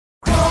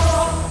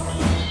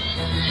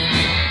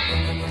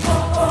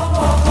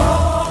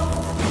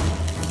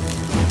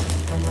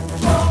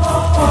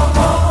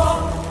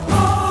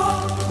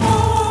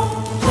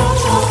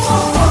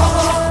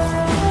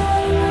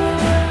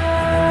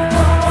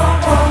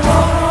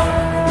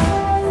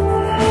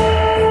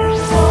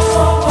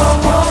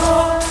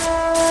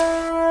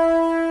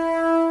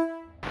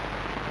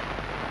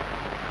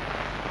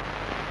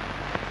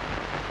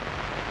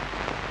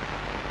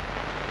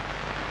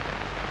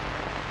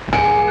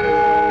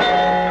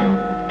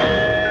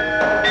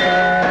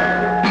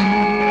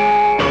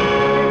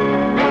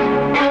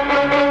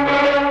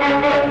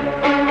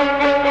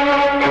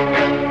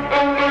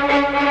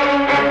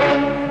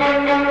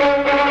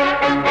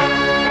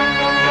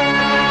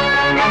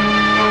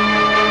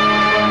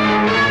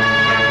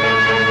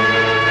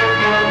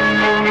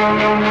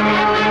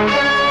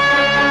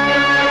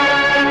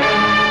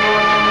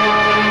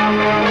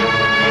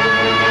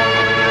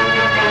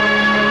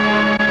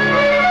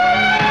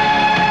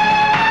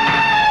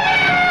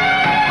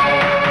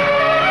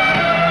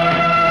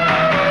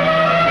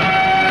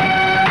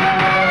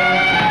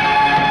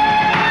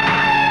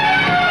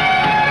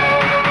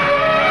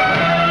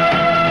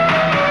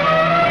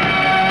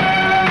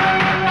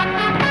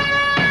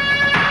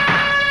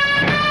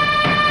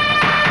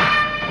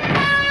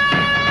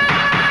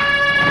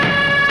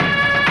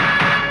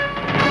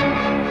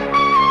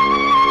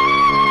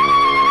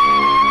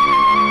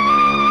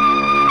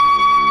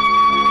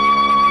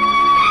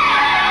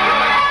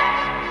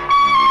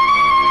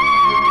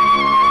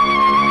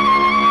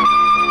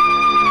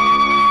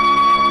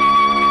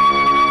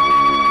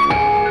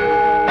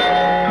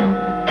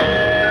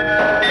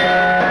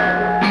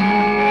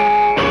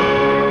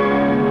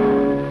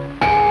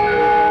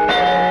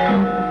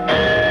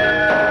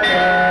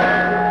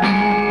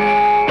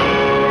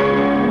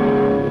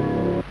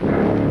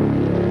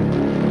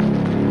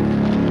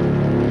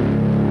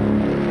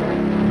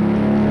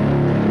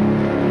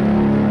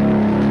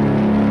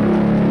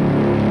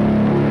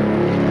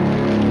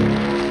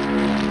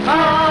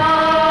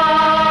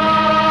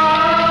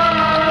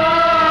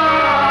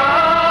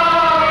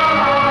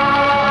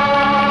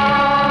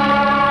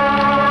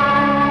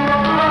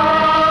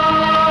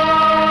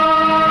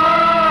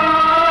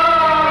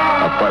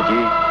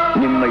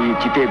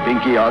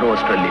ಬೆಂಕಿ ಯಾರೋ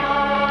ಅಷ್ಟರಲ್ಲಿ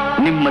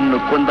ನಿಮ್ಮನ್ನು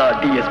ಕೊಂದ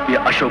ಡಿಎಸ್ಪಿ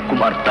ಅಶೋಕ್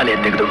ಕುಮಾರ್ ತಲೆ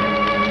ತೆಗೆದು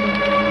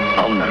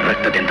ಅವನ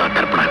ರಕ್ತದಿಂದ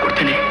ತರ್ಪಣ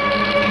ಕೊಡ್ತೀನಿ.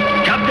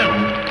 ಕ್ಯಾಪ್ಟನ್.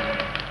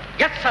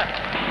 Yes sir.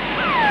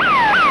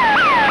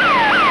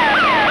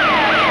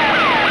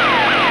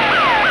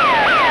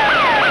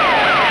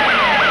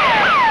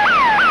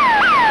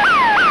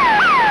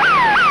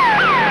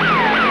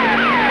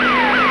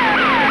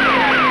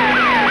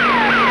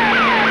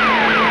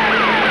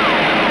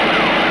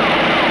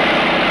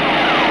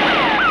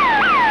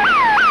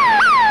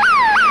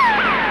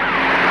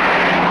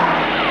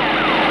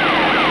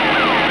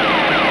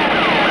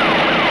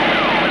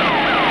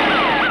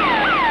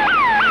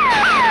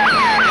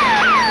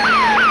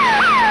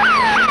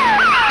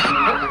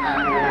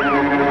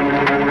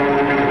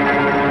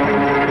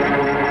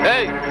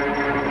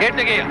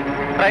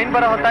 ಟ್ರೈನ್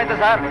ಬರೋ ಹೊತ್ತಾಯ್ತು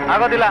ಸರ್.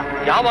 ಆಗೋದಿಲ್ಲ.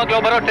 ಯಾವಾಗ್ಲೂ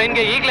ಬರೋ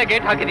ಟ್ರೈನ್ಗೆ ಈಗಲೇ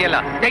ಗೇಟ್ ಹಾಕಿದೆಯಲ್ಲ,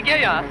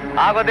 ತೆಗಿಯ.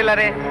 ಆಗೋದಿಲ್ಲ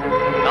ರೀ.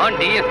 ನಾನ್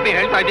DSP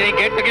ಹೇಳ್ತಾ ಇದ್ದೀನಿ,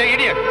 ಗೇಟ್ ತೆಗಿಯ.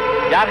 ಇಡಿಯಟ್.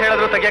 ಯಾರು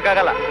ಹೇಳಿದ್ರು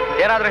ತೆಗಿಯಕ್ಕಾಗಲ್ಲ.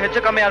 ಏನಾದ್ರೂ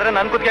ಹೆಚ್ಚು ಕಮ್ಮಿ ಆದ್ರೆ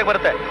ನನ್ ಕುತ್ತಿಗೆ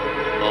ಬರುತ್ತೆ.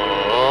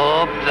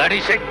 ಓ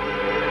bloody shit.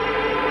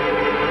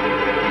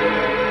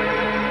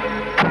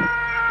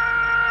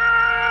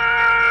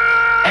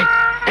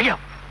 ತೆಗಿಯ.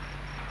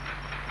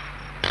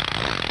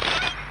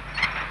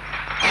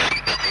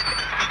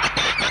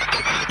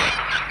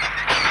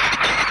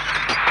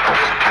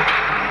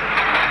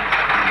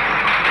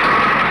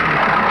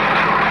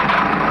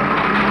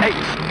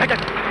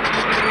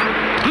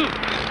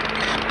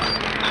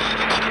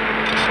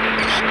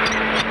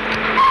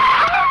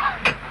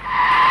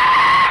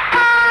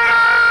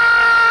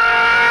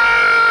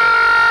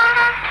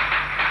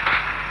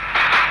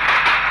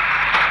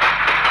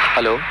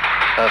 Hello,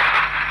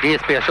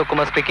 DSP Ashok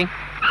Kumar speaking.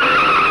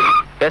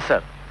 Yes, sir.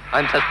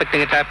 I'm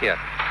suspecting a trap here.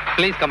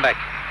 Please come back.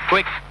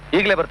 Quick.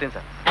 ಈಗಲೇ ಬರ್ತೀನಿ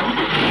ಸರ್.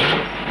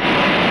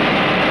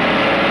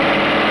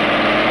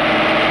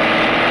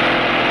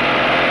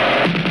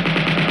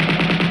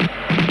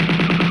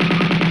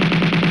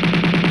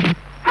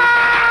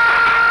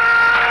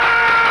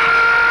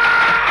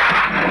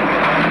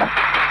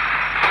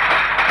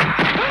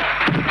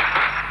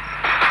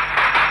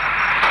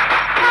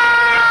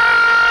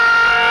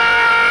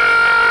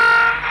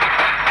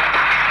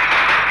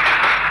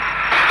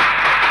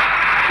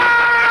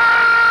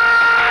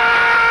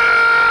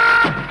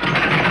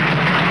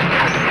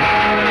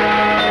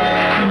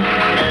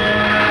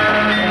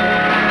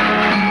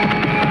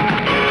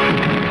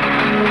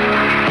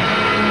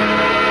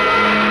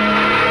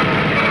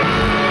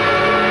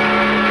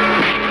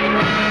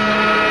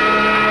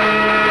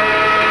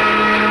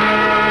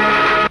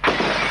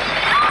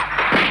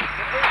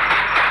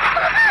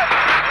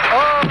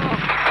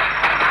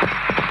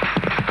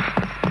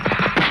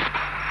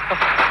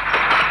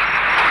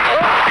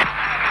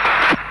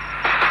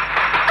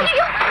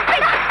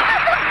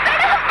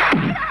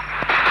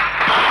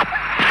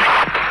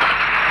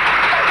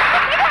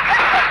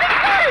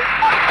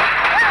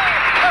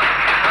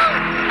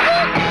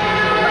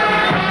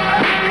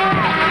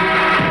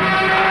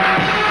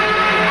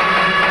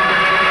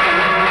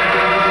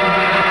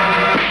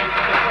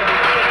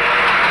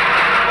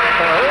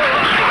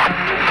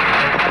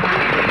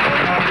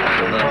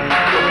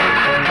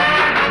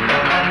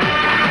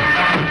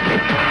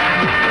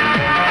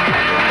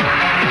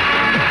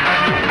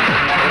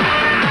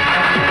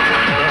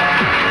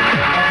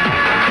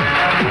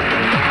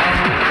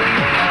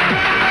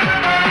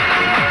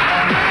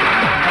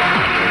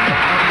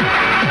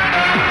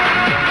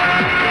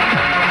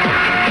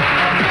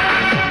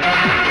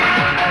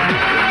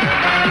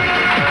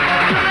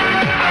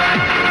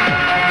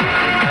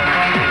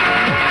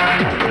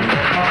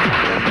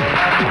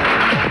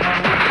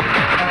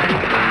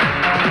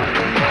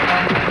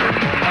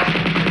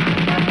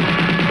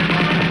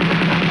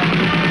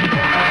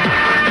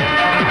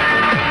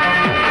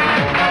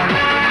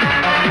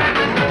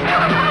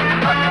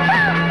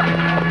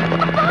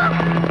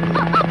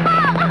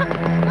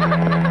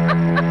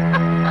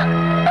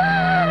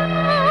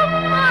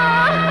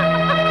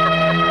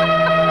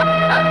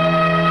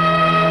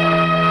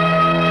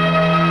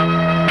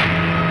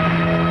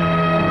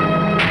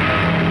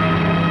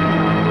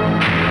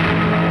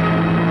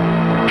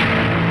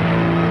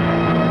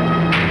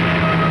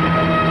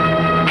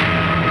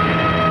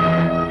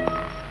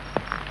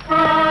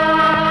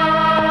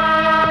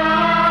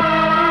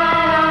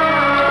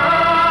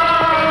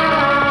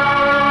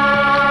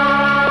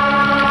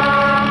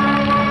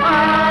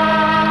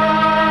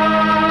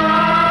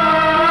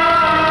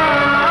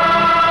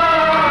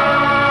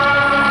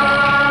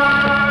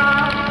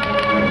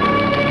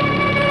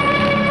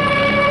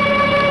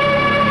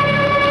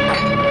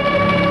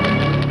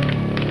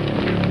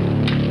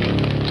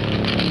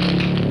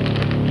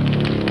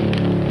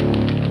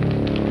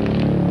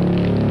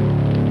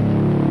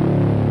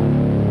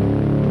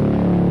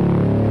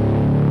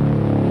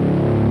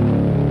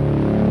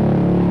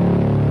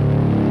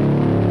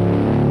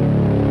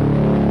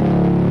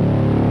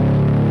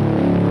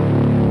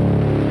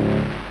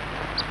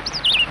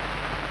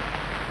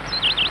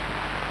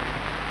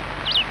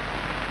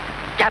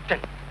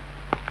 ಕ್ಯಾಪ್ಟನ್,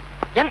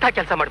 ಎಂಥ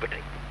ಕೆಲಸ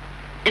ಮಾಡಿಬಿಟ್ರಿ.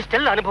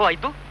 ಇಷ್ಟೆಲ್ಲ ಅನುಭವ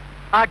ಇದ್ದು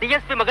ಆ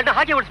DSP ಮಗನ್ನ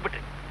ಹಾಗೆ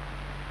ಉಳಿಸ್ಬಿಟ್ರಿ.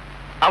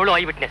 ಅವಳು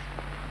ಐ ವಿಟ್ನೆಸ್.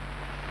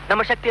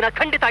 ನಮ್ಮ ಶಕ್ತಿನ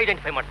ಖಂಡಿತ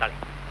ಐಡೆಂಟಿಫೈ ಮಾಡ್ತಾಳೆ.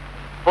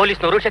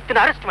 ಪೊಲೀಸ್ನವರು ಶಕ್ತಿನ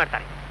ಅರೆಸ್ಟ್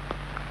ಮಾಡ್ತಾರೆ.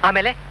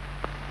 ಆಮೇಲೆ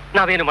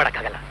ನಾವೇನು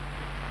ಮಾಡಕ್ಕಾಗಲ್ಲ.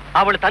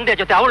 ಅವಳ ತಂದೆಯ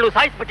ಜೊತೆ ಅವಳು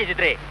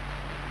ಸಾಯಿಸ್ಬಿಟ್ಟಿದ್ರೆ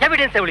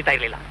ಎವಿಡೆನ್ಸ್ ಉಳಿತಾ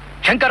ಇರಲಿಲ್ಲ.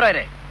 ಶಂಕರ್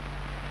ರಾಯರೇ,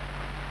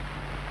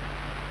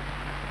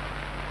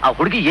 ಆ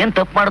ಹುಡುಗಿ ಏನ್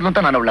ತಪ್ಪು ಮಾಡಿದ್ಲು ಅಂತ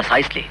ನಾನು ಅವಳ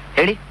ಸಾಯಿಸ್ಲಿ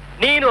ಹೇಳಿ?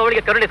 ನೀನು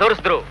ಅವಳಿಗೆ ಕರುಣೆ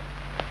ತೋರಿಸಿದ್ರು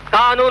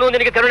ಕಾನೂನು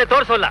ನಿನಗೆ ಕರುಣೆ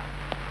ತೋರಿಸೋಲ್ಲ.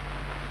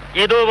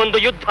 ಇದು ಒಂದು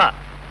ಯುದ್ಧ.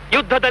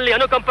 ಯುದ್ಧದಲ್ಲಿ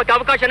ಅನುಕಂಪಕ್ಕೆ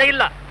ಅವಕಾಶನೇ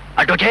ಇಲ್ಲ.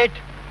 ಅಡ್ವೊಕೇಟ್,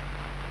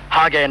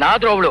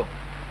 ಹಾಗೇನಾದ್ರೂ ಅವಳು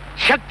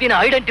ಶಕ್ತಿನ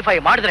ಐಡೆಂಟಿಫೈ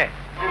ಮಾಡಿದ್ರೆ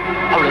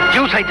ಅವಳು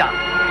ಜೀವ ಸಹಿತ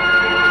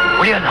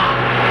ಉಳಿಯಲ್ಲ.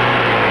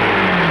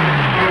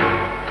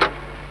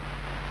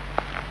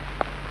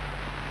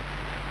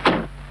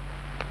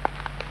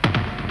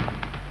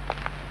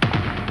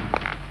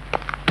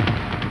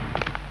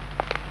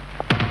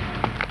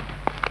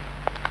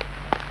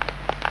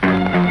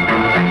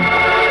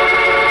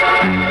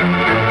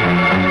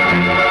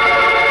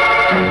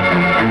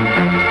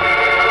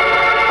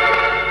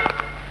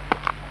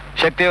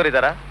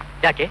 ಶಕ್ತಿಯವರಿದ್ದಾರಾ?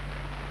 ಯಾಕೆ?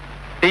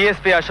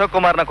 DSP ಅಶೋಕ್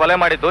ಕುಮಾರ್ನ ಕೊಲೆ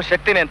ಮಾಡಿದ್ದು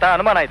ಶಕ್ತಿನೇ ಅಂತ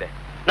ಅನುಮಾನ ಇದೆ.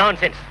 ನಾನ್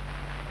ಸೆನ್ಸ್.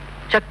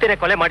 ಶಕ್ತಿನೇ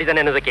ಕೊಲೆ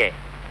ಮಾಡಿದ್ದಾನೆ ಅನ್ನೋದಕ್ಕೆ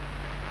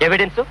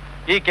ಎವಿಡೆನ್ಸು?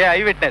 ಈಕೆ ಐ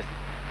ವಿಟ್ನೆಸ್.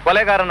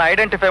 ಕೊಲೆಗಾರನ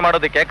ಐಡೆಂಟಿಫೈ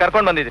ಮಾಡೋದಕ್ಕೆ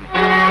ಕರ್ಕೊಂಡು ಬಂದಿದ್ದೀನಿ.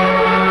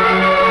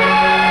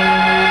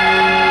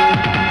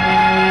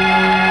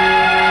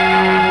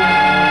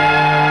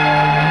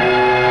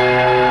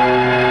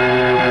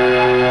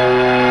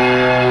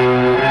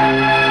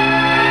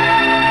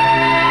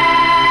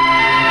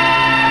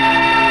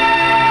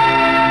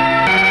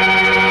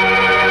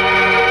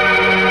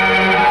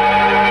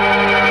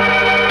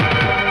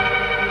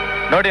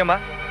 ನೋಡಿ ಅಮ್ಮ,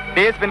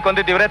 DSP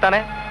ಕೊಂದಿದ್ದು ಇವರೇ ತಾನೆ?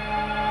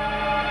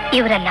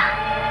 ಇವರಲ್ಲ.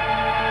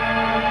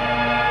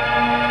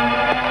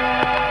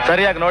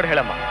 ಸರಿಯಾಗಿ ನೋಡಿ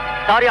ಹೇಳಮ್ಮ.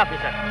 ಸಾರಿ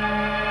ಆಫೀಸರ್,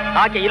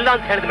 ಆಕೆ ಇಲ್ಲ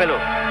ಅಂತ ಹೇಳಿದ ಮೇಲೂ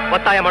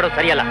ಒತ್ತಾಯ ಮಾಡೋದು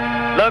ಸರಿಯಲ್ಲ.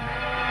 Look,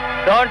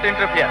 don't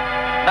interfere.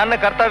 ನನ್ನ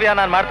ಕರ್ತವ್ಯ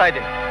ನಾನು ಮಾಡ್ತಾ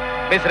ಇದ್ದೀನಿ.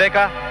 ಮಿಸ್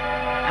ರೇಖಾ,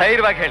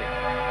 ಧೈರ್ಯವಾಗಿ ಹೇಳಿ,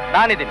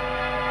 ನಾನಿದ್ದೀನಿ,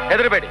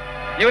 ಹೆದರಬೇಡಿ.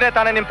 ಇವರೇ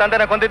ತಾನೇ ನಿಮ್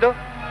ತಂದೆನ ಕೊಂದಿದ್ದು?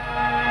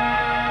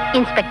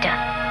 ಇನ್ಸ್ಪೆಕ್ಟರ್,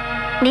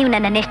 ನೀವು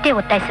ನನ್ನನ್ನೆಷ್ಟೇ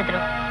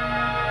ಒತ್ತಾಯಿಸಿದ್ರು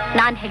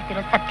ನಾನು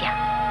ಹೇಳ್ತಿರೋ ಸತ್ಯ.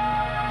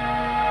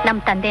 ನಮ್ಮ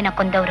ತಂದೆನ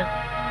ಕೊಂದವರು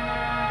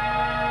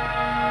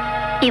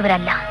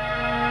ಇವರಲ್ಲ.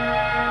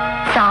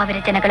 1000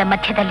 ಜನಗಳ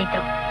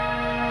ಮಧ್ಯದಲ್ಲಿದ್ರು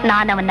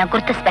ನಾನವನ್ನ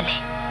ಗುರುತಿಸಬಲ್ಲೆ.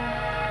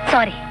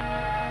 ಸಾರಿ.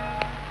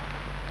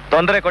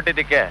 ತೊಂದರೆ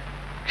ಕೊಟ್ಟಿದ್ದಕ್ಕೆ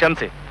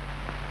ಕ್ಷಮಿಸಿ.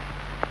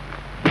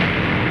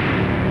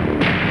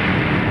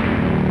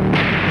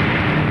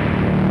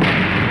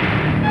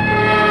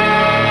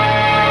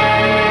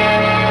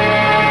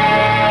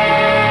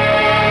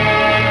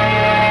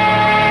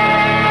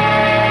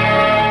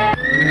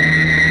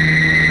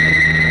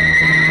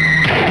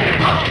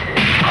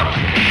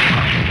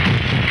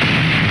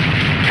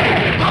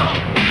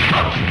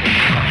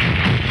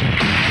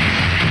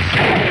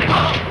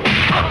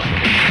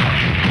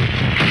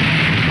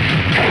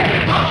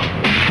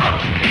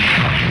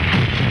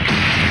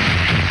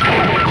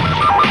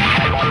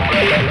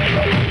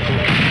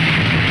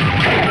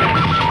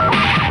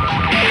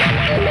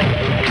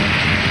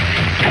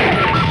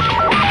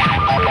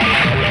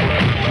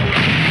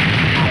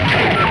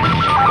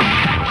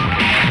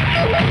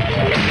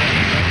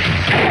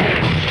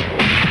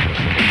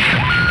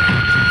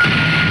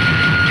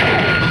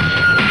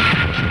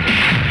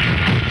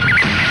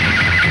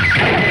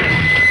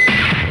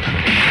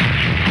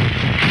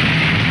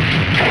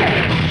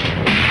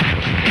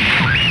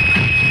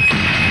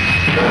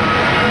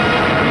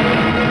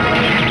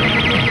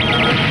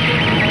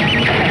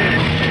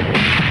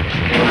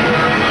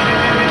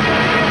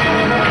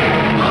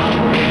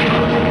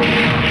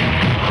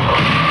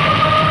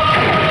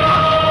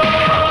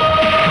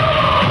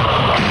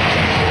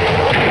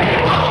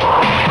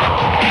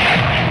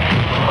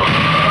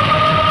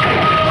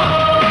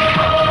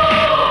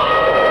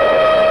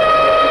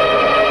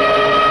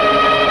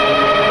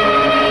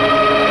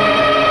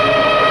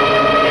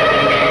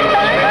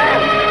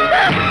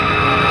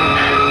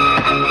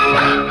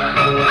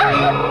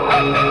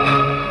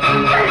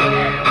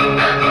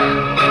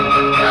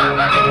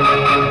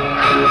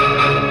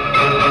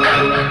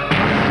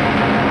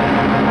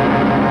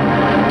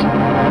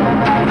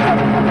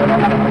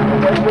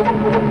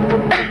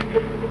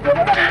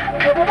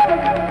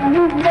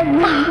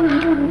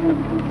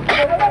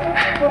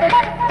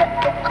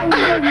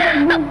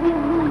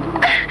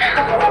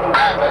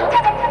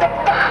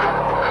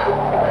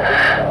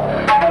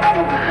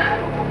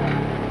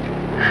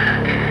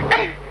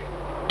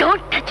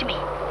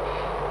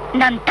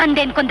 ನನ್ನ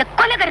ತಂದೆ ಅನ್ಕೊಂಡ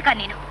ಕೊಲೆಗರಕ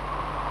ನೀನು.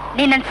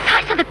 ನಿನ್ನನ್ನು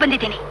ಸಾಯಿಸೋದಕ್ಕೆ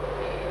ಬಂದಿದ್ದೀನಿ.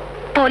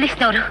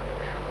 ಪೊಲೀಸ್ನವರು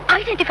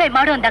ಐಡೆಂಟಿಫೈ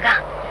ಮಾಡು ಅಂದಾಗ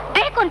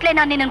ಬೇಕು ಅಂತಲೇ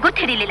ನಾನು ನಿನ್ನನ್ನು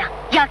ಗೊತ್ತಿರಲಿಲ್ಲ.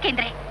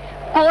 ಯಾಕೆಂದ್ರೆ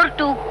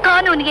ಕೋರ್ಟು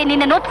ಕಾನೂನಿಗೆ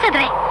ನಿನ್ನನ್ನು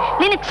ಒಪ್ಸಿದ್ರೆ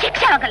ನಿನಗೆ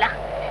ಶಿಕ್ಷೆ ಆಗಲ್ಲ,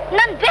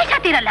 ನನ್ನ ದ್ವೇಷ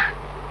ತೀರಲ್ಲ.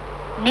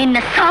 ನಿನ್ನ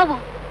ಸಾವು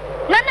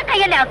ನನ್ನ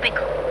ಕೈಯಲ್ಲೇ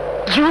ಆಗ್ಬೇಕು.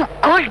 You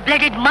cold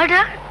blooded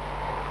murder.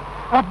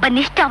 ಒಬ್ಬ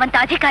ನಿಷ್ಠಾವಂತ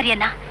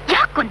ಅಧಿಕಾರಿಯನ್ನ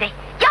ಯಾಕೆ ಕೊಂದೆ?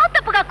 ಯಾವ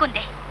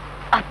ತಪ್ಪಗಾಕೊಂಡೆ?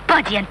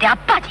 ಅಪ್ಪಾಜಿ ಅಂತೆ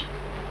ಅಪ್ಪಾಜಿ.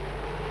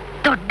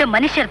 ದೊಡ್ಡ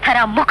ಮನುಷ್ಯರ ತರ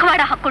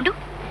ಮುಖವಾಡ ಹಾಕೊಂಡು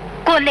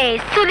ಕೊಲೆ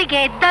ಸುಲಿಗೆ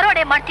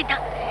ದರೋಡೆ ಮಾಡ್ತಿದ್ದ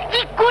ಈ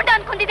ಗೂಂಡ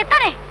ಅನ್ಕೊಂಡಿದ್ದೆ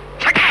ತಾನೆ?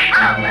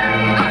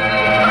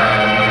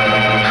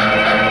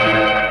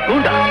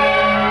 ಗೂಂಡ?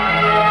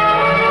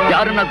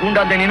 ಯಾರನ್ನ ಗೂಂಡ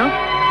ಅಂದೆ ನೀನು?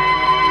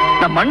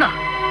 ನಮ್ಮಣ್ಣ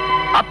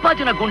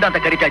ಅಪ್ಪಾಜಿನ ಗುಂಡ ಅಂತ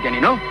ಕರಿತಾ ಇದ್ಯಾ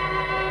ನೀನು?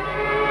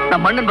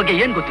 ನಮ್ಮ ಅಣ್ಣನ ಬಗ್ಗೆ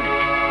ಏನ್ ಗೊತ್ತು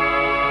ನಿನಗೆ?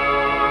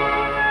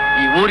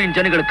 ಈ ಊರಿನ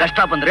ಜನಗಳು ಕಷ್ಟ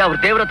ಬಂದ್ರೆ ಅವ್ರ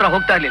ದೇವ್ರ ಹತ್ರ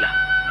ಹೋಗ್ತಾ ಇರ್ಲಿಲ್ಲ,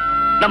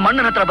 ನಮ್ಮ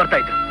ಅಣ್ಣನ ಹತ್ರ ಬರ್ತಾ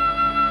ಇದ್ರು.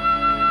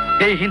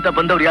 ದೇಹಿಂತ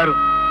ಬಂದವ್ರು ಯಾರು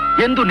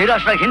ಎಂದು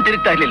ನಿರಾಶರಾಗಿ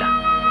ಹಿಂತಿರುಗ್ತಾ ಇರ್ಲಿಲ್ಲ.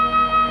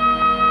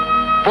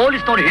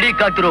 ಪೊಲೀಸ್ನವ್ರು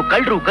ಹಿಡಿಯಕ್ಕಾಗ್ತಿರೋ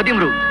ಕಳ್ಳರು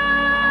ಕದಿಮ್ರು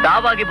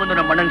ತಾವಾಗಿ ಬಂದು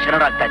ನಮ್ಮ ಅಣ್ಣನ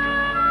ಶರಣರಾಗ್ತಾ ಇದ್ರು.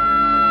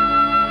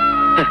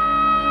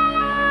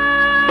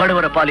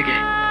 ಬಡವರ ಪಾಲಿಗೆ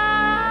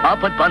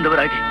ಆಪತ್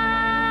ಬಾಂಧವರಾಗಿ,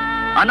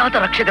 ಅನಾಥ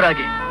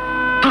ರಕ್ಷಕರಾಗಿ,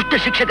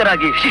 ದುಷ್ಟ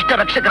ಶಿಕ್ಷಕರಾಗಿ, ಶಿಷ್ಟ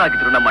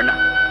ರಕ್ಷಕರಾಗಿದ್ರು ನಮ್ಮಣ್ಣ.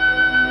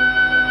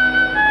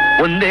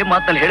 ಒಂದೇ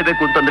ಮಾತಲ್ಲಿ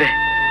ಹೇಳ್ಬೇಕು ಅಂತಂದ್ರೆ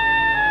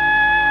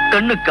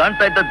ಕಣ್ಣು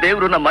ಕಾಣ್ತಾ ಇದ್ದ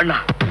ದೇವರು ನಮ್ಮಣ್ಣ,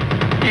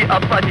 ಈ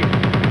ಅಪ್ಪಾಜಿ.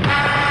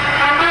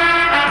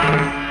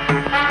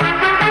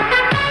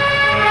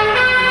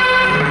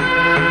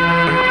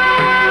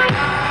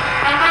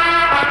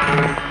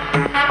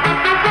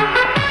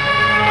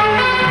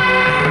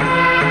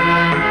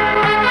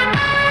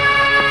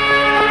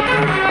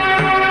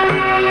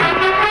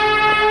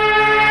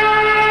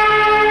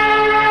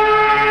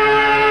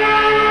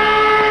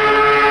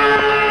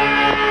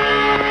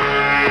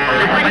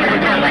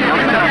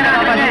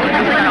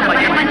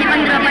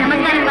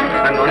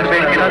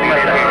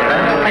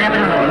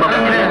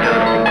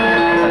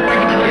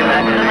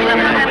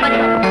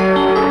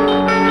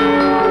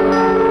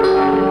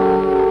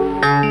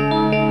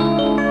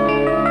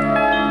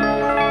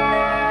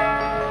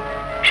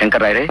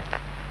 ಶಂಕರ್ ರಾಯರೇ,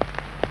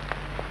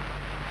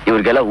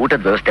 ಇವ್ರಿಗೆಲ್ಲ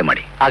ಊಟದ ವ್ಯವಸ್ಥೆ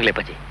ಮಾಡಿ. ಆಗ್ಲೇ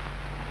ಅಪ್ಪಾಜಿ.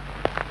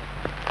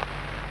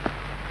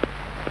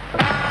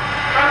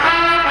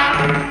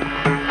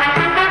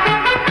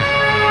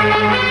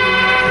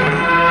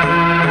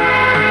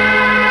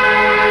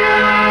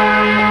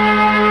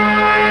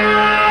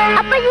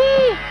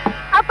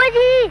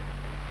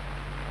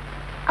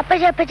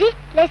 ಅಪ್ಪಾಜಿ,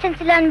 ಲೈಸೆನ್ಸ್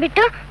ಇಲ್ಲ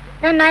ಅಂದ್ಬಿಟ್ಟು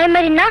ನನ್ನ ನಾಯಿ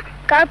ಮರಿನ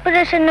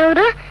ಕಾರ್ಪೊರೇಷನ್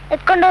ಅವರು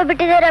ಎತ್ಕೊಂಡು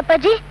ಹೋಗ್ಬಿಟ್ಟಿದ್ದಾರೆ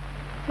ಅಪ್ಪಾಜಿ.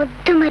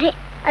 ಮುದ್ದು ಮರಿ,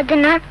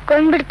 ಅದನ್ನ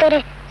ಕೊಂಡ್ಬಿಡ್ತಾರೆ.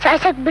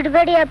 ಸಾಸಕ್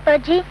ಬಿಡ್ಬೇಡಿ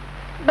ಅಪ್ಪಾಜಿ.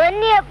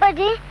 ಬನ್ನಿ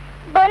ಅಪ್ಪಾಜಿ,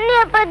 ಬನ್ನಿ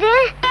ಅಪ್ಪಾಜಿ.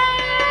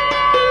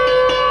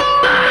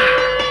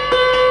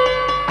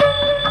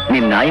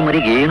 ನಿನ್ ನಾಯಿ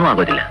ಮರಿಗೆ ಏನೂ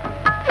ಆಗೋದಿಲ್ಲ,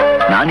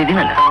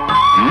 ನಾನಿದ್ದೀನಲ್ಲ.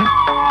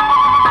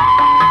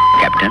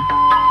 ಕ್ಯಾಪ್ಟನ್.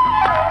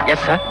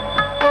 Yes sir.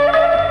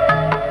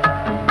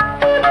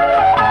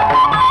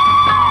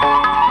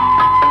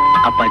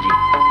 ಅಪ್ಪಾಜಿ,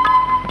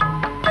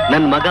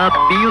 ನನ್ನ ಮಗ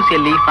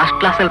PUCಯಲ್ಲಿ ಫಸ್ಟ್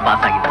ಕ್ಲಾಸಲ್ಲಿ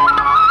ಪಾಸ್ ಆಗಿದೆ.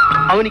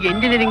 ಅವನಿಗೆ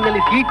ಇಂಜಿನಿಯರಿಂಗ್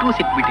ನಲ್ಲಿ C2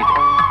 ಸಿಕ್ಬಿಟ್ಟಿದೆ.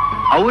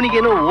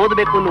 ಅವನಿಗೇನೋ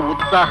ಓದಬೇಕು ಅನ್ನೋ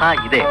ಉತ್ಸಾಹ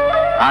ಇದೆ,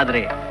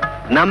 ಆದ್ರೆ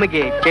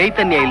ನಮಗೆ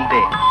ಚೈತನ್ಯ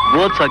ಇಲ್ಲದೆ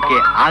ಓದ್ಸೋಕೆ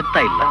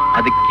ಆಗ್ತಾ ಇಲ್ಲ.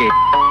 ಅದಕ್ಕೆ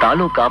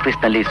ತಾಲೂಕು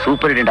ಆಫೀಸ್ನಲ್ಲಿ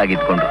ಸೂಪರಿಂಟೆಂಡೆಂಟ್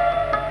ಆಗಿದ್ಕೊಂಡು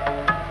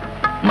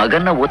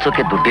ಮಗನ್ನ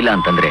ಓದ್ಸೋಕೆ ದುಡ್ಡಿಲ್ಲ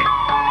ಅಂತಂದ್ರೆ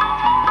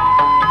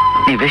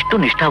ನೀವೆಷ್ಟು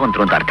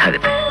ನಿಷ್ಠಾವಂತರು ಅಂತ ಅರ್ಥ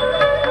ಆಗುತ್ತೆ.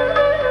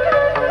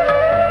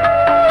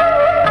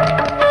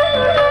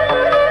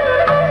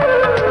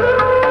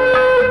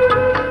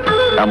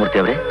 ರಾಮೂರ್ತಿ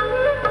ಅವರೇ,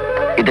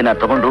 ಇದನ್ನ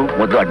ತಗೊಂಡು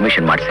ಮೊದಲು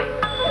ಅಡ್ಮಿಷನ್ ಮಾಡಿಸಿ.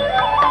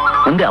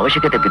 ಮುಂದೆ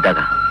ಅವಶ್ಯಕತೆ ಬಿದ್ದಾಗ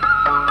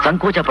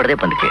ಸಂಕೋಚ ಪಡದೆ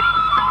ಬಂದು ಕೇಳಿ.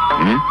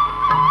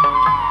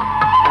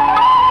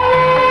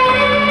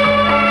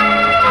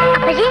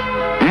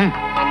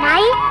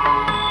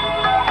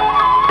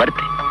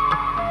 ಬರ್ತೆ.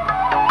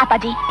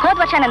 ಅಪ್ಪಾಜಿ, ಹೋದ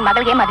ವರ್ಷ ನನ್ನ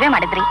ಮಗಳಿಗೆ ಮದುವೆ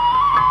ಮಾಡಿದ್ರಿ.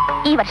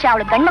 ಈ ವರ್ಷ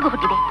ಅವಳು ಗಂಡ್ಮಗು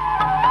ಹುಟ್ಟಿದೆ.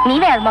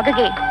 ನೀವೇ ಅವಳ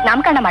ಮಗುಗೆ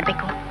ನಾಮಕರಣ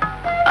ಮಾಡ್ಬೇಕು.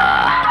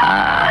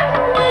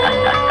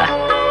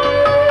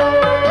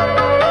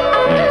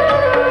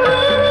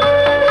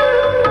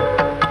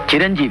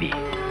 ಚಿರಂಜೀವಿ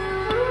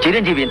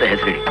ಚಿರಂಜೀವಿ ಅಂತ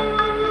ಹೆಸರಿಡಿ,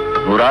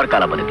 100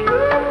 ಕಾಲ ಬದುಕಿ.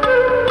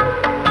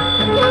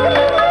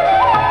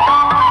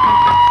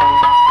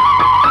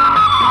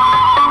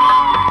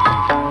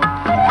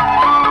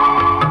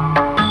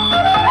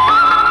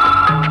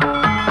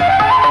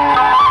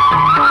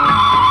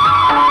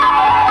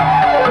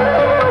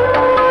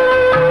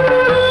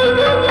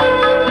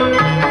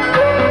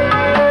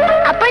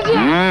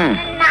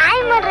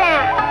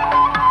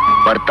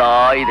 ಬರ್ತಾ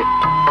ಇದೆ.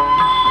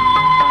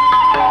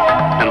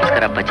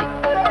 ನಮಸ್ಕಾರ ಅಪ್ಪಾಜಿ.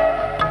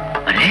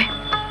 ಅರೇ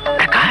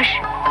ಪ್ರಕಾಶ್,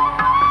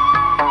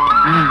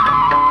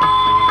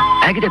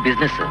 ಹೇಗಿದೆ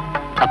ಬಿಸ್ನೆಸ್?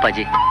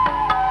 ಅಪ್ಪಾಜಿ,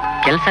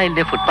 ಕೆಲಸ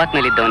ಇಲ್ಲದೆ ಫುಟ್ಪಾತ್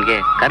ನಲ್ಲಿ ಇದ್ದವನಿಗೆ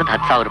ಕರೆದು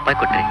 10,000 ರೂಪಾಯಿ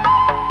ಕೊಟ್ರಿ.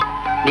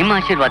 ನಿಮ್ಮ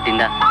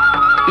ಆಶೀರ್ವಾದದಿಂದ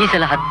ಈ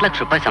ಸಲ 10 ಲಕ್ಷ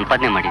ರೂಪಾಯಿ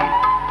ಸಂಪಾದನೆ ಮಾಡಿದ್ದೀನಿ.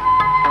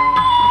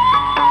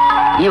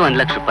 ಈ 1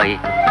 ಲಕ್ಷ ರೂಪಾಯಿ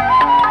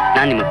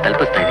ನಾನು ನಿಮಗೆ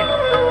ತಲುಪಿಸ್ತಾ ಇದ್ದೀನಿ.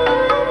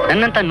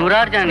 ನನ್ನಂತ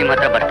 100 ಜನ ನಿಮ್ಮ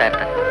ಹತ್ರ ಬರ್ತಾ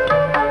ಇರ್ತಾರೆ.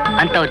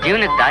 ಅಂತವ್ರ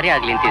ಜೀವನಕ್ಕೆ ದಾರಿ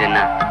ಆಗ್ಲಿ ಅಂತ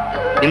ಇದನ್ನ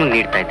ನಿಮಗೆ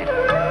ನೀಡ್ತಾ ಇದ್ದೀನಿ.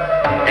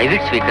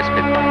 ದಯವಿಟ್ಟು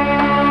ಸ್ವೀಕರಿಸಬೇಕು.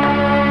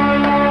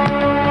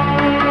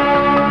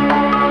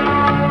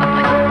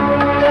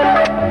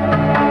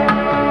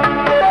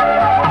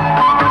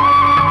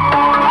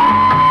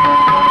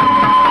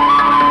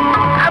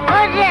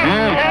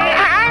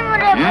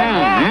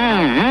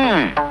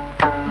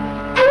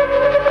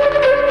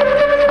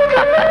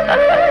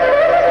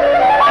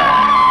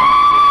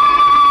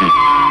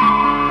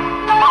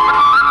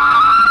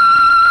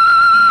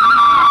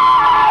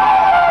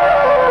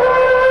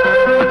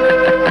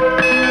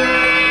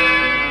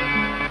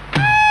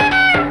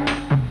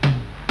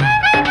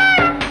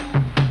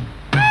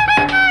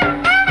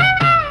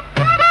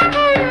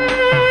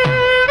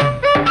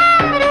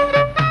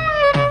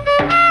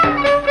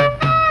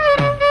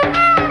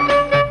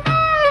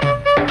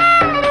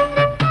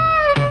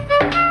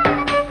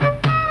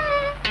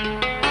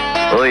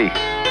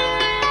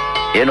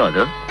 ಏನೋ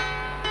ಅದು?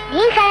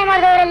 ನೀನ್ ಸಹಾಯ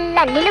ಮಾಡಿದವರೆಲ್ಲ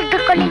ನಿನಗ್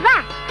ದುಡ್ಕೊಂಡಿಲ್ವಾ?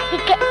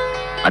 ಅದಕ್ಕೆ.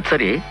 ಅದ್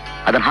ಸರಿ,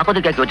 ಅದನ್ನ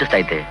ಹಾಕೋದಕ್ಕೆ ಯಾಕೆ ಯೋಚಿಸ್ತಾ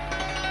ಇದ್ದೆ?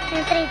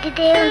 ನಂತರ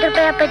ಇದ್ದಿದ್ದೆ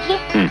 ₹1 ಅಪ್ಪಾಜಿ.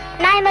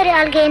 ನಾಯಿ ಮರಿ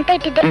ಹಾಲ್ಗೆ ಅಂತ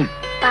ಇಟ್ಟಿದ್ದೆ.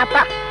 ಪಾಪ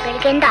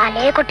ಬೆಳಿಗ್ಗೆಯಿಂದ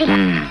ಹಾಲೇ ಕೊಟ್ಟಿಲ್ಲ.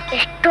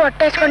 ಎಷ್ಟು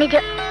ಹೊಟ್ಟೆ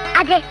ಇಸ್ಕೊಂಡಿದ್ಯೋ.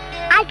 ಆದ್ರೆ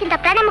ಹಾಲ್ಗಿಂತ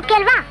ಪ್ರಾಣ ಮುಖ್ಯ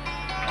ಅಲ್ವಾ?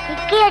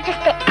 ಅದಕ್ಕೆ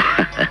ಯೋಚಿಸ್ತೆ.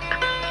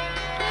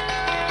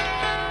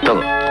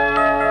 ತಗೋ,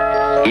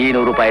 ಈ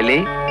 ₹100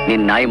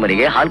 ನಿನ್ ನಾಯಿ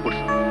ಮರಿಗೆ ಹಾಲು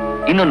ಕುಡಿಸು.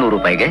 ಇನ್ನೊಂದು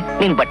 ₹100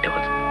 ನಿನ್ ಬಟ್ಟೆ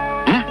ಹೊತ್ತು.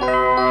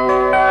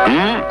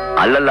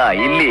 ಅಲ್ಲಲ್ಲ,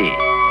 ಇಲ್ಲಿ.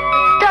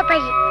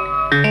 ಅಪ್ಪಾಜಿ.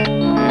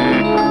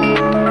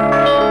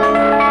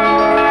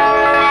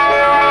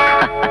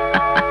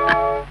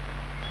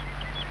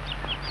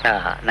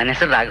 ನನ್ನ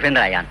ಹೆಸರು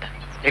ರಾಘವೇಂದ್ರ ಆಯ ಅಂತ,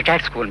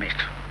 ರಿಟೈರ್ಡ್ ಸ್ಕೂಲ್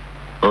ಮೇಸ್ಟ್ರು.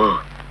 ಓ,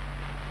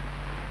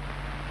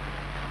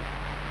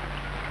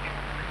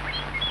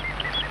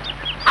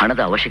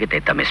 ಹಣದ ಅವಶ್ಯಕತೆ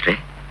ಇತ್ತ ಮೇಸ್ಟ್ರೆ?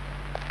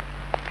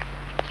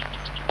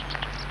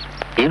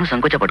 ಏನು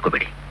ಸಂಕೋಚ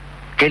ಪಡ್ಕೋಬೇಡಿ,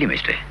 ಕೇಳಿ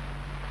ಮೇಸ್ಟ್ರೆ.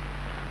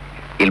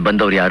 ಇಲ್ಲಿ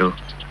ಬಂದವ್ರು ಯಾರು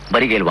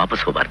ಬರಿಗೆ ಇಲ್ಲಿ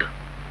ವಾಪಸ್ ಹೋಗಬಾರ್ದು.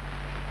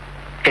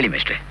 ಹೇಳಿ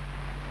ಮೇಸ್ಟ್ರೆ.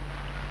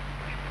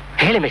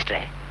 ಹೇಳಿ ಮೇಸ್ಟ್ರೆ,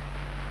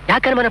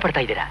 ಯಾಕೆ ಅನುಮಾನ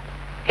ಪಡ್ತಾ ಇದ್ದೀರಾ?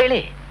 ಹೇಳಿ.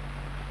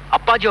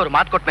 ಅಪ್ಪಾಜಿ ಅವ್ರು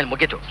ಮಾತು ಕೊಟ್ಟ ಮೇಲೆ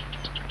ಮುಗಿತು.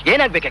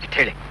 ಏನಾಗ್ಬೇಕಾಗಿತ್ತು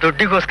ಹೇಳಿ.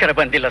 ದುಡ್ಡಿಗೋಸ್ಕರ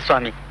ಬಂದಿಲ್ಲ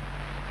ಸ್ವಾಮಿ,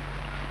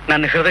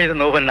 ನನ್ನ ಹೃದಯದ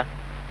ನೋವನ್ನ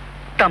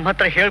ತಮ್ಮ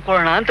ಹತ್ರ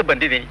ಹೇಳ್ಕೊಳ್ಳೋಣ ಅಂತ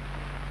ಬಂದಿದ್ದೀನಿ.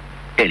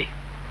 ಹೇಳಿ.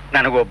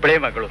 ನನಗೊಬ್ಬಳೇ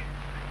ಮಗಳು,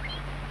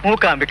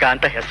 ಮೂಕಾಂಬಿಕಾ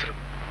ಅಂತ ಹೆಸರು.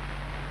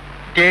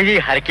 ದೇವಿ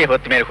ಹರಕೆ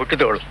ಹೊತ್ತ ಮೇಲೆ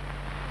ಹುಟ್ಟಿದವಳು.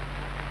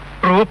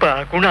 ರೂಪ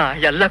ಗುಣ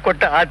ಎಲ್ಲ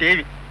ಕೊಟ್ಟ ಆ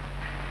ದೇವಿ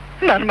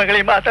ನನ್ನ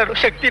ಮಗಳಿಗೆ ಮಾತಾಡೋ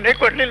ಶಕ್ತಿನೇ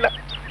ಕೊಡ್ಲಿಲ್ಲ.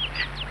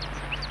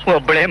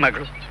 ಒಬ್ಬಳೇ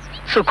ಮಗಳು,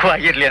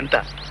 ಸುಖವಾಗಿರ್ಲಿ ಅಂತ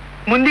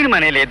ಮುಂದಿನ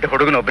ಮನೆಯಲ್ಲಿ ಇದ್ದ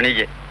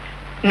ಹುಡುಗನೊಬ್ಬನಿಗೆ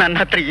ನನ್ನ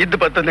ಹತ್ರ ಇದ್ದು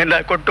ಬದ್ದನ್ನೆಲ್ಲ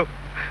ಕೊಟ್ಟು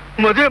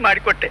ಮದುವೆ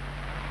ಮಾಡಿಕೊಟ್ಟೆ.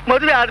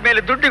 ಮದುವೆ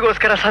ಆದ್ಮೇಲೆ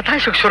ದುಡ್ಡಿಗೋಸ್ಕರ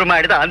ಸತಾಯಿಸೋಕೆ ಶುರು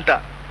ಮಾಡಿದ ಅಂತ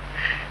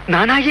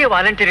ನಾನಾಗಿಯೇ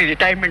ವಾಲಂಟಿಯರಿ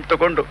ರಿಟೈರ್ಮೆಂಟ್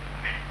ತಗೊಂಡು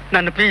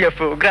ನನ್ನ PF,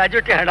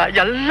 ಗ್ರಾಜ್ಯುಟಿ ಹಣ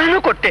ಎಲ್ಲನೂ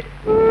ಕೊಟ್ಟೆ.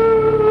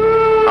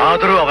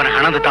 ಆದರೂ ಅವನ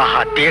ಹಣದ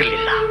ದಾಹ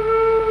ತೀರ್ಲಿಲ್ಲ.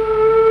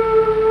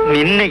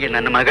 ನಿನ್ನೆಗೆ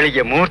ನನ್ನ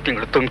ಮಗಳಿಗೆ 3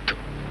 ತಿಂಗಳು ತುಂಬಿತು.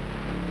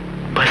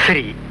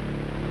 ಬಸರಿ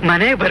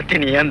ಮನೆ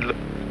ಬರ್ತೀನಿ ಅಂದ್ಲು.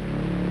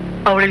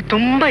 ಅವಳಿಗೆ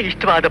ತುಂಬಾ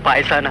ಇಷ್ಟವಾದ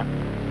ಪಾಯಸನ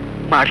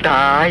ಮಾಡ್ತಾ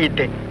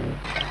ಇದ್ದೆ.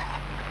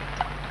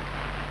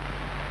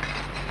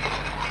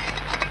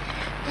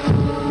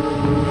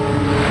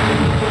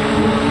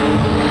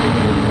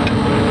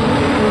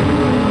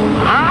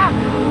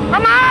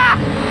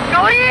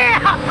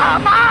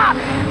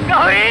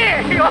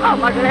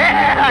 ಮಗಳೇ,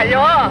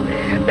 ಅಯ್ಯೋ,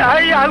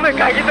 ತಾಯಿ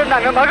ಆಗ್ಬೇಕಾಗಿದ್ದು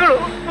ನನ್ನ ಮಗಳು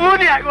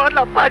ಊದಿ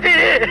ಆಗೋದ್ಲು. ಅಪ್ಪಾಜಿ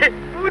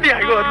ಊದಿ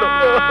ಆಗೋದ್ಲು.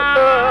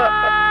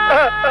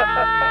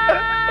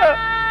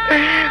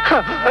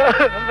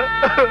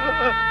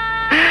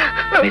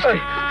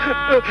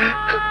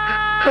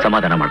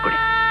 ಸಮಾಧಾನ ಮಾಡ್ಕೊಳ್ಳಿ,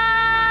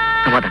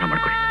 ಸಮಾಧಾನ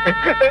ಮಾಡ್ಕೊಳ್ಳಿ.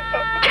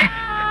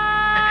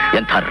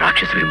 ಎಂಥ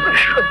ರಾಕ್ಷಸರು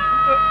ಮನುಷ್ಯರು.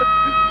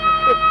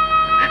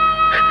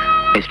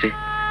 ಮೇಸ್ಟ್ರಿ,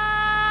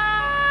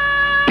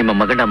 ನಿಮ್ಮ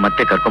ಮಗನ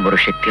ಮತ್ತೆ ಕರ್ಕೊಂಡ್ಬರೋ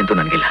ಶಕ್ತಿ ಅಂತೂ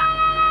ನನಗಿಲ್ಲ.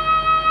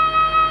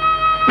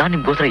 ನಾನು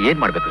ನಿಮ್ಗೋಸ್ಕರ ಏನ್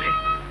ಮಾಡ್ಬೇಕು ಹೇಳಿ?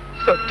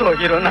 ಸತ್ತು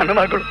ಹೋಗಿರೋ ನನ್ನ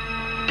ಮಗಳು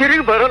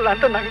ತಿರುಗಿ ಬರೋಲ್ಲ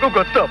ಅಂತ ನಂಗೂ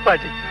ಗೊತ್ತು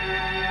ಅಪ್ಪಾಜಿ.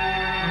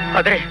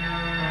 ಆದ್ರೆ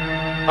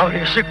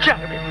ಅವನಿಗೆ ಶಿಕ್ಷೆ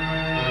ಆಗ್ಬೇಕು,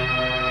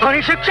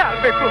 ಅವನಿಗೆ ಶಿಕ್ಷೆ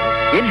ಆಗ್ಬೇಕು.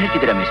 ಏನ್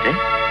ಹೇಳ್ತಿದ್ದೀರಾ ಮೇಸ್ಟ್ರೆ?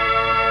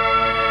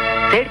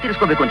 ಸೇಡ್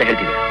ತೀರಿಸ್ಕೋಬೇಕು ಅಂತ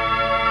ಹೇಳ್ತಿದ್ದೀರಾ?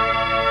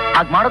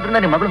 ಹಾಗೆ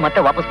ಮಾಡೋದ್ರಿಂದ ನಿಮ್ಮ ಮಗಳು ಮತ್ತೆ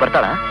ವಾಪಸ್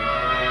ಬರ್ತಾಳ?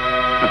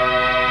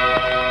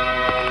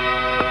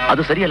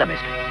 ಅದು ಸರಿಯಲ್ಲ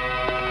ಮೇಸ್ಟ್ರೆ,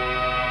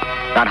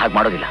 ನಾನು ಹಾಗೆ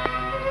ಮಾಡೋದಿಲ್ಲ.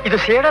 ಇದು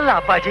ಸೇಡಲ್ಲ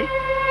ಅಪ್ಪಾಜಿ,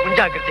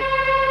 ಮುಂಜಾಗ್ರತೆ.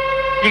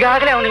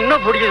 ಈಗಾಗಲೇ ಅವನು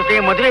ಇನ್ನೊಬ್ಬ ಹುಡುಗಿ ಜೊತೆ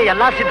ಮದುವೆ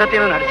ಎಲ್ಲಾ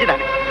ಸಿದ್ಧತೆಯನ್ನು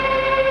ನಡೆಸಿದ್ದಾನೆ.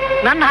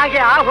 ನನ್ನ ಹಾಗೆ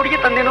ಆ ಹುಡುಗಿ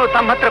ತಂದೆನೂ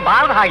ತಮ್ಮ ಹತ್ರ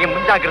ಬಾರದ ಹಾಗೆ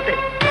ಮುಂಜಾಗ್ರತೆ.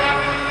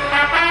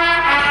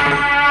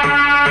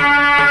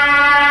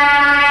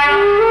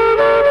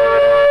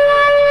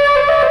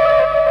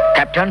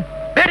 ಕ್ಯಾಪ್ಟನ್,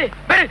 ಬೇಡಿ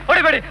ಬೇಡಿ,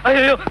 ಹೊಡಿಬೇಡಿ.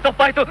 ಅಯ್ಯೋ,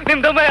 ತಪ್ಪಾಯ್ತು, ನಿಮ್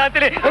ದಮ್ಮಯ್ಯ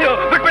ಅಂತೀನಿ. ಅಯ್ಯೋ,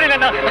 ಬಿಟ್ಬಿಡಿ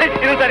ನನ್ನ.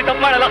 ಇನ್ನೊಂದ್ಸಾರಿ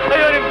ತಪ್ಪು ಮಾಡಲ್ಲ.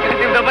 ಅಯ್ಯೋ,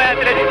 ನಿಮ್ ದಮ್ಮಯ್ಯ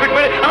ಅಂತೀನಿ,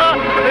 ಬಿಟ್ಬಿಡಿ.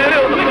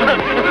 ಅಯ್ಯೋ,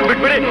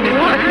 ಬಿಟ್ಬಿಡಿ.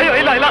 ಅಯ್ಯೋ,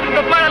 ಇಲ್ಲ ಇಲ್ಲ,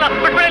 ತಪ್ಪು ಮಾಡಲ್ಲ,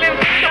 ಬಿಟ್ಬಿಡಿ.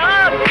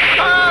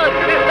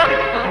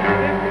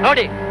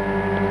 ನೋಡಿ,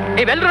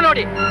 ನೀವೆಲ್ಲರೂ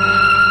ನೋಡಿ,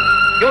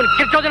 ಇವನು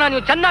ಕಿರ್ಚೋದನ್ನ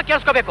ನೀವು ಚೆನ್ನಾಗಿ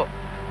ಕೇಳಿಸ್ಕೋಬೇಕು.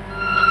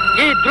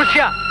 ಈ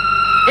ದೃಶ್ಯ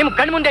ನಿಮ್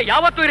ಕಣ್ಮುಂದೆ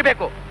ಯಾವತ್ತೂ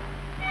ಇರಬೇಕು.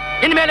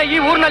 ಇನ್ಮೇಲೆ ಈ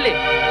ಊರಿನಲ್ಲಿ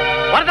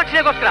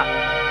ವರದಕ್ಷಿಣೆಗೋಸ್ಕರ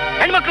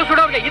ಹೆಣ್ಮಕ್ಳು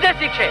ಸುಡೋರಿಗೆ ಇದೇ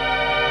ಶಿಕ್ಷೆ.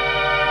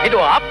 ಇದು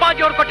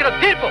ಅಪ್ಪಾಜಿ ಅವ್ರು ಕೊಟ್ಟಿರೋ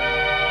ತೀರ್ಪು.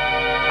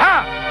 ಹಾ,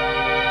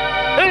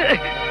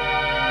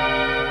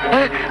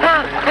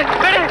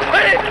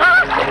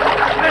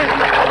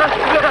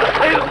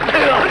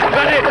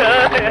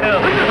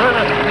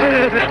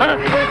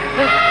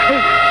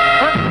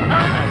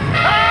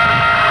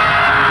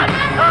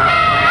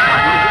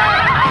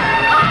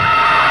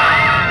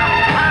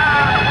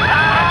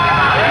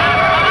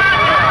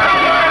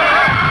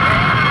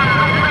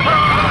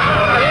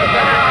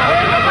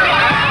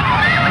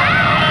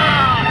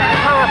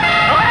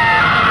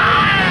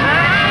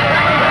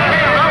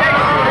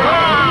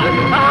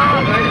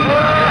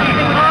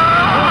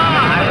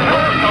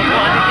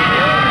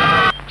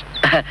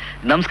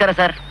 ನಮಸ್ಕಾರ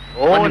ಸರ್.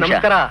 ಓ,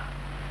 ನಮಸ್ಕಾರ.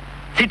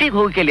 ಸಿಟಿಗೆ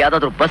ಹೋಗಕ್ಕೆ ಇಲ್ಲಿ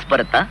ಯಾವ್ದಾದ್ರು ಬಸ್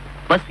ಬರುತ್ತಾ?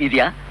 ಬಸ್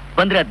ಇದೆಯಾ?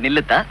 ಬಂದ್ರೆ ಅದ್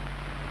ನಿಲ್ಲುತ್ತಾ?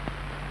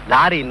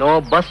 ಲಾರಿನೋ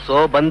ಬಸ್ಸೋ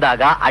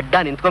ಬಂದಾಗ ಅಡ್ಡ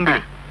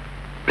ನಿಂತ್ಕೊಂಡ್ಬಿಡಿ.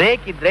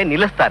 ಬ್ರೇಕ್ ಇದ್ರೆ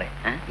ನಿಲ್ಲಿಸ್ತಾರೆ.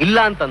 ಇಲ್ಲ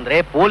ಅಂತಂದ್ರೆ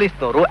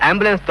ಪೊಲೀಸ್ನವರು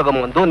ಆಂಬ್ಯುಲೆನ್ಸ್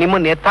ತಗೊಂಡ್ಬಂದು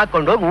ನಿಮ್ಮನ್ನ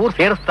ಎತ್ತಾಕೊಂಡು ಹೋಗಿ ಊರ್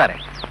ಸೇರಿಸ್ತಾರೆ.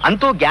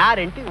 ಅಂತೂ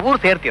ಗ್ಯಾರಂಟಿ ಊರ್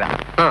ಸೇರ್ತೀರಾ.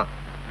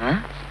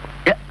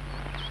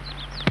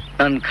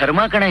 ನನ್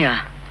ಕರ್ಮ ಕಣಯ್ಯ.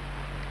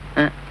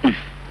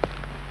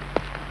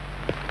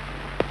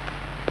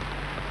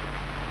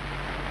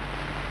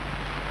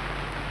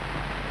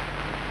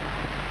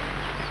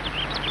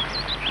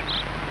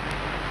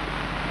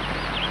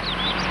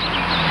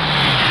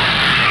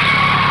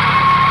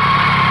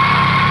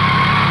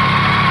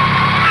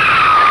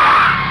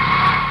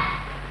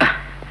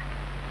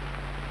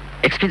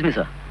 ಎಕ್ಸ್ಕ್ಯೂಸ್ ಮೀ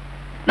ಸರ್,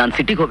 ನಾನು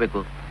ಸಿಟಿಗೆ ಹೋಗ್ಬೇಕು.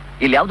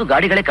 ಇಲ್ಲಿ ಯಾವ್ದು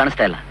ಗಾಡಿಗಳೇ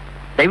ಕಾಣಿಸ್ತಾ ಇಲ್ಲ.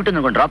 ದಯವಿಟ್ಟು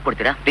ನನಗೊಂದು ಡ್ರಾಪ್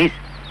ಕೊಡ್ತೀರಾ ಪ್ಲೀಸ್?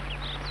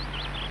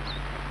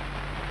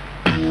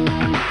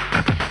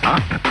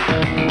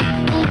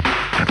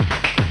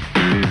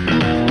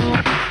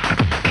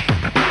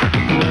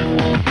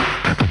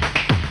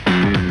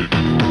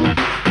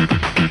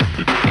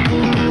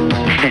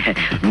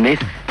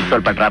 ಮಿಸ್,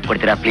 ಸ್ವಲ್ಪ ಡ್ರಾಪ್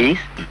ಕೊಡ್ತೀರಾ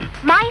please?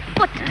 My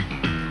foot.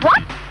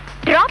 What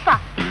drop?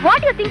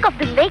 What you think of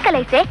this vehicle?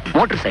 I say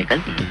motor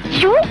cycle.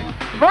 You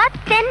worth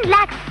 10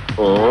 lakhs.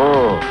 ಓ,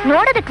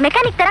 ನೋಡೋದಕ್ಕೆ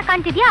ಮೆಕ್ಯಾನಿಕ್ ತರ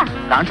ಕಾಣ್ತಿದ್ಯಾ?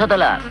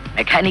 ಕಾಣಿಸೋದಲ್ಲ,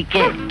 ಮೆಕ್ಯಾನಿಕ್.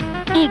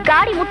 ಈ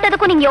ಗಾಡಿ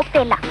ಮುಟ್ಟೋದಕ್ಕೂ ನಿಂಗೆ ಹೋಗ್ತಾ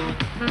ಇಲ್ಲ.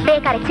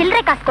 ಬೇಕಾದ್ರೆ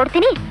ಚಿಲ್ಲರೆ ಕಾಸು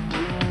ಕೊಡ್ತೀನಿ,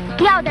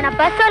 ಯಾವ್ದನ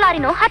ಬಸ್ಸೋ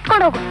ಲಾರಿನೋ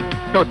ಹತ್ಕೊಂಡು ಹೋಗು.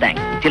 ನೋ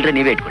ಥ್ಯಾಂಕ್ಸ್, ಚಿಲ್ಲರೆ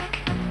ನೀವೇ ಇಟ್ಕೊಳ್ಳಿ.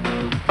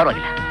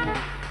 ಪರವಾಗಿಲ್ಲ,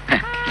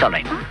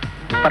 ಸಾಲ್ರೈಟ್,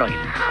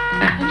 ಪರವಾಗಿಲ್ಲ.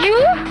 ಯು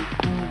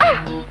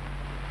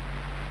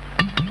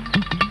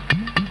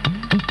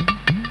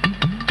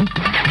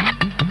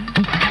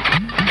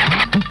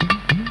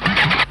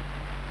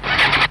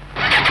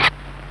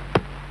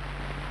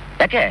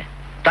ಯಾಕೆ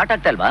ಸ್ಟಾರ್ಟ್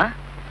ಆಗ್ತಾ ಇಲ್ವಾ?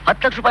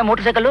 10 ಲಕ್ಷ ರೂಪಾಯಿ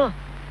ಮೋಟರ್ ಸೈಕಲ್ಲು.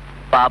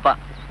 ಪಾಪ,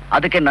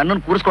 ಅದಕ್ಕೆ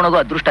ನನ್ನನ್ನು ಕೂರಿಸ್ಕೊಂಡು ಹೋಗೋ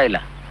ಅದೃಷ್ಟ ಇಲ್ಲ.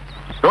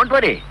 ಡೋಂಟ್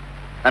ವರಿ,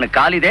 ನನಗೆ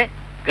ಕಾಲಿದೆ,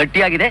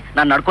 ಗಟ್ಟಿಯಾಗಿದೆ,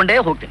 ನಾನು ನಡ್ಕೊಂಡೇ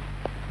ಹೋಗ್ತೀನಿ.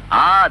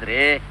 ಆದ್ರೆ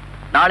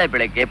ನಾಳೆ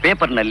ಬೆಳಗ್ಗೆ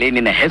ಪೇಪರ್ನಲ್ಲಿ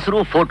ನಿನ್ನ ಹೆಸರು,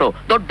 ಫೋಟೋ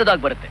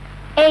ದೊಡ್ಡದಾಗಿ ಬರುತ್ತೆ.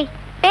 ಏಯ್,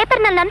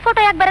 ಪೇಪರ್ನಲ್ಲಿ ನನ್ನ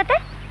ಫೋಟೋ ಯಾಕೆ ಬರುತ್ತೆ?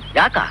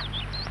 ಯಾಕ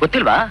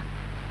ಗೊತ್ತಿಲ್ವಾ?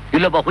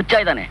 ಇಲ್ಲೊಬ್ಬ ಹುಚ್ಚ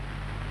ಇದ್ದಾನೆ.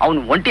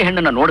 ಅವನು ಒಂಟಿ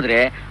ಹೆಣ್ಣನ್ನ ನೋಡಿದ್ರೆ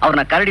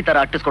ಅವ್ರನ್ನ ಕರಡಿ ತರ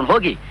ಅಟ್ಟಿಸ್ಕೊಂಡು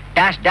ಹೋಗಿ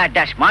ಡ್ಯಾಶ್ ಡ್ಯಾಶ್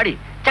ಡ್ಯಾಶ್ ಮಾಡಿ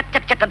ಚಕ್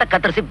ಚಕ್ ಚಕ್ ಅಂತ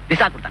ಕತ್ತರಿಸಿ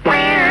ಬಿಸಾಕ್ಬಿಡ್ತಾನೆ.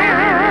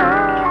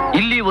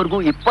 ಇಲ್ಲಿವರೆಗೂ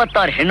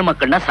 26 ಹೆಣ್ಣು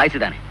ಮಕ್ಕಳನ್ನ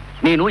ಸಾಯಿಸಿದಾನೆ.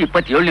 ನೀನು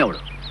 27ನೇವಳು.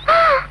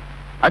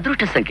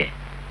 ಅದೃಷ್ಟ ಸಂಖ್ಯೆ.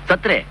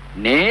 ಸತ್ರೆ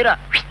ನೇರ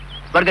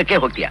ಸ್ವರ್ಗಕ್ಕೆ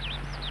ಹೋಗ್ತೀಯ.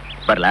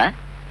 ಬರ್ಲಾ?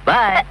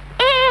 ಬಾಯ್.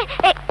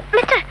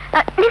 ಮಿಸ್ಟರ್,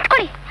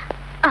 ನಿಂತ್ಕೊಳ್ಳಿ.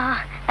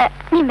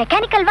 ನೀವ್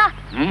ಮೆಕ್ಯಾನಿಕ್ ಅಲ್ವಾ?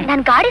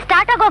 ನನ್ ಗಾಡಿ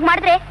ಸ್ಟಾರ್ಟ್ ಆಗೋಗ್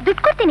ಮಾಡಿದ್ರೆ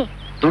ದುಡ್ಡು ಕೊಡ್ತೀನಿ.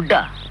 ದುಡ್ಡ?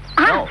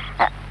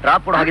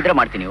 ಡ್ರಾಪ್ ಕೊಡೋ ಹಾಗಿದ್ರೆ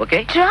ಮಾಡ್ತೀನಿ. Okay?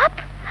 Drop?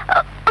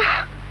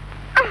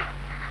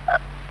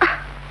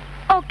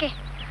 Okay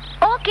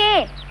okay.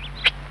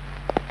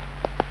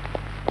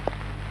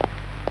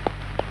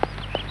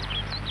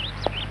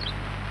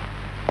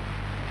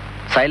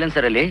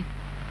 Silencer ಅಲ್ಲಿ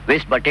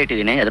ವೇಸ್ಟ್ ಬಟ್ಟೆ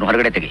ಇಟ್ಟಿದ್ದೀನಿ, ಅದನ್ನ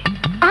ಹೊರಗಡೆ ತೆಗಿ.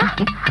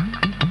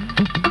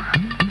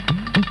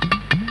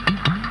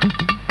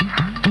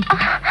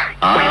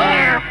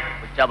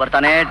 ಹುಚ್ಚ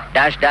ಬರ್ತಾನೆ.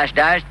 Dash dash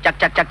dash check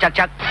check check check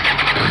check.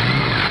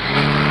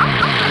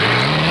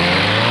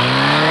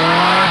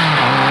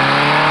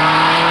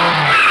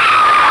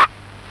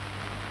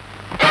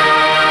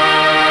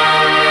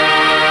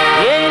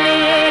 ಏನೇ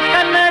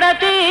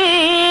ಕನ್ನಡತಿ,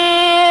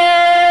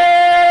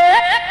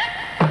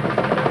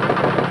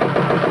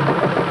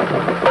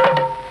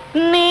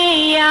 ನೀ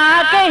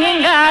ಯಾಕೆ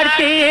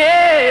ಹಿಂಗಾಡ್ತೀಯೇ?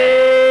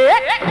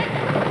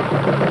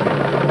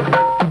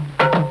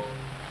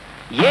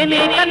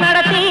 ಏನೇ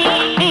ಕನ್ನಡತಿ,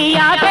 ನೀ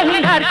ಯಾಕೆ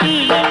ಹಿಂಗಾಡ್ತಿ?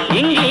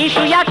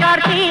 ಇಂಗ್ಲೀಷು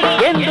ಯಾಕಾಡ್ತಿ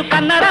ಎಂದು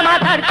ಕನ್ನಡ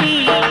ಮಾತಾಡ್ತಿ.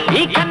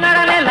 ಈ ಕನ್ನಡ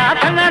ನೆಲ,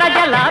 ಕನ್ನಡ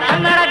ಜಲ,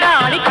 ಕನ್ನಡ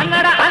ಗಾಳಿ,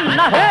 ಕನ್ನಡ ಅನ್ನ.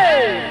 ಹೇ,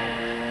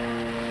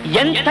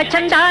 ಎಂಥ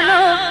ಚಂದಾನೋ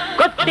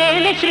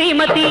ಗೊತ್ತೇನೆ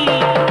ಶ್ರೀಮತಿ,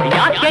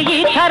 ಯಾಕೆ ಈ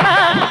ಥರ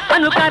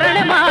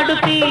ಅನುಕರಣೆ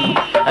ಮಾಡುತ್ತಿ?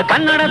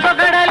 ಕನ್ನಡ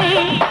ಸೊಗಡಲಿ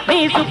ನೀ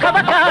ಸುಖವ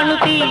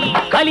ಕಾಣುತ್ತಿ.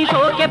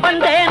 ಕಲಿಸೋಕೆ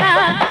ಬಂದೇನ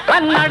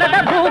ಕನ್ನಡದ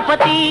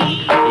ಭೂಪತಿ.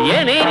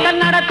 ಏನೇ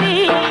ಕನ್ನಡತಿ,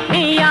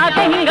 ನೀ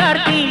ಯಾಕೆ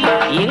ಹಿಂಗಾಡ್ತಿ?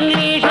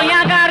 ಇಂಗ್ಲೀಷು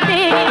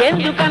ಯಾಕಾಡ್ತಿ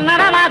ಎಂದು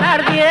ಕನ್ನಡ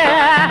ಮಾತಾಡ್ತೀಯ?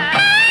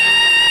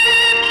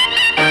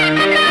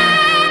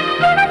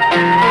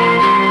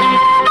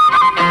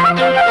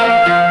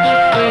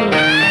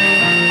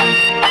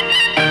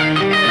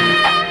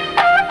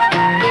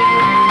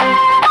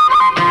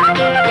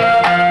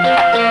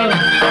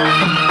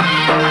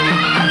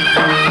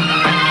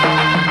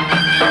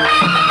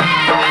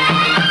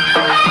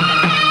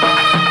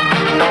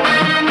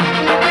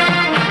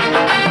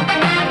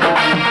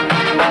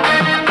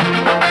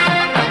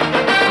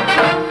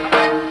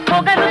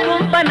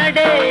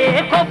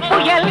 ಕೊಪ್ಪು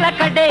ಎಲ್ಲ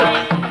ಕಡೆ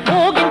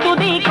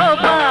ಮೂಗಿಂತುದಿ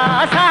ಕೋಪ,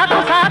 ಸಾಕು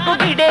ಸಾಕು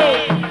ಬಿಡೆ.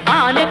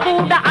 ಆನೆ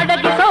ಕೂಡ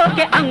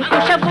ಅಡಗಿಸೋಕೆ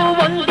ಅಂಕುಶವೂ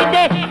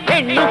ಒಂದಿದೆ.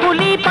 ಹೆಣ್ಣು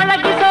ಹುಲಿ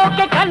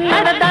ಪಳಗಿಸೋಕೆ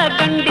ಕನ್ನಡದ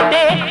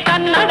ಗಂಡಿದೆ,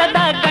 ಕನ್ನಡದ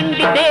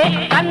ಗಂಡಿದೆ,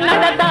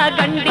 ಕನ್ನಡದ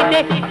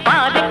ಗಂಡಿದೆ.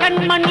 ಪಾದೆ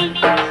ಕಣ್ಮಣಿ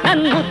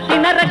ನನ್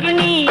ಮುತ್ತಿನ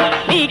ರಗಿಣಿ,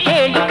 ನೀ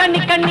ಕೇಳಿ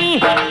ಕಣ್ಣಿ ಕಣ್ಣಿ,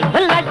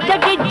 ಲಜ್ಜ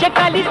ಗಿಜ್ಜ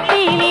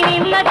ಕಲಿಸ್ತೀನಿ,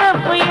 ನಿನ್ನ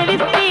ತಪ್ಪು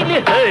ಇಳಿಸ್ತೀನಿ.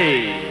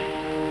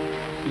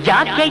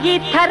 ಯಾಕೆ ಈ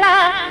ಥರ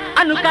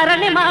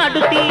ಅನುಕರಣೆ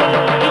ಮಾಡುತ್ತಿ?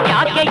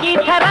 ಯಾಕೆ ಈ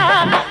ಥರ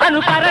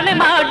ಅನುಕರಣೆ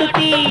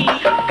ಮಾಡುತ್ತಿ?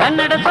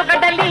 ಕನ್ನಡ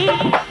ಸೊಗಡಲಿ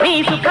ನೀ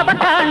ಸುಖವ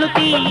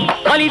ಕಾಣುತ್ತಿ.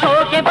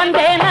 ಕಲಿಸೋಕೆ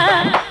ಬಂದೇನ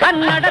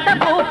ಕನ್ನಡದ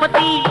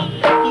ಭೂಪತಿ.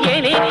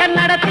 ಏನೇ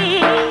ಕನ್ನಡತಿ,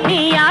 ನೀ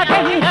ಯಾಕೆ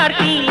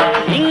ಹಿಂಗಾಡ್ತಿ?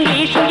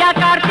 ಇಂಗ್ಲೀಷು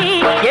ಯಾಕಾಡ್ತಿ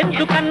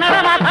ಎಂದು ಕನ್ನಡ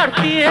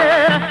ಮಾತಾಡ್ತೀಯ?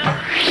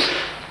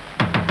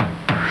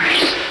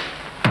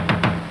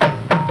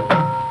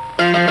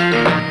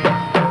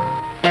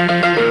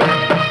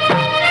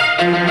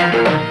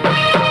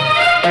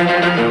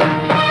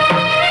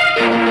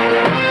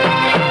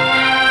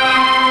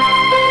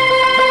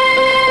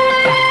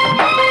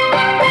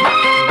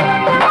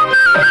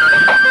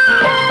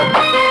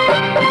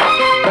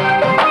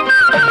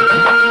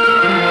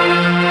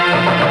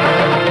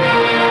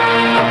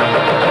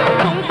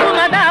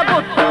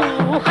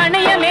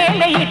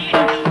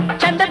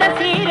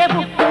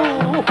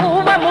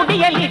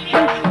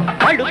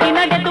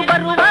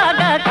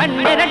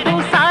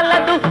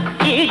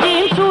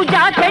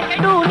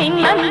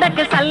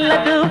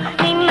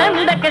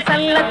 ನಿನ್ನಂದಕ್ಕೆ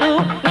ಸಲ್ಲದು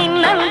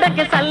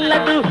ನಿನ್ನಂದಕ್ಕೆ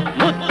ಸಲ್ಲದು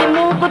ಮುತ್ತಿ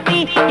ಮೂಗುತಿ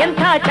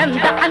ಎಂಥ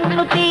ಚಂದ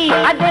ಅನ್ನುತಿ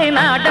ಅದೇ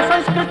ನಾಡ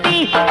ಸಂಸ್ಕೃತಿ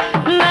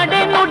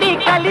ನಡೆ ನುಡಿ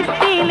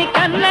ಕಲಿಸ್ತೀನಿ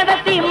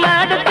ಕನ್ನಡತಿ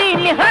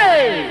ಮಾಡುತ್ತೀನಿ ಹೇ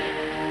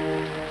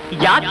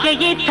ಯಾಕೆ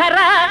ಈ ಥರ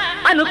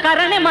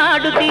ಅನುಕರಣೆ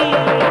ಮಾಡುತ್ತಿ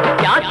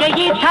ಯಾಕೆ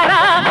ಈ ಥರ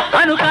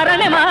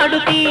ಅನುಕರಣೆ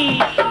ಮಾಡುತ್ತಿ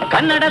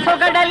ಕನ್ನಡ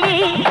ಸೊಗಡಲ್ಲಿ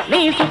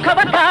ನೀ ಸುಖವ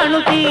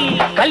ಕಾಣುತ್ತಿ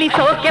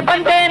ಕಲಿಸೋಕೆ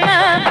ಬಂದೇನ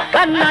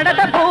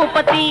ಕನ್ನಡದ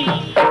ಭೂಪತಿ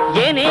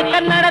ಏನೇ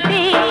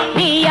ಕನ್ನಡತಿ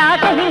ನೀ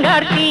ಯಾಕೆ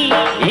ಹಿಂಗಾಡ್ತಿ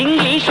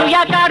ಇಂಗ್ಲೀಷು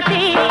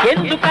ಯಾಕಾಡ್ತಿ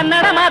ಎಂದು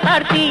ಕನ್ನಡ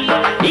ಮಾತಾಡ್ತಿ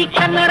ಈ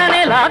ಕನ್ನಡ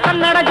ನೆಲ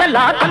ಕನ್ನಡ ಜಲ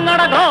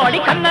ಕನ್ನಡ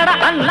ಗಾಡಿ ಕನ್ನಡ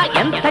ಅನ್ನ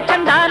ಎಂಥ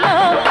ಚಂದಾನೋ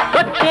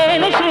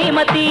ಗೊತ್ತೇನೆ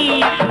ಶ್ರೀಮತಿ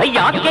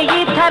ಯಾಕೆ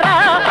ಈ ಥರ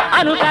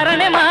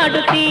ಅನುಕರಣೆ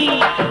ಮಾಡುತ್ತಿ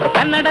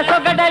ಕನ್ನಡ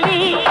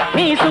ಸೊಗಡಲಿ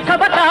ನೀ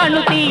ಸುಖವ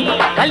ಕಾಣುತ್ತಿ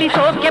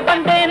ಕಲಿಸೋಕೆ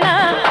ಬಂದೇನ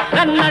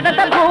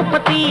ಕನ್ನಡದ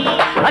ಭೂಪತಿ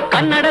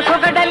ಕನ್ನಡ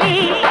ಸೊಗಡಲಿ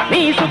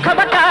ನೀ ಸುಖವ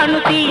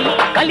ಕಾಣುತ್ತಿ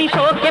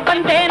ಕಲಿಸೋಕೆ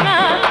ಬಂದೇನ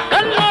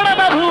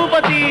ಕನ್ನಡದ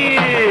ಭೂಪತಿ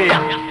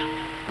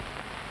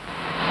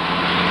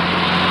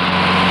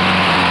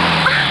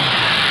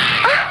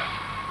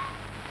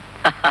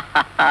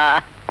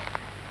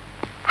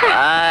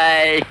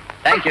ಹಾಯ್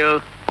ಥ್ಯಾಂಕ್ ಯು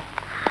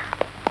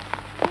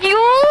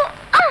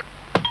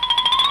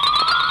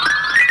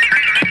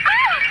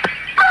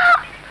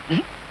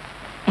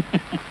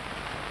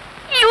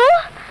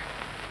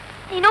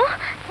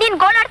ನೀನ್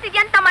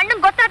ಗೋಳಾಡ್ತಿದ್ಯಾ ಅಂತ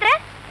ಅಣ್ಣಂಗ್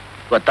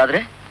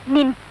ಗೊತ್ತಾದ್ರೆ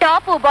ನಿನ್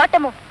ಟಾಪು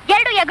ಬಾಟಮು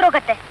ಎರಡು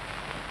ಎಗ್ರೋಗತ್ತೆ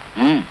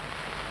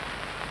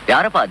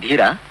ಯಾರಪ್ಪ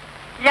ಧೀರ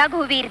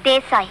ರಘುವೀರ್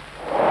ದೇಸಾಯಿ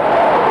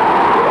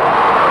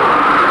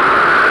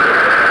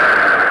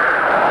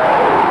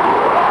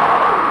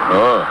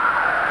ಓ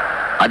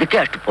ಅದಕ್ಕೆ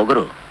ಅಷ್ಟು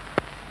Pogaru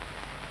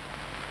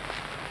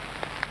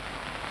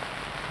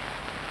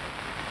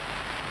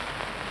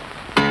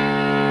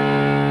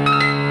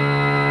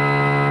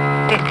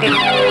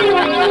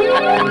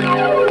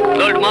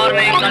good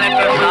morning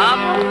collector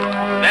Sab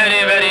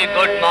very very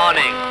good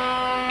morning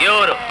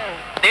ಇವರು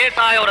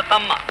ದೇಸಾಯಿ ಅವರ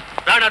ತಮ್ಮ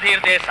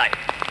ರಣಧೀರ್ ದೇಸಾಯಿ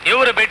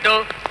ಇವರು ಬಿಟ್ಟು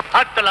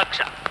 10 ಲಕ್ಷ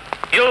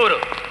ಇವರು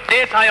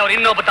ದೇಸಾಯಿ ಅವ್ರ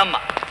ಇನ್ನೊಬ್ಬ ತಮ್ಮ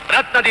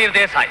ರತ್ನಧೀರ್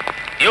ದೇಸಾಯಿ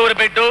ಇವರು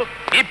ಬಿಟ್ಟು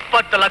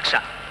 20 ಲಕ್ಷ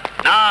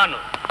ನಾನು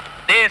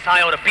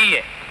ದೇಸಾಯಿ ಅವರ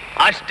PA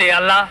ಅಷ್ಟೇ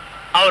ಅಲ್ಲ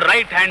ಅವ್ರ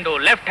ರೈಟ್ ಹ್ಯಾಂಡು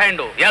ಲೆಫ್ಟ್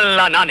ಹ್ಯಾಂಡು ಎಲ್ಲ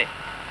ನಾನೇ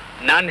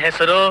ನನ್ನ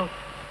ಹೆಸರು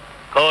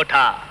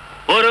ಕೋಠಾ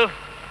ಉರುಫ್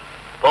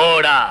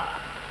ಬೋಡ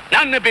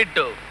ನನ್ನ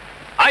ಬಿಟ್ಟು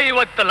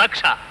 50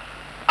 ಲಕ್ಷ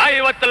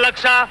 50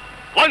 ಲಕ್ಷ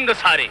ಒಂದು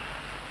ಸಾರಿ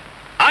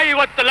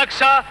 50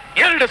 ಲಕ್ಷ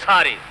 2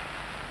 ಸಾರಿ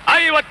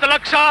 50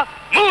 ಲಕ್ಷ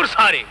 3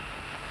 ಸಾರಿ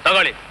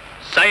ತಗೊಳ್ಳಿ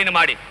ಸೈನ್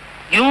ಮಾಡಿ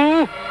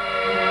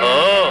ಓ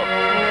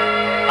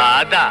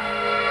ಅದ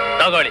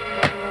ತಗೊಳ್ಳಿ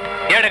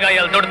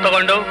ಎಡಗೈಯಲ್ಲಿ ದುಡ್ಡು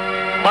ತಗೊಂಡು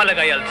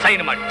ಬಲಗೈಯಲ್ಲಿ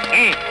ಸೈನ್ ಮಾಡಿ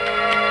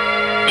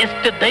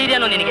ಎಷ್ಟು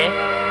ಧೈರ್ಯನೋ ನಿನಗೆ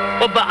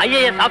ಒಬ್ಬ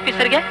IAS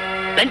ಆಫೀಸರ್ಗೆ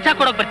ಲಂಚ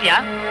ಕೊಡೋಕ್ ಬರ್ತೀಯಾ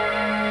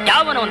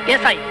ಯಾವನ ಒಂದು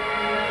ದೇಸಾಯಿ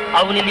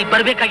ಅವನಿಲ್ಲಿ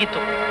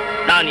ಬರ್ಬೇಕಾಗಿತ್ತು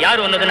ನಾನು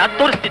ಯಾರು ಅನ್ನೋದನ್ನ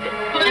ತೋರಿಸ್ತಿದ್ದೆ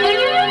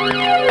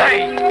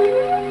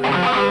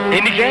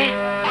ನಿನಗೆ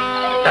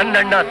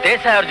ನನ್ನಣ್ಣ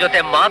ದೇಸಾಯಿ ಅವ್ರ ಜೊತೆ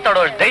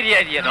ಮಾತಾಡೋ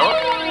ಧೈರ್ಯ ಇದೆಯೇನೋ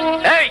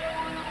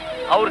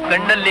ಅವ್ರ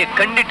ಕಣ್ಣಲ್ಲಿ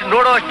ಕಣ್ಣಿಟ್ಟು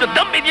ನೋಡೋ ಅಷ್ಟು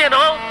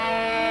ದಮ್ಮಿದೆಯೇನೋ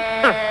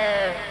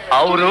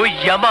ಅವರು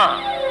ಯಮ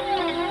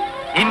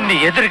ಇನ್ನು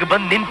ಎದುರಿಗೆ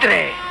ಬಂದು ನಿಂತ್ರೆ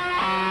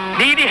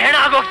ನೀನು ಹೆಣ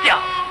ಆಗೋಗ್ತೀಯ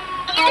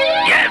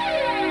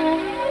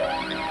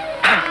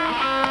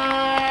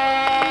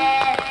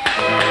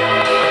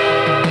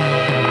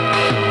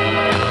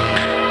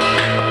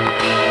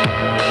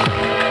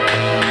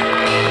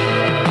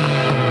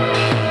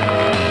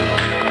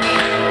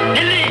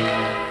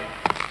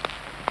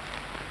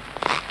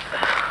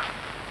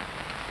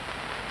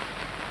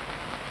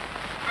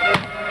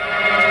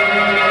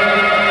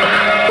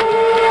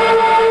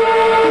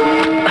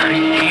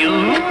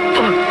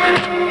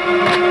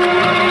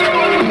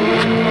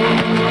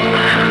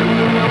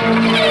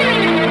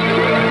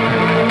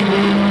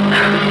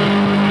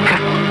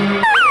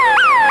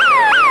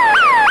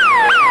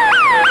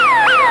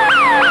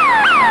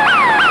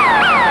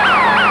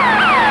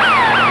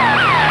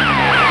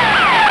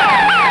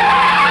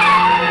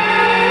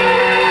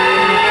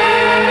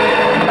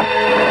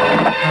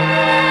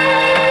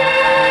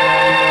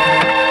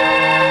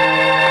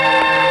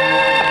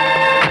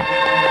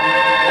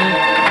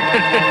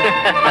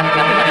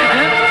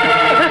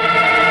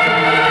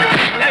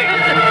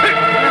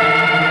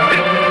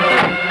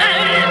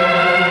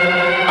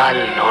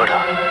ಅಲ್ಲಿ ನೋಡು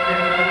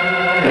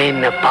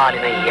ನಿನ್ನ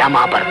ಪಾಲಿನ ಯಮ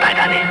ಬರ್ತಾ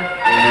ಇದ್ದಾನೆ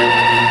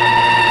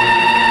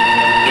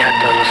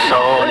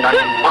ಎದುರಿಸೋ ನನ್ನ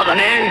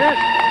ಮಗನೇ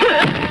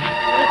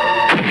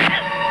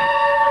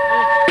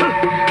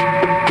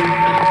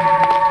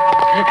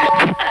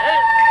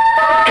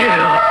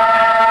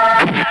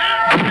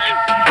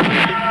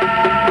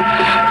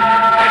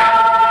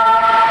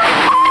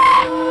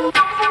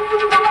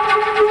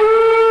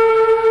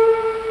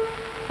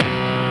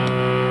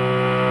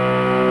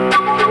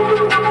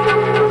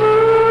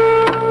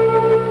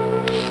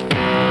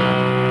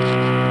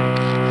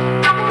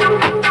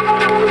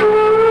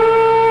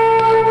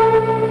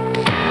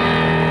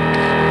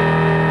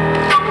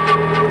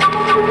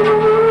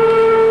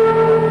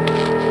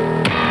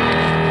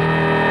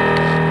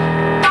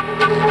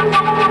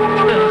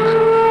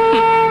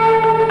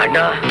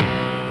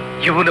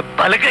ಇವನು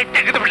ಬಲಗೈ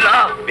ತೆಗೆದು ಬಿಡ್ಲ?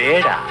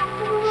 ಬೇಡ,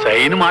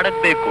 ಸೈನ್ ಮಾಡಕ್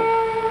ಬೇಕು.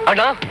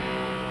 ಅಣ್ಣ,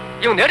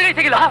 ಇವನ್ ಎಡಗೈ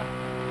ತೆಗಿಲ್ಲ.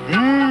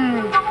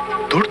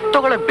 ದುಡ್ಡು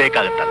ತಗೊಳಕ್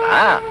ಬೇಕಾಗತ್ತಲ್ಲ.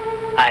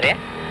 ಅರೆ,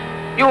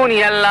 ಇವನ್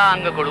ಎಲ್ಲ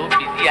ಅಂಗಗಳು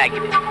ಬಿಸಿ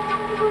ಆಗಿದೆ.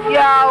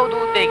 ಯಾವುದು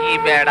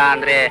ತೆಗಿಬೇಡ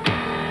ಅಂದ್ರೆ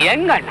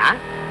ಹೆಂಗಣ್ಣ?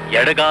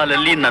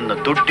 ಎಡಗಾಲಲ್ಲಿ ನನ್ನ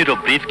ದುಡ್ಡಿರೋ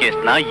ಬ್ರೀಫ್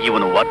ಕೇಸ್ನ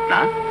ಇವನು ಒತ್ನ,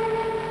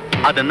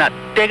 ಅದನ್ನ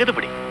ತೆಗೆದು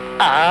ಬಿಡಿ.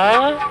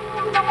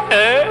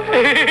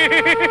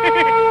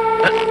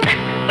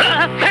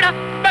 ಬೇಡ.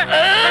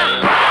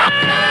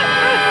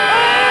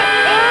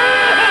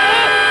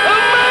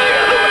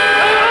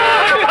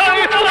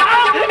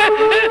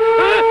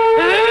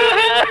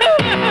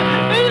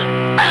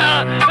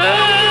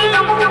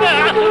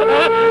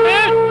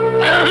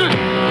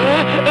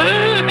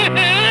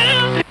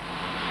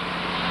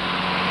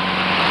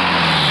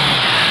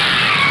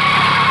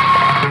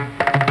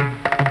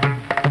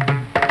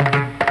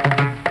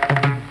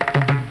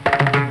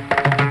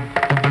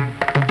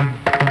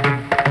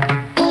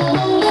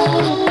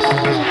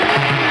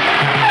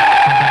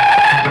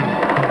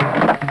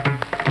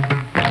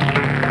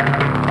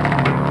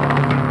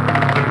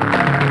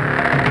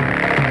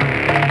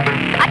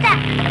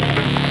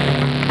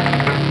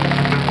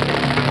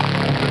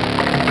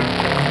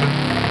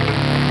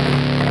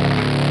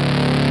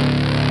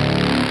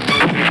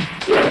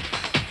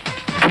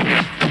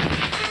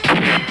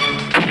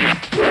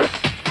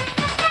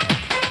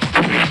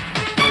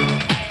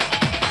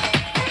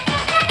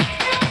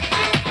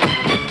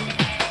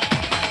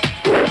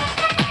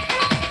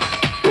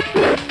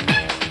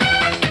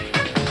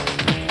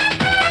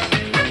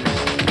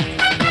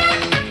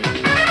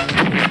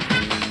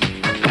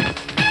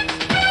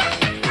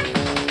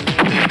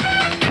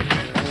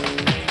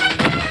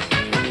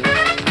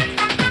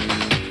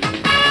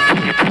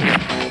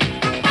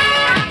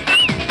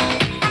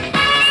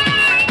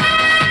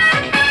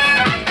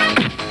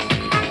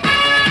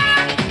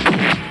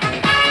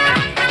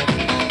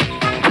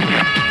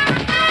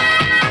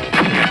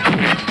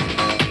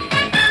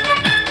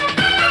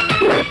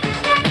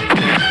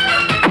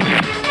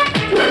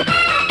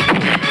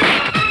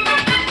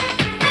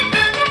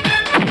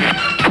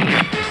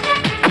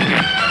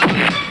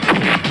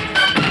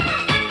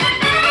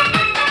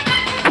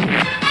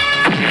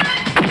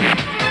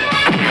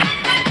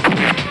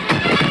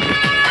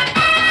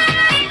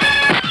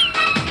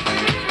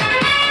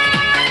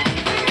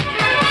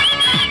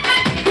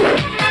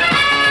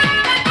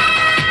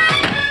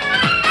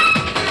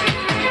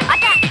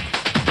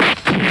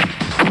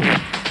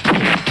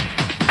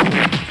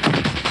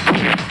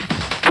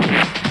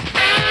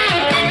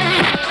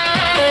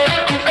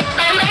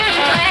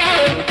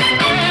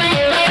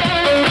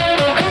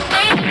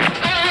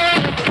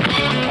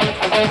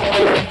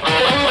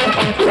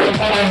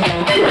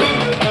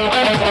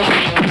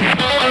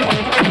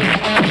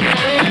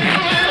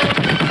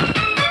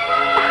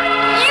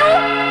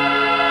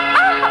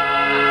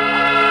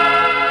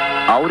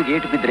 ಅವ್ರಿಗೆ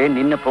ಏಟು ಬಿದ್ರೆ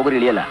ನಿನ್ನ ಪೊಗರು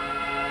ಇಳಿಯಲ್ಲ.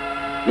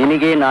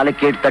 ನಿನಗೆ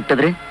 4 ಏಟು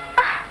ತಟ್ಟಿದ್ರೆ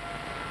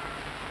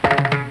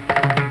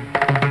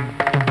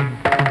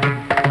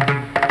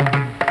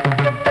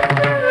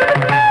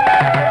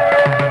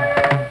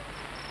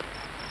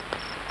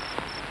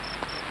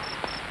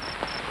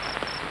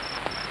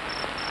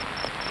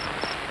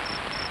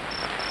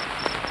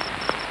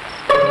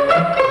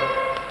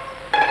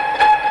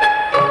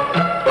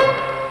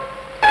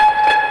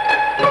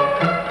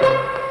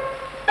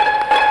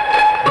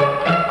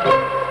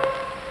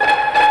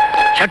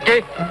ಶಕ್ತಿ.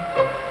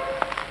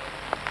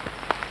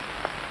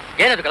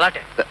 ಏನದು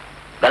ಗಲಾಟೆ?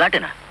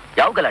 ಗಲಾಟೆನಾ?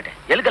 ಯಾವ ಗಲಾಟೆ?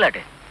 ಎಲ್ಲಿ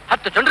ಗಲಾಟೆ?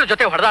 10 ಜನರ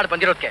ಜೊತೆ ಹೊಡೆದಾಡಿ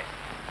ಬಂದಿರೋದಕ್ಕೆ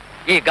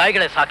ಈ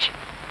ಗಾಯಗಳೇ ಸಾಕ್ಷಿ.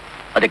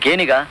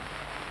 ಅದಕ್ಕೇನೀಗ?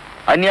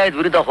 ಅನ್ಯಾಯದ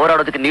ವಿರುದ್ಧ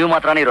ಹೋರಾಡೋದಕ್ಕೆ ನೀವು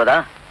ಮಾತ್ರನೇ ಇರೋದಾ?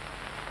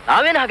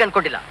 ನಾವೇನು ಹಾಗೆ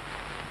ಅನ್ಕೊಂಡಿಲ್ಲ.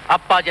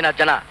 ಅಪ್ಪಾಜಿನ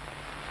ಜನ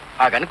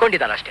ಹಾಗೆ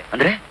ಅನ್ಕೊಂಡಿದ್ದಾರ ಅಷ್ಟೇ.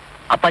 ಅಂದ್ರೆ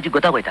ಅಪ್ಪಾಜಿ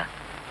ಗೊತ್ತಾಗೋಯ್ತಾ?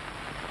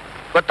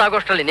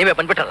 ಗೊತ್ತಾಗೋಷ್ಟರಲ್ಲಿ ನೀವೇ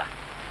ಬಂದ್ಬಿಟ್ರಲ್ಲ.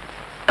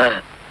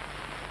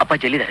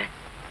 ಅಪ್ಪಾಜಿ ಎಲ್ಲಿದ್ದಾರೆ?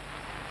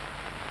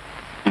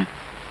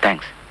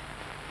 ಥ್ಯಾಂಕ್ಸ್.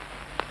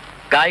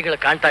 ಗಾಯಗಳು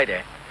ಕಾಣ್ತಾ ಇದೆ,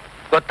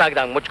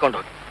 ಗೊತ್ತಾಗ್ದಾಗ ಮುಚ್ಕೊಂಡು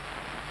ಹೋಗಿ.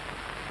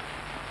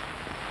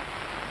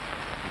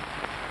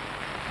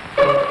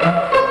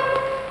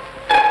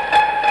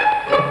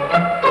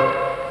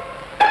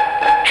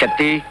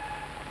 ಶಕ್ತಿ,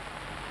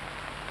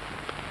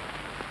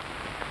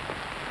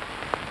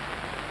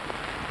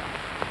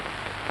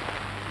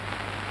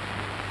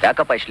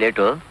 ಯಾಕಪ್ಪ ಇಷ್ಟು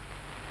ಲೇಟು?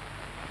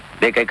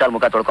 ಕೈಕಾಲು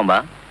ಮುಖ ತೊಳ್ಕೊಂಬ,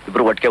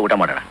 ಇಬ್ರು ಒಟ್ಟಿಗೆ ಊಟ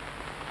ಮಾಡೋಣ.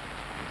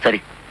 ಸರಿ.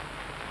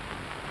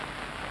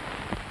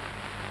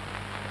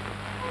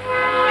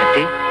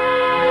 ಶಕ್ತಿ,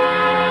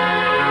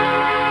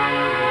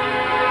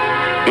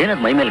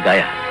 ಏನದು ಮೈ ಮೇಲೆ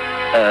ಗಾಯ?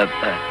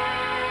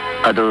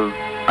 ಅದು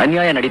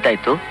ಅನ್ಯಾಯ ನಡೀತಾ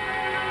ಇತ್ತು,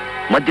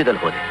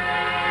 ಮಧ್ಯದಲ್ಲಿ ಹೋದೆ.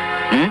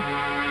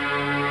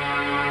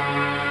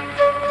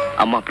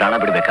 ಅಮ್ಮ ಪ್ರಾಣ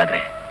ಬಿಡ್ಬೇಕಾದ್ರೆ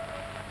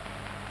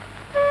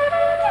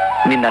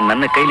ನಿನ್ನ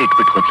ನನ್ನ ಕೈಲಿ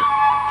ಇಟ್ಬಿಟ್ಟು ಹೋದ್ಲು.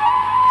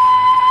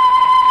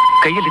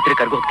 ಕೈಯಲ್ಲಿದ್ರೆ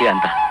ಕರ್ಗೋಗ್ತೀಯ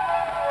ಅಂತ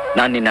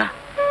ನಾನು ನಿನ್ನ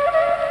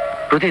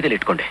ಹೃದಯದಲ್ಲಿ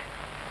ಇಟ್ಕೊಂಡೆ.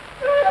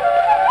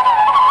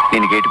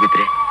 ನಿನಗೆ ಏಟು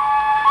ಬಿದ್ರೆ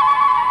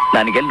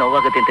ನನಗೆಲ್ಲಿ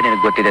ನೋವಾಗುತ್ತೆ ಅಂತ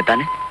ನಿನಗೆ ಗೊತ್ತಿದೆ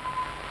ತಾನೆ?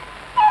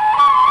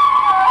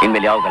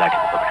 ಇನ್ಮೇಲೆ ಯಾವ ಗಲಾಟೆ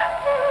ಹೋಗಬೇಡ.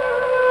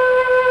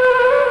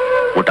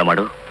 ಊಟ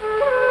ಮಾಡು,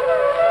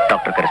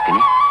 ಡಾಕ್ಟರ್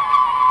ಕರೆಸ್ತೀನಿ,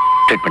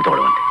 ಟ್ರೀಟ್ಮೆಂಟ್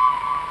ತಗೊಳ್ಳುವಂತೆ.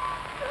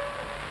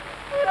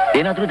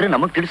 ಏನಾದ್ರೂ ಇದ್ರೆ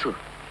ನಮಗ್ ತಿಳಿಸು,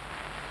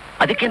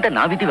 ಅದಕ್ಕಿಂತ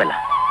ನಾವಿದ್ದೀವಲ್ಲ.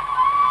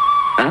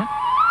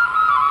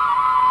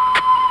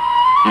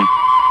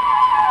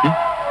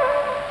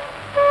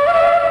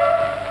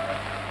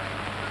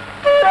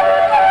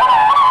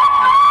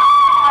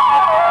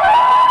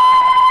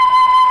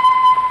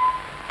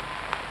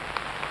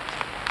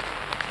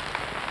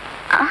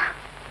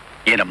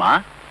 ಏನಮ್ಮ,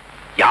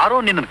 ಯಾರೋ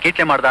ನಿನ್ನ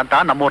ಕೀಟ್ಲೆ ಮಾಡ್ದ ಅಂತ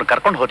ನಮ್ಮವ್ರು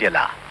ಕರ್ಕೊಂಡು ಹೋದ್ಯಲ್ಲ,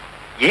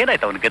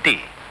 ಏನಾಯ್ತು ಅವನ ಗತಿ?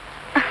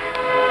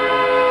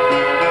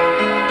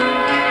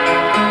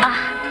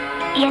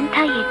 ಎಂಥ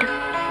ಏಟು,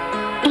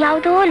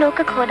 ಯಾವುದೋ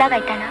ಲೋಕಕ್ಕೆ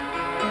ಹೋದಾಗಾಯ್ತಣ್ಣ.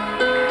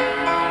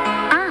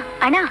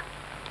 ಅಣ್ಣ,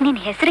 ನಿನ್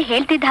ಹೆಸರು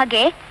ಹೇಳ್ತಿದ್ದ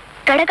ಹಾಗೆ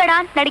ಗಡಗಡ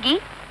ಅಂತ ನಡಗಿ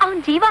ಅವನ್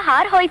ಜೀವ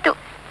ಹಾರ್ ಹೋಯ್ತು.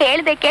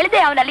 ಕೇಳ್ದೆ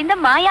ಅವನ ಅಲ್ಲಿಂದ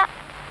ಮಾಯ.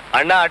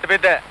 ಅಣ್ಣ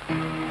ಅಟ್ಬಿದ್ದೆ,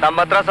 ನಮ್ಮ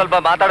ಹತ್ರ ಸ್ವಲ್ಪ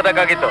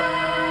ಮಾತಾಡ್ಬೇಕಾಗಿತ್ತು.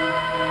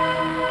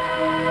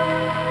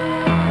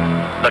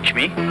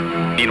 ಲಕ್ಷ್ಮಿ,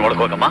 ನೀನ್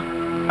ಒಳಗೋಗಮ್ಮ.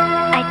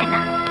 ಆಯ್ತಣ್ಣ.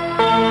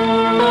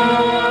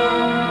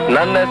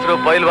 ನನ್ನ ಹೆಸರು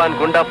ಪೈಲ್ವಾನ್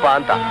ಗುಂಡಪ್ಪ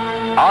ಅಂತ.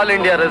 ಆಲ್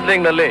ಇಂಡಿಯಾ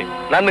ರೆಸ್ಲಿಂಗ್ ನಲ್ಲಿ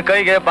ನನ್ನ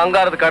ಕೈಗೆ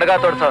ಬಂಗಾರದ ಕಡಗ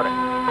ತೊಡ್ಸವ್ರೆ.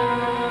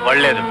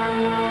 ಒಳ್ಳೇದು.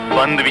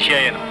 ಒಂದು ವಿಷಯ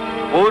ಏನು?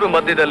 ಊರು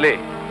ಮಧ್ಯದಲ್ಲಿ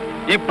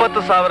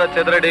 20,000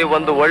 ಚದರಡಿ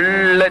ಒಂದು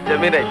ಒಳ್ಳೆ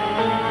ಜಮೀನೈತೆ.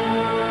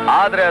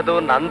 ಆದ್ರೆ ಅದು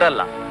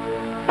ನಂದಲ್ಲ,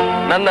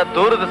 ನನ್ನ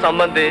ದೂರದ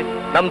ಸಂಬಂಧಿ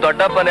ನಮ್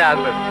ದೊಡ್ಡಪ್ಪನೇ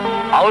ಆಗ್ಬೇಕು,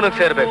 ಅವನಿಗೆ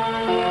ಸೇರ್ಬೇಕು.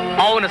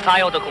 ಅವನು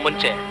ಸಾಯೋದಕ್ಕೂ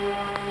ಮುಂಚೆ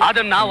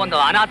ಅದನ್ನ ಒಂದು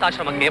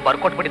ಅನಾಥಾಶ್ರಮಕ್ಕೆ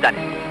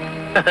ಬರ್ಕೊಟ್ಬಿಟ್ಟಿದ್ದಾನೆ.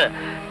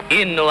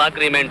 ಇನ್ನು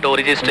ಅಗ್ರಿಮೆಂಟು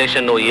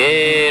ರಿಜಿಸ್ಟ್ರೇಷನ್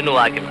ಏನೂ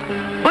ಆಗಿಲ್ಲ.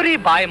 ಬರೀ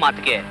ಬಾಯಿ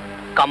ಮಾತಿಗೆ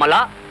ಕಮಲ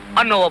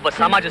ಅನ್ನೋ ಒಬ್ಬ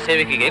ಸಮಾಜ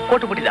ಸೇವಕಿಗೆ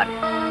ಕೊಟ್ಟುಬಿಟ್ಟಿದ್ದಾನೆ.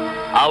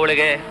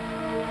 ಅವಳಿಗೆ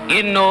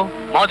ಇನ್ನು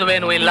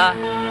ಮದುವೆನೂ ಇಲ್ಲ,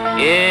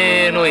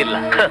 ಏನೂ ಇಲ್ಲ.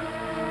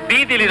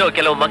 ಬೀದಿಲಿರೋ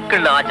ಕೆಲವು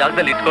ಮಕ್ಕಳನ್ನ ಆ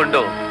ಜಾಗದಲ್ಲಿ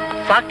ಇಟ್ಕೊಂಡು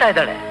ಸಾಕ್ತಾ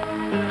ಇದ್ದಾಳೆ.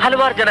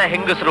 ಹಲವಾರು ಜನ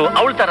ಹೆಂಗಸರು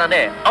ಅವಳ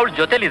ತರಾನೇ ಅವಳ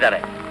ಜೊತೆಲಿದ್ದಾರೆ.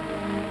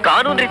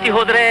 ಕಾನೂನು ರೀತಿ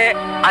ಹೋದ್ರೆ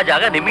ಆ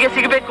ಜಾಗ ನಿಮ್ಗೆ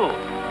ಸಿಗಬೇಕು,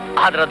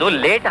 ಆದ್ರೆ ಅದು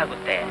ಲೇಟ್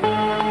ಆಗುತ್ತೆ.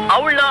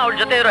 ಅವಳನ್ನ ಅವಳ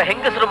ಜೊತೆ ಇರೋ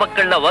ಹೆಂಗಸರು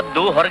ಮಕ್ಕಳನ್ನ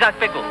ಒದ್ದು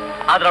ಹೊರಗಾಕ್ಬೇಕು.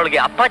 ಆದ್ರೆ ಅವಳಿಗೆ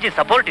ಅಪ್ಪಾಜಿ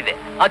ಸಪೋರ್ಟ್ ಇದೆ.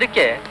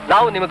 ಅದಕ್ಕೆ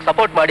ನಾವು ನಿಮಗ್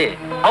ಸಪೋರ್ಟ್ ಮಾಡಿ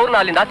ಅವ್ರನ್ನ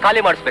ಅಲ್ಲಿಂದ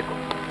ಖಾಲಿ ಮಾಡಿಸ್ಬೇಕು.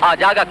 ಆ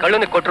ಜಾಗ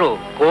ಕಳ್ಳನಿಗೆ ಕೊಟ್ರು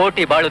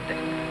ಕೋಟಿ ಬಾಳುತ್ತೆ.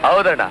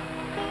 ಹೌದಣ್ಣ,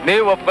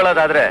 ನೀವು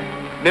ಒಪ್ಕೊಳ್ಳೋದಾದ್ರೆ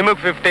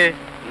ನಿಮಗ್ 50,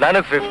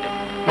 ನನಗ್ 50.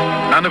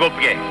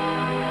 ನನಗೊಪ್ಪಿಗೆ.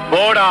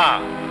 ಬೋಡ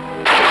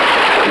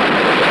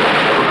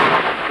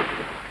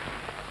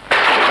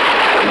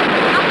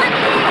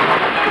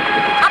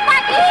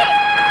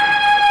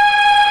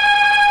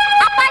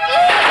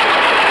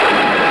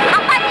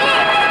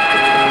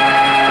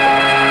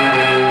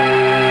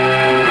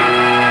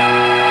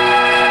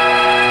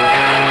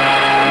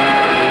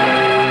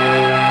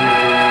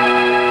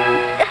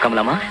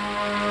ಕಮಲಮ್ಮ,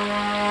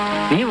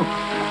 ನೀವು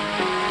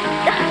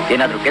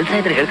ಏನಾದ್ರೂ ಕೆಲಸ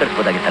ಇದ್ರೆ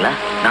ಹೇಳ್ಕಳಿಸ್ಬೋದಾಗಿತ್ತಲ್ಲ,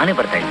 ನಾನೇ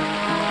ಬರ್ತಾ ಇದ್ದೆ.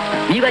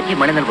 ನೀವ್ಯಾಕೆ ಈ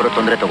ಮನೆಯಲ್ಲಿ ಬರೋ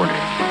ತೊಂದರೆ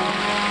ತಗೊಂಡ್ರಿ?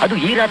 ಅದು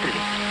ಈ ರಾತ್ರಿ.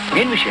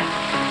 ಏನ್ ವಿಷಯ?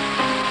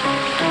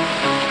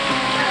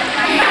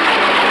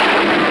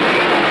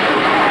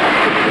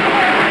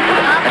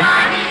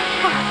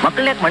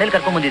 ಮಕ್ಕಳನ್ನ ಯಾಕೆ ಮನೇಲಿ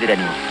ಕರ್ಕೊಂಡ್ ಬಂದಿದ್ದೀರಾ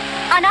ನೀವು?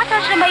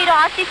 ಅನಾಥಾಶ್ರಮ ಇರೋ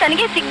ಆಸ್ತಿ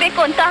ತನಗೆ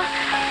ಸಿಗ್ಬೇಕು ಅಂತ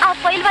ಆ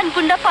ಪೈಲ್ವಾನ್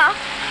ಗುಂಡಪ್ಪ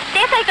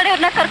ದೇಸಾಯಿ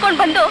ಕಡೆಯವ್ರನ್ನ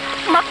ಕರ್ಕೊಂಡ್ ಬಂದು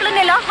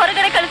ಮಕ್ಕಳನ್ನೆಲ್ಲ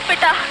ಹೊರಗಡೆ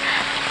ಕಳಿಸ್ಬಿಟ್ಟ.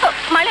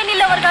 ಮಳೆ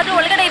ನಿಲ್ಲವರೆಗಾದ್ರೂ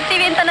ಒಳಗಡೆ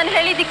ಇರ್ತೀವಿ ಅಂತ ನಾನು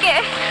ಹೇಳಿದ್ದಕ್ಕೆ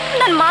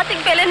ನನ್ನ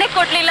ಮಾತಿಗೆ ಬೆಲೆನೇ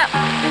ಕೊಡ್ಲಿಲ್ಲ.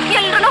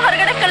 ಎಲ್ರೂ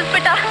ಹೊರಗಡೆ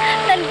ಕಳಿಸ್ಬಿಟ್ಟ.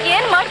 ನನ್ಗೆ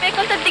ಏನ್ ಮಾಡ್ಬೇಕು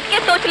ಅಂತ ದಿಕ್ಕೆ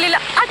ತೋಚಲಿಲ್ಲ.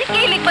 ಅದಕ್ಕೆ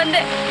ಇಲ್ಲಿಗೆ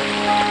ಬಂದೆ.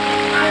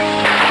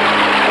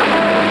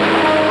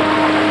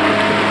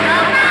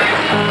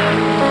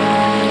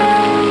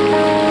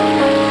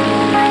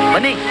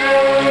 ಬನ್ನಿ,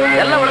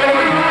 ಎಲ್ಲ ಒಳಗಡೆ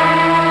ಬನ್ನಿ.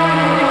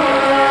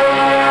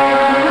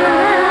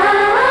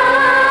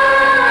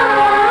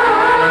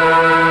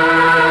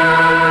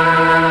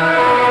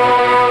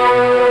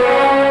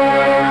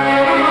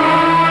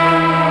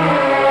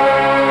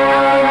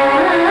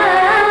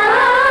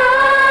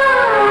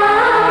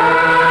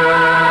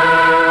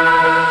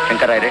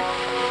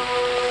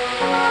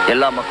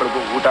 ಎಲ್ಲಾ ಮಕ್ಕಳಿಗೂ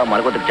ಊಟ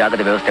ಮಲಗೋದಕ್ಕೆ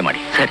ಜಾಗದ ವ್ಯವಸ್ಥೆ ಮಾಡಿ.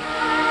 ಸರಿ.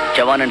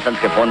 ಚವಾನ್ ಅಂಡ್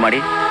ಸನ್ಸ್ಗೆ ಫೋನ್ ಮಾಡಿ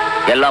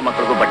ಎಲ್ಲಾ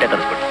ಮಕ್ಕಳಿಗೂ ಬಟ್ಟೆ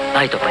ತರಿಸ್ಬಿಡಿ.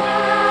 ಆಯ್ತು ಅಪ್ಪಾಜಿ.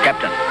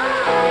 ಕ್ಯಾಪ್ಟನ್.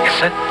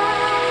 ಸರ್,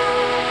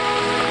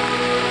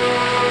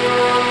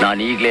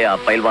 ನಾನು ಈಗಲೇ ಆ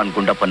ಪೈಲ್ವಾನ್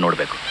ಗುಂಡಪ್ಪನ್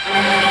ನೋಡ್ಬೇಕು.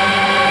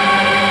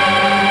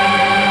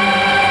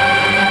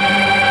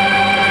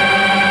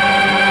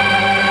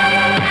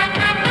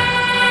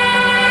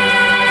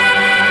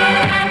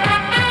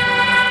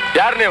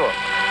 ಯಾರು ನೀವು?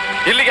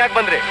 ಇಲ್ಲಿಗೆ ಯಾಕೆ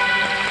ಬಂದ್ರಿ?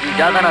 ಈ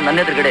ಜಾಗನ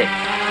ನನ್ನ ಎದುರುಗಡೆ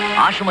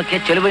ಆಶ್ರಮಕ್ಕೆ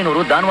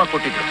ಚೆಲುವೈನವರು ದಾನವಾಗಿ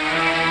ಕೊಟ್ಟಿದ್ರು.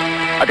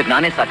 ಅದಕ್ಕೆ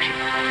ನಾನೇ ಸಾಕ್ಷಿ.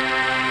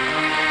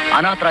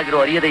 ಅನಾಥರಾಗಿರೋ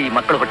ಅರಿಯದೆ ಈ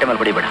ಮಕ್ಕಳು ಹೊಟ್ಟೆ ಮೇಲೆ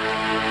ಹೊಡಿಬೇಡ.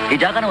 ಈ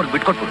ಜಾಗನ ಅವ್ರಿಗೆ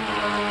ಬಿಟ್ಕೊಟ್ಬಿಡು.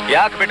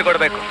 ಯಾಕೆ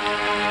ಬಿಟ್ಕೊಡ್ಬೇಕು?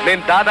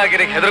 ನಿನ್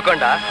ದಾದಾಗಿರಿಗೆ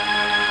ಹೆದರ್ಕೊಂಡ?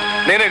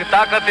 ನಿನಗೆ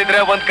ತಾಕತ್ತಿದ್ರೆ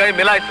ಒಂದ್ ಕೈ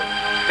ಮಿಲಾಯ್ತು.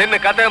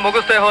 ನಿನ್ನ ಕತೆ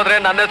ಮುಗಿಸ್ತೇ ಹೋದ್ರೆ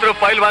ನನ್ನ ಹೆಸರು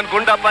ಪೈಲ್ವಾನ್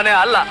ಗುಂಡಪ್ಪನೇ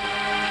ಅಲ್ಲ.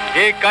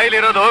 ಈ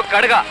ಕೈಲಿರೋದು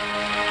ಕಡ್ಗ,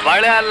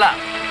 ಬಳೆ ಅಲ್ಲ.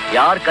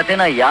 ಯಾರ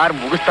ಕತೆನ ಯಾರು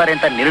ಮುಗಿಸ್ತಾರೆ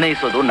ಅಂತ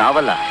ನಿರ್ಣಯಿಸೋದು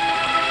ನಾವಲ್ಲ.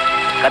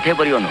 ಕಥೆ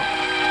ಬರೆಯೋನು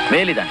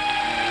ಮೇಲಿದ್ದಾನೆ.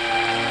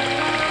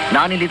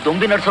 ನಾನಿಲ್ಲಿ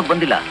ದೊಂಬಿ ನಡ್ಸೋಕ್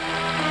ಬಂದಿಲ್ಲ.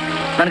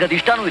 ನನ್ಗದು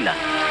ಇಷ್ಟನೂ ಇಲ್ಲ.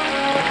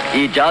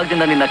 ಈ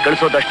ಜಾಗದಿಂದ ನಿನ್ನ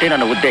ಕಳಿಸೋದಷ್ಟೇ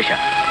ನನ್ನ ಉದ್ದೇಶ.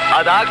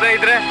 ಅದಾಗದೇ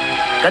ಇದ್ರೆ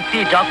ಕತ್ತಿ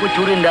ಚಾಕು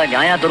ಚೂರಿಂದ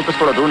ನ್ಯಾಯ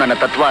ದೊರಕಿಸ್ಕೊಳ್ಳೋದು ನನ್ನ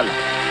ತತ್ವ ಅಲ್ಲ.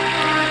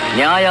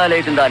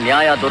 ನ್ಯಾಯಾಲಯದಿಂದ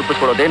ನ್ಯಾಯ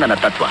ದೊರಕಿಸ್ಕೊಳ್ಳೋದೇ ನನ್ನ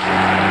ತತ್ವ.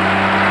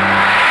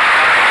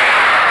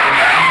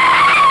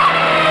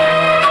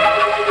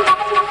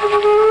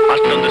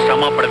 ಅಷ್ಟೊಂದು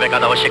ಶ್ರಮ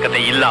ಪಡಬೇಕಾದ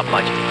ಅವಶ್ಯಕತೆ ಇಲ್ಲ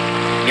ಅಪ್ಪಾಜಿ.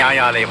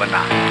 ನ್ಯಾಯಾಲಯವನ್ನ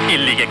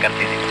ಇಲ್ಲಿಗೆ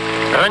ಕರ್ತಿದ್ದೀನಿ.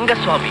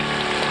 ರಂಗಸ್ವಾಮಿ,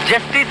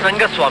 ಜಸ್ಟಿಸ್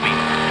ರಂಗಸ್ವಾಮಿ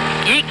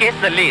ಈ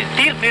ಕೇಸ್ನಲ್ಲಿ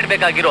ತೀರ್ಪು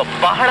ನೀಡಬೇಕಾಗಿರೋ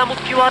ಬಹಳ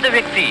ಮುಖ್ಯವಾದ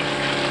ವ್ಯಕ್ತಿ.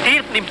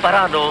 ತೀರ್ಪು ನಿಮ್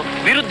ಪರಾನೋ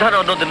ವಿರುದ್ಧನೋ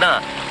ಅನ್ನೋದನ್ನ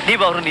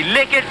ನೀವು ಅವ್ರನ್ನ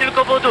ಇಲ್ಲೇ ಕೇಳಿ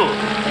ತಿಳ್ಕೋಬಹುದು.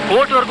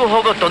 ಕೋರ್ಟ್ವರೆಗೂ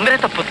ಹೋಗೋ ತೊಂದರೆ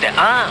ತಪ್ಪುತ್ತೆ.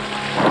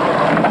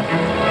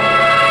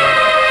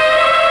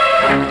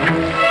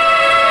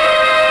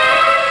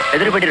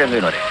 ಹೆದರಬೇಡಿ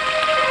ರಂಗಯ್ಯನವರೇ,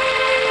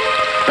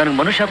 ನನಗೆ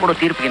ಮನುಷ್ಯ ಕೊಡೋ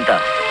ತೀರ್ಪಿಗಿಂತ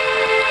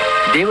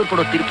ದೇವರು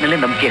ಕೊಡೋ ತೀರ್ಪಿನಲ್ಲೇ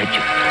ನಂಬಿಕೆ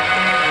ಹೆಚ್ಚು.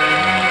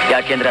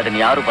 ಯಾಕೆಂದ್ರೆ ಅದನ್ನ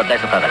ಯಾರು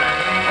ಬದಲಾಯಿಸೋಕ್ಕಾಗಲ್ಲ.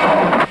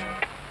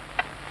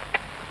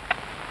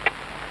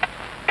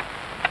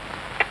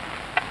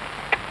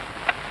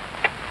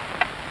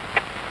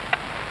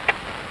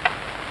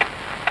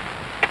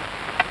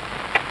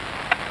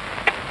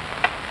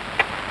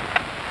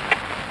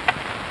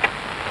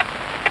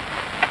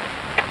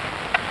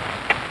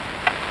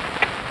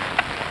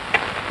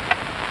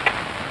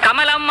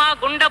 ಕಮಲಮ್ಮ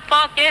ಗುಂಡಪ್ಪ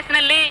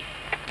ಕೇಸ್ನಲ್ಲಿ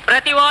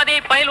ಪ್ರತಿವಾದಿ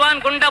ಪೈಲ್ವಾನ್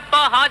ಗುಂಡಪ್ಪ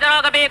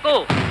ಹಾಜರಾಗಬೇಕು.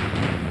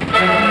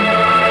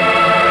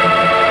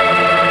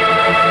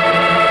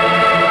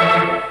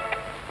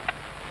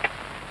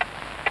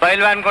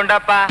 ಪೈಲ್ವಾನ್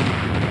ಗುಂಡಪ್ಪ.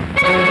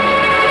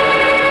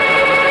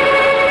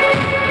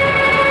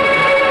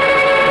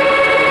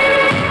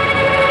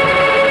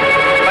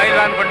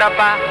 ಪೈಲ್ವಾನ್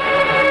ಗುಂಡಪ್ಪ.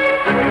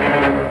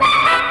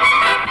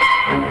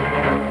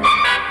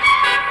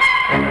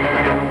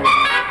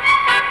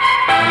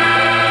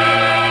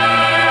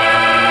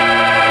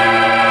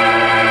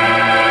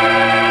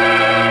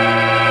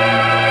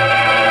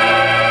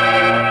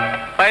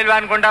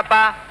 ಪೈಲ್ವಾನ್ ಗುಂಡಪ್ಪ.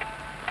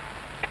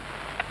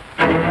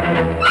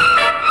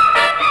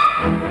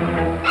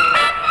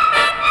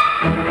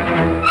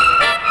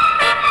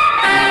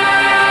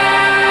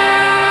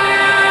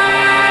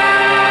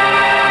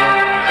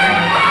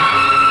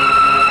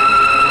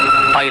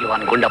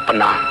 ಪೈಲ್ವಾನ್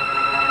ಗುಂಡಪ್ಪನ್ನ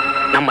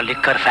ನಮ್ಮ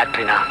ಲಿಕ್ಕರ್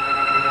ಫ್ಯಾಕ್ಟ್ರಿನ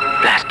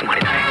ಬ್ಲಾಸ್ಟ್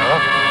ಮಾಡಿದ್ದಾರೆ.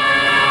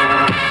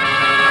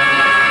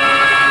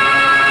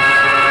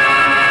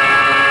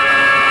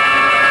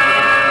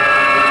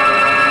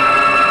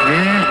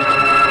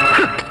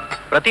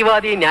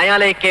 ಪ್ರತಿವಾದಿ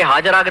ನ್ಯಾಯಾಲಯಕ್ಕೆ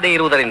ಹಾಜರಾಗದೇ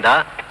ಇರುವುದರಿಂದ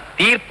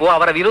ತೀರ್ಪು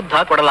ಅವರ ವಿರುದ್ಧ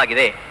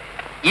ಕೊಡಲಾಗಿದೆ.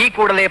 ಈ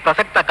ಕೂಡಲೇ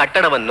ಪ್ರಸಕ್ತ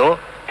ಕಟ್ಟಡವನ್ನು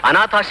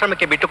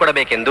ಅನಾಥಾಶ್ರಮಕ್ಕೆ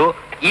ಬಿಟ್ಟುಕೊಡಬೇಕೆಂದು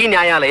ಈ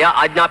ನ್ಯಾಯಾಲಯ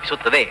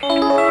ಆಜ್ಞಾಪಿಸುತ್ತದೆ.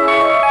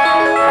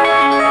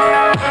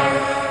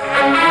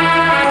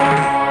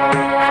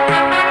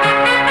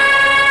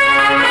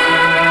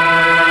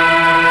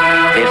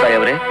 ದೇಸಾಯಿ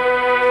ಅವರೇ,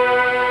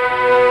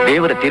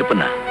 ದೇವರ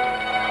ತೀರ್ಪನ್ನ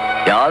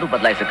ಯಾರು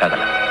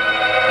ಬದಲಾಯಿಸಕ್ಕಾಗಲ್ಲ.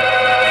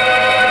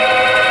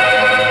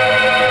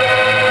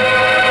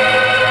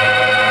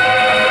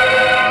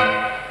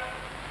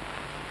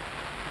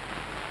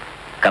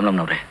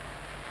 ಕಮಲಮ್ಮನವ್ರೆ,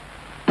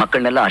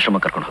 ಮಕ್ಕಳನ್ನೆಲ್ಲ ಆಶ್ರಮ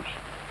ಕರ್ಕೊಂಡು ಹೋಗಿ.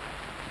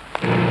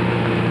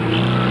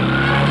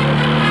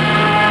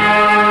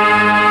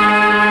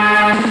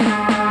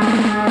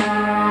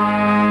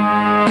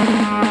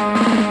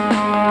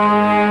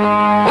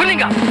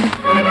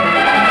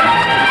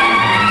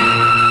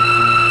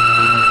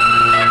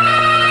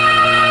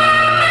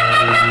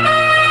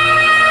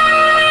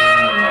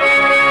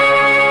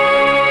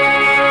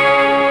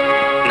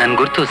 ನನ್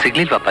ಗುರ್ತು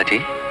ಸಿಗ್ಲಿಲ್ವಾ ಅಪ್ಪಾಜಿ?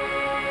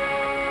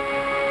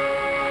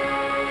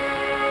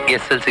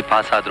 SLC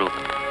ಪಾಸ್ ಆದ್ರೂ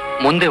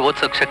ಮುಂದೆ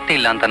ಓದ್ಸೋಕ್ ಶಕ್ತಿ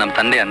ಇಲ್ಲ ಅಂತ ನಮ್ಮ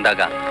ತಂದೆ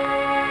ಅಂದಾಗ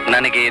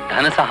ನನಗೆ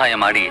ಧನ ಸಹಾಯ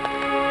ಮಾಡಿ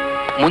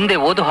ಮುಂದೆ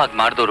ಓದೋ ಹಾಗೆ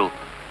ಮಾಡಿದವರು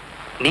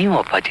ನೀವು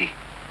ಅಪ್ಪಾಜಿ.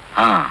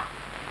 ಹಾ,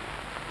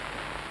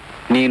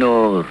 ನೀನು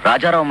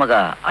ರಾಜಾರಾವ್ ಮಗ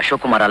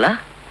ಅಶೋಕ್ ಕುಮಾರ್ ಅಲ್ಲ?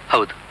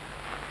 ಹೌದು.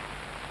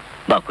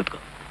 ಬಾ ಕೂತ್ಕೋ.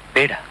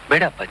 ಬೇಡ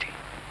ಬೇಡ ಅಪ್ಪಾಜಿ.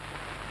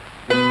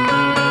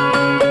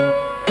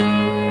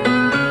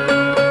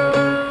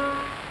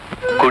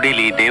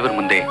 ಕುಡಿಲಿ ದೇವ್ರ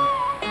ಮುಂದೆ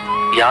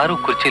ಯಾರು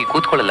ಕುರ್ಚಿಲಿ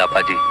ಕೂತ್ಕೊಳ್ಳಲ್ಲ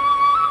ಅಪ್ಪಾಜಿ.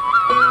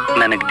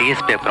 ನನಗೆ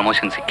DSP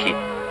ಪ್ರಮೋಷನ್ ಸಿಕ್ಕಿ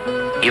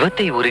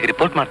ಇವತ್ತೇ ಈ ಊರಿಗೆ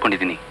ರಿಪೋರ್ಟ್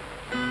ಮಾಡ್ಕೊಂಡಿದ್ದೀನಿ.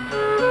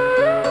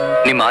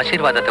 ನಿಮ್ಮ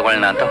ಆಶೀರ್ವಾದ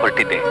ತಗೊಳ್ಳೋಣ ಅಂತ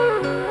ಹೊರಟಿದ್ದೆ.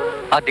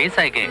 ಆ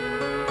ದೇಸಾಯಿಗೆ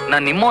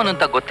ನಾನು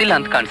ನಿಮ್ಮವನಂತ ಗೊತ್ತಿಲ್ಲ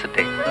ಅಂತ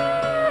ಕಾಣಿಸುತ್ತೆ.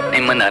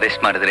 ನಿಮ್ಮನ್ನ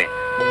ಅರೆಸ್ಟ್ ಮಾಡಿದ್ರೆ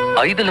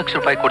 5 ಲಕ್ಷ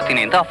ರೂಪಾಯಿ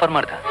ಕೊಡ್ತೀನಿ ಅಂತ ಆಫರ್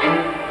ಮಾಡ್ದ.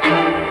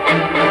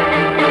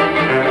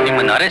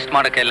 ನಿಮ್ಮನ್ನ ಅರೆಸ್ಟ್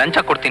ಮಾಡಕ್ಕೆ ಲಂಚ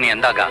ಕೊಡ್ತೀನಿ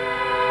ಅಂದಾಗ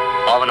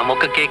ಅವನ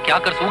ಮುಖಕ್ಕೆ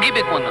ಕ್ಯಾಕರ್ಸ್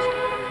ಉಗಿಬೇಕು ಅನ್ನಿಸ್ತು.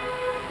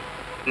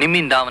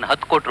 ನಿಮ್ಮಿಂದ ಅವನ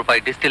 10 ಕೋಟಿ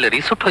ರೂಪಾಯಿ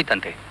ಡಿಸ್ಟಿಲರಿ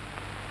ಸುಟ್ಟೋಯ್ತಂತೆ.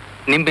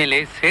 ನಿಮ್ಮ ಮೇಲೆ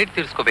ಸೇಡ್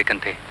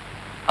ತೀರ್ಸ್ಕೋಬೇಕಂತೆ.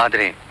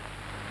 ಆದ್ರೆ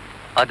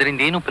ಅದರಿಂದ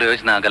ಏನೂ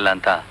ಪ್ರಯೋಜನ ಆಗಲ್ಲ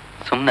ಅಂತ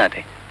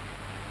ಸುಮ್ಮನಾದೆ.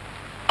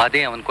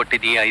 ಅದೇ ಅವನು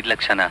ಕೊಟ್ಟಿದ್ದೀ 5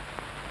 ಲಕ್ಷನ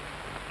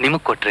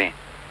ನಿಮಗ್ ಕೊಟ್ರೆ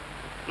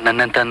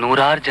ನನ್ನಂತ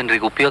 100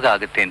 ಜನರಿಗೆ ಉಪಯೋಗ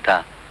ಆಗುತ್ತೆ ಅಂತ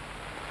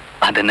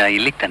ಅದನ್ನ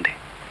ಇಲ್ಲಿಗೆ ತಂದೆ.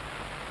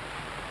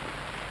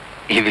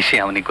 ಈ ವಿಷಯ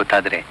ಅವನಿಗೆ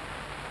ಗೊತ್ತಾದ್ರೆ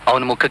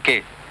ಅವನ ಮುಖಕ್ಕೆ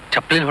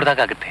ಚಪ್ಪಲಿ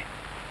ಹೊಡೆದಾಗುತ್ತೆ.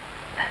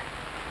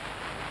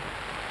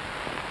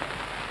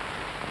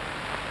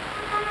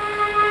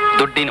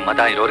 ದುಡ್ಡಿನ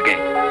ಮದ ಇರೋರ್ಗೆ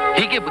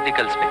ಹೀಗೆ ಬುದ್ಧಿ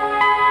ಕಲಿಸ್ಬೇಕು.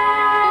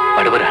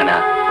 ಬಡವರ ಹಣ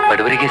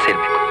ಬಡವರಿಗೆ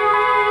ಸೇರ್ಬೇಕು.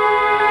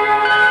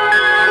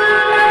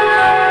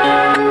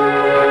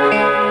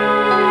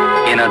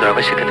 ಏನಾದ್ರೂ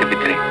ಅವಶ್ಯಕತೆ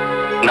ಬಿದ್ದರೆ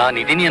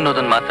ನಾನಿದ್ದೀನಿ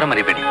ಅನ್ನೋದನ್ನ ಮಾತ್ರ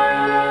ಮರಿಬೇಡಿ.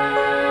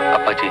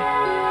 ಅಪ್ಪಾಜಿ,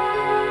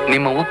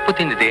 ನಿಮ್ಮ ಉಪ್ಪು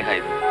ತಿಂದ ದೇಹ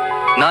ಇದು.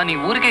 ನಾನು ಈ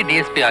ಊರಿಗೆ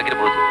DSP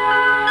ಆಗಿರ್ಬೋದು,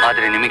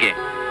 ಆದ್ರೆ ನಿಮಗೆ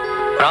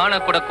ಪ್ರಾಣ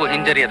ಕೊಡಕ್ಕೂ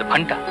ಹಿಂಜರಿಯದ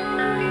ಭಂಟ.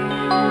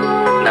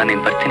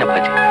 ನಾನೇನ್ ಬರ್ತೀನಿ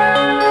ಅಪ್ಪಾಜಿ.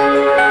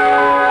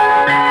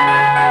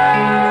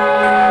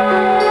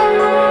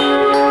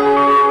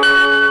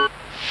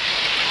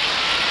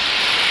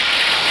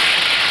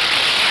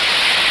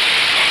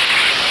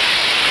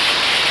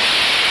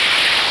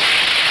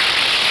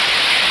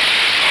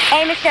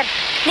 ಮಿಸ್ಟರ್,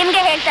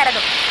 ನಿಮ್ಗೆ ಹೇಳ್ತಾ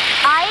ಇರೋದು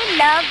ಐ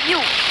ಲವ್ ಯು.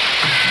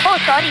 ಓ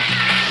ಸಾರಿ,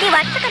 ನೀವು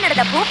ಅಚ್ಚ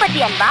ಕನ್ನಡದ ಭೂಪತಿ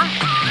ಅಲ್ವಾ?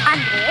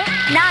 ಅಂದ್ರೆ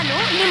ನಾನು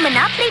ನಿಮ್ಮನ್ನ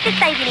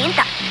ಪ್ರೀತಿಸ್ತಾ ಇದ್ದೀನಿ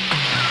ಅಂತ.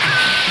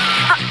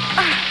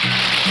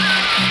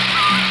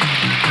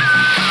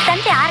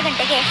 ಸಂಜೆ 6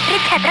 ಗಂಟೆಗೆ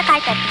ರಿಚ್ ಹತ್ರ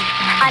ಕಾಯ್ತಾ ಇರ್ತೀನಿ.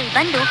 ಅಲ್ಲಿ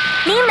ಬಂದು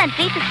ನೀವು ನಾನು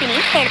ಪ್ರೀತಿಸ್ತೀನಿ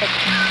ಅಂತ ಹೇಳ್ಬೇಕು.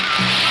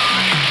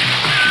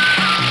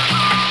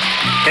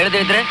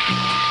 ಹೇಳಿದ್ರೆ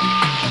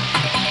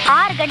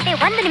 6 ಗಂಟೆ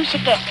 1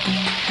 ನಿಮಿಷಕ್ಕೆ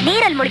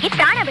ನೀರಲ್ಲಿ ಮುಳುಗಿ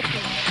ಪ್ರಾಣ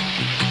ಬಿಡ್ತೀನಿ.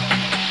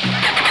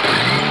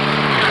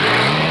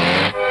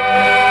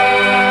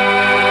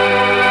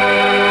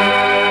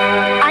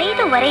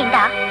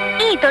 5:15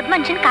 ಈ ದೊಡ್ಡ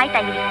ಮನುಷ್ಯನ್ ಕಾಯ್ತಾ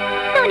ಇದೀವಿ.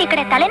 ಇವನ್ ಈ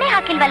ಕಡೆ ತಲೆನೇ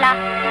ಹಾಕಿಲ್ವಲ್ಲ.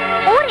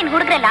 ಊರಿನ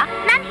ಹುಡುಗ್ರೆಲ್ಲ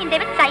ನನ್ ಹಿಂದೆ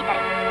ಬಿದ್ದು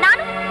ಸಾಯ್ತಾರೆ,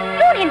 ನಾನು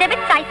ಇವ್ರ ಹಿಂದೆ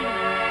ಬಿದ್ದು ಸಾಯ್ತೀನಿ.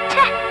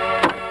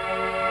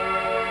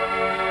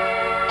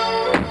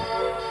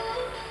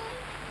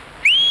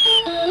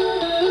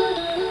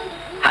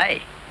 ಹಾಯ್,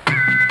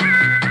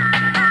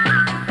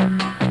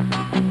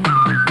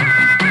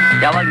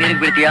 ಯಾವಾಗ ನೀರಿಗೆ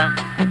ಬೀಳ್ತೀಯಾ?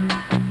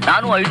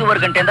 ನಾನು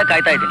 5:15 ಗಂಟೆಯಿಂದ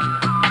ಕಾಯ್ತಾ ಇದ್ದೀನಿ.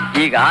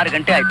 ಈಗ 6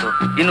 ಗಂಟೆ ಆಯ್ತು,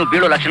 ಇನ್ನು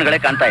ಬೀಳೋ ಲಕ್ಷಣಗಳೇ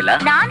ಕಾಣ್ತಾ ಇಲ್ಲ.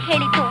 ನಾನ್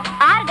ಹೇಳಿದ್ದು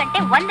 6 ಗಂಟೆ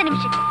 1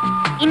 ನಿಮಿಷಕ್ಕೆ.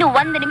 ಇನ್ನು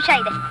 1 ನಿಮಿಷ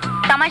ಇದೆ.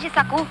 ತಮಾಷೆ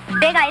ಸಾಕು,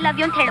 ಬೇಗ ಐ ಲವ್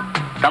ಯು ಅಂತ ಹೇಳು.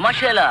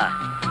 ತಮಾಷೆ ಅಲ್ಲ,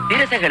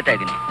 ಸೀರಿಯಸ್ ಆಗಿ ಹೇಳ್ತಾ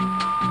ಇದ್ದೀನಿ.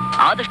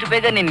 ಆದಷ್ಟು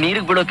ಬೇಗ ನೀನ್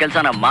ನೀರಿಗೆ ಬೀಳೋ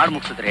ಕೆಲಸನ ಮಾಡಿ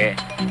ಮುಗಿಸಿದ್ರೆ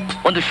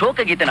ಒಂದು ಶೋಕ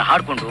ಗೀತೆನ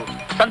ಹಾಡ್ಕೊಂಡು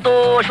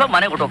ಸಂತೋಷವಾಗಿ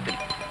ಮನೆಗೆ ಹೊರಟೋಗ್ತೀನಿ.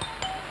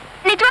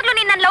 ನಿಜವಾಗ್ಲೂ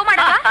ನೀನ್ ನನ್ನ ಲವ್ ಮಾಡ?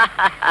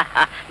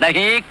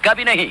 ನಹಿ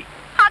ಕಬಿ ನಹಿ.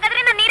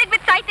 ಹಾಗಾದ್ರೆ ನಾನು ನೀರಿಗೆ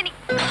ಬಿದ್ದು ಸಾಯ್ತೀನಿ.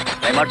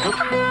 ದಯಮಾಡ್ಸು,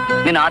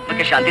 ನಿನ್ನ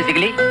ಆತ್ಮಕ್ಕೆ ಶಾಂತಿ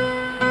ಸಿಗಲಿ.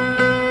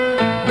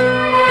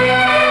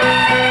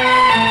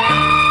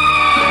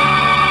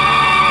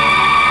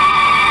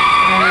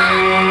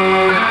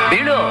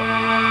 ಬೀಳು.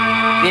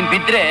 ನೀನ್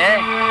ಬಿದ್ರೆ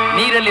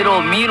ನೀರಲ್ಲಿರೋ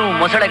ಮೀನು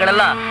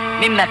ಮೊಸಳೆಗಳೆಲ್ಲ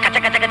ನಿನ್ನ ಕಚ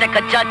ಕಚ ಕಚ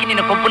ಕಚ್ಚಾಕಿ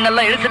ನಿನ್ನ ಕೊಬ್ಬನ್ನೆಲ್ಲ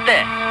ಇಳಿಸುತ್ತೆ.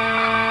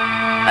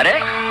 ಅರೆ,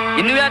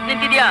 ಇನ್ನೂ ಯಾಕೆ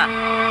ನಿಂತಿದ್ಯಾ?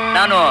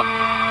 ನಾನು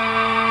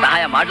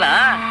ಸಹಾಯ ಮಾಡ್ಲಾ?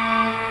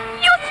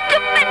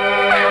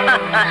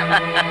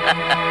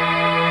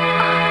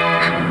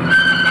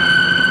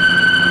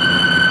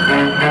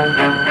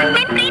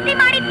 ಪ್ರೀತಿ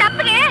ಮಾಡಿ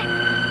ತಪ್ಪಿಗೆ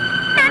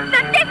ನಾನು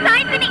ಸತ್ಯ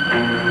ಸಾಯ್ತೀನಿ.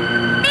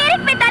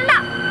 ನೀರಿಗೆ ಬಿದ್ದಲ್ಲ,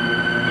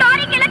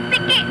 ಸಾರಿ ಕೆಳಗೆ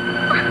ಸಿಕ್ಕಿ.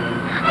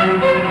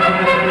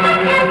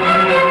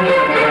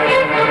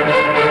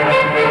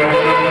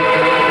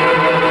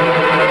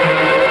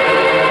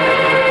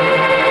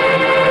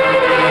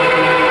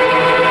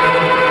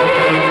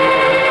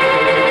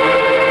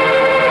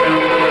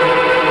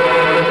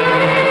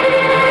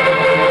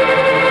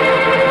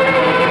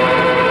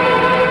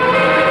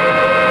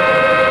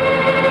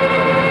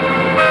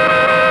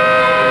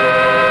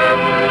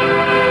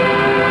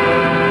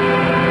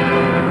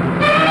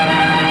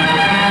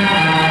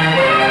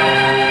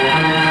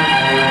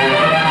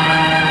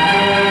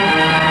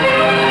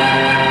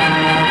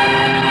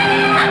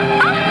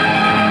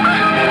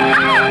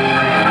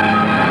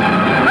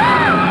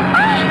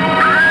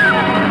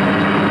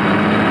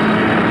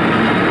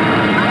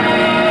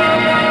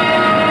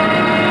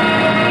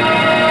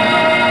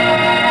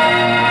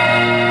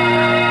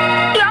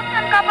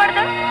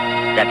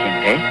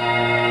 ಯಾಕೆಂದ್ರೆ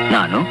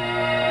ನಾನು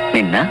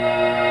ನಿನ್ನ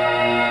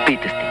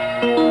ಪ್ರೀತಿಸ್ತೀನಿ.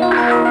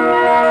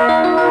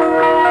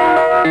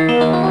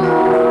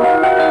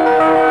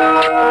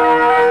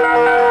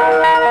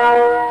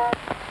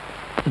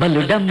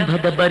 ಬಲು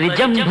ಡಂಭದ ಬರಿ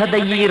ಜಂಭದ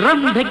ಈ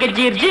ರಂಭಗೆ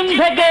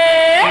ಜಿಂಭಗೆ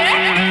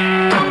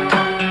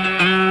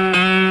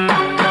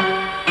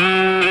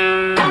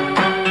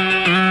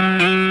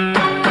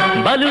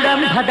ಬಲು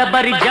ಡಂಭದ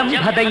ಬರಿ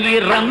ಜಂಭದ ಈ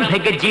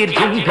ರಂಭೆಗೆ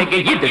ಜಿಂಭೆಗೆ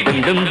ಇದು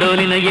ಡುಮ್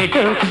ಡೋಲಿನ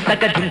ಏಟು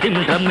ತಕ ಧಿಮ್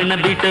ಡ್ರಮ್ಮಿನ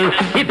ಬೀಟು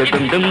ಇದು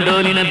ಡುಮ್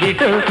ಡೋಲಿನ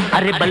ಬೀಟು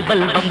ಅರೆ ಬಲ್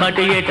ಬಲ್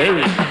ಬಂಬಾಟು ಏಟು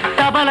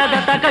ತಬಲದ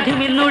ತಕ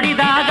ಧಿಮಿ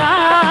ನುಡಿದಾಗ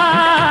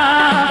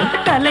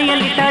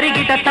ತಲೆಯಲ್ಲಿ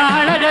ತರಿಗಿಟ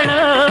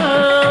ತಾಳಗಳು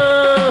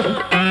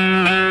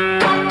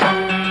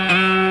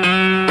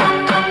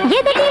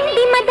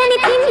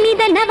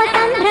ನವ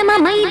ಸಂಭ್ರಮ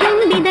ಮೈ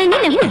ದುಂಬಿದ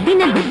ನಿನ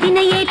ಮುದ್ದಿನ ಬುದ್ದಿನ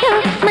ಏಟು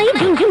ಮೈ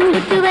ಜುಂಜುಂ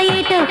ಮುಟ್ಟುವ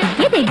ಏಟು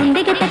ಎದೆ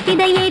ಗುಂಡೆಗೆ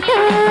ತಟ್ಟಿದ ಏಟು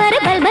ಅರೆ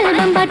ಬಲ್ ಬಲ್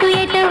ಬಂಬಾಟು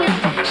ಏಟು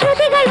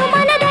ಶ್ರುತಿಗಳು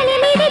ಮನದಲ್ಲಿ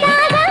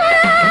ಮಿಡಿದಾಗ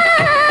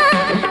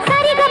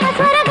ಸರಿಗಮ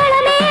ಸ್ವರಗಳ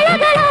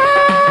ಮೇಳಗಳು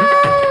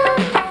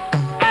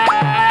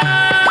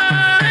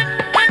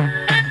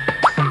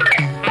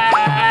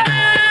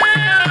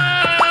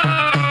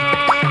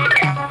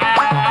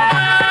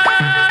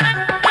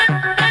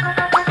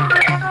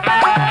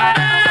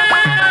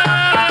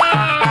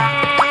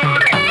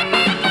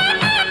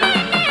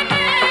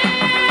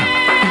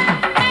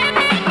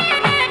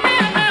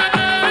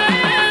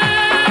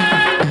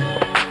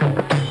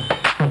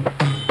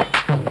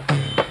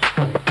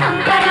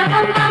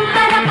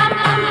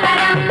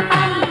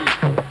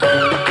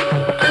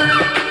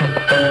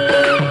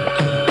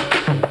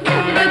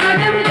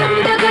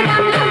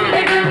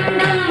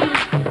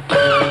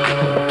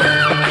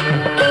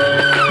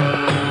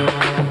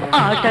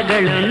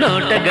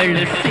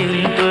ನೋಟಗಳು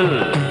ಸಿಂಪಲ್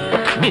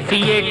ಬಿಸಿ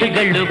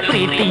ಏಟುಗಳು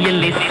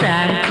ಪ್ರೀತಿಯಲ್ಲಿ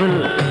ಸ್ಯಾಂಪಲ್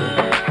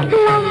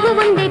ಲವ್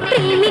ಒಂದೇ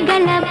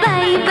ಪ್ರೇಮಿಗಳ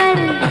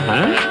ಬೈಬಲ್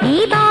ಈ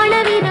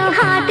ಬಾಳವಿರೋ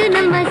ಹಾಡು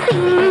ನಮ್ಮ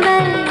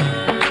ಸಿಂಬಲ್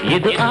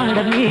ಇದು ಆಡ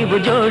ನೀವು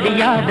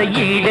ಜೋಡಿಯಾದ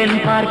ಈಡನ್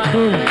ಪಾರ್ಕ್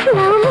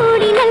ನಾವು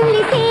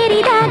ಮೂಡಿನಲ್ಲಿ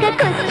ಸೇರಿದಾಗ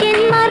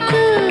ಕ್ವಶ್ಚನ್ ಮಾರ್ಕ್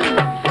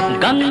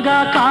ಗಂಗಾ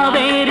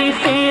ಕಾವೇರಿ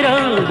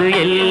ಸೇರೋದು ಹುಟ್ಟುವುದು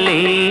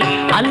ಎಲ್ಲಿ,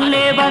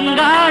 ಅಲ್ಲೇ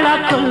ಬಂಗಾಳ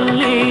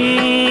ಕೊಲ್ಲಿ.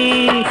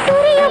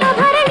 ಸುರಿಯುವ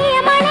ಭರಣಿಯ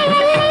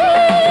ಮಳೆಯಲ್ಲಿ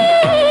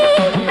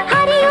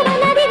ಹರಿಯುವ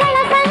ನದಿಗಳ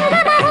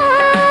ಸಂಗಮ.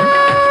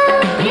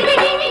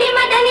 ಗಿರಿಗಿಂಡಿ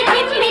ಮದನಿ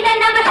ಚಿಮ್ಮಿದ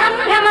ನವ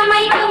ಸಂಭ್ರಮ,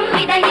 ಮೈ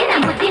ತುಂಬಿದ ನಿನ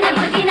ಮುದ್ದಿನ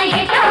ಗುದ್ದಿನ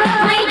ಏಟೋ,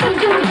 ಮೈ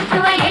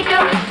ಜುಂಜುಂಬಿಸುವ ಏಟೋ,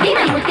 ನಿನ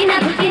ಮುದ್ದಿನ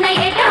ಗುದ್ದಿನ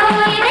ಏಟೋ,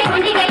 ಎದೆ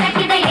ಗುಂಡಿಗೆ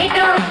ಕಟ್ಟಿದ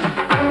ಏಟೋ.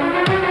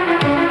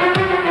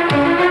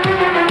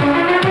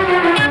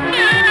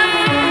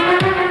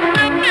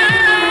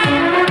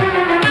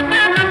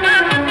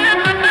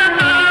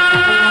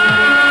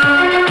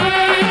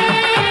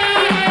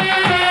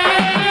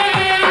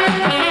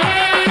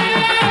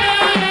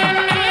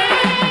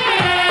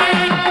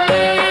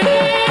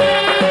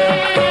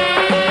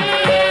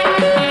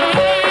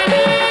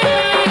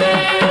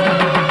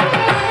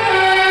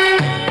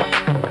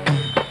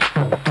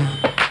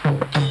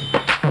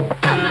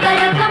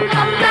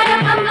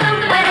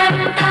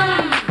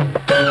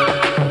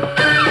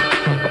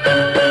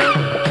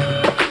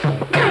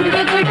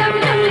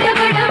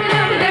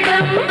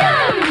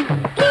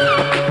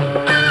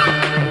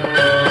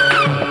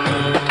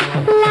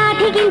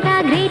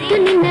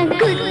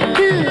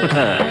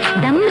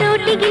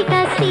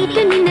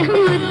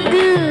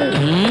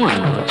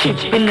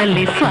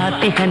 ಚಿಪ್ಪಿನಲ್ಲಿ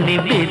ಸ್ವಾತಿ ಹನಿ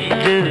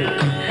ಬಿದ್ದು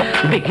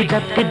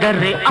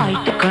ಬಿಗಿದಪ್ಪಿದರೆ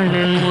ಆಯ್ತು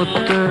ಕಣ್ಣು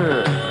ಮುತ್ತು.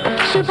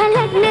 ಶುಭ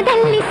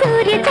ಲಗ್ನದಲ್ಲಿ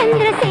ಸೂರ್ಯ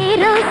ಚಂದ್ರ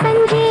ಸೇರೋ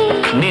ಸಂಜೆ,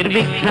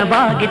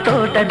 ನಿರ್ವಿಘ್ನವಾಗಿ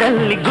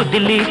ತೋಟದಲ್ಲಿ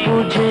ಗುದ್ದಲಿ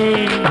ಪೂಜೆ.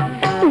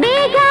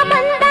 ಬೇಗ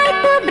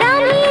ಬಂದಾಯ್ತು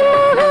ಬ್ರಾಹ್ಮಿ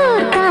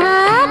ಮುಹೂರ್ತ,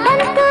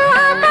 ಬಂತು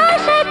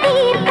ಆಕಾಶ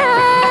ತೀರ್ಥ.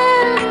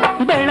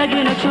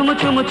 ಬೆಳಗಿನ ಚುಮು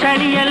ಚುಮು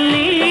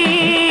ಚಳಿಯಲ್ಲಿ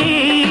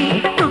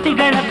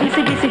ತುಟಿಗಳ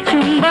ಬಿಸಿ ಬಿಸಿ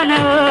ಚುಂಬನ.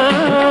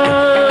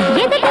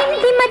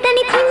 ಎದೆಗಿಂಡಿ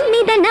ಮದನಿ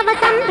ಚಿಮ್ಮಿದ ನವ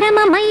ಸಂಭ್ರಮ,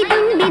 ಮೈ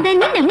ತುಂಬಿದ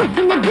ನಿನ್ನ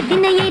ಮುದ್ದಿನ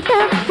ಗುದ್ದಿನ ಏಟೋ,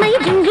 ಮೈ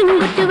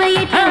ಜುಂಜುಂಗುಟ್ಟುವ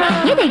ಏಟೋ,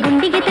 ಎದೆ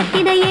ಗುಂಡಿಗೆ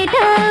ತಟ್ಟಿದ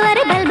ಏಟೋ,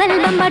 ಅರೆ ಬಲ್ ಬಲ್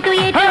ಬಂಬಾಟು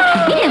ಏಟೋ,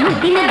 ನಿನ್ನ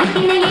ಮುದ್ದಿನ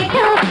ಗುದ್ದಿನ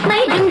ಏಟೋ,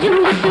 ಮೈ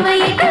ಜುಂಜುಂಗುಟ್ಟುವ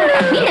ಏಟೋ,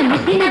 ನಿನ್ನ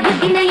ಮುದ್ದಿನ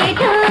ಗುದ್ದಿನ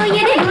ಏಟೋ,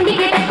 ಎದೆ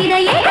ಗುಂಡಿಗೆ ತಟ್ಟಿದ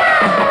ಏಟೋ.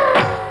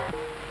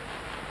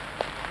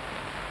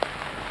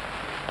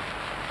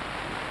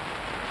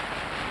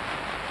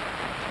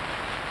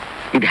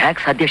 ಇದು ಹ್ಯಾಕ್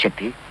ಸಾಧ್ಯ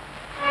ಶಕ್ತಿ?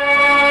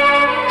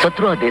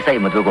 ಸತ್ರು ಆ ದೇಸಾಯಿ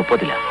ಮದುವೆಗೆ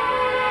ಒಪ್ಪೋದಿಲ್ಲ.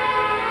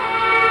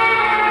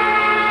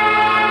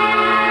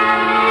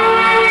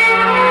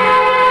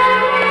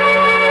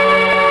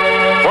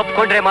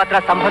 ಒಪ್ಕೊಂಡ್ರೆ ಮಾತ್ರ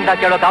ಸಂಬಂಧ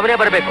ಕೇಳೋಕೆ ಅವನೇ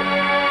ಬರಬೇಕು.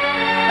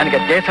 ನನಗೆ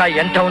ದೇಸಾಯಿ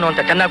ಎಂಥವನು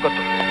ಅಂತ ಚೆನ್ನಾಗಿ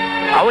ಗೊತ್ತು.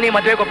 ಅವನಿ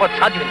ಮದುವೆಗೆ ಒಪ್ಪೋದು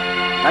ಸಾಧ್ಯವಿಲ್ಲ.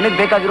 ನನಗೆ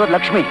ಬೇಕಾಗಿರೋದು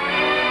ಲಕ್ಷ್ಮಿ,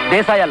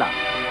 ದೇಸಾಯಿ ಅಲ್ಲ.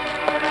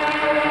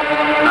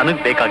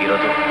 ನನಗ್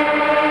ಬೇಕಾಗಿರೋದು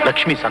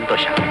ಲಕ್ಷ್ಮಿ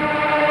ಸಂತೋಷ.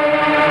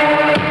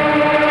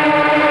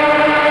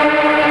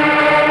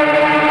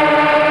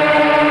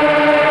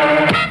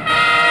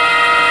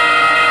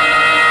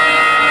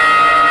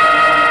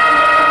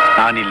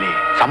 ನಾನಿಲ್ಲಿ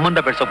ಸಂಬಂಧ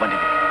ಬೆಳೆಸೋಕ್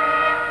ಬಂದಿದ್ದೆ.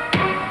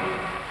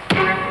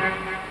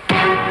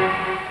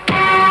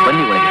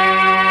 ಬನ್ನಿ ಒಳಗೆ.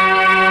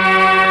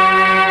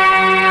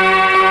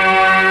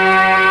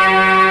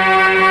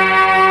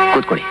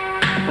 ಕೂತ್ಕೊಳ್ಳಿ.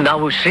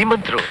 ನಾವು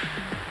ಶ್ರೀಮಂತರು,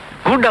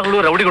 ಗೂಂಡಾಗಳು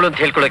ರೌಡಿಗಳು ಅಂತ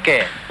ಹೇಳ್ಕೊಳಕ್ಕೆ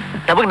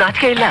ನಮಗ್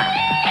ನಾಚಿಕೆ ಇಲ್ಲ.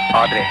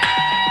 ಆದ್ರೆ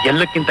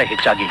ಎಲ್ಲಕ್ಕಿಂತ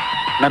ಹೆಚ್ಚಾಗಿ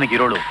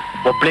ನನಗಿರೋಳು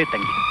ಒಬ್ಳೇ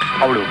ತಂಗಿ.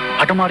 ಅವಳು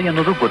ಹಠಮಾರಿ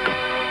ಅನ್ನೋದು ಗೊತ್ತು.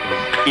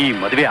 ಈ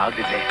ಮದುವೆ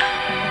ಆಗದಿದ್ರೆ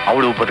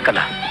ಅವಳು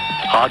ಬದುಕಲ್ಲ.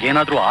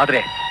 ಹಾಗೇನಾದ್ರೂ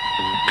ಆದ್ರೆ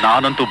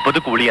ನಾನಂತೂ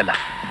ಬದುಕು ಉಳಿಯಲ್ಲ.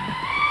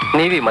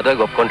 ನೀವೀ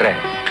ಮದುವೆಗೆ ಒಪ್ಕೊಂಡ್ರೆ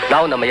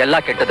ನಾವು ನಮ್ಮ ಎಲ್ಲಾ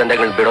ಕೆಟ್ಟ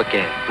ದಂಧೆಗಳನ್ನ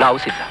ಬಿಡೋಕೆ ನಾವು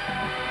ಸಿದ್ಧ.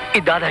 ಈ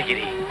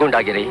ದಾದಾಗಿರಿ,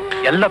 ಗುಂಡಾಗಿರಿ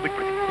ಎಲ್ಲ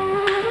ಬಿಟ್ಬಿಡ್ತೀವಿ.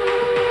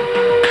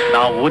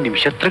 ನಾವು ನಿಮ್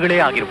ಶತ್ರುಗಳೇ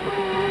ಆಗಿರ್ಬೋದು,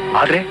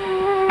 ಆದ್ರೆ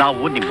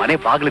ನಾವು ನಿಮ್ ಮನೆ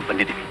ಬಾಗಿಲಿಗೆ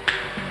ಬಂದಿದ್ದೀವಿ.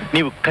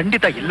 ನೀವು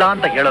ಖಂಡಿತ ಇಲ್ಲ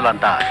ಅಂತ ಹೇಳಲ್ಲ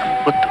ಅಂತ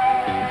ನಮ್ಗೆ ಗೊತ್ತು.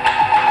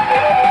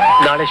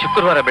 ನಾಳೆ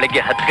ಶುಕ್ರವಾರ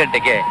ಬೆಳಗ್ಗೆ 10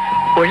 ಗಂಟೆಗೆ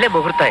ಒಳ್ಳೆ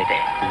ಮುಹೂರ್ತ ಇದೆ.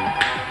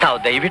 ತಾವು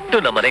ದಯವಿಟ್ಟು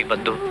ನಮ್ಮ ಮನೆಗೆ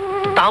ಬಂದು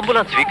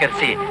ತಾಂಬೂಲ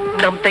ಸ್ವೀಕರಿಸಿ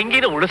ನಮ್ಮ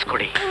ತಂಗಿನ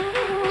ಉಳಿಸ್ಕೊಡಿ.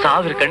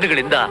 1000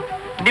 ಕಣ್ಣುಗಳಿಂದ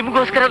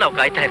ನಿಮ್ಗೋಸ್ಕರ ನಾವು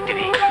ಕಾಯ್ತಾ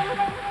ಇರ್ತೀವಿ.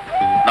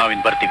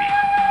 ನಾವಿನ್ ಬರ್ತೀವಿ.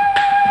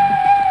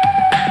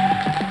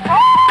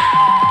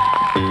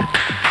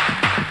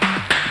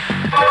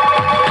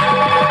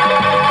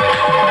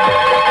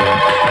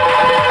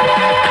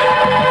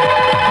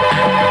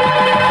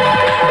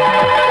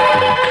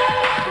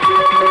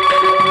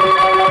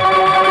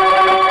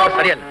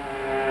 ಸರಿಯಲ್ಲ.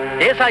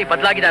 ದೇಸಾಯಿ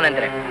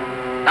ಬದಲಾಗಿದ್ದಾನಂದ್ರೆ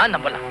ನಾನ್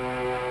ನಂಬಲ್ಲ.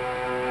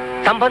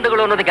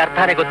 ಸಂಬಂಧಗಳು ಅನ್ನೋದಕ್ಕೆ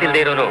ಅರ್ಥನೇ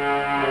ಗೊತ್ತಿಲ್ಲದೆ ಇರೋನು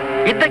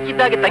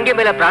ಇದ್ದಕ್ಕಿದ್ದಾಗೆ ತಂಗಿ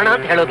ಮೇಲೆ ಪ್ರಾಣ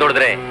ಅಂತ ಹೇಳೋದು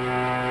ನೋಡಿದ್ರೆ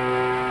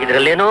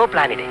ಇದರಲ್ಲೇನೋ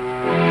ಪ್ಲಾನ್ ಇದೆ.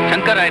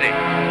 ಶಂಕರಾಯರೇ,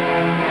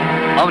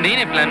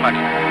 ಅವನೇನೇ ಪ್ಲಾನ್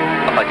ಮಾಡಿ,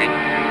 ಅಪ್ಪಾಜಿ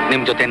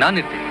ನಿಮ್ ಜೊತೆ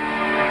ನಾನಿರ್ತೀನಿ.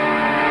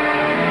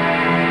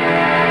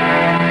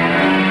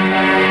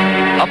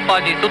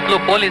 ಅಪ್ಪಾಜಿ ಸುತ್ತಲೂ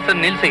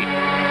ಪೊಲೀಸನ್ ನಿಲ್ಸಿ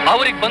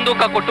ಅವ್ರಿಗೆ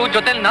ಬಂದೂಕ ಕೊಟ್ಟು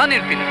ಜೊತೆಲಿ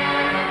ನಾನಿರ್ತೀನಿ.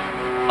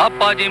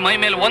 ಅಪ್ಪಾಜಿ ಮೈ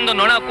ಮೇಲೆ ಒಂದು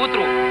ನೊಣ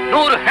ಕೂತ್ರು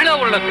 100 ಹೆಣ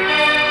ಉರುಳುತ್ತೆ.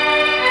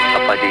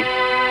 ಅಪ್ಪಾಜಿ,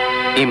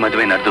 ಈ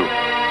ಮದುವೆ ನಡೆದು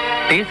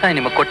ದೇಸಾಯಿ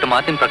ನಿಮಗೆ ಕೊಟ್ಟ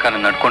ಮಾತಿನ ಪ್ರಕಾರ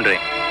ನಡ್ಕೊಂಡ್ರೆ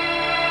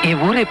ಈ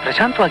ಊರೇ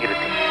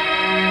ಪ್ರಶಾಂತವಾಗಿರುತ್ತೆ.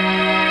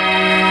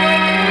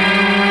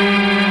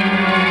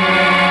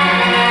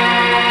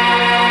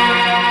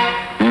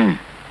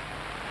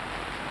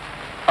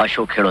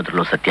 ಅಶೋಕ್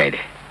ಹೇಳೋದ್ರಲ್ಲೂ ಸತ್ಯ ಇದೆ.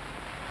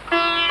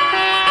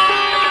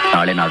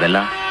 ನಾಳೆ ನಾವೆಲ್ಲ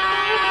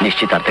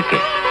ನಿಶ್ಚಿತಾರ್ಥಕ್ಕೆ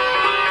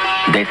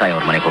ದೇಸಾಯಿ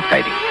ಅವ್ರ ಮನೆಗೆ ಹೋಗ್ತಾ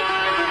ಇದ್ದೀವಿ.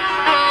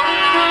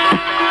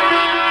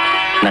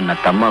 ನನ್ನ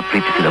ತಮ್ಮ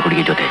ಪ್ರೀತಿಸಿದ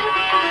ಹುಡುಗಿ ಜೊತೆ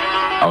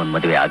ಅವನ್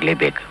ಮದುವೆ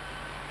ಆಗ್ಲೇಬೇಕು.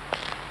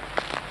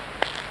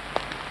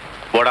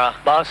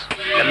 ಬಾಸ್,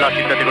 ಎಲ್ಲ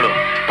ಸಿದ್ಧತೆಗಳು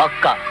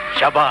ಪಕ್ಕ.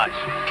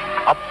 ಶಬಾಷ್.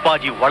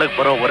 ಅಪ್ಪಾಜಿ ಒಳಗ್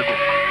ಬರೋವರೆಗೂ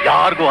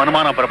ಯಾರಿಗೂ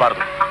ಅನುಮಾನ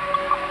ಬರಬಾರದು.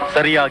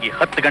 ಸರಿಯಾಗಿ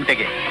 10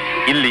 ಗಂಟೆಗೆ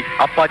ಇಲ್ಲಿ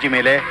ಅಪ್ಪಾಜಿ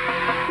ಮೇಲೆ,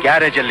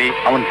 ಗ್ಯಾರೇಜ್ ಅಲ್ಲಿ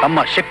ಅವನ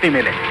ತಮ್ಮ ಶಕ್ತಿ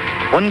ಮೇಲೆ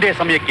ಒಂದೇ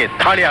ಸಮಯಕ್ಕೆ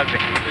ದಾಳಿ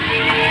ಆಗ್ಬೇಕು.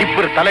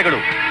 ಇಬ್ಬರು ತಲೆಗಳು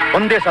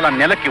ಒಂದೇ ಸಲ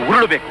ನೆಲಕ್ಕೆ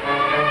ಉರುಳಬೇಕು.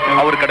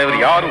 ಅವ್ರ ಕಡೆಯವರು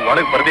ಯಾರು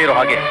ಒಳಗೆ ಬರದೇ ಇರೋ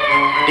ಹಾಗೆ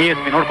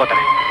DSP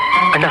ನೋಡ್ಕೋತಾರೆ.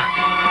 ಅಣ್ಣ,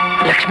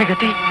 ಲಕ್ಷ್ಮಿ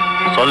ಗತಿ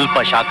ಸ್ವಲ್ಪ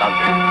ಶಾಕ್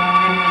ಆಗ್ಬೇಕು.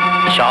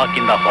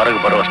 ಶಾಕಿಂದ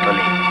ಹೊರಗೆ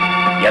ಬರುವಷ್ಟರಲ್ಲಿ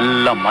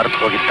ಎಲ್ಲ ಮರೆತು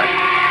ಹೋಗಿರ್ತಾರೆ.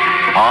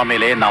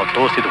 ಆಮೇಲೆ ನಾವು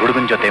ತೋರಿಸಿದ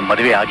ಹುಡುಗನ ಜೊತೆ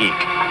ಮದುವೆ ಆಗಿ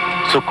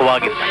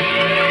ಸುಖವಾಗಿರ್ತಾರೆ.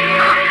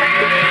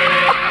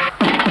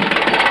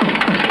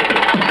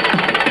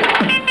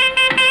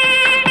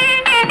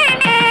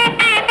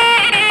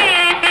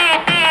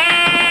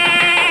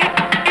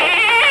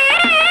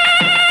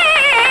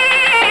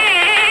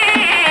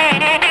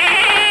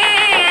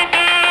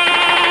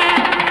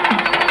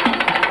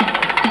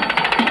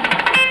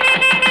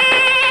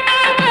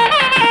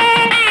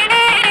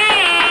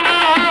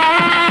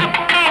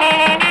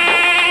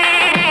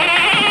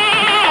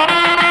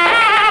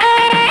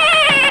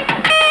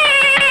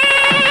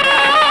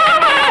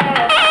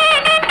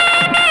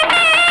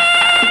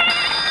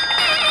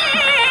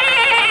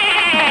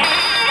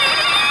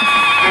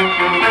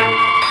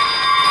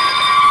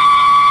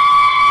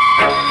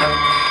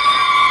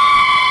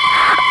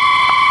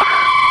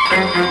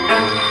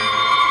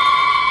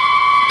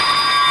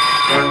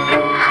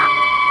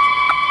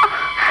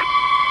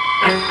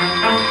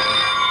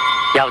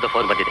 ಯಾವ್ದು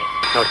ಫೋನ್ ಬಂದಿದೆ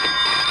ನೋಡ್ತೀನಿ.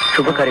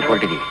 ಶುಭ ಕಾರ್ಯಕ್ಕೆ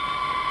ಹೊರಟಿದ್ದೀವಿ.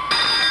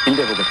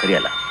 ಹಿಂದೆ ಹೋಗೋದು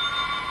ಸರಿಯಲ್ಲ.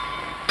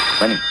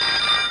 ಬನ್ನಿ.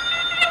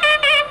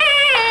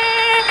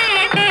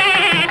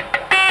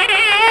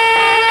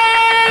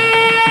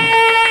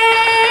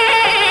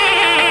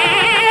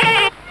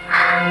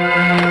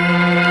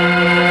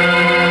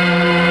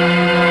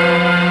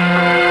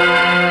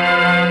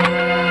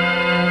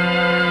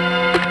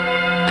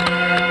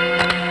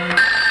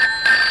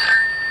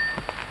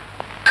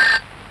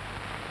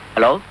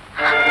 ಹಲೋ,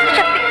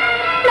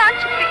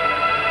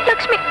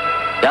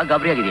 ಯಾಕೆ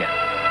ಗಾಬರಿ ಆಗಿದೆಯಾ?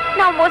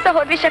 ನಾವು ಮೋಸ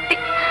ಹೋದ್ವಿ ಶಕ್ತಿ.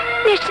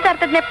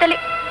 ನಿಶ್ಚಿತಾರ್ಥದ ನೆಪದಲ್ಲಿ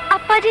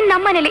ಅಪ್ಪಾಜಿ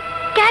ನಮ್ಮನೇಲಿ,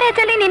 ಗ್ಯಾರೇಜ್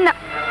ಅಲ್ಲಿ ನಿನ್ನ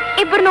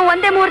ಇಬ್ಬರನ್ನು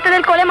ಒಂದೇ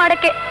ಮುಹೂರ್ತದಲ್ಲಿ ಕೊಲೆ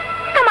ಮಾಡಕ್ಕೆ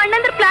ನಮ್ಮ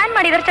ಅಣ್ಣಂದ್ರು ಪ್ಲಾನ್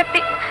ಮಾಡಿದಾರೆ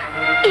ಶಕ್ತಿ.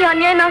 ಈ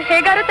ಅನ್ಯಾಯ ನಾವು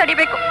ಹೇಗಾರು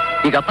ತಡಿಬೇಕು.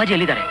 ಈಗ ಅಪ್ಪಾಜಿ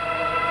ಎಲ್ಲಿದ್ದಾರೆ?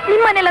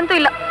 ನಿಮ್ಮನೇಲಂತೂ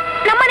ಇಲ್ಲ,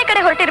 ನಮ್ಮನೆ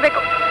ಕಡೆ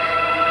ಹೊರಟಿರ್ಬೇಕು.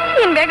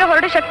 ನೀನ್ ಬೇಗ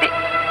ಹೊರಡು ಶಕ್ತಿ.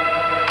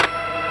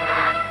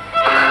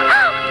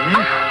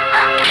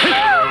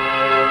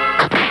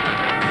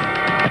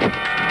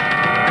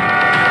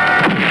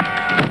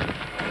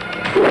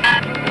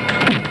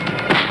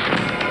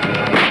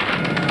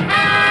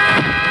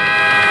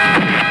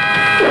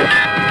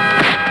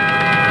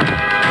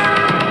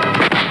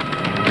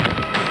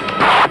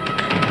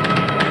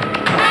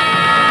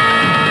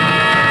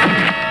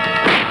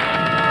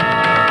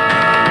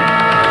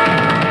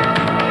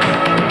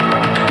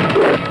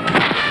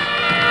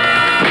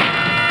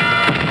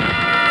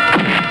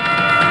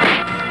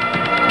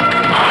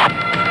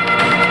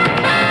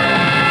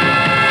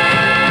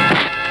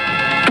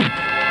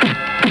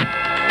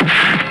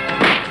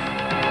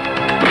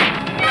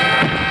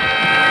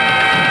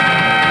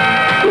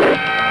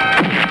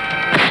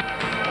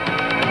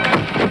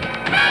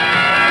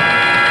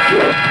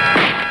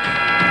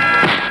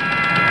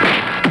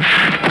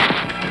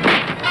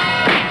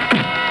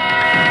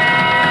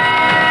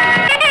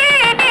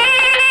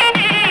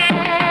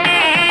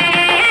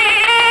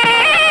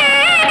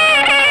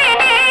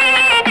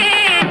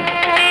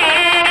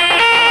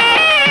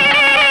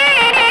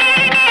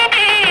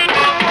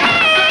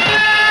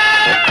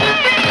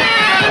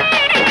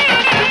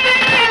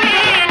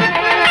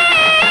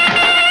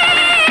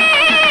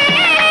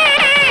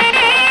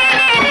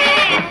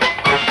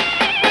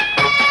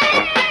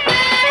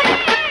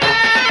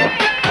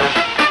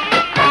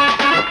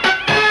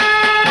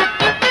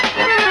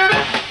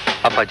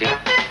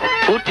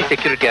 ಪೂರ್ತಿ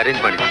ಸೆಕ್ಯೂರಿಟಿ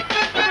ಅರೇಂಜ್ ಮಾಡಿದ್ವಿ.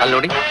 ಅಲ್ಲಿ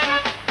ನೋಡಿ,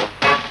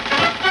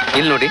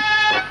 ಇಲ್ಲಿ ನೋಡಿ.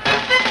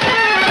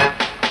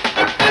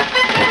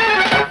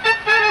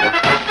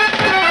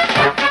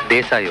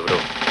 ದೇಸಾಯಿ ಅವರು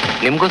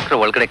ನಿಮ್ಗೋಸ್ಕರ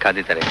ಒಳಗಡೆ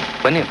ಕಾದಿದ್ದಾರೆ.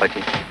 ಬನ್ನಿ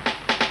ಅಪ್ಪಾಜಿ.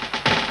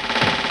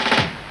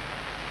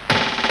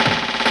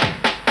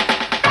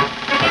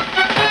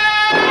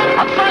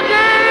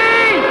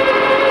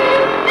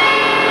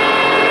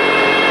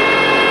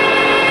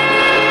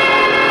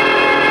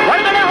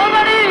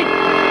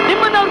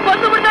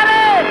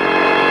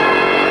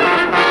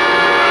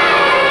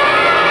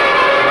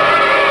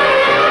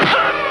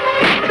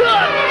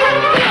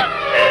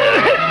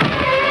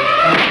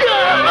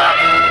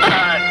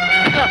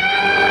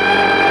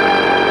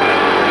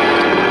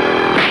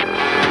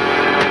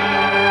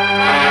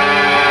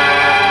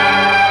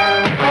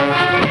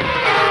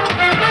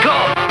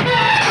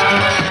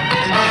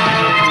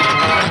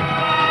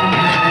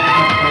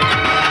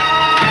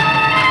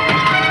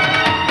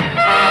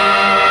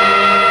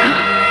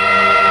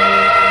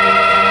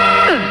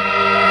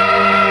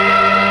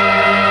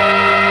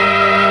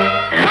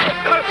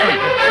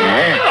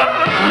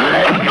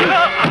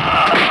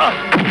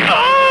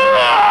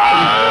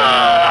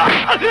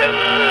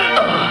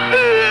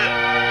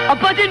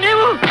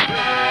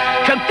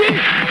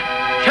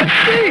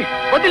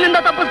 ಮೊದಲಿಂದ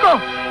ತಪ್ಪಿಸ್ಕೋ.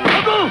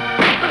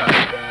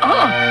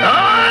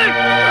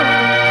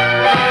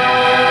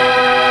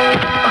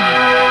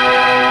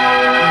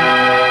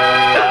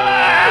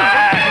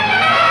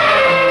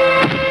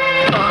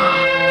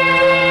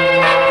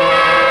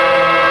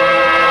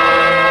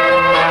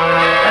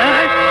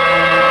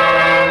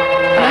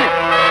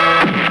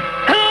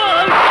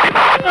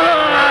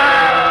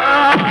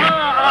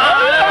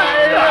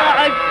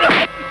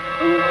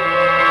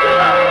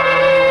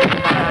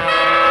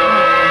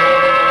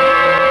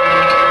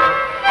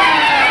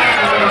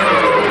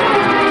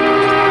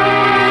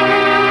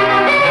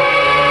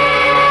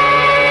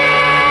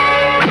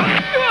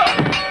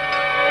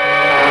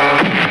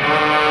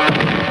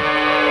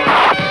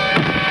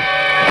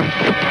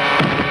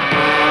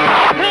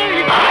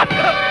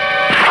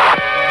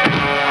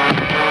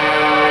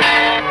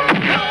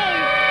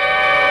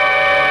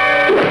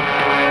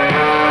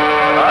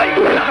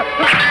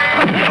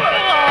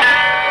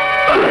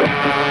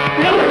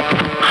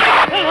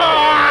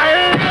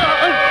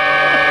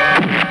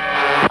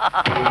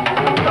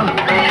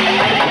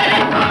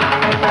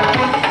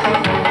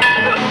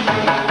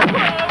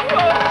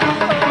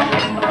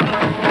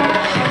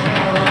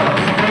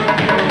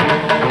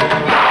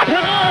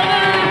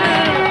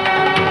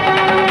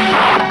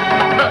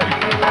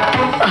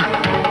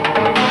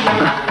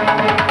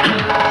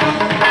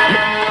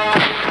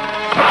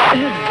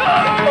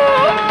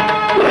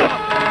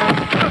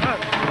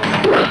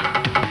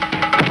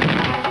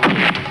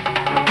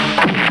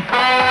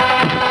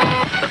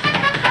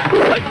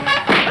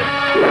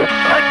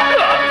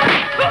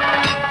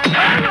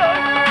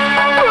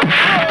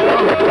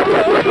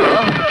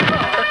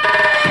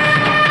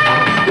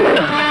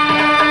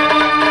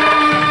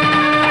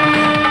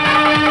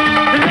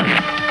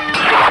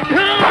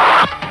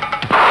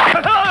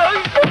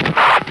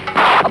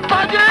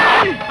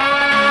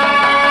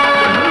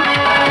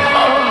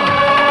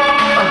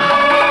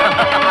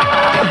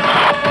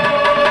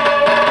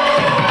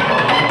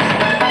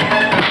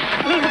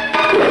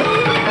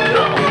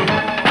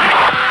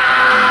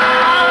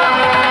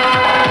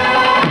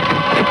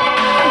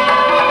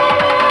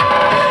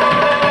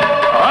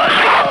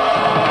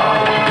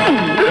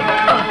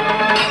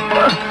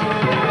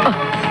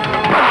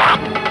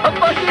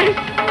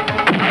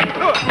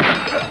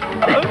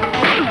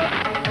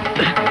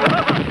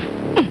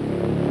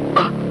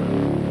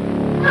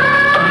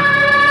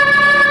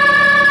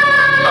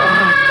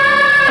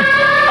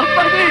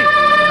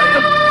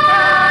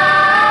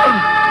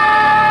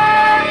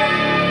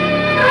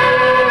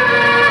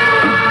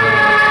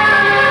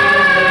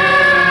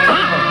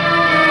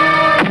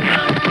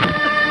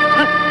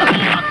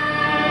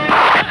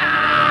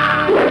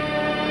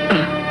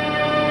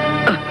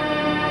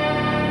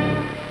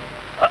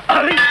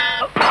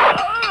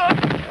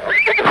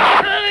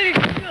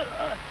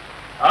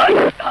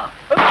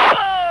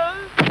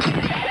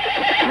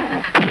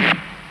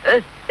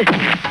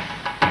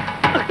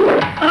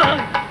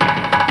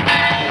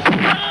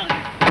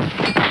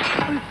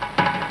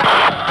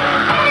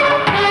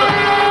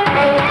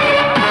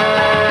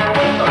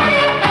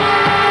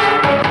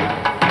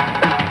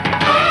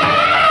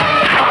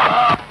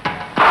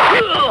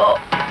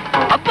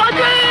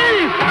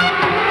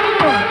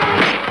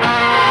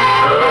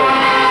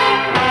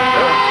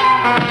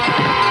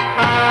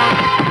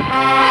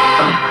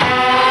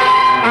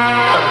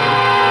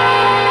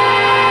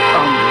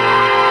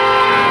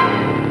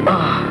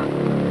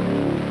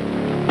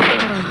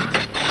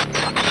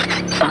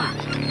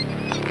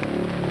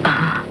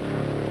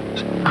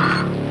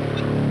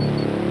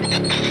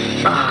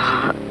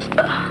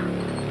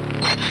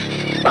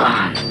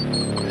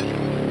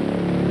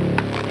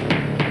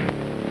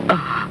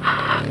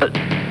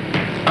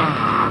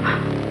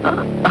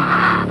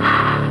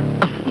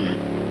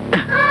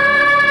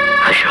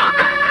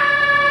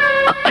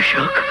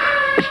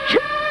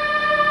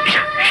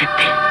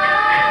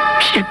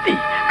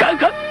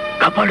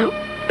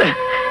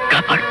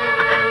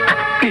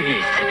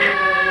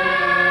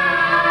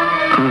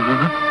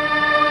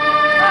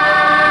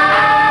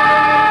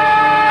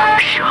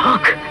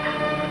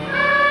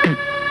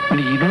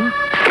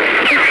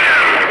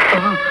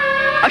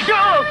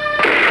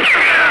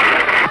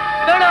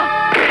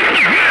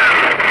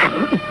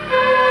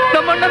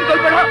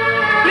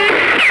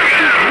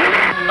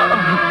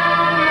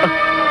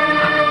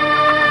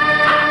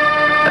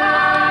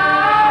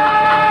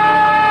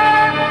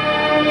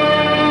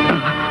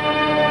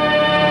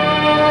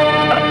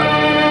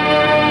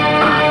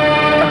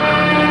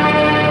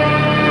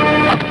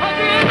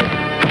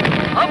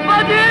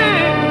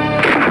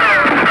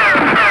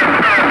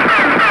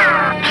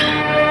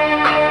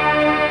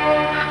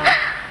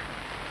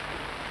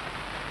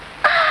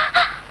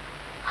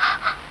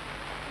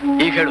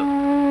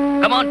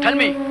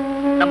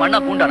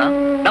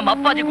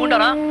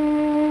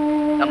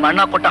 ನಮ್ಮ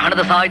ಅಣ್ಣ ಕೊಟ್ಟ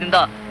ಹಣದ ಸಹಾಯದಿಂದ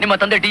ನಿಮ್ಮ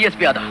ತಂದೆ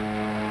DSP ಆದ.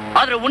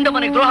 ಆದ್ರೆ ಉಂಡ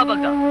ಮನೆಗೆ ದ್ರೋಹ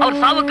ಬಗ್ಗ ಅವ್ರ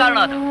ಸಾವು ಕಾರಣ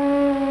ಆದ.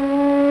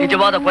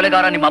 ನಿಜವಾದ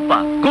ಕೊಲೆಗಾರ ನಿಮ್ಮ ಅಪ್ಪ,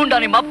 ಗೂಂಡ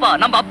ನಿಮ್ಮ ಅಪ್ಪ,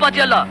 ನಮ್ಮ ಅಪ್ಪಾಜಿ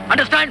ಅಲ್ಲ.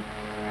 ಅಂಡರ್ಸ್ಟ್ಯಾಂಡ್?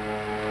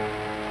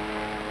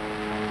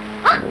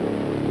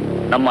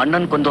 ನಮ್ಮ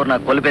ಅಣ್ಣನ್ ಕೊಂದವ್ರನ್ನ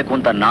ಕೊಲ್ಲಬೇಕು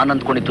ಅಂತ ನಾನ್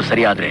ಅಂದ್ಕೊಂಡಿದ್ದು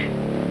ಸರಿ, ಆದ್ರೆ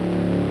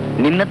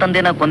ನಿನ್ನ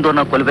ತಂದೆನ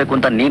ಕೊಂದೋರ್ನ ಕೊಲ್ಬೇಕು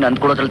ಅಂತ ನೀನ್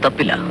ಅಂದ್ಕೊಳ್ಳೋದ್ರಲ್ಲಿ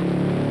ತಪ್ಪಿಲ್ಲ.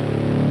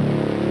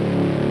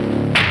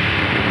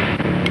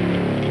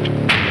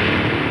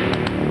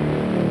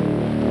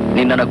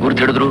 ನಿನ್ನನ್ನ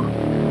ಗುರ್ತು ಹಿಡಿದ್ರು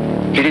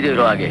ಹಿಡಿದು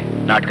ಇರೋ ಹಾಗೆ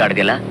ನಾಟಕ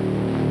ಆಡಿದೆಯಲ್ಲ,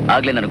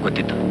 ಆಗ್ಲೇ ನನಗೆ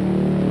ಗೊತ್ತಿತ್ತು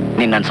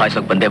ನೀನ್ ನನ್ನ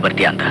ಸಾಯಿಸೋಕ್ ಬಂದೇ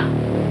ಬರ್ತೀಯ ಅಂತ.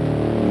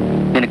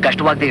 ನಿನಗೆ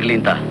ಕಷ್ಟವಾಗದೇ ಇರ್ಲಿ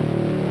ಅಂತ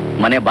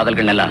ಮನೆ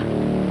ಬಾಗಿಲುಗಳನ್ನೆಲ್ಲ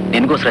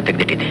ನಿನಗೋಸ್ಕರ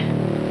ತೆಗೆದಿಟ್ಟಿದ್ದೆ.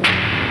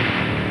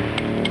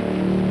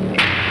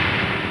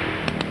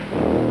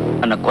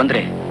 ನನ್ನ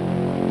ಕೊಂದ್ರೆ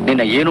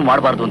ನಿನ್ನ ಏನು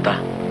ಮಾಡಬಾರ್ದು ಅಂತ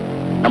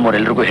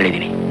ನಮ್ಮವರೆಲ್ರಿಗೂ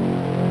ಹೇಳಿದ್ದೀನಿ.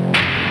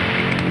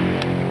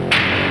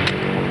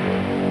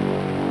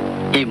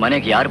 ಈ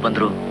ಮನೆಗೆ ಯಾರು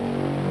ಬಂದ್ರು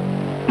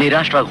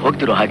ನಿರಾಶ್ರವಾಗಿ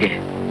ಹೋಗ್ತಿರೋ ಹಾಗೆ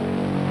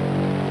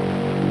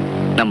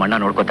ನಮ್ಮ ಅಣ್ಣ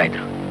ನೋಡ್ಕೋತಾ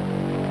ಇದ್ರು.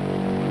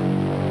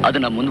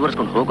 ಅದನ್ನ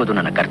ಮುಂದುವರ್ಸ್ಕೊಂಡು ಹೋಗೋದು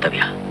ನನ್ನ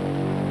ಕರ್ತವ್ಯ.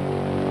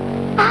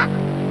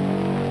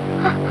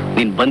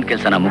 ನೀನ್ ಬಂದ್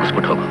ಕೆಲಸನ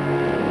ಮುಗಿಸ್ಬಿಟ್ಟು ಹೋಗು.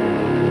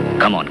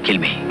 Come on,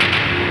 kill me.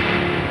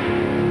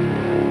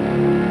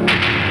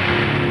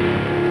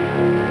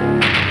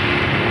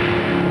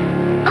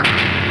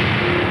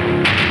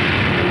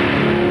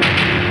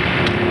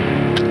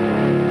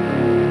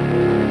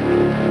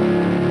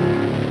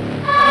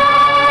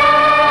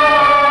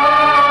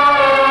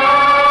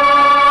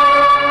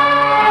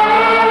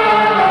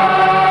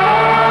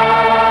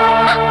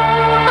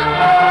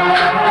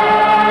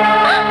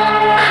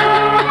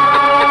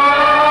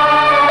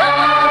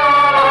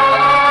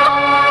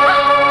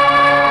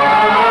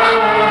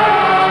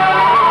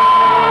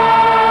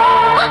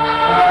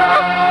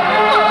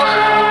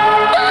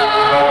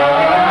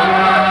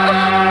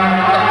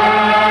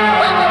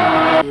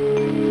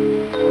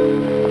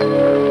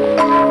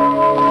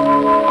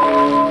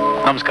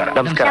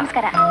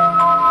 ನಮಸ್ಕಾರ.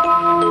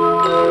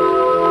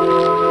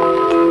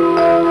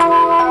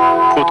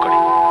 ಕೂತ್ಕೊಳ್ಳಿ.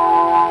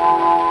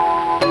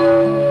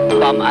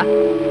 ಬಾಮ್ಮ,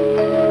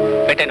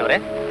 ಬೆಟ್ಟೆನವ್ರೆ,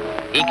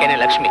 ಈಕೆನೆ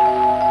ಲಕ್ಷ್ಮಿ,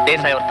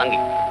 ದೇಸಾಯಿ ಅವ್ರ ತಂಗಿ.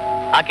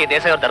 ಆಕೆ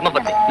ದೇಸಾಯಿ ಅವ್ರ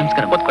ಧರ್ಮಪತ್ನಿ.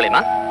 ನಮಸ್ಕಾರ.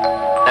 ಕೂತ್ಕೊಳ್ಳಿಮ್ಮ.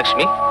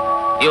 ಲಕ್ಷ್ಮಿ,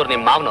 ಇವ್ರು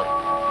ನಿಮ್ಮ ಮಾವನವ್ರು,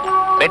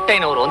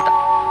 ಬೆಟ್ಟೆನವರು ಅಂತ.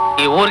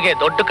 ಈ ಊರಿಗೆ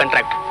ದೊಡ್ಡ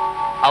ಕಾಂಟ್ರಾಕ್ಟ್.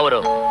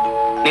 ಅವರು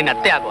ನಿನ್ನ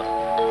ಅತ್ತೆ ಆಗೋರು.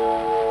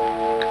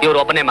 ಇವ್ರ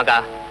ಒಬ್ಬನೇ ಮಗ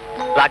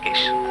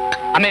ರಾಕೇಶ್,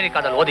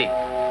 ಅಮೆರಿಕಾದಲ್ಲಿ ಓದಿ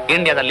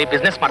ಇಂಡಿಯಾದಲ್ಲಿ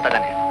ಬಿಸ್ನೆಸ್ ಮಾಡ್ತಾ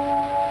ಇದ್ದಾನೆ.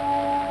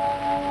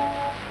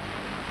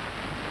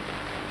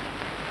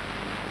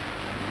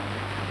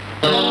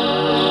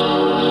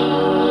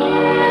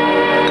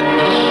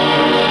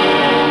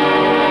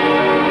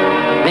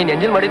 ನೀನ್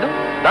ಎಂಜಿನ್ ಮಾಡಿದ್ದು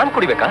ನಾನ್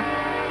ಕುಡಿಬೇಕಾ?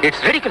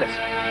 It's ridiculous.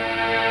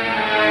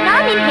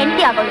 ನಾನ್ ನಿನ್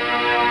ಹೆಂಡತಿ ಆಗೋಳು,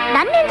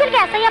 ನನ್ನ ಎಂಜಿಲ್ಗೆ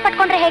ಅಸಹ್ಯ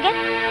ಪಟ್ಕೊಂಡ್ರೆ ಹೇಗೆ?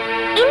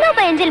 ಇನ್ನೊಬ್ಬ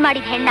ಎಂಜಿಲ್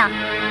ಮಾಡಿದ ಹೆಣ್ಣ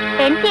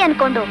ಹೆಂಡತಿ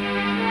ಅನ್ಕೊಂಡು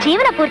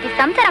ಜೀವನ ಪೂರ್ತಿ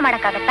ಸಂಸಾರ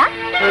ಮಾಡಕ್ಕಾಗತ್ತಾ?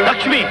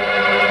 ಲಕ್ಷ್ಮಿ,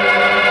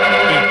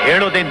 ಈ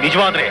ಹೇಳೋದೇ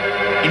ನಿಜವಾದ್ರೆ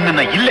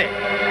ಇನ್ನನ್ನ ಇಲ್ಲೇ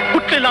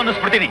ಹುಟ್ಟಲಿಲ್ಲ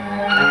ಅನ್ನಿಸ್ಬಿಡ್ತೀನಿ.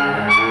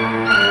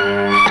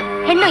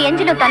 ಹೆಣ್ಣು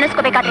ಎಂಜಿಲು ಅಂತ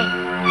ಅನ್ನಿಸ್ಕೋಬೇಕಾದ್ರೆ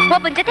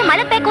ಒಬ್ಬನ ಜೊತೆ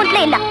ಮಲಗ್ಬೇಕು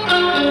ಅಂತಲೇ ಇಲ್ಲ.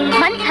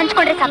 ಮನ್ಸ್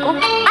ಹಂಚ್ಕೊಂಡ್ರೆ ಸಾಕು,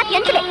 ಅದ್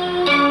ಎಂಜಿಲೆ.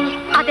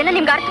 ಅದೆಲ್ಲ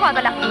ನಿಮ್ಗೆ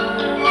ಅರ್ಥವಾಗಲ್ಲ.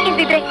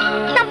 ಇಲ್ದಿದ್ರೆ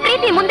ನಮ್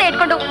ಪ್ರೀತಿ ಮುಂದೆ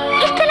ಇಟ್ಕೊಂಡು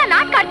ಇಷ್ಟೆಲ್ಲ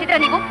ನಾಟಕ ಆಡ್ತಿದ್ರ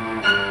ನೀವು?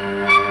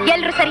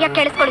 ಎಲ್ರು ಸರಿಯಾಗಿ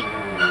ಕೇಳಿಸ್ಕೊಳ್ಳಿ.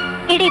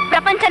 ಇಡೀ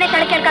ಪ್ರಪಂಚನೇ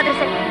ತಲೆ ಕೆಳಗಾದ್ರೂ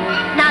ಸರಿ,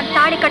 ನಾನ್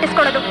ತಾಳಿ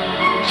ಕಟ್ಟಿಸ್ಕೊಳ್ಳೋದು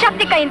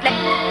ಶಕ್ತಿ ಕೈಯಿಂದಲೇ.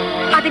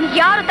 ಅದನ್ನ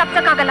ಯಾರು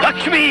ತಪ್ಸಕ್ಕಾಗಲ್ಲ.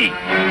 ಲಕ್ಷ್ಮಿ,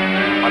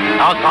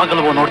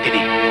 ಅದಾಗಲ್ವೋ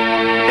ನೋಡ್ತೀನಿ.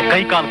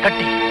 ಕೈ ಕಾಲು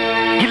ಕಟ್ಟಿ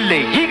ಇಲ್ಲೇ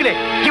ಈಗಲೇ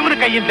ಇವನ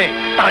ಕೈಯಿಂದಲೇ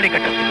ತಾಳಿ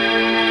ಕಟ್ಟಿಸ್ತೀನಿ.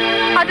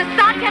 ಅದು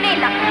ಸಾಧ್ಯನೇ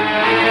ಇಲ್ಲ.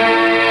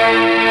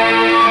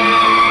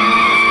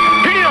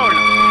 ಹಿಡಿಯೋಣ.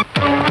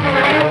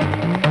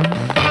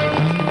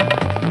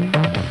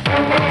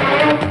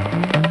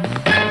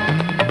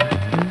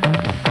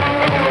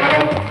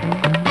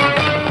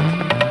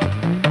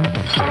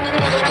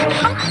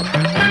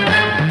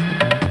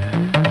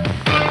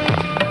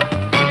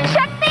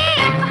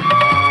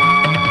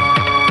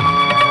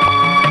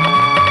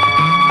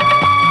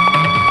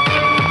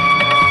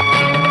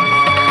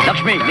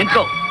 ಲಕ್ಷ್ಮಿ,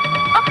 ನಿಂತ್ಕೋ.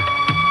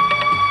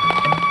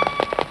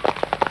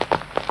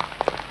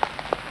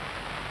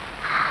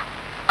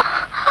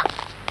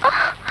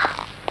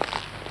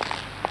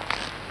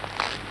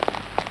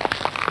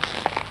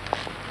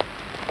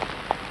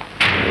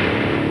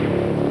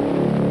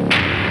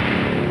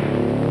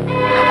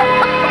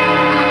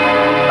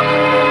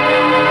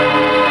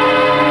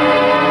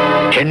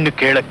 ಹೆಣ್ಣು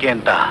ಕೇಳಕ್ಕೆ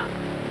ಅಂತ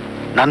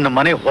ನನ್ನ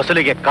ಮನೆ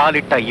ಹೊಸಲಿಗೆ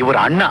ಕಾಲಿಟ್ಟ ಇವರ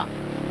ಅಣ್ಣ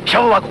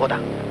ಶವವಾಗಿ ಹೋದ.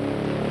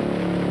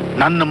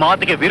 ನನ್ನ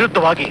ಮಾತಿಗೆ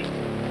ವಿರುದ್ಧವಾಗಿ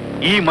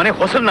ಈ ಮನೆ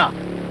ಹೊಸಲನ್ನ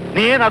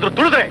ನೀನೇನಾದ್ರೂ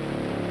ತುಳಿದ್ರೆ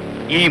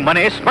ಈ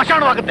ಮನೆ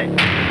ಸ್ಮಶಾನವಾಗುತ್ತೆ.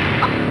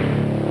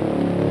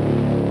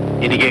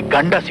 ನಿನಗೆ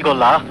ಗಂಡ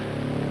ಸಿಗೋಲ್ಲ,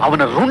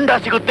 ಅವನ ರುಂಡ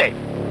ಸಿಗುತ್ತೆ.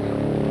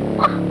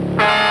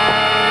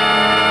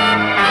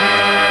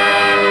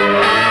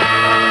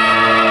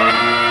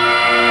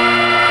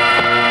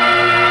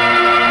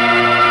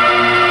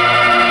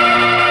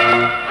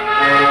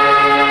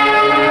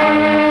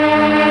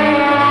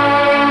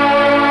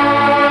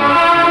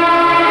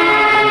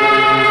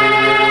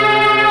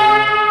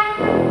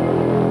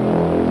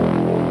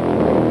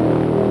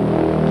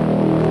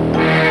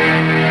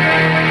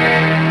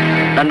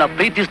 ನನ್ನ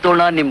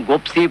ಪ್ರೀತಿಸ್ತೋಣ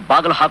ನಿಮ್ಗೊಪ್ಸಿ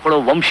ಬಾಗಿಲು ಹಾಕೊಳ್ಳೋ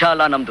ವಂಶ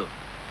ಅಲ್ಲ ನಮ್ದು.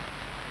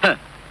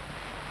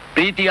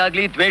 ಪ್ರೀತಿ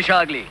ಆಗ್ಲಿ ದ್ವೇಷ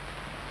ಆಗ್ಲಿ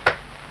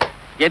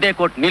ಎದೆ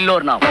ಕೊಟ್ಟು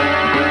ನಿಲ್ಲೋರ್ ನಾವು.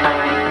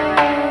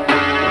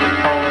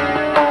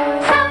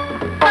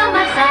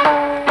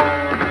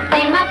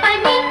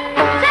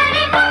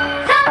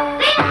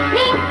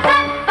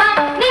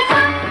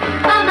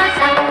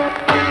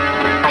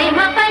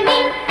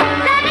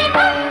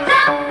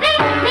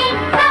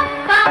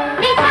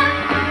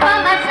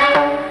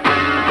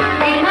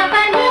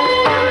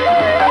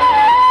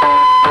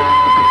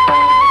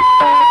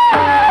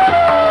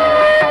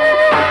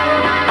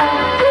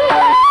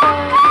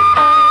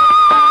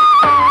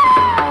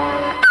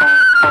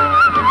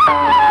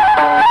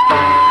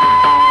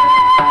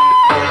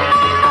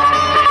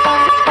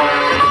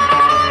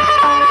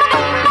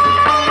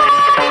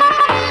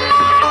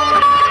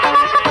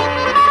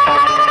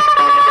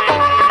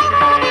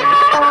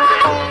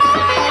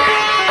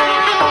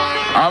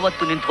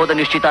 ಅವತ್ತು ನಿಂತು ಹೋದ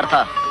ನಿಶ್ಚಿತಾರ್ಥ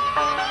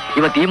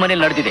ಇವತ್ತು ಈ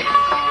ಮನೇಲಿ ನಡೆದಿದೆ.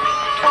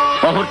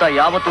 ಮುಹೂರ್ತ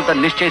ಯಾವತ್ತು ಅಂತ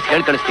ನಿಶ್ಚಯಿಸಿ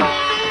ಹೇಳಿ ಕಳಿಸ್ತೀನಿ.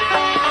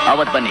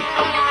 ಅವತ್ ಬನ್ನಿ.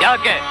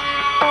 ಯಾಕೆ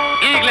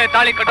ಈಗಲೇ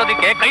ತಾಳಿ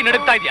ಕಟ್ಟೋದಿಕ್ಕೆ ಕೈ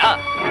ನಡುಗ್ತಾ ಇದೆಯಾ?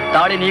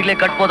 ತಾಳಿನ ಈಗಲೇ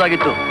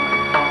ಕಟ್ಬೋದಾಗಿತ್ತು,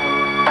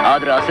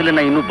 ಆದ್ರೆ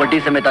ಅಸಲನ್ನ ಇನ್ನೂ ಬಡ್ಡಿ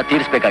ಸಮೇತ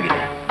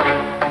ತೀರಿಸಬೇಕಾಗಿದೆ.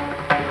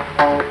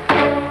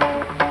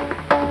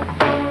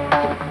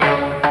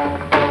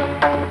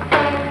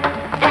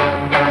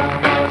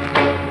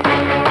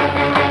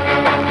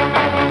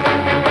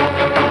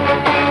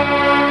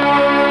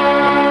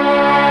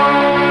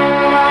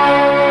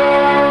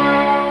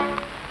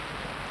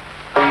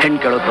 ಹೆಣ್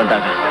ಕೇಳೋಕ್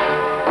ಬಂದಾಗ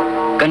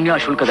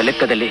ಕನ್ಯಾಶುಲ್ಕದ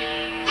ಲೆಕ್ಕದಲ್ಲಿ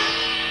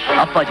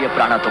ಅಪ್ಪಾಜಿಯ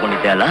ಪ್ರಾಣ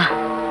ತಗೊಂಡಿದ್ದೆ ಅಲ್ಲ,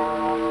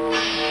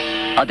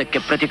 ಅದಕ್ಕೆ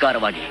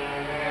ಪ್ರತಿಕಾರವಾಗಿ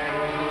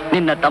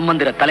ನಿನ್ನ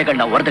ತಮ್ಮಂದಿರ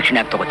ತಲೆಗಳನ್ನ ವರದಕ್ಷಿಣೆ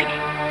ಆಗಿ ತಗೋತೀನಿ.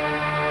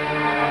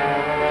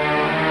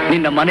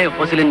 ನಿನ್ನ ಮನೆ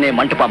ಹೊಸಲನ್ನೇ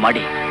ಮಂಟಪ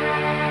ಮಾಡಿ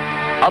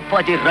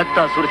ಅಪ್ಪಾಜಿ ರಕ್ತ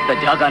ಸುರಿಸಿದ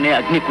ಜಾಗನೇ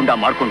ಅಗ್ನಿಕುಂಡ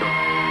ಮಾಡಿಕೊಂಡು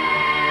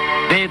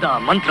ವೇದ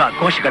ಮಂತ್ರ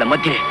ಘೋಷಗಳ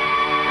ಮಧ್ಯೆ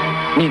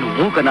ನೀನು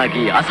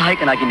ಮೂಕನಾಗಿ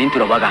ಅಸಹಾಯಕನಾಗಿ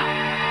ನಿಂತಿರುವಾಗ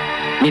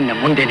ನಿನ್ನ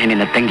ಮುಂದೆನೆ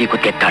ನಿನ್ನ ತಂಗಿ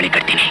ಕುತ್ತಿಗೆ ತಾಳಿ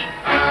ಕಟ್ತೀನಿ.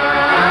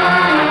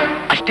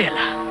 ಅಷ್ಟೇ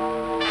ಅಲ್ಲ,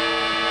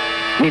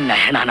 ನಿನ್ನ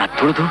ಹೆಣನ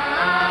ತುಳಿದು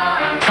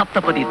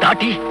ಸಪ್ತಪದಿ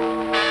ದಾಟಿ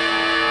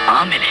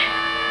ಆಮೇಲೆ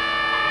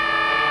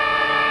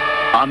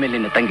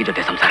ನಿನ್ನ ತಂಗಿ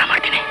ಜೊತೆ ಸಂಸಾರ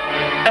ಮಾಡ್ತೀನಿ.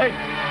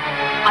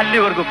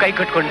 ಅಲ್ಲಿವರೆಗೂ ಕೈ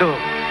ಕಟ್ಕೊಂಡು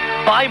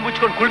ಬಾಯಿ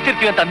ಮುಚ್ಕೊಂಡು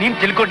ಕುಳಿತಿರ್ತೀವಿ ಅಂತ ನೀನ್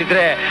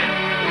ತಿಳ್ಕೊಂಡಿದ್ರೆ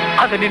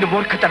ಅದು ನಿನ್ನ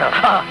ಮೂರ್ಖತನ.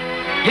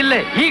 ಇಲ್ಲೇ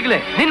ಈಗಲೇ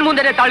ನಿನ್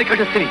ಮುಂದೆನೆ ತಾಳಿ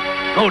ಕಟ್ಟಿಸ್ತೀನಿ,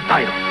 ನೋಡ್ತಾ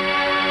ಇರು.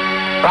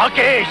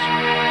 ರಾಕೇಶ್,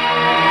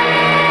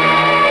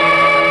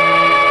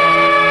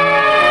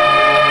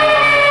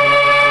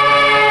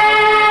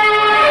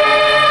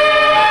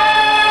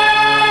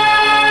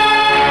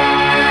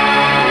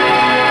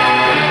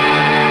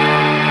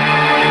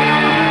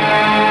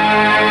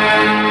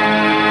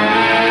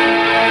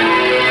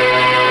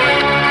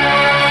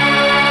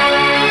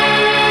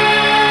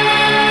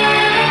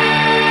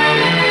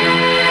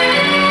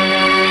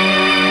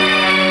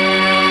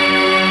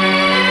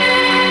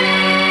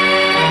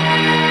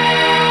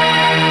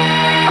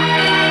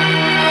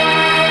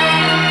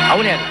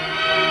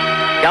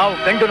 ಯಾವ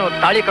ಗಂಡನು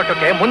ತಾಳಿ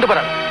ಕಟ್ಟೋಕೆ ಮುಂದೆ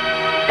ಬರಲ್ಲ.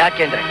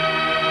 ಯಾಕೆಂದ್ರೆ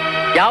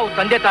ಯಾವ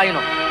ತಂದೆ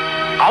ತಾಯಿನೋ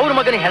ಅವ್ರ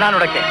ಮಗನಿಗೆ ಹೆಣ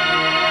ನೋಡಕ್ಕೆ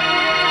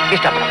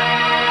ಇಷ್ಟಪಡಲ್ಲ.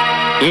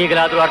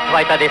 ಈಗಲಾದ್ರೂ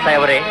ಅರ್ಥವಾಯ್ತಾ ದೇಸಾಯಿ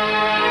ಅವರೇ?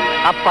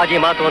 ಅಪ್ಪಾಜಿ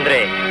ಮಾತು ಅಂದ್ರೆ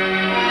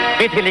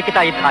ವಿಧಿ ಲಿಖಿತ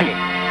ಇದ್ದ ಹಾಗೆ,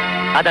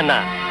 ಅದನ್ನ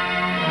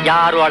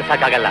ಯಾರು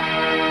ಆಳ್ಸಕ್ಕಾಗಲ್ಲ.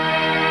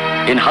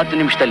 ಇನ್ನು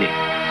 10 ನಿಮಿಷದಲ್ಲಿ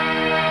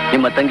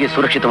ನಿಮ್ಮ ತಂಗಿ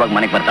ಸುರಕ್ಷಿತವಾಗಿ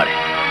ಮನೆಗೆ ಬರ್ತಾಳೆ.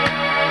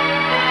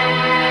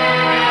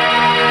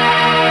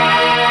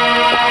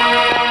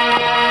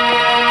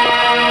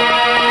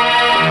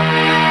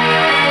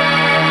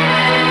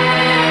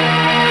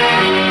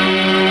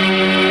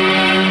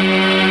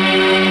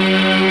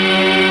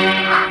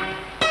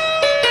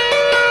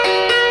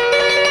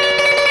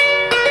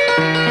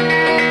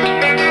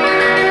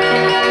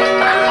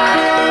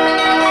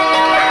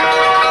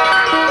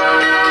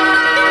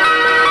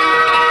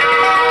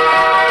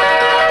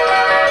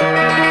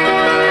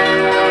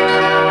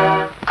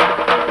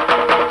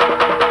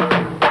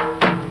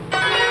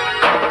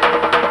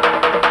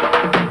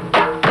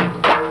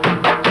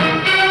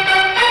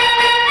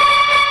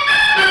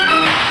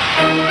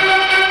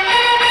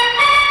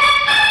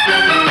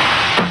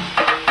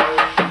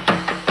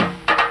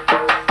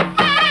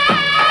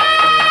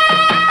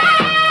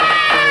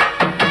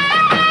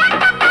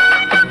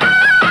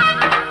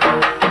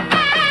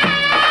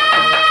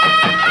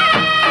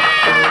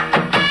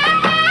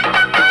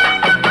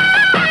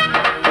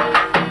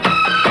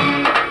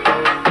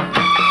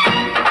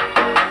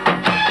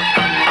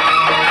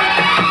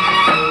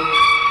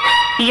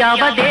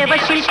 ಯಾವ ದೇವ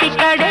ಶಿಲ್ಪಿ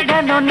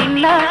ಕಡೆಗನು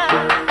ನಿನ್ನ,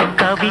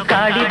 ಕವಿ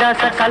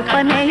ಕಾಳಿದಾಸ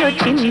ಕಲ್ಪನೆಯೋ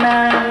ಚಿನ್ನ.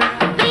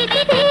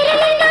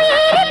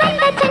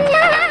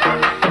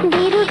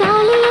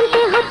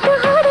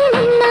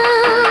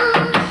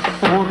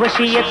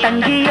 ಊರ್ವಶಿಯ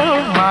ತಂಗಿಯೋ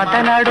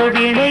ಮಾತನಾಡೋ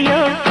ವೀಣೆಯೋ,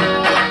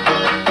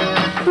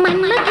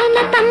 ಮನ್ಮಥನ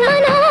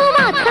ತಮ್ಮನೋ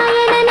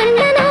ವಾತ್ಸಾಯನ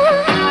ನಂದನೋ,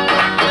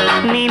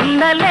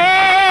 ನಿನ್ನಲೇ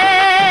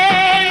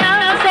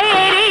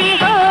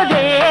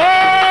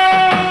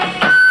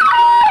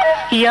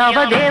ಯಾವ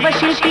ದೇವ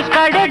ಶಿಲ್ಪಿ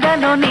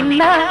ಕಡೆಗನು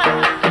ನಿನ್ನ,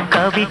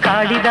 ಕವಿ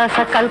ಕಾಳಿದಾಸ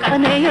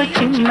ಕಲ್ಪನೆಯೋ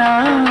ಚಿನ್ನ.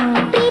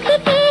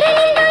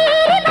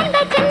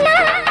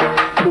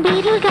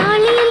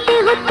 ಬಿರುಗಾಳಿಯಂತೆ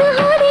ಹೊತ್ತು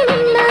ಹೋದೆ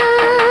ನಿನ್ನ.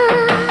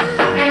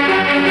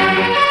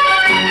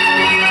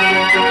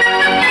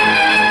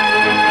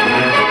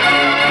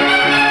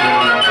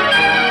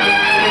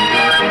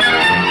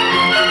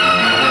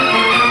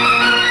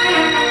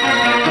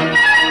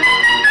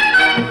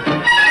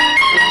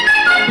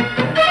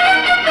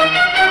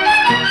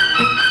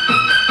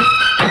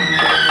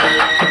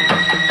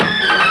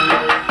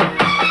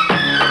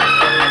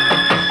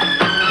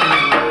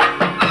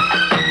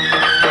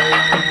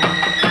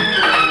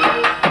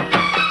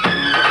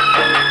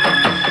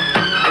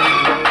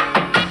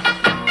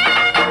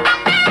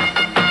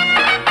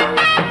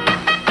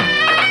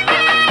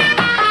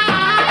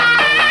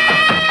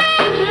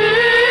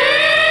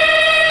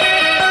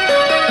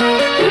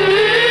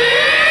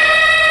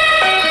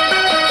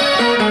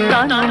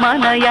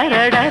 ತಾನುಮಾನ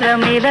ಎರಡರ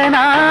ಮಿಲನ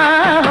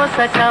ಹೊಸ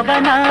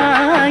ಕವನ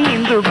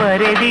ಇಂದು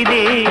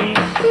ಬರೆದಿದೆ.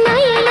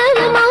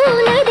 ನಯನದ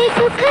ಮೌನದ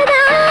ಸುಖದ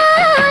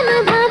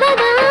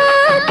ಅನುಭವದ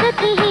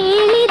ಕಥೆ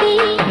ಹೇಳಿದೆ.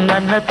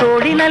 ನನ್ನ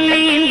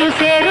ತೋಡಿನಲ್ಲಿ ಇಂದು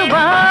ಸೇರುವ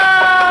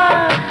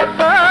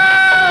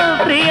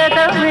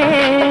ಪ್ರಿಯತಮೇ,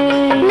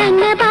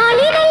 ನನ್ನ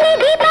ಬಾಳಿನಲ್ಲಿ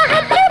ದೀಪ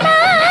ಹಚ್ಚುವ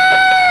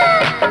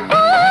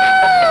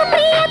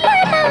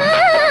ಪ್ರಿಯತಮ.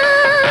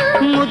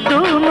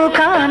 ಮುದ್ದು ಮುಖ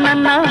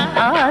ನನ್ನ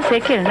ಆಸೆ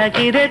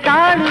ಕೆಣಕಿದೆ,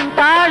 ತಾಳು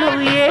ತಾಳು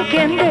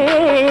ಏಕೆಂದೇ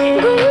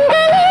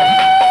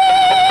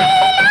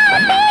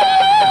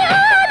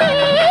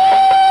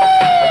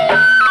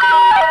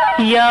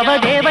ಯಾವ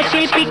ದೇವ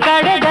ಶಿಲ್ಪಿ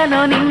ಕಡೆದನೋ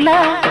ನಿನ್ನ,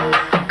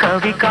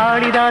 ಕವಿ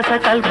ಕಾಳಿದಾಸ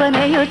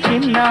ಕಲ್ಪನೆಯು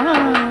ಚಿನ್ನ.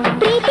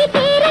 ಪ್ರೀತಿ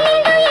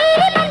ತೀರಲಿಂದು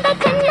ಏರಿ ಬಂದ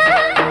ಚೆನ್ನ,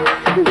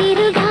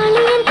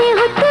 ಬಿರುಗಾಳಿಯಂತೆ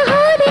ಹೊತ್ತು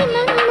ಹೋದೆ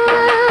ನನ್ನ.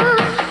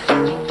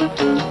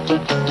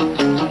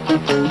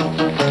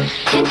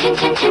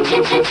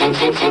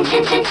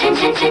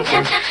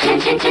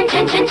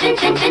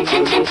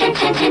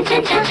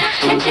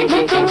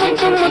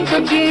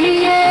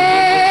 ಗಿಳಿಯೇ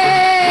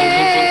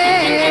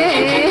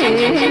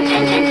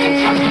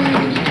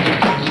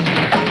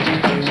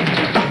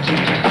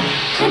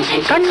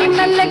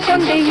ಕಣ್ಣಿನಲ್ಲೇ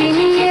ಕೊಂದೆ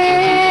ಇನಿಯೇ,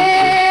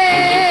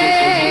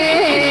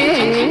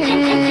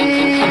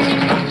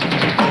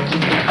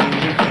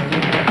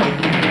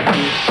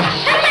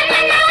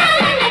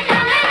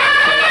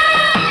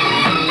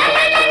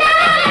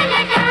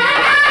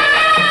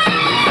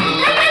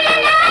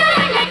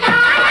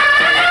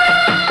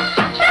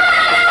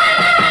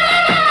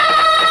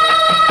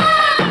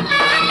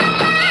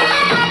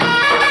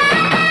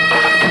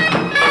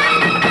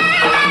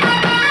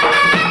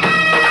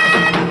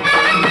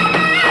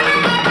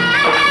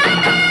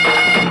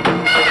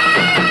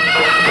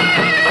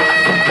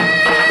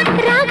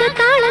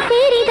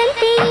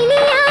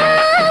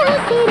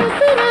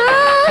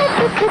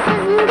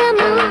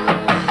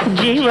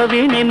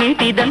 ಜೀವವೀಣೆ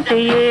ಮೀಟಿದಂತೆ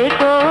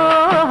ಏಕೋ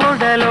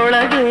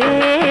ಹೊಡಲೊಳಗೆ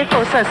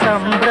ಹೊಸ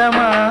ಸಂಭ್ರಮ.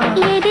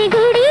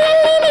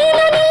 ಎದೆಗುಡಿಯಲ್ಲಿ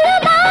ನೀನು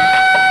ನಿಲ್ಲುವ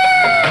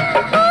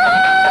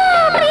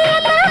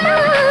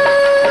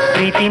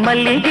ಪ್ರೀತಿ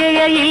ಮಲ್ಲಿಗೆಯ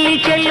ಇಲ್ಲಿ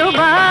ಚೆಲ್ಲುವ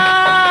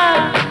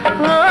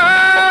ಓ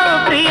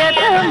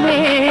ಪ್ರಿಯತಮೇ.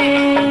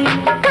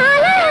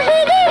 ಕಾಲ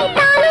ಹೀಗೆ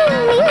ತಾನು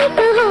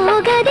ನಿಂತು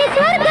ಹೋಗದೆ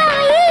ಸ್ವರ್ಗ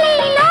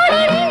ಇಲ್ಲಿ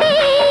ನೋಡಿದೆ.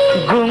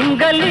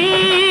 ಗುಂಗಲಿ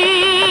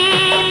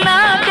ನಾ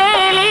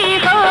ಕೇಳಿ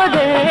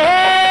ಹೋದೆ,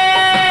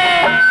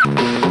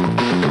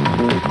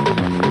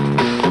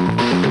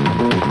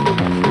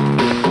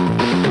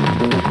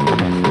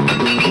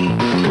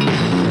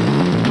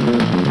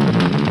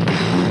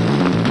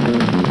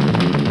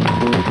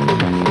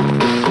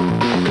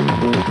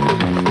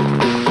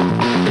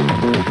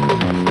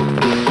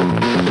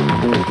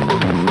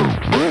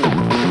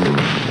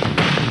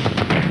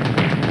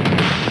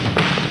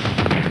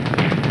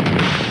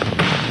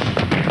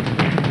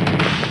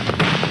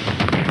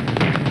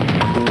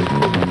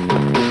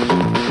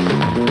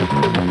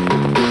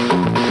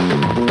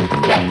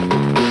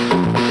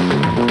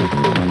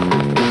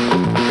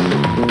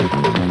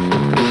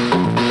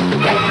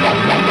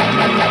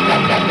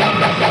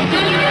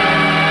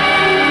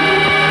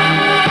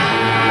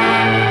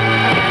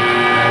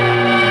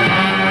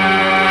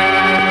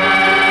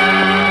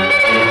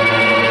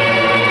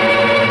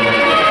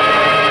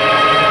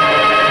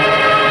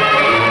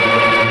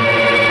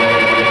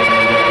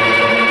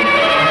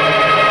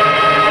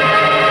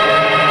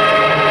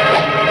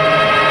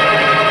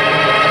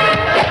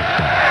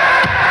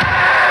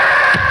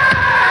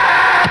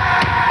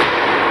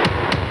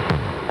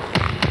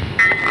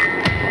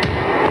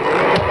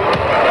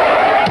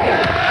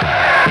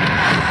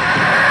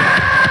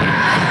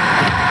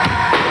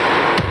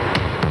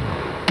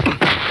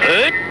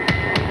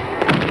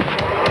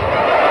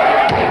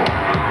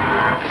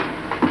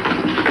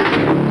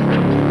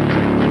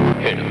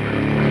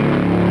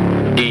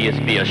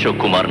 ಅಶೋಕ್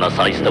ಕುಮಾರ್ನ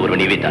ಸಾಯಿಸಿದವರು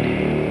ನೀವಿದ್ದಾರೆ.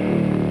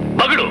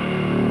 ಮಗಳು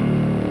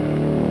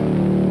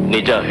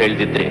ನಿಜ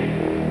ಹೇಳ್ದಿದ್ರೆ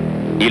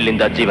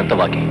ಇಲ್ಲಿಂದ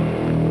ಜೀವಂತವಾಗಿ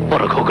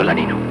ಹೊರಗೆ ಹೋಗಲ್ಲ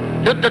ನೀನು.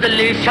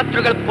 ಯುದ್ಧದಲ್ಲಿ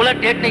ಶತ್ರುಗಳ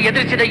ಬುಲೆಟ್ ಏಟ್ನ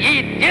ಎದುರಿಸಿದ ಈ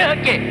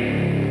ದೇಹಕ್ಕೆ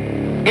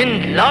ನಿನ್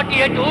ಲಾಠಿ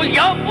ಏಟು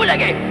ಯಾವ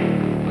ಮೂಲೆಗೆ?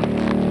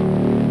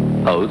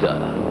 ಹೌದಾ?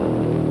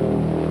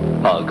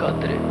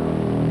 ಹಾಗಾದ್ರೆ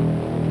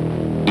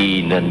ಈ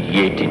ನನ್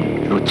ಏಟಿನ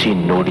ರುಚಿ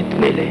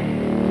ನೋಡಿದ ಮೇಲೆ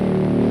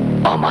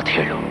ಆ ಮಾತು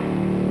ಹೇಳು.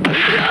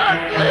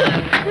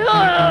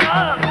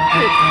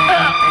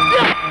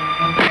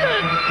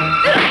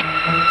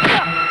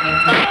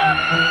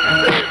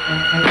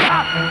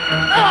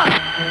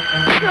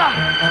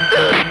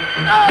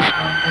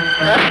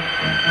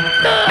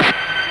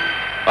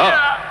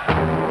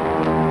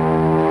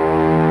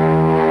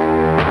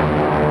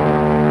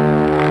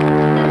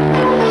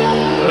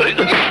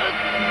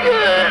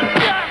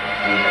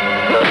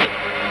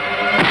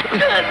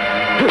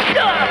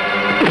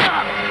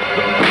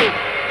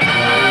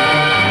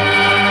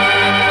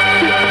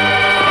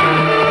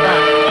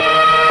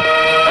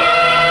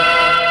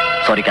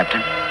 ಸಾರಿ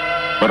ಕ್ಯಾಪ್ಟನ್,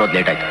 ಬರೋದು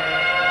ಲೇಟ್ ಆಯ್ತು.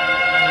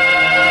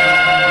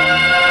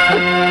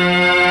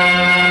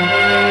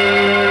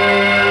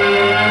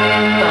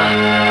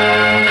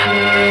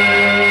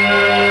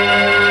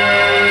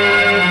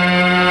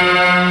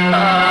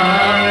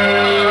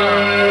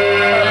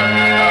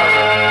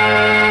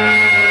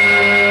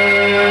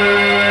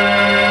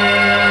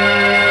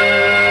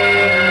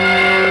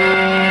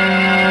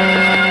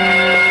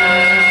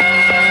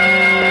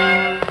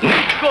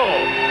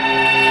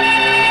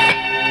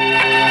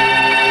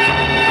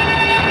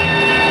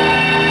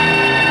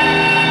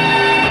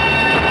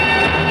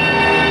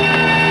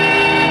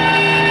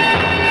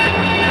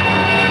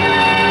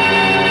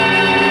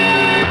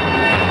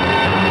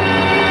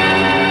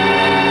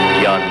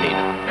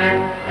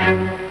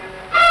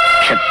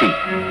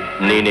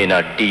 ಎಸ್.ಪಿ. ನೀನೇನಾ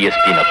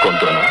ಡಿ.ಎಸ್.ಪಿ.ನ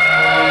ಕೊಂದೋನು?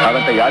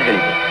 ಹಾಗಂತ ಯಾರು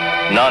ಹೇಳಿದ್ರು?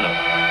 ನಾನು.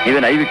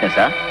 ನೀವೇನು ಐ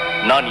ವಿಟ್ನೆಸ್ಸಾ?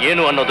 ನಾನು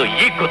ಏನು ಅನ್ನೋದು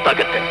ಈಗ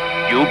ಗೊತ್ತಾಗತ್ತೆ.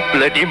 You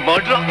bloody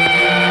murder.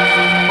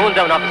 Cool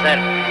down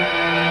officer,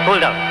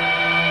 cool down.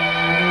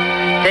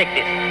 Take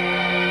this.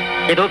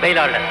 ಇದು ಬೈಲ್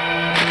ಆರ್ಡರ್.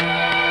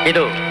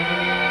 ಇದು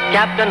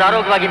ಕ್ಯಾಪ್ಟನ್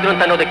ಆರೋಗ್ಯವಾಗಿದ್ರು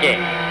ಅಂತ ಅನ್ನೋದಕ್ಕೆ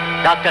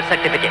ಡಾಕ್ಟರ್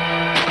ಸರ್ಟಿಫಿಕೇಟ್.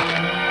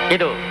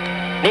 ಇದು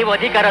ನೀವು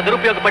ಅಧಿಕಾರ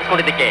ದುರುಪಯೋಗ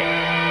ಪಡಿಸಿಕೊಂಡಿದ್ದಕ್ಕೆ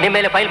ನಿಮ್ಮ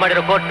ಮೇಲೆ ಫೈಲ್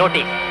ಮಾಡಿರೋ ಕೋರ್ಟ್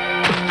ನೋಟಿಸ್.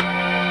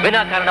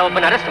 ವಿನಾಕಾರಣ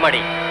ಒಬ್ಬನ ಅರೆಸ್ಟ್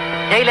ಮಾಡಿ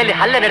ಜೈಲಲ್ಲಿ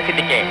ಹಲ್ಲೆ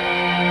ನಡೆಸಿದ್ದಕ್ಕೆ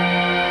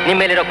ನಿಮ್ಮ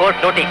ಮೇಲಿರೋ court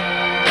notice.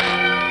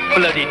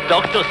 Bloody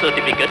doctor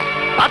certificate,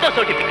 other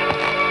certificate.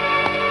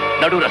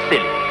 ನಡು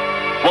ರಸ್ತೆಯಲ್ಲಿ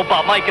ಒಬ್ಬ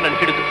ಅಮಾಯಕನನ್ನು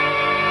ಹಿಡಿದು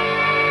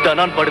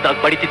ದನಾನ್ ಬಡ್ದಾಗ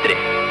ಬಡಿತಿದ್ರೆ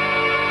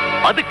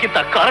ಅದಕ್ಕಿಂತ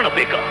ಕಾರಣ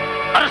ಬೇಕಾ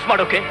ಅರೆಸ್ಟ್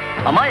ಮಾಡೋಕೆ?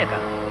 ಅಮಾಯಕ?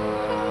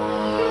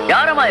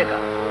 ಯಾರ ಅಮಾಯಕ?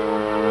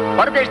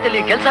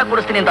 ಹೊರದೇಶದಲ್ಲಿ ಕೆಲಸ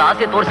ಕೊಡಿಸ್ತೀನಿ ಅಂತ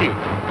ಆಸೆ ತೋರಿಸಿ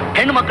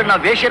ಹೆಣ್ಣು ಮಕ್ಕಳನ್ನ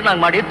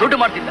ವೇಶ್ಯರ್ನಾಗಿ ಮಾಡಿ ದುಡ್ಡು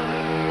ಮಾಡ್ತಿದ್ದ.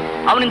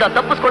 ಅವನಿಂದ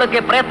ತಪ್ಪಿಸ್ಕೊಳ್ಳೋಕೆ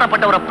ಪ್ರಯತ್ನ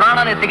ಪಟ್ಟವರ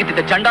ಪ್ರಾಣನೇ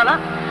ತೆಗಿತಿದ್ದ ಚಂಡಾಲ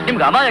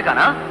ನಿಮ್ಗೆ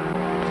ಅಮಾಯಕನಾ?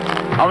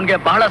 ಅವನಿಗೆ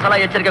ಬಹಳ ಸಲ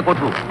ಎಚ್ಚರಿಕೆ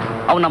ಕೊಟ್ರು,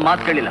 ಅವನ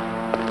ಮಾತು ಕೇಳಿಲ್ಲ.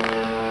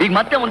 ಈಗ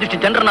ಮತ್ತೆ ಒಂದಿಷ್ಟು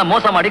ಜನರನ್ನ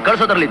ಮೋಸ ಮಾಡಿ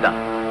ಕಳಿಸೋದ್ರಲ್ಲಿದ್ದ.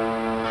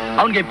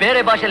 ಅವನಿಗೆ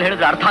ಬೇರೆ ಭಾಷೆಯಲ್ಲಿ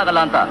ಹೇಳಿದ್ರೆ ಅರ್ಥ ಆಗಲ್ಲ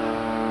ಅಂತ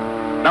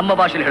ನಮ್ಮ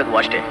ಭಾಷೆಯಲ್ಲಿ ಹೇಳಿದ್ವು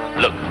ಅಷ್ಟೇ.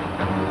 ಲುಕ್,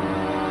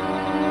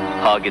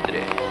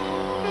 ಹಾಗಿದ್ರೆ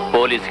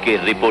ಪೊಲೀಸ್ಗೆ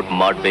ರಿಪೋರ್ಟ್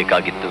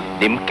ಮಾಡಬೇಕಾಗಿತ್ತು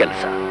ನಿಮ್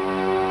ಕೆಲಸ.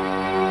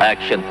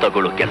 ಆಕ್ಷನ್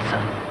ತಗೊಳ್ಳೋ ಕೆಲಸ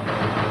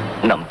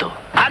ನಮ್ದು.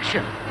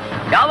 ಆಕ್ಷನ್?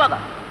 ಯಾವಾಗ?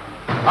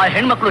 ಆ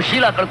ಹೆಣ್ಮಕ್ಳು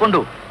ಶೀಲ ಕಳ್ಕೊಂಡು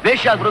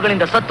ವೇಶ್ಯ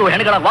ಗುರುಗಳಿಂದ ಸತ್ತು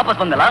ಹೆಣ್ಗಳ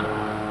ವಾಪಸ್ ಬಂದಲ್ಲ,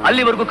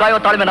 ಅಲ್ಲಿವರೆಗೂ ಕಾಯೋ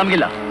ತಾಳ್ಮೆ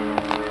ನಮ್ಗಿಲ್ಲ.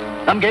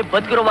 ನಮ್ಗೆ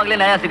ಬದುಕಿರುವಾಗಲೇ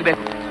ನ್ಯಾಯ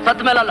ಸಿಗ್ಬೇಕು,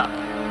 ಸತ್ತ ಮೇಲಲ್ಲ.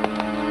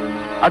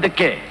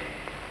 ಅದಕ್ಕೆ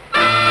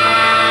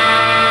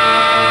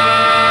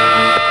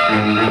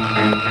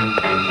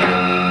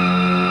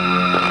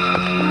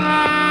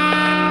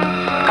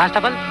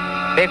ಕಾನ್ಸ್ಟೇಬಲ್,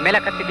 ಬೇಗ ಮೇಲೆ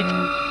ಕತ್ತಿ ಬಿಚ್ಚಿ.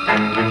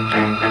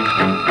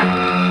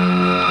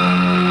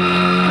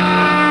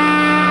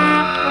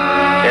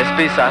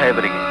 ಎಸ್.ಪಿ.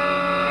 ಸಾಹೇಬರಿಗೆ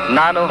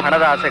ನಾನು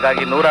ಹಣದ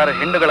ಆಸೆಗಾಗಿ ನೂರಾರು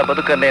ಹೆಣ್ಣುಗಳ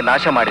ಬದುಕನ್ನೇ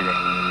ನಾಶ ಮಾಡಿದೆ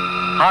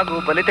ಹಾಗೂ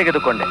ಬಲಿ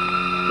ತೆಗೆದುಕೊಂಡೆ.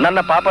 ನನ್ನ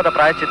ಪಾಪದ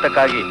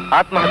ಪ್ರಾಯಶ್ಚಿತ್ತಕ್ಕಾಗಿ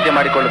ಆತ್ಮಹತ್ಯೆ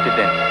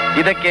ಮಾಡಿಕೊಳ್ಳುತ್ತಿದ್ದೇನೆ.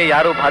 ಇದಕ್ಕೆ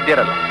ಯಾರೂ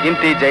ಬಾಧ್ಯರಲ್ಲ.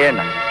 ಇಂತಿ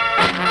ಜಯಣ್ಣ.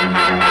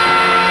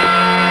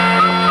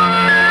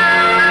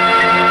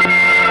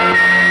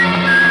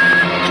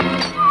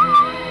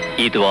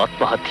 ಇದು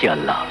ಆತ್ಮಹತ್ಯೆ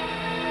ಅಲ್ಲ,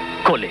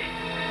 ಕೊಲೆ.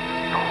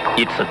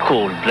 It's a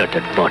cold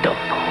blooded murder.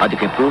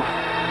 ಅದಕ್ಕೆ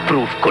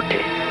ಪ್ರೂಫ್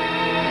ಕೊಟ್ಟೆ.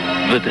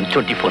 ವಿದಿನ್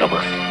 24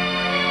 hours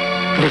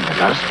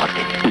ಅರೆಸ್ಟ್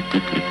ಮಾಡ್ತೇನೆ.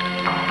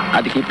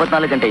 ಅದಕ್ಕೆ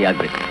 24 ಗಂಟೆ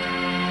ಆಗ್ಬೇಕು.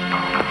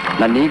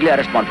 ನಾನು ಈಗಲೇ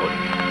ಅರೆಸ್ಟ್ ಮಾಡ್ಬೋದು.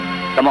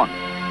 ಕಮಾನ್.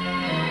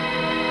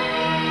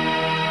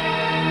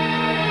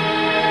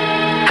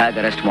 ಹೇಗೆ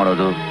ಅರೆಸ್ಟ್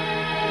ಮಾಡೋದು?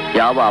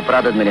 ಯಾವ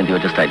ಅಪರಾಧದ ಮೇಲೆ ಅಂತ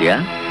ಯೋಚಿಸ್ತಾ ಇದೆಯಾ?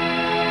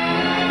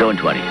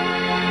 Don't worry,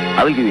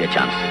 I will give U A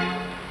chance.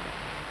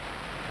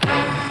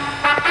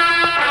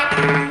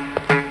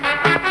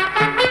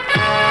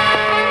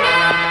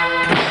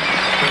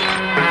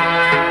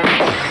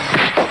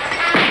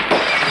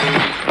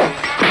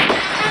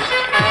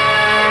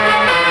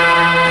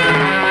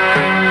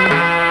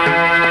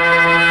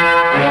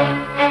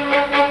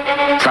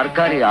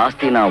 ಸರ್ಕಾರಿ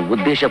ಆಸ್ತಿನ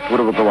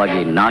ಉದ್ದೇಶಪೂರ್ವಕವಾಗಿ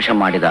ನಾಶ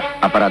ಮಾಡಿದ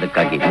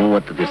ಅಪರಾಧಕ್ಕಾಗಿ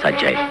 30 ದಿವಸ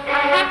ಜೈಲು.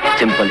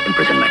 Simple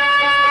imprisonment.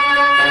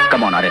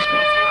 Come on, arrest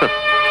me.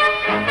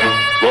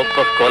 ಒಬ್ಬ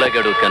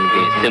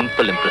ಕೊಲೆಗಡುಕನ್ಗೆ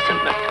ಸಿಂಪಲ್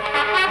ಇಂಪ್ರಿಸನ್ಮೆಂಟ್,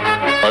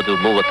 ಅದು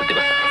 30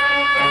 ದಿವಸ.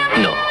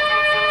 ನೋ,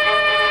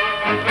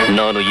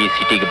 ನಾನು ಈ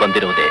ಸಿಟಿಗೆ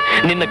ಬಂದಿರುವುದೇ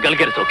ನಿನ್ನ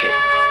ಗಲ್ಗೆರಿಸೋಕೆ.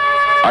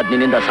 ಅದು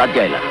ನಿನ್ನಿಂದ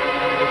ಸಾಧ್ಯ ಇಲ್ಲ.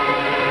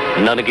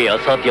 ನನಗೆ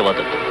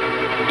ಅಸಾಧ್ಯವಾದದ್ದು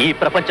ಈ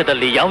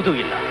ಪ್ರಪಂಚದಲ್ಲಿ ಯಾವುದೂ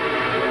ಇಲ್ಲ.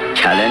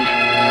 Challenge?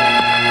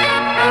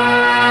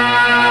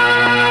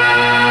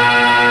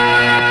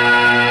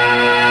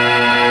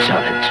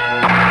 Challenge.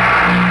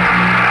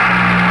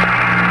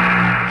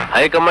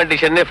 High command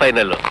ಡಿಸಿಷನ್ನೇ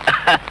final.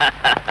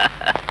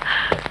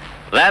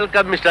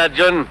 Welcome mister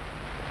Arjun.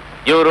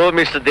 ಇವರು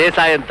ಮಿಸ್ಟರ್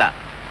ದೇಸಾಯಿ ಅಂತ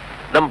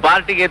ನಮ್ಮ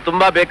ಪಾರ್ಟಿಗೆ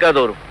ತುಂಬಾ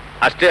ಬೇಕಾದವರು.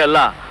 ಅಷ್ಟೇ ಅಲ್ಲ,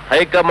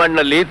 ಹೈಕಮಾಂಡ್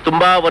ನಲ್ಲಿ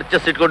ತುಂಬಾ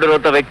ವರ್ಚಸ್ಸು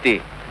ಇಟ್ಕೊಂಡಿರುವಂತ ವ್ಯಕ್ತಿ.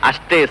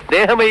 ಅಷ್ಟೇ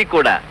ಸ್ನೇಹಮಯಿ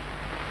ಕೂಡ.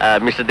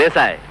 ಮಿಸ್ಟರ್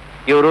ದೇಸಾಯಿ,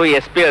 ಇವರು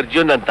ಎಸ್.ಪಿ.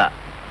 ಅರ್ಜುನ್ ಅಂತ.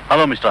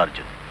 Hello mister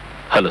Arjun.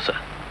 Hello sir,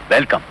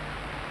 welcome.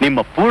 ನಿಮ್ಮ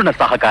ಪೂರ್ಣ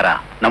ಸಹಕಾರ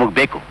ನಮಗ್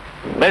ಬೇಕು.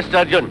 ಮಿಸ್ಟರ್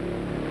ಅರ್ಜುನ್,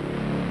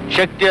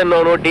 ಶಕ್ತಿ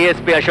ಅನ್ನೋನು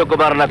ಡಿ.ಎಸ್.ಪಿ. ಅಶೋಕ್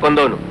ಕುಮಾರ್ನ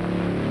ಕೊಂದವನು.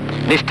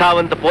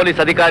 ನಿಷ್ಠಾವಂತ ಪೊಲೀಸ್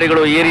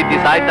ಅಧಿಕಾರಿಗಳು ಈ ರೀತಿ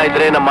ಸಾಯ್ತಾ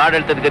ಇದ್ರೆ ನಮ್ಮ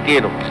ಆಡಳಿತದ ಗತಿ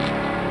ಏನು?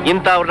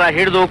 ಇಂಥವ್ರನ್ನ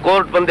ಹಿಡಿದು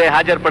ಕೋರ್ಟ್ ಮುಂದೆ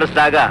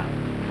ಹಾಜರುಪಡಿಸಿದಾಗ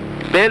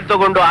ಬೇಲ್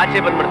ತಗೊಂಡು ಆಚೆ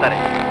ಬಂದ್ಬಿಡ್ತಾರೆ.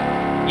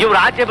 ಇವ್ರ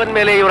ಆಚೆ ಬಂದ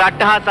ಮೇಲೆ ಇವ್ರ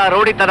ಅಟ್ಟಹಾಸ,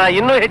 ರೌಡಿತನ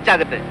ಇನ್ನೂ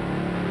ಹೆಚ್ಚಾಗುತ್ತೆ.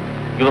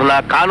 ಇವ್ರನ್ನ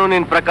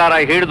ಕಾನೂನಿನ ಪ್ರಕಾರ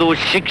ಹಿಡಿದು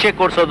ಶಿಕ್ಷೆ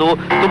ಕೊಡ್ಸೋದು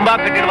ತುಂಬಾ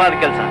ಕಠಿಣವಾದ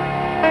ಕೆಲಸ.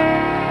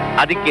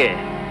 ಅದಕ್ಕೆ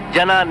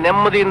ಜನ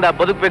ನೆಮ್ಮದಿಯಿಂದ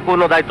ಬದುಕಬೇಕು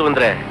ಅನ್ನೋದಾಯ್ತು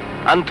ಅಂದ್ರೆ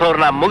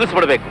ಅಂಥವ್ರನ್ನ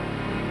ಮುಗಿಸ್ಬಿಡ್ಬೇಕು.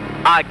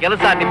 ಆ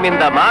ಕೆಲಸ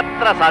ನಿಮ್ಮಿಂದ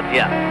ಮಾತ್ರ ಸಾಧ್ಯ.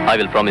 I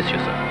will promise you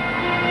sir.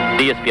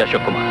 DSP.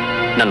 Ashok Kumar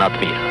ನನ್ನ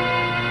ಆತ್ಮೀಯ.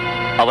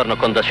 ಅವರನ್ನ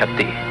ಕೊಂದ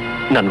ಶಕ್ತಿ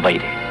ನನ್ನ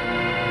ವೈರಿ.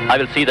 I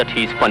will see that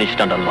he is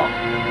punished under law.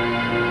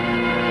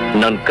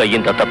 ನನ್ನ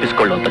ಕೈಯಿಂದ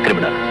ತಪ್ಪಿಸಿಕೊಳ್ಳುವಂತ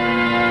ಕ್ರಿಮಿನಲ್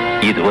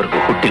ಇದುವರೆಗೂ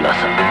ಹುಟ್ಟಿಲ್ಲ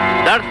sir.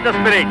 That's the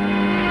spirit.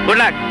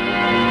 Good luck.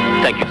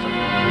 Thank you sir.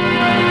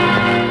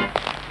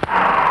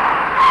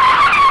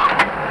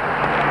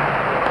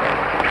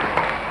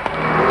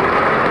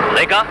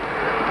 Rekha,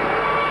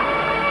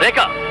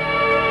 Rekha,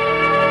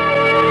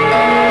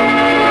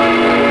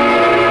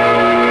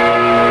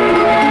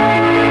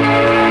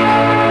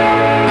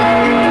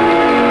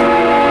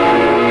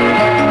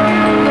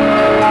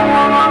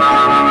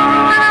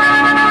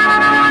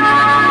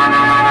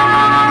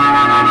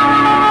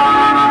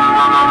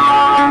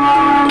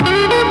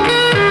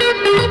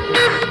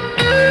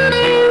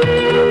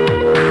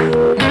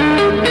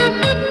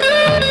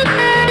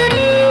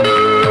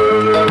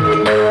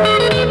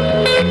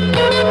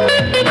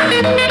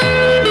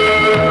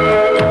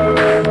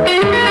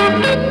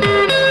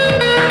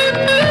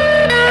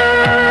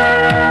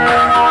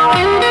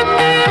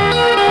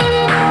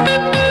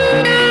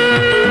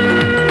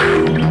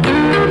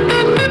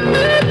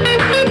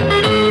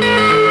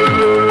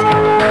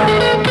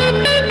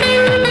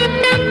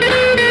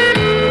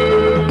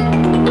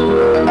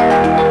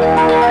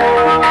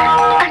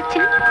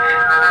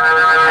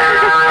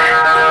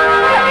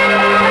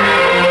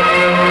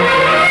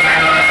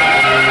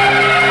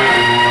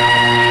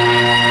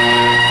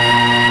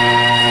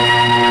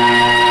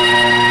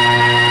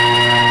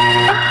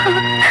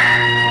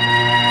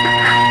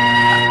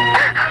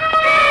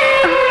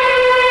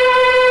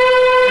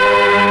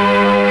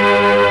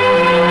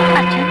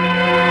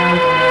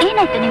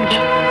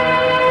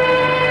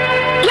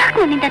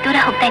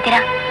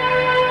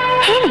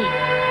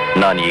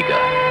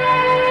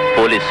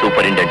 police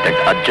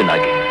superintendent Arjun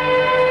ಆಗಿ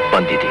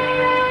ಬಂದಿದ್ದೀನಿ.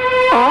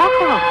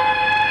 ಓಹೋ,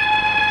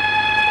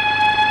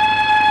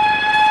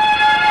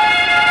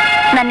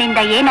 ನನ್ನಿಂದ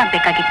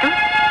ಏನಾಗಬೇಕಾಗಿತ್ತು?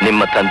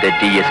 ನಿಮ್ಮ ತಂದೆ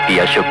DSP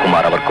ಅಶೋಕ್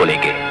ಕುಮಾರ್ ಅವರ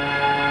ಕೊಲೆಗೆ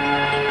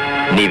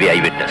ನೀವೇ ಐ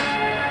ವಿಟ್ನೆಸ್,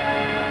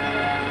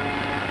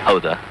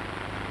 ಹೌದಾ?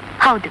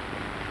 ಹೌದು.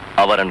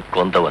 ಅವರನ್ನು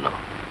ಕೊಂದವನು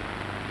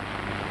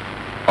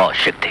ಆ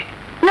ಶಕ್ತಿ.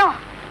 ನೋ,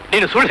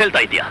 ನೀನು ಸುಳ್ಳು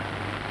ಹೇಳ್ತಾ ಇದೀಯಾ?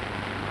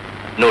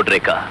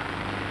 ನೋಡ್ರೇಕಾ,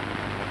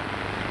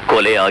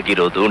 ಕೊಲೆ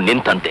ಆಗಿರೋದು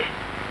ನಿನ್ ತಂದೆ.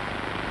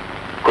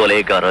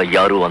 ಕೊಲೆಗಾರ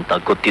ಯಾರು ಅಂತ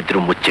ಗೊತ್ತಿದ್ರು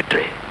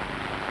ಮುಚ್ಚಿಟ್ರೆ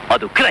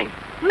ಅದು crime.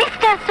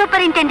 Mister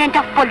superintendent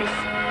of police,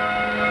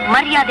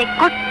 ಮರ್ಯಾದೆ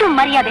ಕೊಟ್ಟು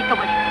ಮರ್ಯಾದೆ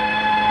ತಗೊಳ್ಳಿ.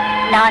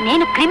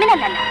 ನಾನೇನು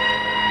ಕ್ರಿಮಿನಲ್ ಅಲ್ಲ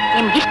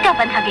ನಿಮ್ಗಿಷ್ಟ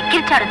ಬಂದ ಹಾಗೆ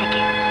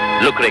ಕಿರ್ಚಾಡೋದಕ್ಕೆ.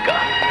 ಲುಕ್ ರೇಖಾ,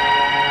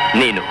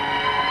 ನೀನು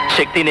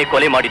ಶಕ್ತಿನೇ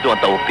ಕೊಲೆ ಮಾಡಿದ್ದು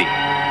ಅಂತ ಒಪ್ಪಿ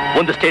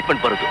ಒಂದು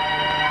ಸ್ಟೇಟ್ಮೆಂಟ್ ಬರೋದು,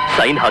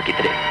 ಸೈನ್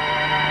ಹಾಕಿದ್ರೆ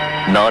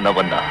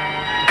ನಾನವನ್ನ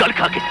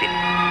ಕಳ್ಕ್ ಹಾಕಿಸ್ತೀನಿ.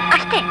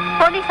 ಅಷ್ಟೇ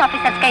ಪೊಲೀಸ್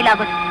ಆಫೀಸರ್ಸ್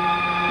ಕೈಲಾಗೋದು.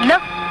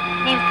 ಲುಕ್,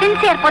 ನೀವು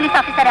ಸಿನ್ಸಿಯರ್ ಪೊಲೀಸ್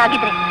ಆಫೀಸರ್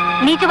ಆಗಿದ್ರೆ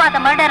ನಿಜವಾದ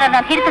ಮರ್ಡರ್ ಅನ್ನ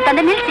ಹಿಡಿದು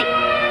ತಂದು ನಿಲ್ಲಿಸಿ,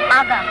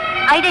 ಆಗ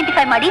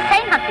ಐಡೆಂಟಿಫೈ ಮಾಡಿ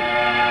ಸೈನ್ ಹಾಕ್ತೀನಿ.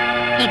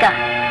 ಈಗ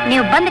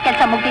ನೀವು ಬಂದ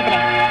ಕೆಲಸ ಮುಗ್ದಿದ್ರೆ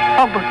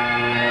ಹೋಗ್ಬೋದು.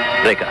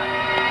 ರೇಖಾ,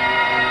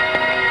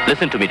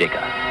 ಲಿಸನ್ ಟು ಮಿ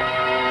ರೇಖಾ,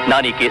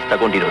 ನಾನು ಈ ಕೇಸ್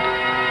ತಗೊಂಡಿರೋದು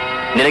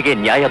ನಿನಗೆ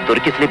ನ್ಯಾಯ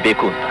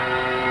ದೊರಕಿಸಲೇಬೇಕು ಅಂತ.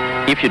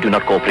 If you do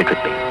not cooperate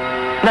with me,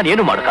 ನಾನು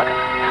ಏನು ಮಾಡೋಕ್ಕಾಗಲ್ಲ.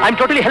 I am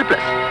totally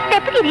helpless.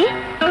 ತೆಪ್ಪಗಿರಿ.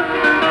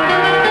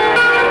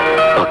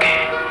 Okay,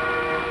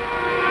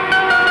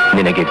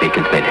 ನಿನಗೆ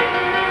ಬೇಕಿದ್ದ ಮೇಲೆ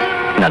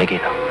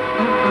ನನಗೇನು,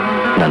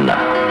 ನನ್ನ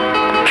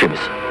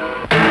ಕ್ಷಮಿಸು.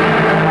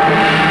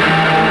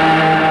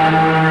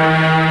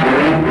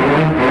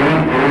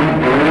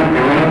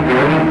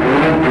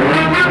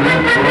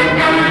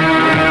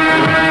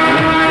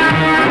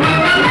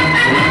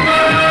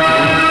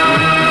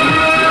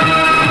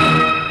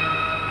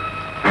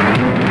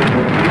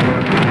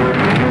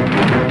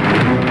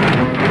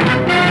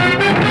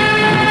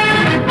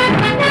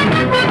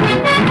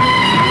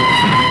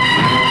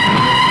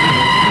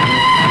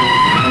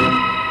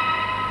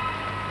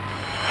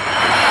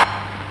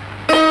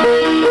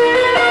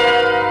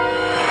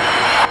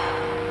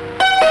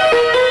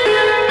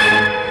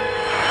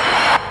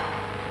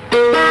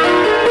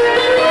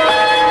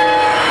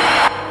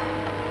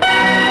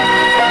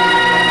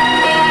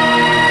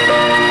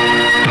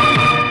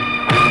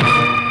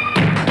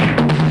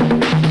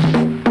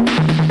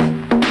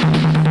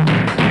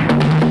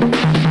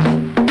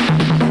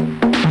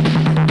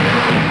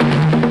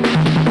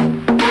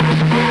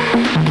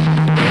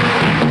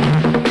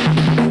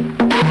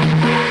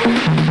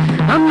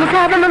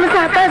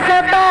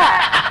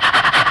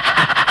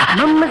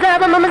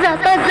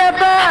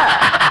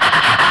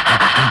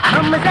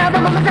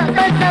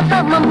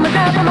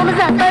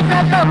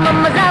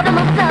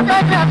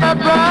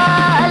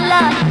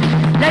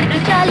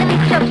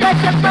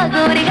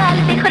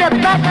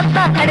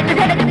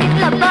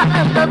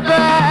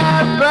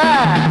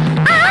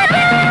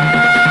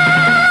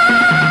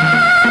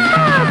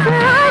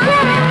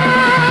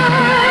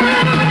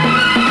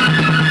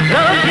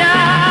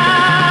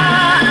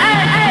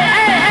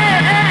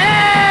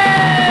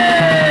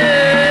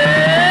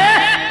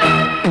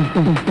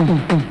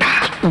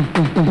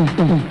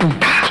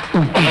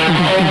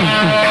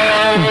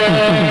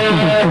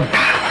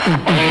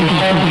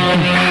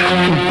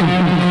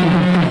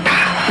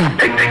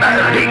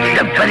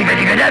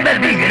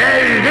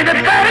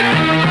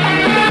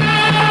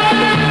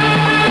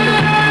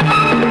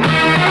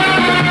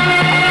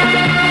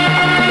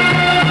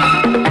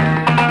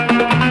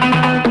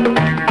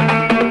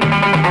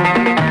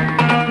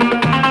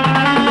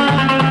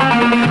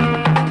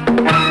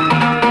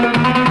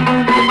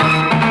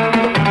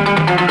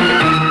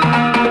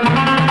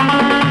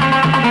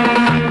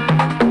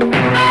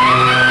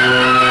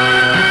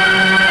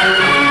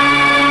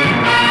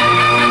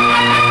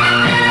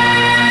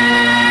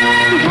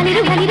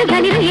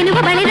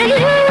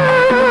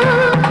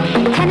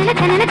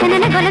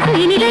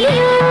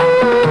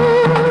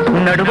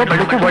 ನಡುವ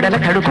ಬಳುಕು ಒಡಲ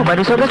ಕಡುಕು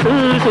ಬರುಸೊಗಸು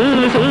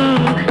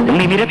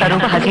ನಿಮಿರ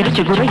ತರುವ ಹಸಿರು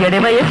ಚಿಗುರು ಎಡೆ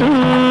ವಯಸ್ಸು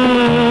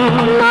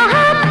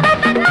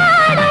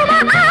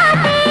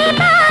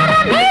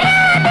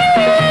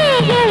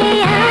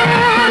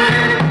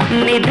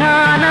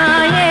ನಿಧಾನ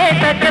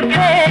ಏತಕ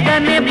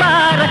ಬೇಗನೆ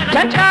ಬಾರ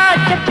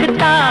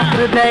ಚಕಾಚಕ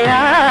ಹೃದಯ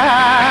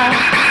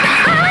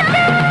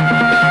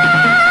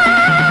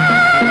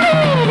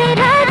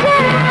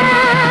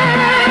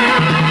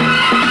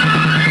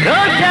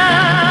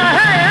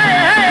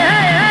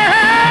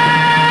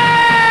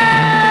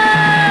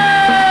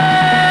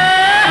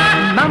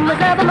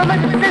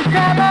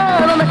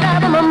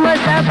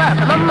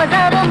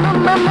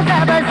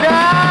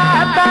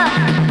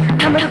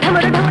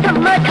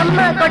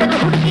ಕೊಡಗು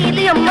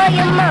ಹುಡುಕಿಲಿ ಅಮ್ಮ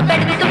ಯಮ್ಮ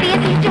ಬೆಳಗ್ಗೆ ತುಡಿಯ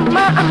ಸಿಂಚಮ್ಮ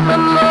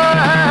ಅಮ್ಮಮ್ಮ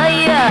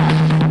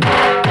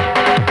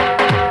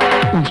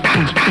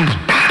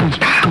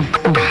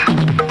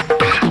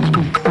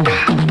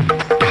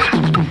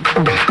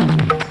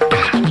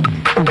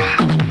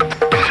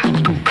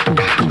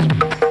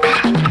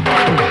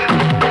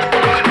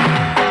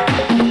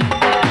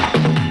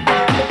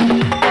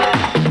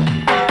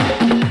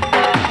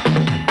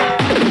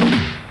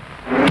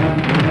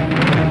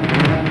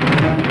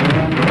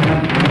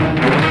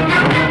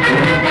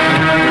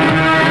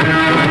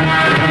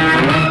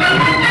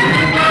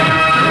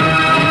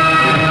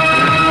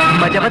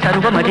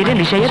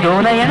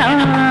ವಿಷಯದೋನಯನ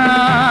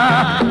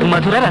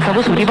ಮಧುರ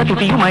ರಸವು ಸುರಿವ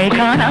ತುಟಿಯು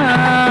ಮೈಕಾನ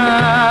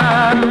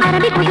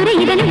ಅರಬಿ ಕುದುರೆ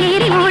ಇದನ್ನು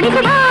ಏರಿ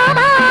ಓಡಿಸುವ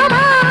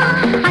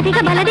ಅಧಿಕ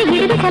ಬಲದೆ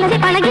ಹಿಡಿದು ಚಲದೆ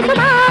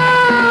ಪಳಗಿಸುವ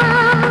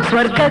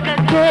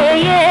ಸ್ವರ್ಗಕ್ಕೆ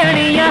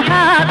ಏಣಿಯ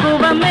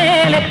ಹಾಕುವ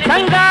ಮೇಲೆ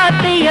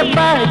ಸಂಗಾತಿಯ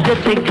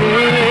ಜೊತೆಗೆ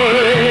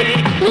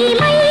ಈ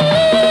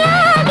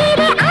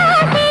ಮೈಯಾಗಿದೆ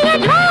ಆಸೆಯ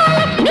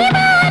ಜ್ವಾಲೆ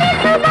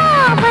ನಿವಾರಿಸುವ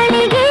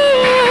ಬಳಿಗೆ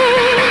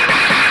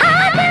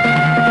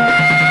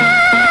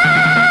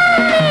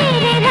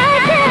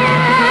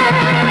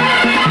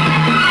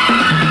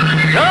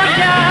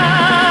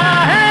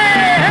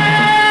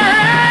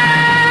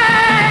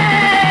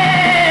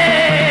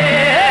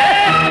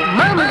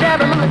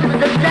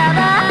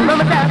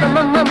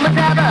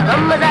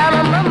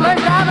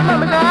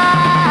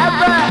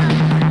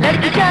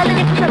लड़की चाल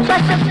देख सप्पा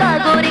सप्पा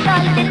गोरी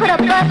गाल देखो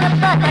रप्पा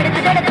सप्पा तड़क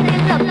तड़क दिल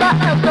सप्पा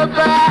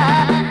सप्पा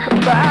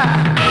बा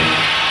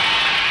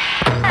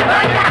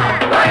ओइला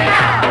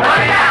ओइला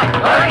ओइला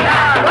ओइला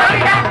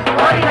ओइला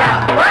ओइला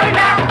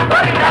ओइला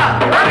ओइला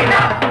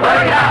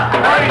ओइला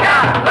ओइला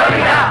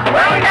ओइला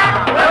ओइला ओइला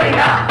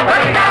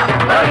ओइला ओइला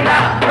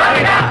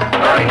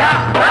ओइला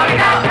ओइला ओइला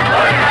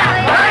ओइला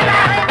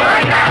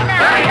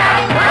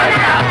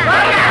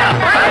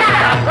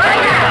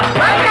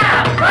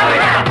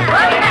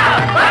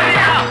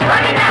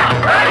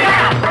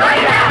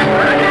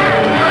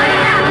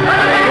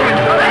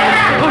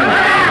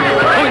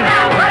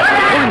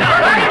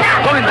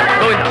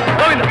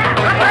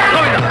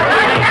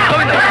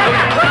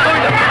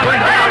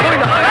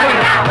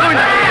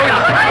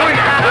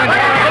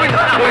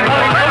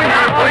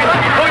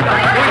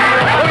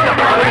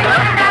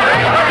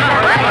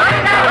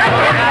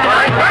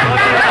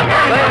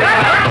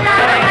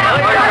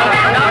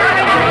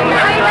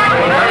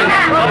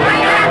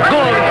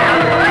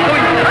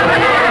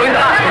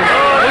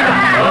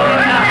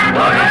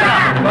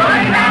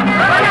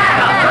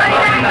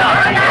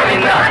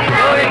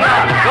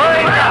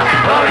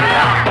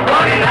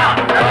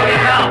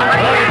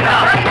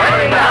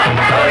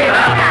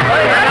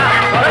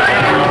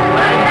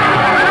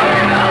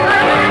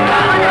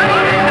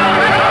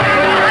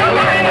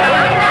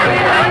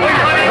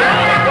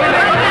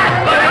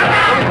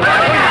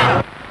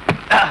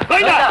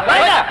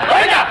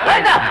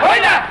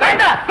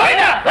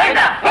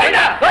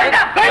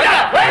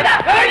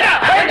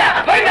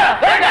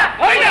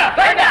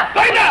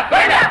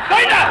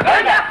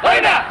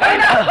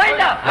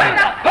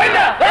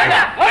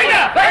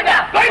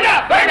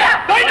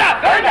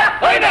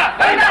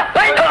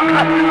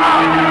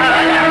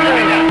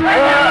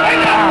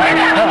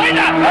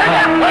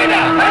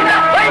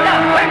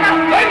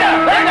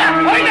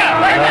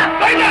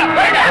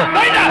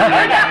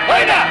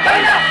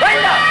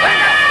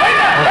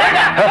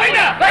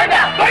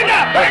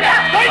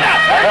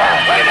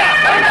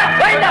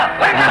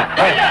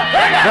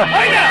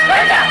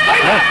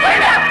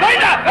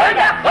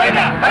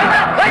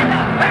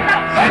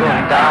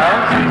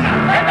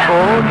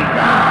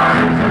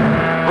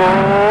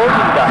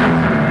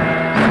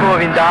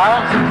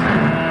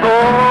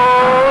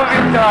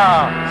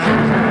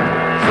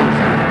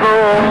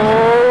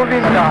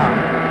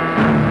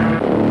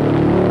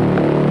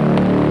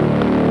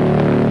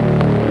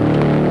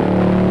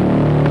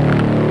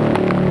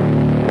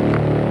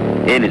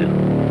ಏನಿದು?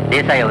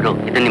 ದೇಸಾಯಿ ಅವರು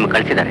ಇದನ್ನು ನಿಮ್ಗೆ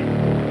ಕಳಿಸಿದ್ದಾರೆ.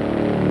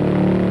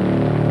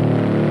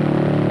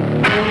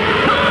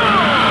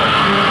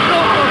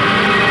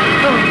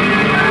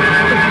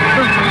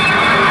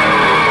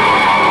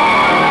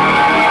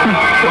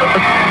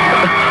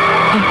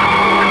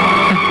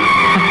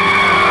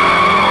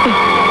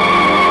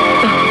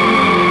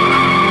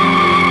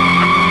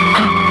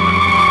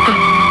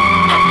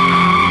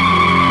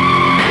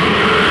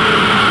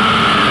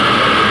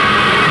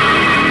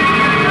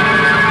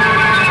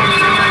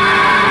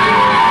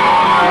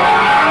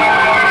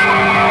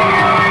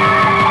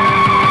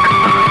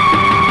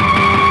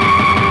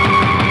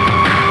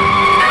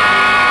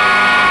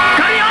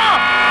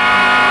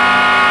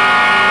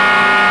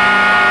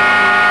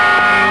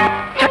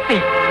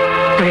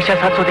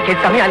 ಸಾಧಿಸೋದಕ್ಕೆ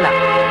ಸಮಯ ಅಲ್ಲ.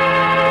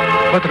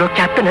 ಮೊದಲು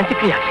ಕ್ಯಾಪ್ಟನ್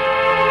ಅಂತ್ಯಕ್ರಿಯೆ ಆಗಲಿ.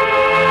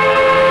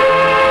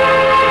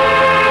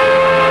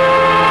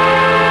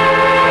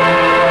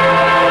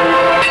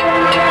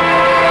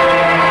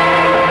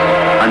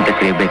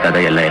 ಅಂತ್ಯಕ್ರಿಯೆ ಬೇಕಾದ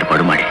ಎಲ್ಲ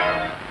ಏರ್ಪಾಡು ಮಾಡಿ.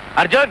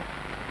 ಅರ್ಜುನ್,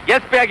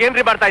 SP ಆಗಿ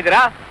ಏನ್ರಿ ಮಾಡ್ತಾ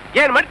ಇದ್ದೀರಾ?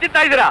 ಏನ್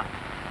ಮಾಡ್ತಿರ್ತಾ ಇದ್ದೀರಾ?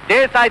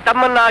 ದೇಸಾಯಿ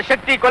ತಮ್ಮನ್ನ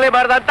ಶಕ್ತಿ ಕೊಲೆ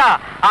ಮಾಡ್ದಂತ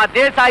ಆ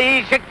ದೇಸಾಯಿ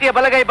ಶಕ್ತಿಯ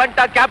ಬಲಗೈ ಬಂಟ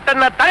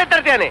ಕ್ಯಾಪ್ಟನ್ ನ ತಲೆ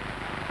ತರ್ತೇನೆ.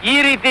 ಈ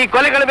ರೀತಿ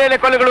ಕೊಲೆಗಳ ಮೇಲೆ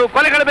ಕೊಲೆಗಳು,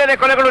 ಕೊಲೆಗಳ ಮೇಲೆ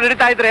ಕೊಲೆಗಳು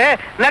ನಡೀತಾ ಇದ್ರೆ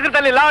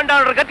ನಗರದಲ್ಲಿ ಲಾ ಅಂಡ್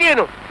ಆರ್ಡರ್ ಗತಿ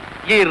ಏನು?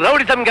 ಈ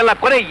ರೌಡಿಸಮ್ಗೆಲ್ಲ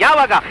ಕೊನೆ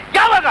ಯಾವಾಗ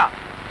ಯಾವಾಗ?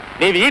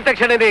 ನೀವು ಈ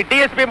ತಕ್ಷಣನೇ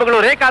DSP ಮಗಳು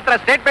ರೇಖಾ ಹತ್ರ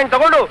ಸ್ಟೇಟ್ಮೆಂಟ್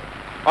ತಗೊಂಡು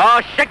ಆ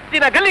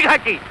ಶಕ್ತಿನ ಗಲ್ಲಿಗೆ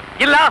ಹಾಕಿ,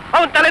 ಇಲ್ಲ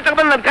ಅವನ್ ತಲೆ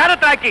ತಗೊಂಡು ನನ್ನ ಕಾರ್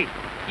ಹತ್ರ ಹಾಕಿ.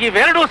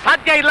 ಇವೆರಡೂ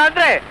ಸಾಧ್ಯ ಇಲ್ಲ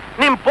ಅಂದ್ರೆ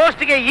ನಿಮ್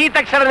ಪೋಸ್ಟ್ಗೆ ಈ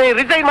ತಕ್ಷಣನೇ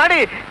ರಿಸೈನ್ ಮಾಡಿ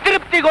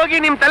ತಿರುಪ್ತಿಗೆ ಹೋಗಿ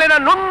ನಿಮ್ ತಲೆನ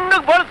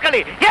ನುಣ್ಣಗ್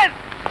ಬೋಳಿಸ್ಕೊಳ್ಳಿ. ಎಸ್,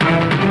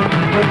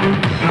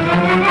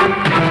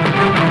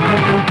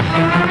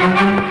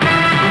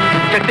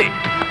 ಶಕ್ತಿ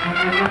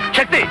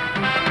ಶಕ್ತಿ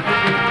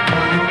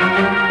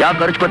ಯಾಕೆ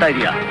ಖರ್ಚ್ಕೋತಾ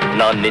ಇದೀಯಾ?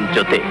 ನಾನ್ ನಿನ್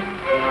ಜೊತೆ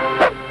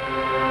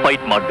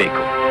ಫೈಟ್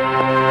ಮಾಡ್ಬೇಕು.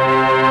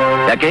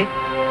 ಯಾಕೆ?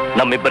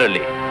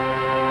 ನಮ್ಮಿಬ್ಬರಲ್ಲಿ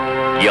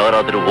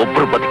ಯಾರಾದರೂ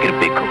ಒಬ್ರು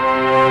ಬದುಕಿರ್ಬೇಕು.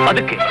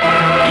 ಅದಕ್ಕೆ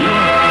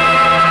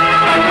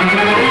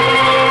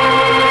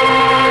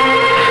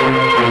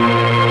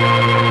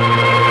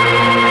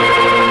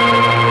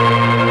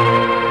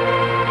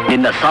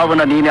ನಿನ್ನ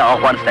ಸಾವನ್ನ ನೀನೇ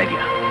ಆಹ್ವಾನಿಸ್ತಾ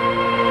ಇದೀಯ.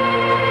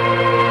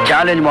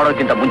 ಚಾಲೆಂಜ್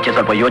ಮಾಡೋಕ್ಕಿಂತ ಮುಂಚೆ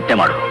ಸ್ವಲ್ಪ ಯೋಚನೆ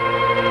ಮಾಡು.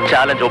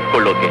 ಚಾಲೆಂಜ್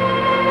ಒಪ್ಕೊಳ್ಳೋಕೆ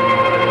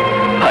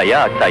ಭಯ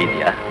ಆಗ್ತಾ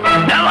ಇದೆಯಾ?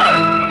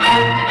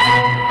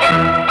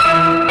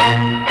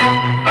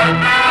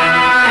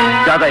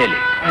 ಜಾಗ ಎಲ್ಲಿ?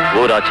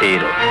 ಊರಾಚೆ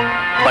ಇರೋ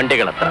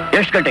ಬಂಡೆಗಳ ಹತ್ರ.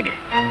 ಎಷ್ಟು ಗಂಟೆಗೆ?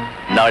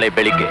 ನಾಳೆ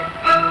ಬೆಳಿಗ್ಗೆ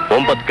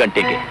 9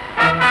 ಗಂಟೆಗೆ.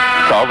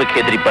 ಸಾವಕ್ಕೆ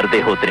ಹೆದರಿ ಬರ್ದೇ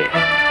ಹೋದ್ರೆ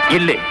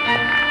ಇಲ್ಲೇ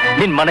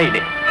ನಿನ್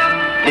ಮನೆಯಿದೆ,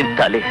 ನಿನ್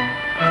ತಲೆ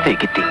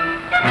ತೆಗಿತಿ.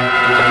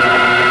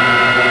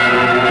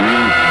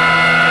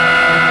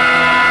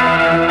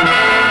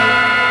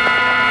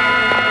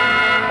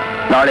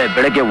 ನಾಳೆ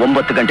ಬೆಳಗ್ಗೆ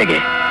 9 ಗಂಟೆಗೆ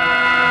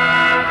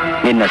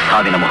ನಿನ್ನ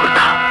ಸಾವಿನ ಮುಹೂರ್ತ.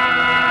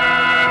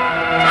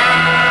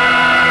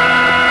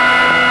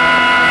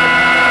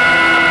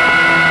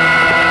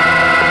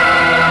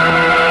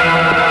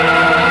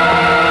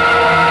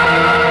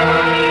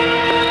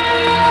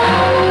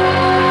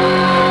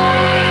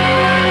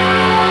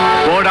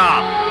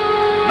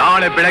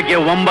 ನಾಳೆ ಬೆಳಗ್ಗೆ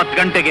 9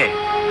 ಗಂಟೆಗೆ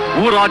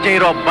ಊರಾಚೆ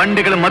ಇರೋ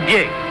ಬಂಡೆಗಳ ಮಧ್ಯೆ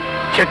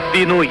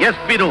ಶಕ್ತಿನೂ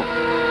ಎಸ್ಪಿನೂ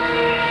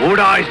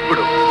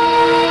ಓಡಾಯಿಸ್ಬಿಡು.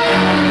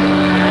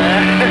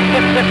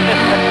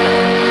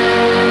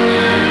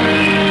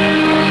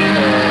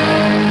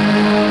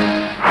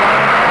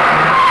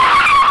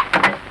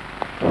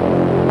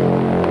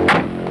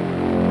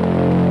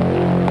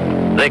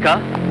 ರೇಖಾ,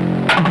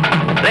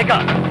 ರೇಖಾ,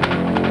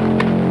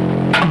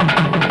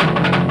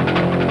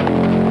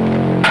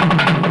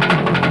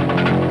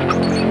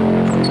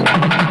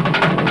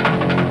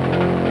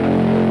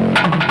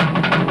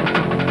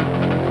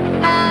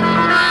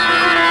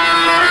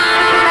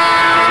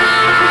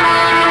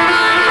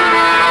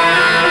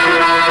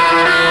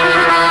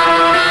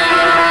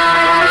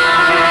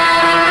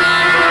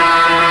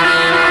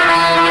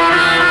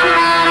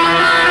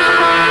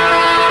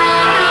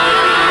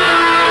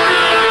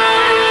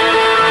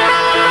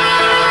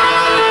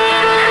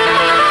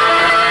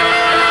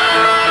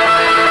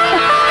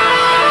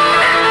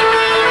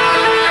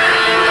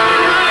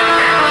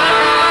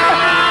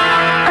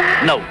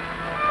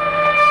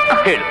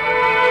 ಹೇಳು,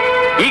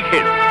 ಈಗ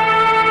ಹೇಳು.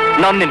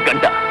 ನಾನ್ ನಿನ್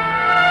ಗಂಡ,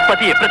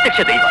 ಪತಿಯ ಪ್ರತ್ಯಕ್ಷ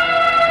ದೈವ.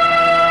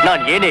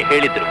 ನಾನ್ ಏನೇ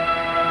ಹೇಳಿದ್ರು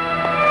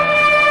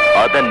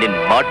ಅದನ್ನ ನಿನ್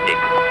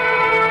ಮಾಡ್ಬೇಕು.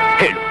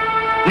 ಹೇಳು,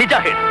 ನಿಜ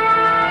ಹೇಳು.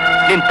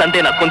 ನಿನ್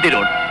ತಂದೆನ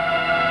ಕೊಂದಿರೋಣ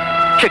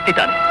ಶಕ್ತಿ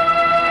ತಾನೆ?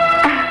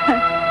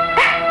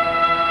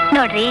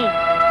 ನೋಡ್ರಿ,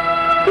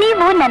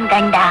 ನೀವು ನನ್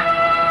ಗಂಡ,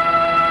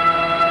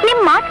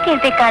 ನಿಮ್ ಮಾತು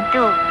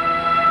ಕೇಳ್ಬೇಕಾದ್ದು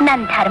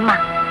ನನ್ ಧರ್ಮ.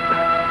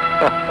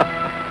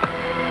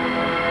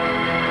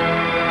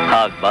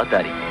 ಹಾಗ್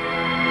ಬಾತಾರಿ.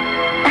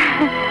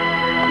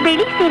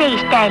 ಬಿಳಿ ಸೀರೆ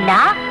ಇಷ್ಟ ಇಲ್ಲ,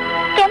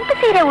 ಕೆಂಪು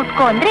ಸೀರೆ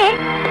ಉಟ್ಕೋ ಅಂದ್ರೆ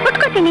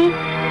ಉಟ್ಕೋತೀನಿ.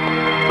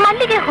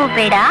 ಮಲ್ಲಿಗೆ ಹೂ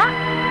ಬೇಡ,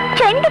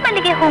 ಚೆಂಡು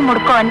ಮಲ್ಲಿಗೆ ಹೂ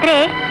ಮುಡ್ಕೋ ಅಂದ್ರೆ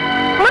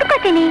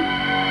ಮುಡ್ಕೋತೀನಿ.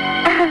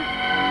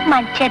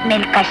 ಮಂಚದ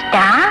ಮೇಲ್ ಕಷ್ಟ,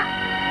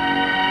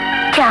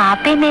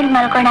 ಚಾಪೆ ಮೇಲ್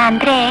ಮಲ್ಗೋಣ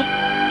ಅಂದ್ರೆ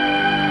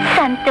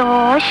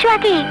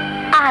ಸಂತೋಷವಾಗಿ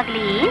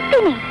ಆಗ್ಲಿ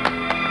ಅಂತೀನಿ.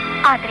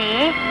 ಆದ್ರೆ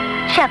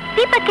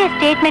ಶಕ್ತಿ ಬಗ್ಗೆ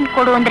ಸ್ಟೇಟ್ಮೆಂಟ್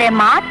ಕೊಡು ಅಂದ್ರೆ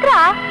ಮಾತ್ರ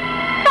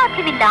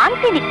ಸಾಧ್ಯವಿಲ್ಲ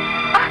ಅಂತೀನಿ.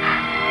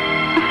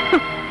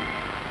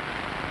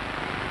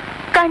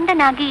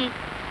 ಗಂಡನಾಗಿ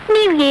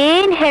ನೀವ್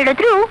ಏನ್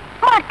ಹೇಳಿದ್ರು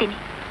ಮಾಡ್ತೀನಿ.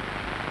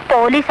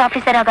 ಪೊಲೀಸ್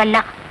ಆಫೀಸರ್ ಆಗಲ್ಲ.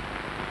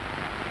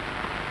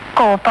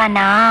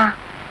 ಕೋಪನಾ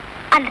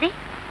ಅಲ್ರಿ?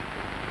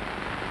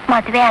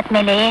 ಮದ್ವೆ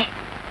ಆದ್ಮೇಲೆ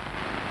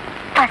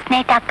ಫಸ್ಟ್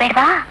ನೈಟ್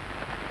ಆಗ್ಬೇಡ್ವಾ?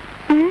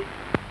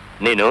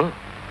 ನೀನು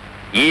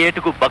ಈ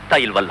ಏಟುಗೂ ಬಗ್ತಾ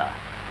ಇಲ್ವಲ್ಲ?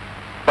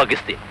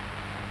 ಬಗಿಸ್ತೀನಿ,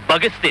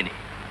 ಬಗಿಸ್ತೀನಿ.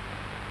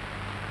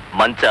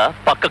 ಮಂಚ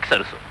ಪಕ್ಕಕ್ಕೆ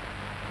ಸರಿಸು,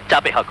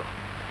 ಚಾಪೆ ಹಾಕು.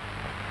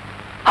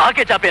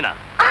 ಹಾಗೆ ಚಾಪೆನ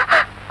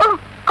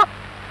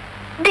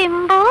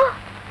ದಿಂಬು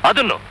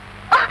ಅದನ್ನು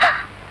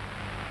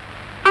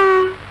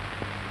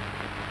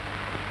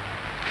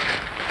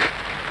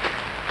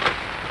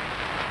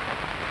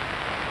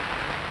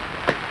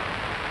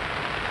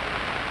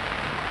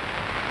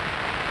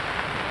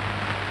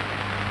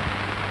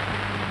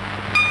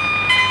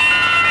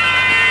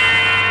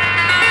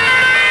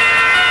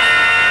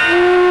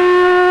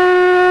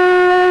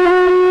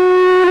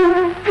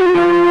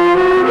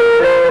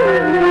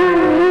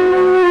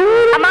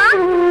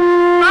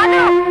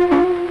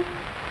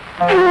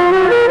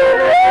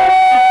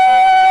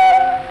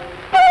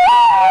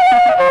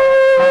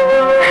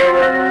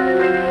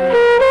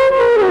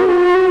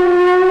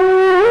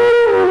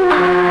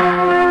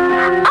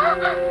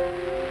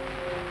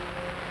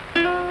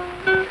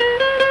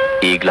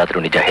ಈಗ್ಲಾದ್ರೂ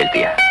ನಿಜ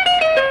ಹೇಳ್ತೀಯ?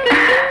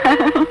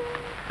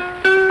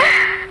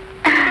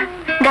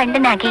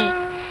 ಗಂಡನಾಗಿ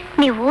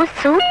ನೀವು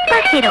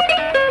ಸೂಪರ್ ಹೀರೋ.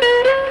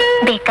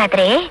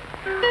 ಬೇಕಾದ್ರೆ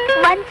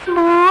ಒನ್ಸ್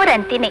ಮೋರ್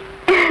ಅಂತೀನಿ.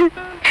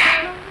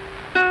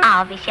 ಆ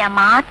ವಿಷಯ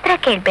ಮಾತ್ರ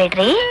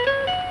ಕೇಳ್ಬೇಡ್ರಿ.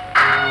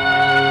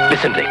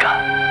 ಲಿಸನ್ ರೇಖಾ,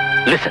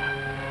 ಲಿಸನ್.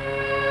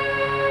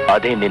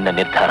 ಅದೇ ನಿನ್ನ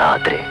ನಿರ್ಧಾರ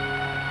ಆದ್ರೆ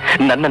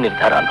ನನ್ನ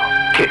ನಿರ್ಧಾರನೂ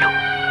ಕೇಳು.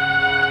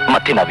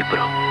 ಮತ್ತೆ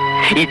ನಾವಿಬ್ಬರು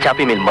ಈ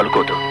ಚಾಪಿ ಮೇಲೆ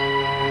ಮಲ್ಗೋದು,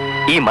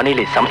 ಈ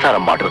ಮನೆಯಲ್ಲಿ ಸಂಸಾರ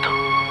ಮಾಡೋದು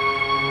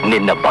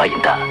ನಿನ್ನ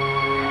ಬಾಯಿಂದ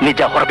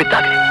ನಿಜ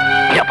ಹೊರಬಿದ್ದಾಗಲೇ.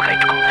 ಜ್ಞಾಪಕ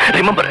ಇಟ್ಕೋ.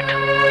 Remember it.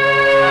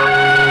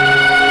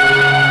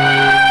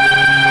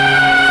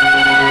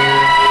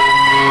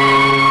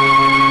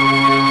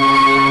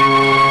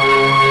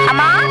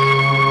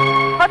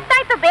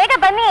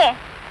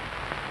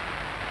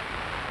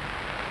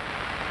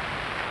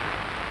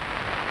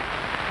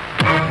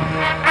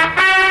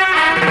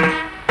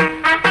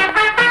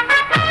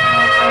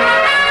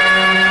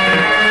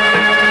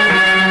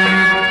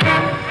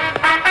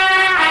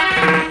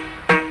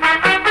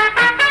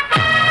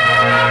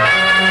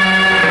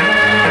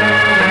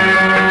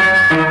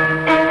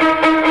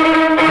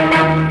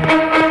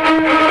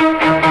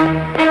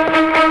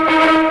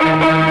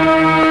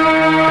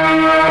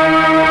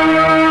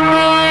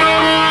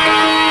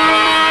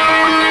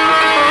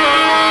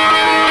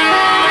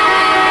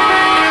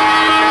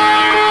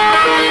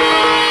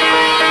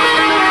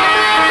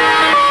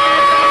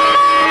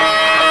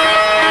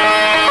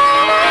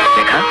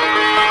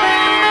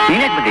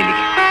 ನೀನ್ಯಾಕೆ ಬಂದೆ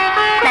ಇಲ್ಲಿಗೆ?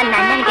 ನನ್ನ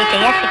ಅಣ್ಣನಿಗೆ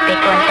ಜಯ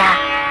ಸಿಗ್ಬೇಕು ಅಂತ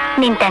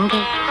ನಿನ್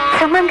ತಂಗಿ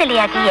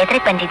ಸುಮಂಗಲಿಯಾಗಿ ಎದುರು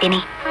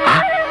ಬಂದಿದ್ದೀನಿ.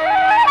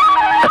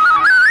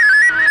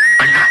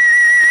 ಅಣ್ಣ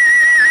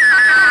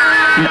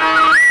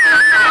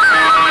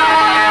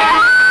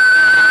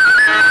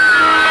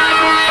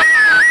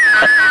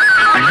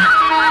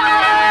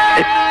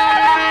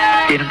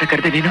ಏನಂತ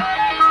ಕರೆದೆ ನೀನು?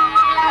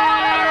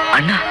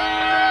 ಅಣ್ಣ?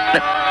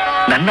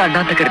 ನನ್ನ ಅಣ್ಣ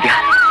ಅಂತ ಕರೆದ್ಯಾ?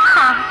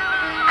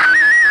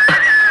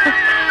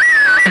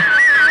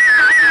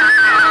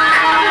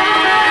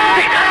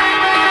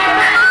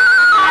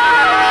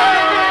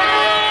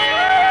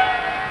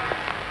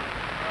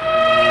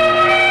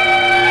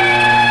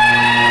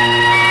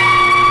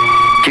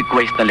 ಚಿಕ್ಕ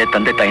ವಯಸ್ಸಿನಲ್ಲೇ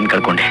ತಂದೆ ತಾಯಿನ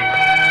ಕಳ್ಕೊಂಡೆ.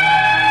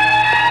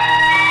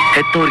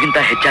 ಹೆತ್ತೋರ್ಗಿಂತ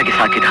ಹೆಚ್ಚಾಗಿ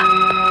ಸಾಕಿದ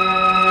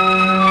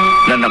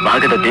ನನ್ನ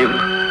ಭಾಗದ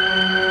ದೇವರು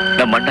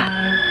ನಮ್ಮಣ್ಣ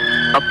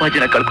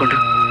ಅಪ್ಪಾಜಿನ ಕಳ್ಕೊಂಡು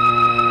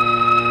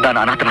ನಾನು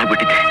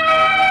ಅನಾಥನಾಗ್ಬಿಟ್ಟಿದ್ದೆ.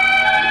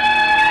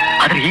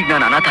 ಆದ್ರೆ ಈಗ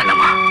ನಾನು ಅನಾಥ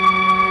ಅಲ್ಲಮ್ಮ.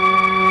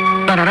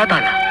 ನಾನು ಅನಾಥ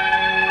ಅಲ್ಲ.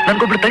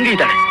 ನನ್ಗೊಬ್ಳು ತಂಗಿ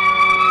ಇದ್ದಾಳೆ,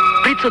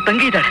 ಪ್ರೀತಿಸೋ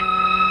ತಂಗಿ ಇದ್ದಾಳೆ.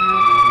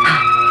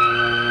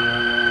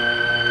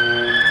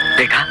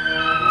 ರೇಖಾ,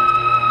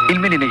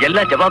 ಇನ್ಮೇಲೆ ನಿನ್ನ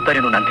ಎಲ್ಲ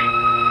ಜವಾಬ್ದಾರಿನೂ ನಂದೆ.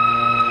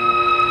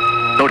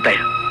 ನೋಡ್ತಾ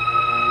ಇರು,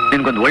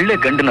 ನಿನ್ಗೊಂದು ಒಳ್ಳೆ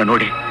ಗಂಡನ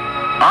ನೋಡಿ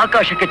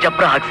ಆಕಾಶಕ್ಕೆ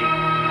ಚಪ್ರ ಹಾಕ್ಸಿ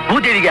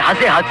ಭೂದೇವಿಗೆ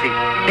ಹಸೆ ಹಾಕ್ಸಿ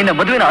ನಿನ್ನ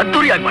ಮದುವೆನ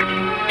ಅದ್ದೂರಿಯಾಗಿ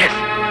ಮಾಡ್ತೀನಿ. ಎಸ್,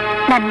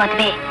 ನನ್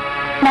ಮದುವೆ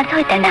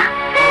ನಡೆದೋಯ್ತಣ್ಣ.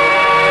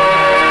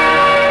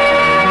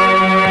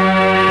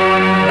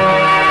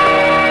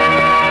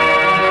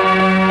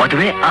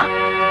 ಮದುವೆ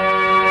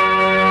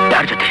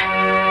ಯಾರ ಜೊತೆ?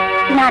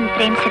 ನಾನ್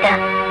ಪ್ರೇಮಿಸಿದ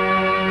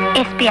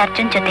S.P.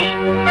 ಅರ್ಜುನ್ ಜೊತೆ.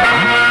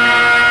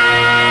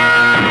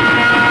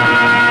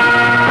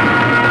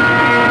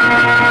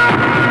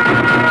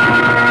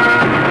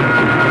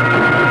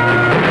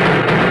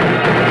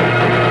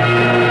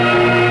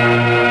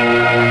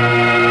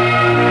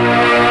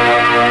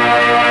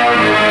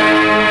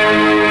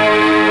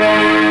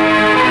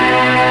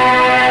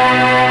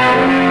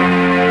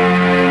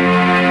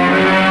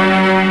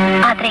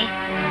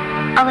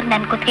 ಅವ್ರು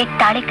ನನ್ ಕುತ್ತಿಗೆ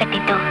ತಾಳಿ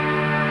ಕಟ್ಟಿದ್ದು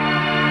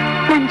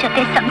ನನ್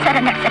ಜೊತೆ ಸಂಸಾರ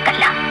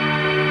ನಡ್ಸಕ್ಕಲ್ಲ,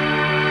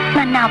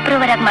 ನನ್ನ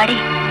ಅಪ್ರೂವರಾಗಿ ಮಾಡಿ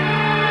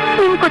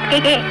ನಿಮ್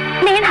ಕುತ್ತಿಗೆಗೆ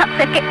ನೇಣು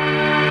ಹಾಕ್ಸಕ್ಕೆ.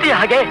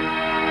 ಹಾಗೆ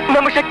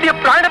ನಮ್ಮ ಶಕ್ತಿಯ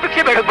ಪ್ರಾಣ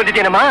ಭಿಕ್ಷೆ ಬೇಡಕ್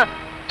ಬಂದಿದ್ದೇನಮ್ಮ.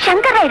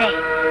 ಶಂಕರಯ್ಯರೇ,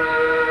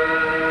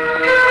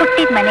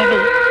 ಹುಟ್ಟಿದ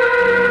ಮನೇಲಿ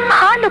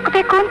ಹಾಲು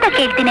ಉಕ್ಕಬೇಕು ಅಂತ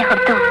ಕೇಳ್ತೀನಿ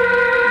ಹೊರತು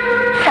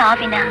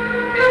ಸಾವಿನ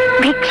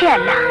ಭಿಕ್ಷೆ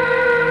ಅಲ್ಲ.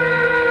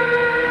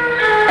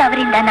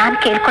 ಅವರಿಂದ ನಾನ್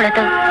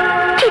ಕೇಳ್ಕೊಳ್ಳೋದು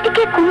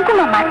ಚಿಟಿಕೆ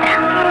ಕುಂಕುಮ ಮಾತ್ರ.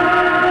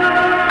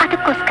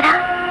 ಅದಕ್ಕೋಸ್ಕರ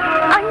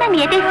ಅಣ್ಣನ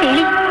ಎದೆ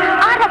ಸೇಳಿ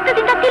ಆ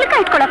ರಕ್ತದಿಂದ ತಿಲಕ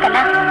ಇಟ್ಕೊಳಕಲ್ಲ.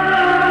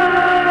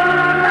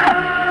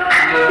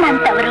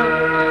 ನಂತವರು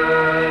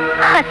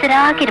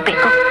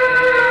ಹಸಿರಾಗಿರ್ಬೇಕು.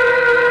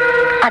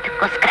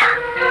 ಅದಕ್ಕೋಸ್ಕರ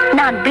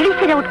ನಾನ್ ಬಿಳಿ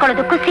ಸೀರೆ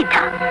ಉಟ್ಕೊಳ್ಳೋದಕ್ಕೂ ಸಿದ್ಧ.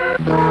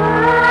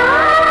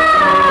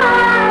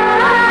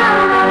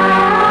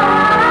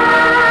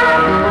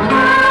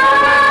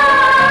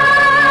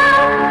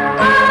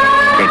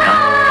 ರೇಖಾ,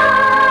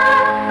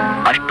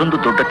 ಅಷ್ಟೊಂದು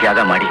ದೊಡ್ಡ ತ್ಯಾಗ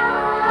ಮಾಡಿ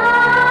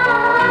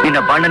ನಿನ್ನ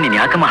ಬಾಣ ನೀನ್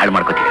ಯಾಕಮ್ಮ ಹಾಳು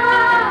ಮಾಡ್ಕೋತೀಯ?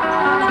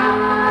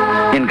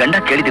 ನಿನ್ ಗಂಡ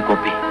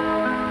ಕೇಳಿದ್ದಕ್ಕೊಪ್ಪಿ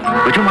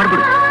ರುಜು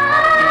ಮಾಡ್ಬಿಡು.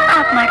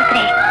 ಹಾಗ್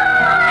ಮಾಡಿದ್ರೆ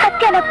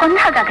ಸತ್ಯನ ಕೊಂದ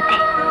ಹಾಗಾಗತ್ತೆ.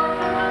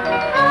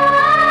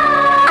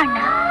 ಅಣ್ಣ,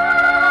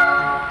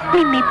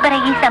 ನಿಮ್ಮಿಬ್ಬರ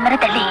ಈ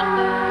ಸಮರದಲ್ಲಿ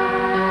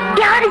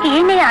ಯಾರಿಗೆ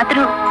ಏನೇ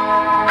ಆದ್ರೂ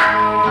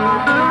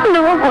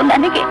ನೋವು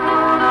ನನಗೆ.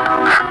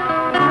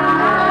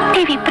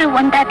 ನೀವಿಬ್ರು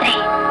ಒಂದಾದ್ರೆ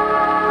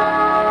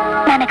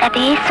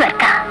ನನಗದೇ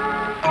ಸ್ವರ್ಗ.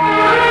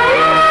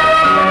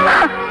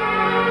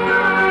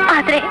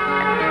 ಆದ್ರೆ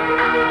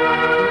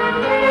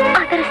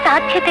ಅದರ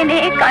ಸಾಧ್ಯತೆನೇ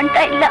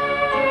ಕಾಣ್ತಾ ಇಲ್ಲ.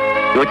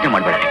 ಯೋಚನೆ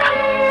ಮಾಡ್ಬೇಡ ರೇಖಾ,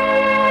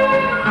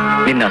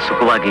 ನಿನ್ನ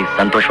ಸುಖವಾಗಿ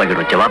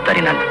ಸಂತೋಷವಾಗಿರೋ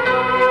ಜವಾಬ್ದಾರಿ ನಾನು.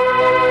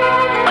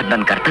 ಅದ್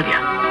ನನ್ನ ಕರ್ತವ್ಯ.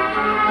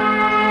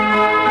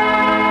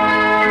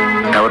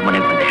 ತವ್ರ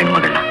ಮನೆಗೆ ಬಂದ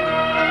ಹೆಣ್ಮಗಳನ್ನ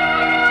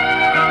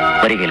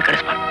ಬರಿಗೇಲಿ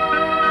ಕಳಿಸ್ಬಾರ್ದು.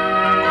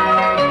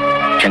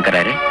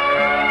 ಶಂಕರಯ್ಯರೇ,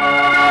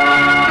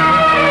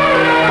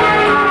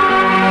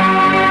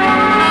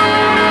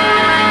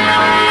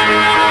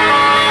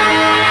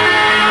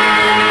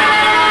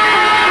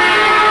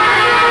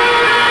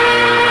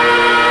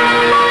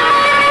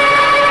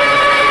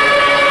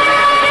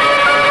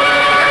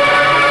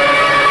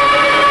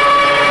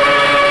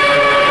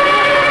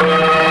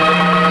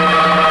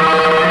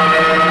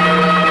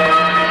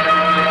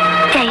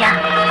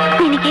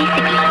 ನಿನಗೆ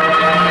ಸಿಗ್ಲಿ.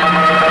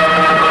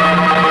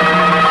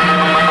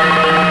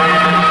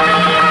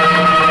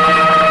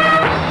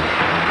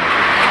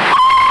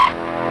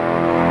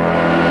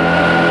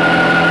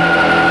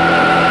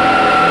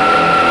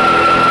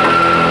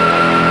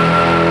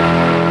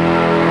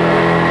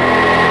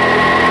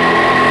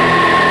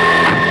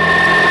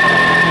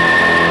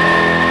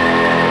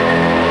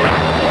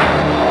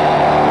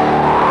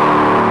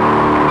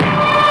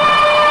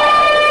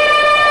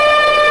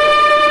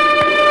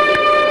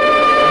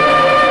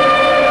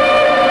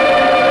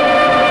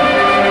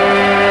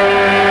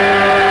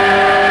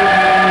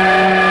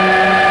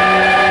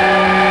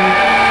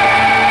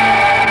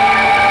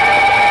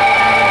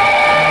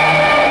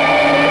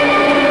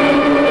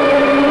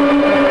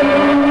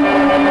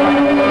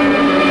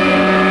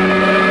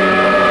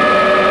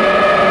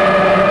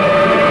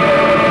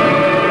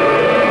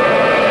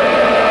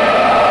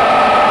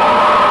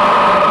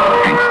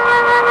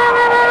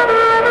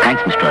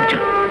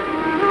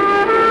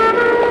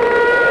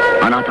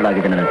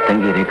 ವೈರಿಗಳಾಗಿದೆ ನನ್ನ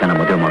ತಂಗಿ ರೇಖಾನ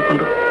ಮದುವೆ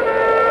ಮಾಡಿಕೊಂಡು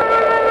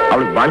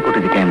ಅವಳಿಗೆ ಬಾಳ್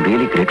ಕೊಟ್ಟಿದ್ದಕ್ಕೆ I am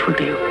really grateful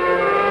to you.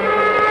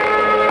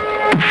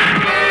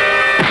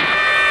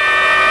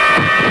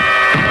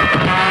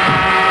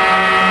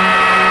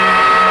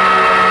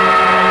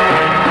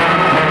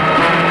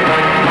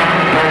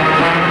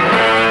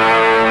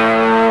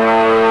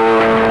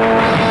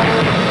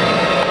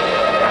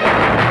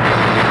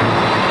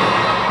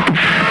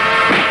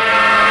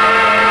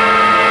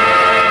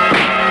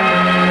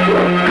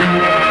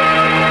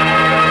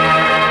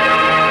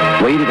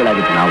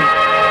 ವೈರಿಗಳಾಗಿದ್ದು ನಾವು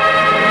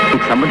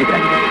ಈಗ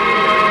ಸಂಬಂಧಿಕರಾಗಿದ್ದೀವಿ.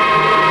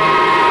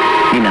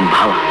 ನೀ ನನ್ನ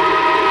ಭಾವ,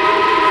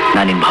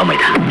 ನಾನು ನಿನ್ನ ಭಾವ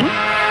ಮೈದ.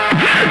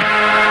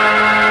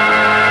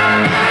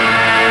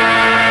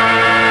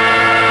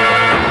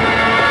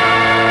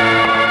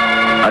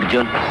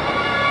 ಅರ್ಜುನ್,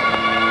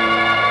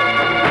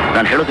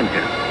 ನಾನು ಹೇಳೋದನ್ನು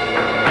ಕೇಳು.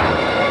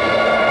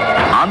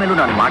 ಆಮೇಲೂ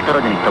ನಾನು ಮಾಡ್ತಾ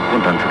ಇರೋದು ನಿನಗೆ ತಪ್ಪು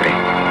ಅಂತ ಅನ್ಸಿದ್ರೆ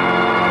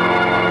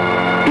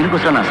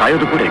ನಿನಗೋಸ್ಕರ ನಾನು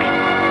ಸಾಯೋದಕ್ಕೂ ರೆಡಿ.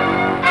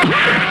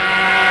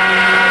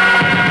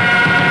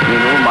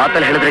 ನೀನು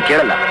ಮಾತಲ್ಲಿ ಹೇಳಿದ್ರೆ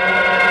ಕೇಳಲ್ಲ.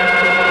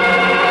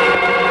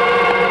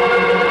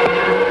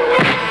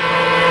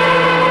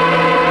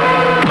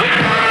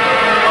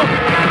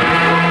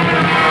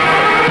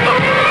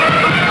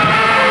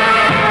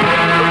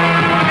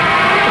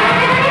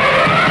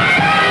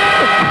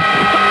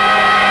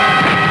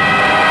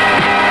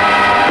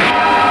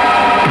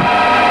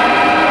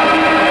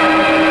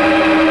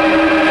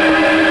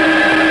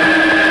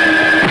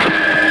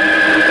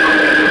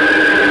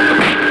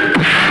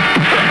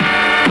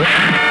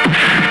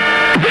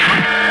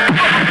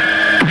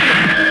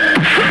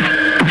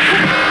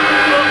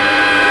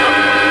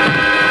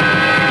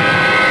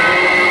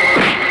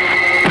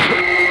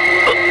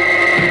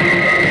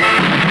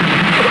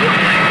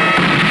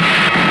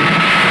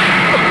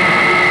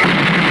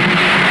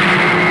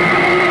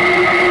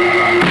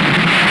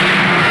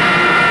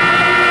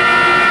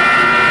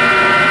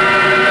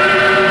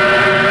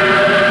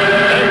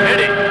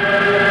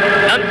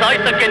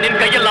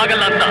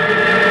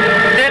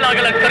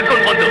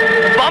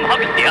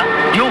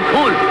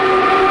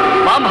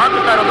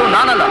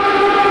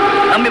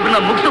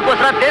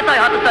 ಮುಗಿಸೋಕೋಸ್ಕರ ದೇಸಾಯಿ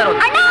ಹಾಕುತ್ತಾ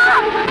ಇರೋದು.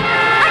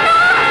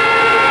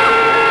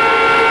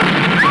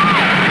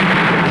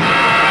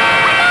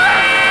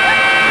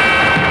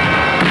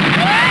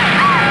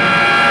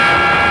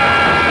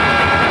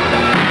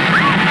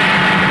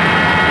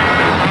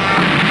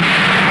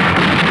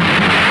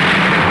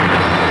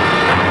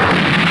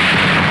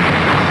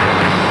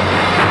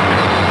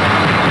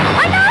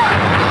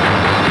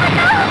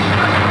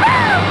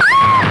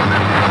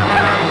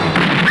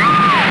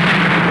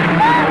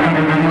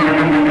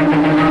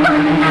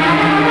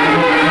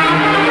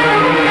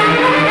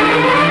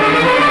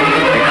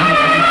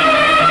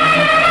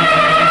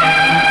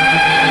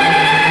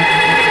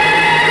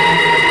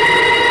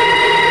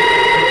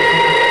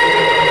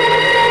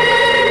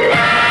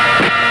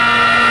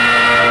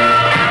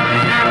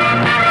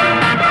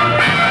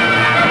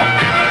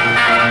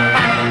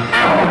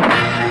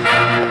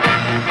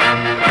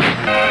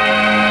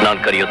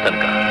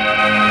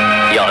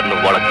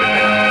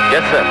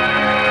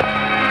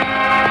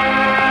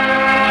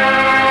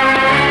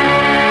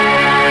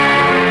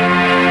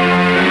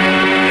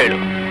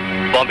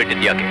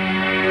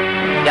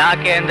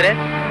 ಯಾಕೆ ಅಂದ್ರೆ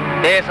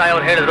ದೇಸಾಯಿ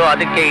ಅವ್ರು ಹೇಳಿದ್ರು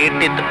ಅದಕ್ಕೆ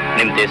ಇಟ್ಟಿದ್ದು.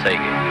 ನಿಮ್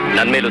ದೇಸಾಯಿಗೆ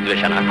ನನ್ ಮೇಲೂ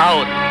ದ್ವೇಷನ?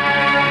 ಹೌದು.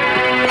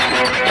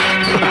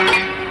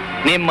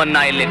 ನಿಮ್ಮನ್ನ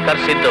ಇಲ್ಲಿ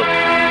ಕರ್ಸಿದ್ದು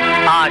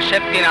ಆ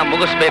ಶಕ್ತಿನ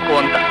ಮುಗಿಸ್ಬೇಕು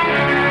ಅಂತ.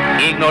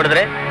 ಈಗ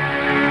ನೋಡಿದ್ರೆ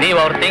ನೀವು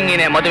ಅವ್ರ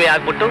ತಂಗಿನೇ ಮದುವೆ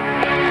ಆಗ್ಬಿಟ್ಟು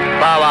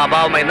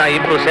ಬಾವ ಮೈನ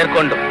ಇಬ್ರು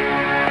ಸೇರ್ಕೊಂಡು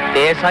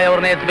ದೇಸಾಯಿ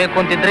ಅವ್ರನ್ನ ಎತ್ತಬೇಕು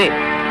ಅಂತಿದ್ರಿ.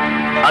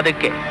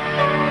 ಅದಕ್ಕೆ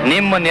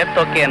ನಿಮ್ಮನ್ನ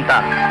ಎತ್ತೋಕೆ ಅಂತ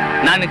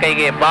ನನ್ನ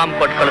ಕೈಗೆ ಬಾಂಬ್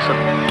ಕೊಟ್ಟು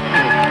ಕಳಿಸೋದು.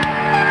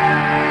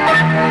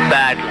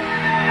 ಬ್ಯಾಡ್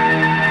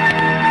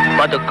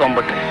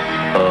ಬದುಕೊಂಡ್ಬಿಟ್ರಿ.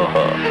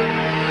 ಓಹೋ,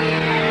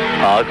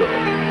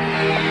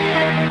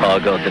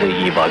 ಹಾಗಾದ್ರೆ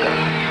ಇವಾಗ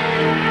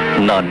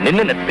ನಾನ್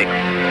ನಿನ್ನ ನೆತ್ಬೇಕು.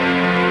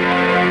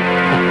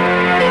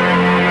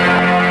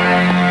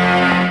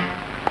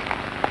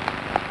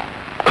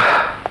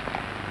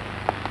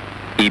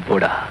 ಈ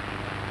ಬೋಡ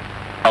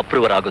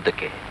ಅಪ್ರೂವರ್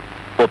ಆಗೋದಕ್ಕೆ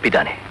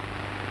ಒಪ್ಪಿದ್ದಾನೆ.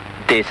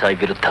 ದೇಸಾಯಿ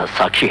ವಿರುದ್ಧ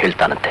ಸಾಕ್ಷಿ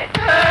ಹೇಳ್ತಾನಂತೆ.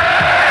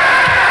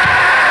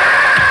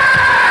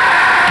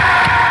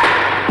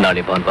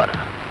 ನಾಳೆ ಭಾನುವಾರ,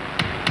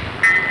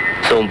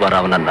 ಸೋಮವಾರ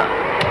ಅವನನ್ನ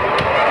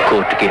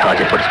ಕೋರ್ಟ್ಗೆ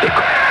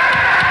ಹಾಜರುಪಡಿಸಬೇಕು.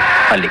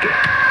 ಅಲ್ಲಿಗೆ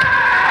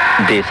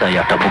ದೇಸಾಯಿ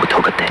ಆಟ ಮುಗಿದು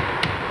ಹೋಗುತ್ತೆ.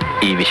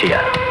 ಈ ವಿಷಯ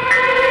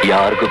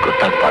ಯಾರಿಗೂ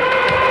ಗೊತ್ತಾಗಬಾರ್ದು.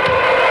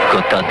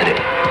 ಗೊತ್ತಾದ್ರೆ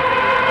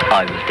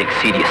I will take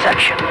serious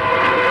action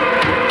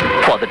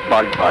for that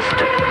bald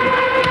bastard.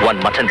 1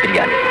 mutton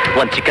biryani,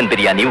 1 chicken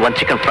biryani, 1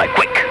 chicken fry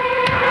quick.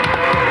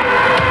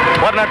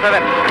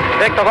 407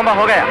 ಬೇಗ ತಗೊಂಬ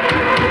ಹೋಗಯ್ಯ.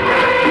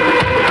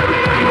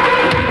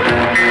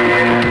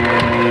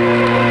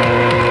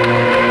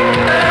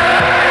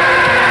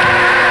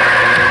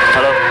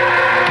 ಹಲೋ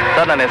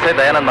ಸರ್, ನಾನು ಎಸ್ ಐ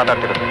ದಯಾನಂದ್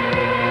ಮಾತಾಡ್ತಿರೋದು.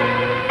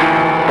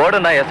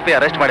 ಬೋರ್ಡನ್ನ SP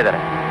ಅರೆಸ್ಟ್ ಮಾಡಿದ್ದಾರೆ.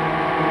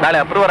 ನಾಳೆ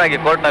ಅಪ್ರೂವರ್ ಆಗಿ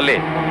ಕೋರ್ಟ್ನಲ್ಲಿ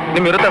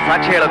ನಿಮ್ಮ ವಿರುದ್ಧ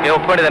ಸಾಕ್ಷಿ ಹೇಳೋಕೆ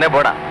ಒಪ್ಕೊಂಡಿದ್ದಾನೆ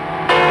ಬೋಡ.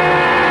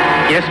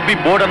 SP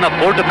ಬೋರ್ಡನ್ನ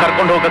ಕೋರ್ಟ್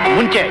ಕರ್ಕೊಂಡು ಹೋಗಕ್ಕೆ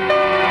ಮುಂಚೆ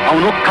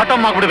ಅವನು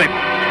ಖತಮ್ ಆಗ್ಬಿಡ್ಬೇಕು.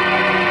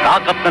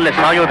 ಲಾಕಪ್ನಲ್ಲೇ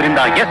ಸಾಯೋದ್ರಿಂದ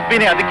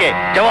SPನೇ ಅದಕ್ಕೆ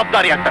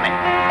ಜವಾಬ್ದಾರಿ ಆಗ್ತಾನೆ.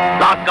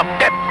 Lockup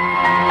death.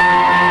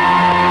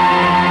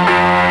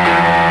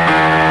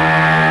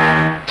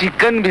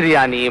 Chicken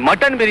biryani,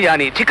 mutton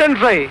biryani, chicken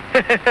fry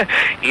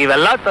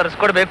ಇವೆಲ್ಲ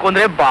ತರಿಸ್ಕೊಡ್ಬೇಕು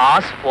ಅಂದ್ರೆ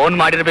ಬಾಸ್ ಫೋನ್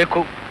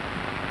ಮಾಡಿರ್ಬೇಕು.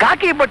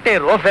 ಕಾಕಿ ಬಟ್ಟೆ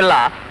ರೋಫೆಲ್ಲ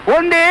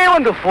ಒಂದೇ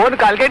ಒಂದು ಫೋನ್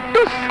ಕಾಲ್ಗೆ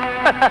ಟುಸ್.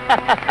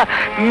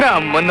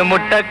 ನಮ್ಮನ್ನು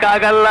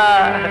ಮುಟ್ಟಕ್ಕಾಗಲ್ಲ.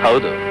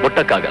 ಹೌದು,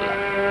 ಮುಟ್ಟಕ್ಕಾಗಲ್ಲ,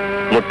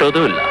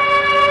 ಮುಟ್ಟೋದೂ ಇಲ್ಲ.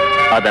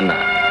 ಅದನ್ನ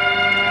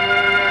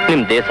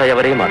ನಿಮ್ ದೇಸಾಯಿ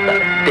ಅವರೇ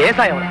ಮಾಡ್ತಾರೆ.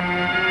 ದೇಸಾಯಿ ಅವರ?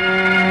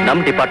 ನಮ್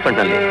ಡಿಪಾರ್ಟ್ಮೆಂಟ್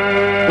ನಲ್ಲಿ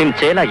ನಿಮ್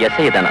ಚೇಲ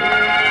ಎಸೆ ಇದಾನಲ್ಲ,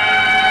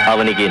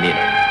 ಅವನಿಗೆ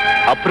ನೀನು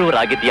ಅಪ್ರೂವರ್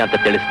ಆಗಿದ್ಯಾ ಅಂತ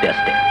ತಿಳಿಸ್ದೆ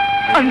ಅಷ್ಟೇ.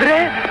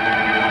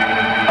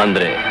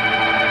 ಅಂದ್ರೆ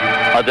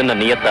ಅದನ್ನ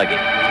ನಿಯತ್ತಾಗಿ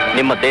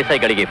ನಿಮ್ಮ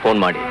ದೇಸಾಯಿಗಳಿಗೆ ಫೋನ್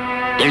ಮಾಡಿ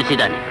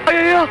ತಿಳಿಸಿದಾನೆ.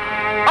 ಅಯ್ಯೋ,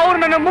 ಅವ್ರು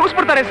ನನ್ನ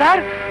ಮುಗಿಸ್ಬಿಡ್ತಾರೆ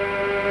ಸರ್.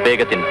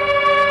 ಬೇಗ ತಿನ್ನು,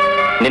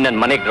 ನಿನ್ನ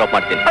ಮನೆಗೆ ಡ್ರಾಪ್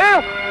ಮಾಡ್ತೀನಿ. ಅಯ್ಯೋ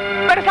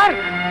ಬೇಡ ಸರ್,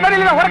 ನಾನು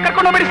ಇಲ್ಲಿಂದ ಹೊರಗೆ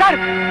ಕರ್ಕೊಂಡು ಹೋಗ್ಬೇಡಿ ಸರ್.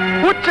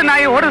 ಹುಚ್ಚು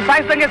ನಾಯಿ ಹೊಡೆದು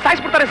ಸಾಯಿಸ್ದಂಗೆ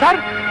ಸಾಯಿಸ್ಬಿಡ್ತಾರೆ ಸರ್.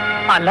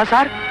 ಅಲ್ಲ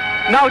ಸರ್,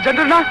 ನಾವು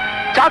ಜನರನ್ನ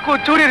ಚಾಕು,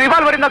 ಚೂರಿ,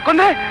 ರಿವಾಲ್ವರ್ ಇಂದ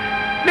ಕೊಂದ್ರೆ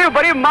ನೀವು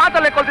ಬರೀ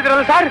ಮಾತಲ್ಲೇ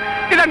ಕೊಲ್ತಿದ್ದೀರಲ್ಲ ಸರ್,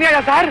 ಇದು ಅನ್ಯಾಯ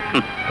ಸರ್.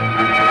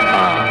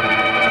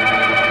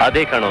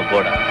 ಅದೇ ಕಾಣೋ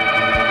ಗೋಡ,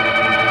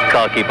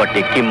 ಕಾಕಿ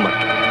ಬಟ್ಟೆ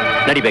ಕಿಮ್ಮತ್ತು.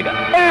 ನಡಿಬೇಗ.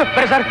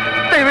 ಬೇಡ ಸರ್,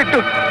 ದಯವಿಟ್ಟು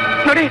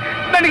ನೋಡಿ,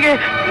 ನನಗೆ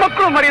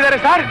ಮಕ್ಕಳು ಮರಿದ್ದಾರೆ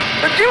ಸರ್.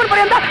 ಜೀವನ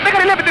ಪರ್ಯಂತ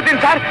ಬೇಕಾದ್ರೆ ಇಲ್ಲೇ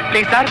ಬಿಟ್ಟಿದ್ದೀನಿ sir.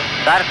 Please sir.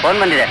 Sir, phone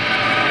ಬಂದಿದೆ.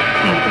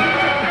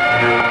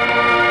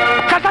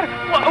 ಸರ್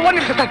ಒಂದ್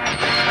ನಿಮಿಷ ಸರ್.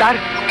 ಸರ್,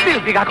 ನೀವು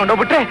ಬೀಗ ಹಾಕೊಂಡು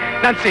ಹೋಗ್ಬಿಟ್ರೆ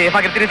ನಾನು safe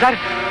ಆಗಿರ್ತೀನಿ sir.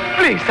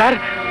 Please sir.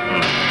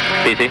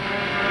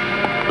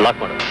 Lock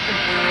ಮಾಡು.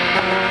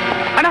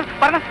 ಅಣ್ಣ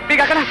ಬರೋಣ, ಬೀಗ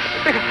ಹಾಕೋಣ.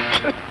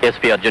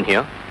 SP Arjun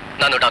here.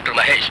 ನಾನು ಡಾಕ್ಟರ್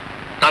ಮಹೇಶ್,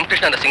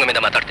 ರಾಮಕೃಷ್ಣ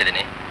ನರಸಿಂಹಮಿಂದ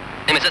ಮಾತಾಡ್ತಿದ್ದೀನಿ.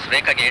 ನಿಮ್ಮ ಮಿಸಸ್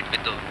ರೇಖಾಗೆ ಏಟ್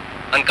ಬಿದ್ದು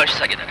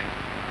ಅನ್ಕಾನ್ಶಿಯಸ್ ಆಗಿದ್ದಾರೆ.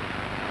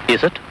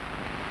 Is it?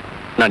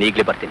 ನಾನು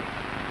ಈಗಲೇ ಬರ್ತೀನಿ.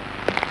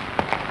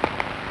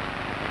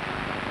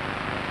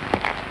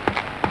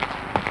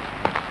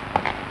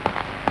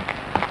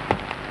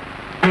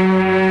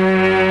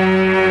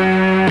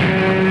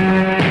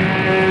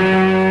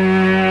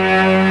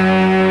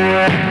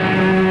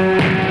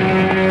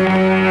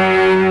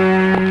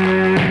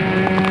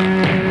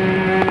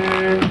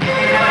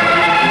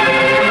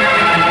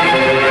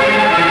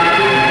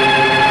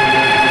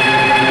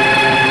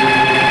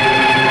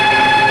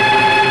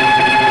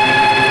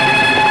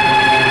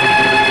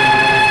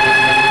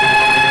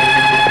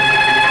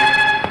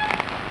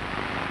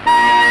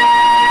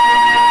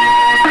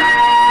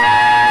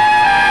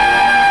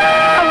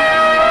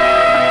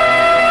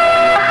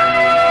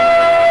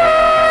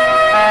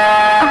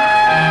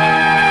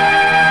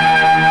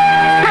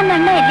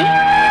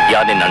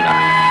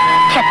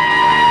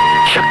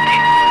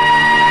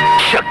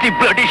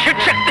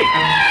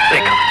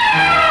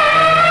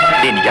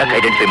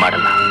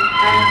 ಮಾಡಲ್ಲ.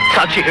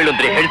 ಸಾಕ್ಷಿ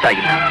ಹೇಳುಂದ್ರೆ ಹೇಳ್ತಾ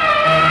ಇಲ್ಲ.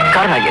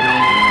 ಕಾರಣ ಏನು?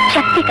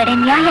 ಶಕ್ತಿ ಕಡೆ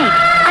ನ್ಯಾಯ ಇದೆ,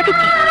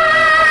 ಅದಕ್ಕೆ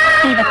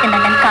ಇವತ್ತು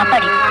ನನ್ನನ್ನು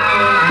ಕಾಪಾಡಿ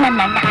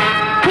ನನ್ನಣ್ಣ,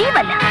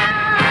 ನೀವಲ್ಲ.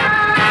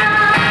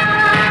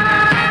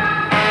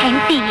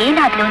 ಹೆಂಡತಿ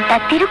ಏನಾದ್ಲು ಅಂತ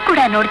ತಿರುಗ್ ಕೂಡ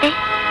ನೋಡ್ದೆ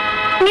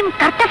ನಿಮ್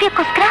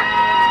ಕರ್ತವ್ಯಕ್ಕೋಸ್ಕರ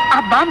ಆ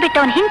ಬಾಂಬ್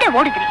ಬಿಟ್ಟವನ್ ಹಿಂದೆ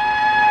ಓಡಿದ್ರಿ.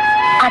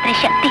 ಆದ್ರೆ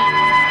ಶಕ್ತಿ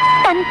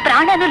ತನ್ನ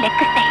ಪ್ರಾಣನೂ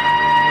ಲೆಕ್ಕಿಸ್ದೆ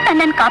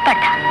ನನ್ನನ್ನು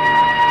ಕಾಪಾಡ್ದ.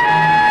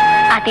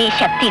 ಅದೇ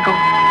ಶಕ್ತಿಗೂ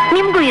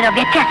ನಿಮ್ಗೂ ಇರೋ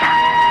ವ್ಯತ್ಯಾಸ.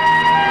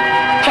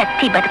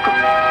 ಶಕ್ತಿ ಬದುಕು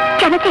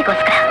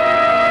ಜನತೆಗೋಸ್ಕರ,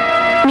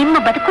 ನಿಮ್ಮ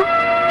ಬದುಕು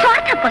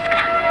ಸ್ವಾರ್ಥಕ್ಕೋಸ್ಕರ.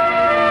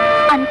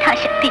 ಅಂಥ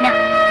ಶಕ್ತಿನ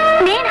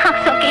ನೇಣು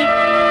ಹಾಕ್ಸೋಕೆ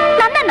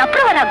ನನ್ನನ್ನು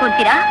ಅಪ್ರೂವರ್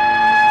ಆಗೋಂತೀರಾ?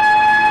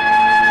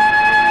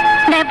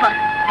 ನೆವರ್.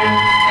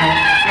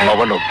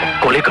 ಅವನೊಬ್ಬ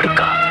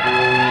ಕೊಲೆಗಡುಕ,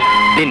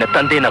 ನಿನ್ನ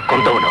ತಂದೆನ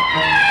ಕೊಂದವನು.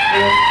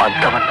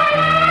 ಅಂತವನ್ನ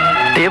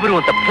ದೇವರು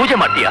ಅಂತ ಪೂಜೆ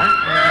ಮಾಡ್ತೀಯಾ?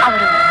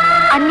 ಅವರು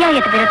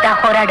ಅನ್ಯಾಯದ ವಿರುದ್ಧ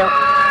ಹೋರಾಡೋ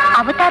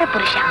ಅವತಾರ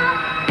ಪುರುಷ.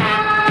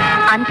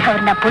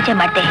 ಅಂಥವ್ರನ್ನ ಪೂಜೆ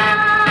ಮಾಡ್ದೆ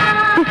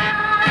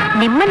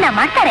ನಿಮ್ಮನ್ನ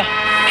ಮಾಡ್ತಾರೆ.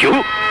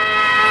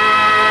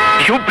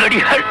 You bloody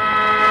hell!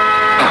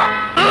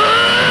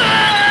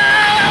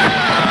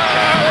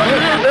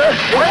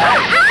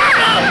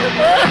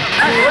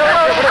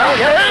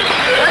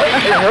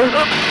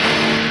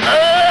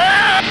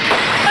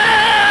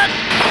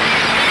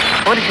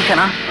 Police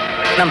station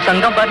ನಮ್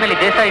ಸಂಗಮ್ ಬಾದ್ಮೇಲೆ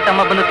ದೇಸಾಯಿ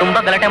ತಮ್ಮ ಬಂದು ತುಂಬಾ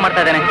ಗಲಾಟೆ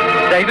ಮಾಡ್ತಾ ಇದ್ದಾನೆ.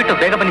 ದಯವಿಟ್ಟು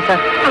ಬೇಗ ಬನ್ನಿ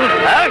ಸರ್.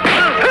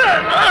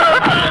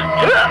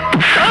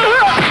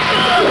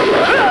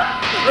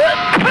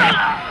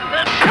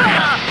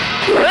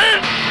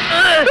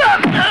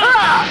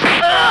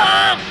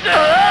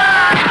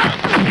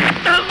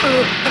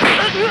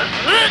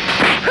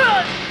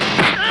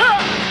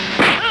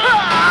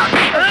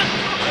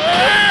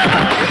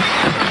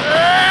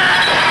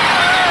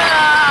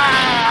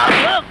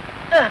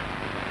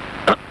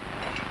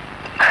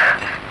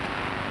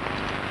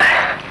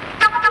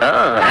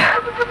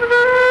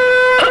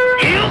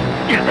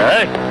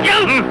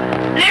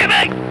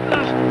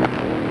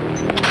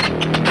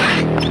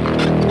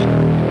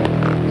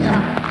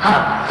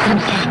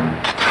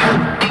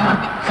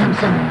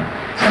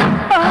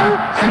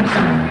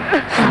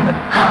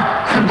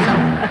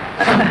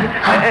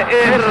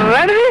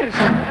 ರಣವೀರ್,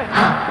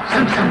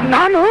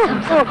 ನಾನು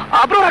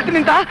ಅಪ್ರೂವ್ ಆಗ್ತೀನಿ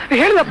ಅಂತ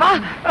ಹೇಳಿದಪ್ಪ.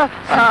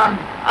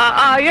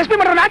 SP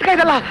ಮಾಡೋ ನಾಟಕ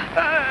ಇದಲ್ಲ,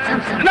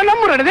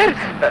 ನಮ್ಮ ರಣವೀರ್.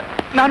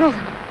 ನಾನು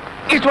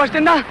ಇಷ್ಟು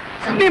ವರ್ಷದಿಂದ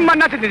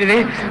ನಿಮ್ಮನ್ನ ತಿಂದಿದ್ದೀನಿ.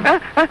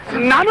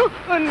 ನಾನು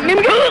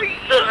ನಿಮ್ಗೆ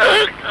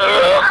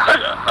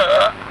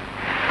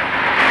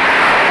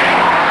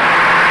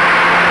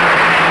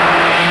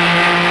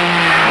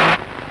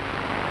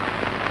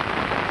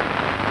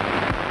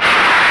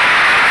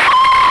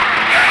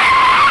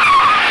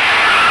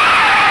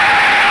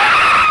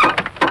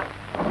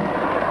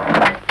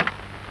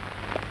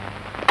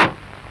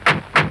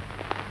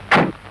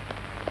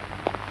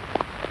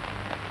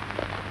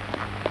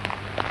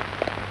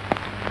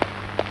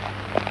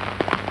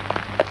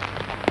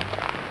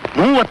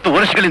 30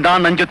 ವರ್ಷಗಳಿಂದ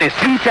ನನ್ನ ಜೊತೆ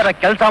ಸಿನ್ಸಿಯರ್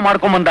ಕೆಲಸ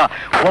ಮಾಡ್ಕೊಂಬಂದ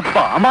ಒಬ್ಬ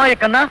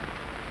ಅಮಾಯಕನ್ನ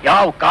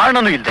ಯಾವ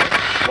ಕಾರಣನೂ ಇಲ್ಲದೆ,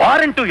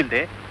 ವಾರೆಂಟು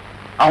ಇಲ್ಲದೆ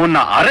ಅವನ್ನ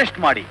ಅರೆಸ್ಟ್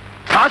ಮಾಡಿ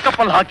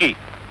ಸಾಕಪ್ಪಲ್ಲಿ ಹಾಕಿ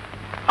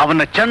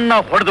ಅವನ್ನ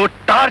ಚೆನ್ನಾಗಿ ಹೊಡೆದು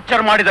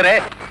ಟಾರ್ಚರ್ ಮಾಡಿದರೆ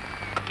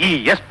ಈ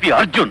SP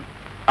ಅರ್ಜುನ್.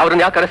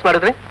 ಅವ್ರನ್ನ ಯಾಕೆ ಅರೆಸ್ಟ್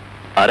ಮಾಡಿದ್ರಿ?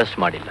 ಅರೆಸ್ಟ್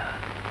ಮಾಡಿಲ್ಲ,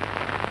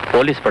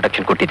 ಪೊಲೀಸ್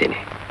ಪ್ರೊಟೆಕ್ಷನ್ ಕೊಟ್ಟಿದ್ದೀನಿ.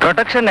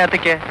 ಪ್ರೊಟೆಕ್ಷನ್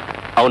ಯಾತಕ್ಕೆ?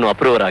 ಅವನು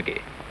ಅಪ್ರೂವರ್ ಆಗಿ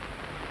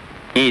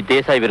ಈ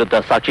ದೇಸಾಯಿ ವಿರುದ್ಧ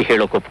ಸಾಕ್ಷಿ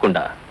ಹೇಳೋಕೆ ಒಪ್ಕೊಂಡ.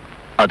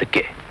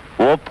 ಅದಕ್ಕೆ.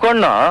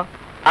 ಒಪ್ಕೊಂಡ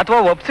ಅಥವಾ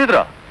ಒಪ್ಸಿದ್ರ?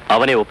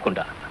 ಅವನೇ ಒಪ್ಕೊಂಡ.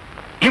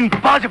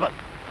 ಇಂಪಾಸಿಬಲ್.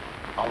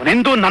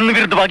 ಅವನೆಂದೂ ನನ್ನ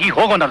ವಿರುದ್ಧವಾಗಿ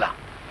ಹೋಗೋನಲ್ಲ.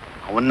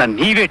 ಅವನ್ನ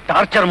ನೀವೇ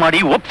ಟಾರ್ಚರ್ ಮಾಡಿ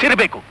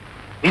ಒಪ್ಸಿರ್ಬೇಕು.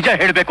 ನಿಜ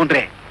ಹೇಳ್ಬೇಕು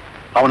ಅಂದ್ರೆ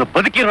ಅವನು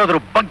ಬದುಕಿರೋದ್ರ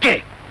ಬಗ್ಗೆ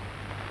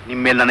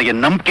ನಿಮ್ಮೇಲೆ ನನಗೆ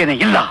ನಂಬಿಕೆನೇ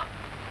ಇಲ್ಲ.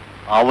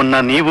 ಅವನ್ನ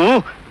ನೀವು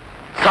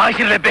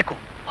ಸಾಯಿಸಿರ್ಲೇಬೇಕು.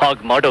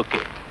 ಹಾಗೆ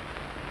ಮಾಡೋಕೆ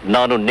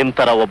ನಾನು ನಿಮ್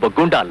ತರ ಒಬ್ಬ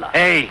ಗೂಂಡ ಅಲ್ಲ.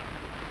 ಏಯ್,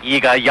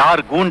 ಈಗ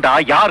ಯಾರ್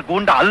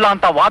ಗೂಂಡ ಅಲ್ಲ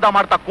ಅಂತ ವಾದ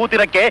ಮಾಡ್ತಾ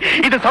ಕೂತಿರಕ್ಕೆ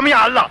ಇದು ಸಮಯ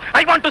ಅಲ್ಲ.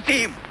 I want to sea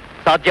him.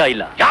 ಸಾಧ್ಯ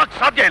ಇಲ್ಲ. ಯಾಕೆ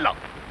ಸಾಧ್ಯ ಇಲ್ಲ?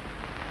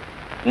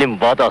 ನಿಮ್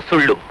ವಾದ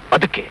ಸುಳ್ಳು.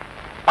 ಅದಕ್ಕೆ.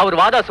 ಅವ್ರ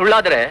ವಾದ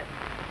ಸುಳ್ಳಾದ್ರೆ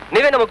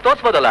ನೀವೇ ನಮಗ್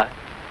ತೋರ್ಸ್ಬೋದಲ್ಲ.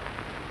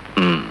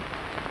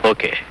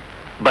 ಓಕೆ,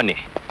 ಬನ್ನಿ.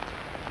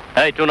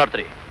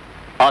 203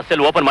 ಆ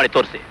ಸೆಲ್ ಓಪನ್ ಮಾಡಿ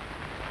ತೋರಿಸಿ.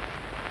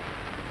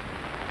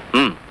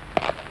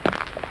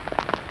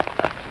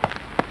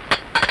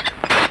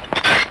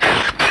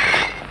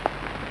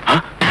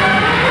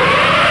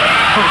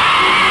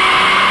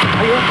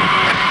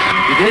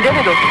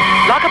 ಇದೇನಿದು?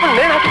 ಲಾಕಪ್ಪಲ್ಲಿ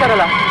ನೇಣು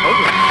ಹಾಕಿದಾರಲ್ಲ.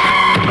 ಹೌದು,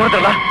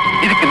 ನೋಡಿದ್ರಲ್ಲ,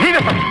 ಇದಕ್ಕೆ ನೀವೇ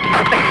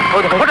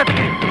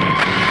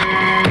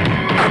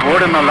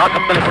ಬೋರ್ಡನ್ನ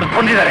ಲಾಕಪ್ನಲ್ಲಿ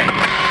ಹೊಡೆದುಕೊಂಡಿದ್ದಾರೆ.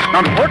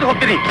 ನಾನು ಕೋರ್ಟ್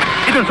ಹೋಗ್ತೀನಿ.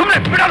 ಇದನ್ನು ಸುಮ್ಮನೆ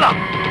ಬಿಡಲ್ಲ.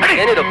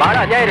 ಏನಿದು? ಬಹಳ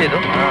ಅನ್ಯಾಯ ಇದೆ ಇದು.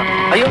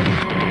 ಅಯ್ಯೋ,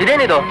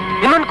 ಇದೇನಿದು?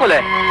 ಇನ್ನೊಂದು ಕೊಲೆ.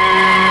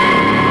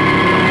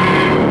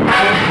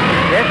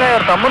 ದೇಸಾಯಿ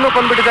ಅವ್ರ ತಮ್ಮನ್ನು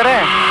ಕೊಂಡ್ಬಿಟ್ಟಿದ್ದಾರೆ.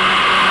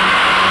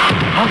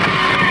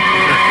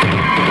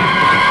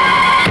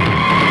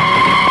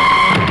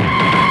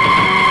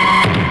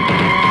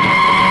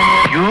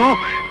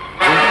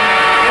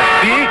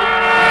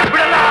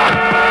 ಬಿಡಲ್ಲ.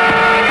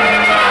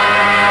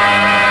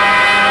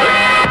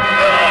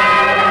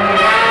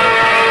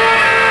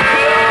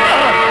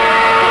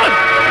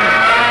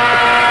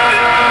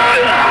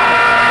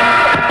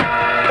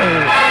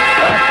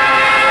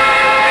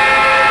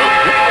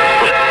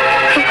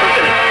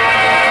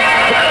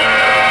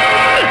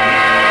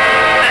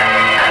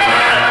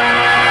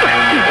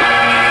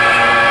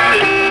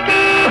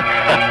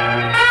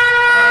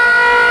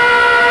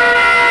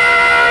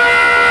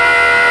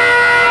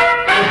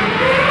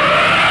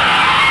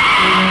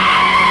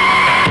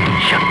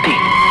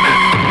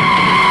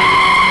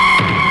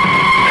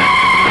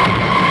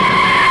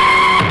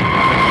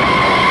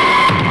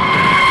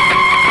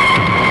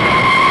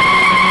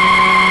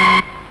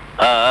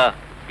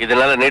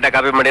 ಇದನ್ನೆಲ್ಲ ನೀಟಾಗಿ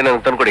ಕಾಪಿ ಮಾಡಿ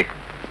ನಂಗೆ ತಂದ್ಕೊಡಿ.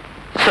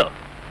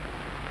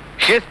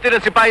 ಶಿಸ್ತಿನ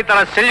ಸಿಪಾಯಿ ತರ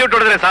ಸೆಲ್ಯೂಟ್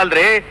ಹೊಡೆದ್ರೆ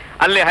ಸಾಲ್ರಿ,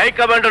 ಅಲ್ಲಿ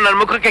ಹೈಕಮಾಂಡ್ ನನ್ನ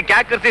ಮುಖಕ್ಕೆ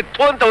ಕ್ಯಾಕರಿಸಿ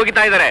ಥೂ ಅಂತ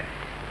ಹೋಗಿತಾ ಇದ್ದಾರೆ.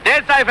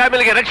 ದೇಸಾಯಿ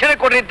ಫ್ಯಾಮಿಲಿಗೆ ರಕ್ಷಣೆ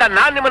ಕೊಡ್ರಿ ಅಂತ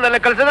ನಾನ್ ನಿಮ್ಮನ್ನೆಲ್ಲ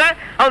ಕಳ್ಸಿದ್ರೆ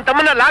ಅವನ್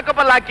ತಮ್ಮನ್ನ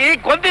ಲಾಕಪ್ಪಲ್ಲಿ ಹಾಕಿ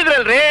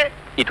ಕೊಂದಿದ್ರಲ್ರಿ.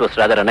 It was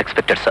rather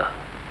unexpected sir.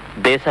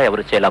 Desai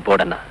ಅವರು ಚೇಲ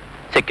ಬೋರ್ಡನ್ನ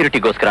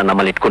ಸೆಕ್ಯೂರಿಟಿಗೋಸ್ಕರ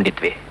ನಮ್ಮಲ್ಲಿ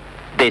ಇಟ್ಕೊಂಡಿದ್ವಿ.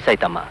 ದೇಸಾಯಿ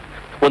ತಮ್ಮ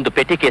ಒಂದು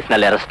ಪೆಟಿ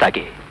ಕೇಸ್ನಲ್ಲಿ ಅರೆಸ್ಟ್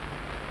ಆಗಿ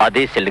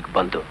ಅದೇ ಸೆಲ್ಗೆ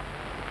ಬಂದು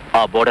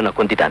ಆ ಬೋರ್ಡನ್ನ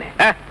ಕೊಂದಿದ್ದಾನೆ.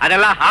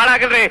 ಅದೆಲ್ಲ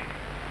ಹಾಳಾಗಲ್ರಿ.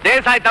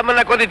 ದೇಸಾಯಿ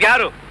ತಮ್ಮನ್ನ ಕೊಂದಿದ್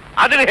ಯಾರು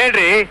ಅದನ್ನ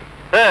ಹೇಳ್ರಿ.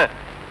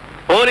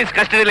 ಪೊಲೀಸ್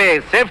ಕಸ್ಟಡಿಯಲ್ಲಿ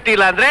ಸೇಫ್ಟಿ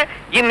ಇಲ್ಲ ಅಂದ್ರೆ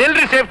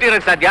ಇನ್ನೆಲ್ರಿ ಸೇಫ್ಟಿ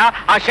ಇರಕ್ ಸಾಧ್ಯ?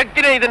 ಆ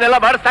ಶಕ್ತಿನೇ ಇದನ್ನೆಲ್ಲ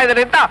ಮಾಡಿಸ್ತಾ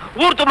ಇದ್ದಾನೆ ಅಂತ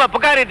ಊರು ತುಂಬಾ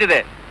ಪುಕಾರ ಇದ್ದಿದೆ.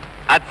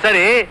 ಅದ್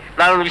ಸರಿ,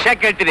 ನಾನೊಂದು ವಿಷಯ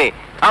ಕೇಳ್ತೀನಿ.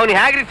 ಅವನು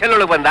ಹೇಗ್ರಿ ಸೆಲ್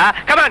ಒಳಗೆ ಬಂದ?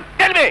 Come on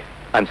tell me.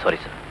 I am sorry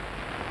sir,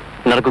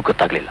 ನನಗೂ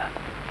ಗೊತ್ತಾಗ್ಲಿಲ್ಲ.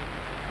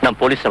 ನಮ್ಮ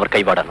ಪೊಲೀಸ್ನವರ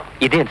ಕೈವಾಡನು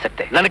ಇದೆ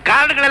ಅನ್ಸತ್ತೆ. ನನಗೆ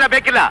ಕಾರಣಗಳೆಲ್ಲ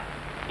ಬೇಕಿಲ್ಲ.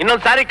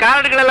 ಇನ್ನೊಂದ್ ಸಾರಿ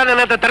ಕಾರಣಗಳೆಲ್ಲ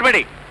ನನ್ನ ಹತ್ರ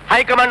ತರಬೇಡಿ.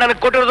 ಹೈಕಮಾಂಡ್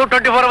ನನಗೆ ಕೊಟ್ಟಿರೋದು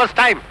 24 hours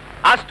ಟೈಮ್.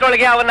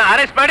 ಅಷ್ಟೊಳಗೆ ಅವನ್ನ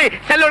ಅರೆಸ್ಟ್ ಮಾಡಿ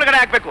ಸೆಲ್ ಒಳಗಡೆ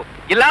ಹಾಕ್ಬೇಕು.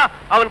 ಇಲ್ಲ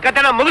ಅವನ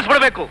ಕತೆನ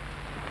ಮುಗಿಸ್ಬಿಡ್ಬೇಕು.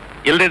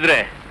 ಇಲ್ದಿದ್ರೆ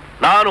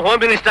ನಾನು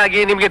ಹೋಮ್ ಮಿನಿಸ್ಟರ್ ಆಗಿ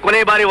ನಿಮ್ಗೆ ಕೊನೆ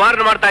ಬಾರಿ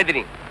ವಾರ್ನ್ ಮಾಡ್ತಾ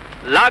ಇದ್ದೀನಿ.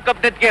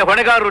 ಲಾಕಪ್ ಡೆತ್ಗೆ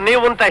ಹೊಣೆಗಾರರು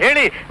ನೀವು ಅಂತ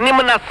ಹೇಳಿ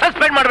ನಿಮ್ಮನ್ನ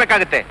ಸಸ್ಪೆಂಡ್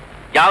ಮಾಡ್ಬೇಕಾಗತ್ತೆ.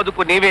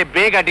 ಯಾವುದಕ್ಕೂ ನೀವೇ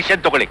ಬೇಗ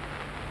ಡಿಸಿಷನ್ ತಗೊಳ್ಳಿ.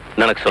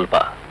 ನನಗೆ ಸ್ವಲ್ಪ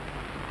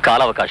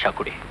ಕಾಲಾವಕಾಶ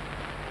ಕೊಡಿ,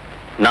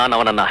 ನಾನು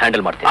ಅವನನ್ನ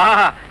ಹ್ಯಾಂಡಲ್ ಮಾಡ್ತೀನಿ.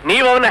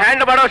 ನೀವು ಅವನ್ನ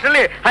ಹ್ಯಾಂಡಲ್ ಮಾಡೋ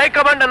ಅಷ್ಟರಲ್ಲಿ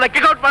ಹೈಕಮಾಂಡ್ ನನ್ನ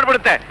ಕಿಕ್ಔಟ್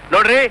ಮಾಡ್ಬಿಡುತ್ತೆ.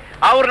 ನೋಡ್ರಿ,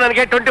 ಅವ್ರು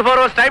ನನಗೆ 24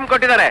 hours ಟೈಮ್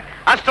ಕೊಟ್ಟಿದ್ದಾರೆ.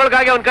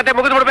 ಅಷ್ಟೊಳಗಾಗಿ ಅವನ ಕತೆ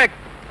ಮುಗಿದು ಬಿಡ್ಬೇಕು.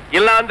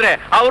 ಇಲ್ಲ ಅಂದ್ರೆ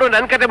ಅವರು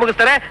ನನ್ನ ಕತೆ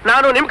ಮುಗಿಸ್ತಾರೆ,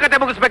 ನಾನು ನಿಮ್ ಕತೆ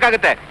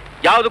ಮುಗಿಸ್ಬೇಕಾಗತ್ತೆ.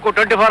 ಯಾವುದಕ್ಕೂ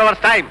 24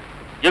 hours time.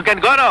 You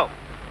can go now.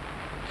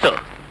 Sir,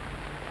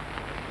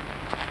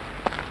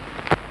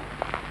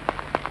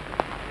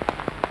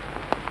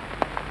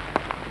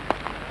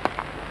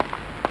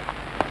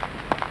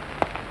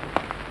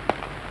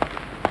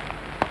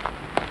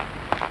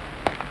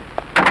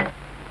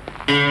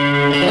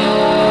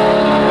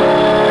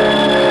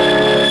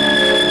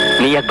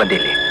 ನೀ ಯಾಕೆ ಬಂದೆ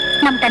ಇಲ್ಲಿ?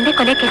 ನಮ್ ತಂದೆ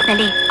ಕೊಲೆ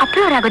ಕೇಸ್ನಲ್ಲಿ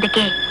ಅಪ್ರೂವರ್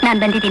ಆಗೋದಕ್ಕೆ ನಾನ್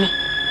ಬಂದಿದ್ದೀನಿ.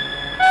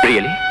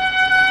 ರಿಯಲಿ?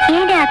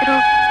 ಏನೇ ಆದ್ರೂ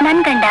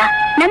ನನ್ ಗಂಡ,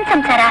 ನನ್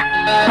ಸಂಸಾರ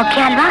ಮುಖ್ಯ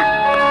ಅಲ್ವಾ?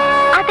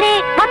 ಆದ್ರೆ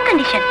ಒಂದ್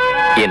ಕಂಡೀಷನ್.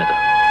 ಏನದು?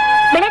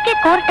 ಬೆಳಗ್ಗೆ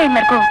ಕೋರ್ಟ್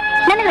ಟೈಮ್ವರೆಗೂ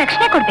ನನಗೆ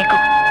ರಕ್ಷಣೆ ಕೊಡ್ಬೇಕು.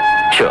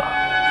 ಶೋರ್.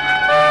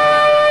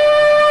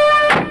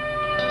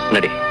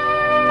 ನಡಿ,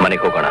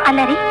 ಮನೆಗೆ ಹೋಗೋಣ.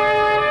 ಅಲ್ಲ ರೀ,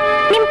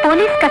 ನಿಮ್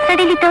ಪೊಲೀಸ್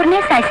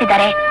ಕಸ್ಟಡಿಲಿದ್ದವ್ರನ್ನೇ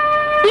ಸಾಯಿಸಿದ್ದಾರೆ,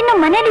 ಇನ್ನು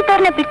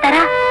ಮನೇಲಿದ್ದವ್ರನ್ನ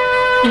ಬಿಡ್ತಾರಾ?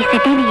 ಈ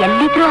ಸಿಟಿಲಿ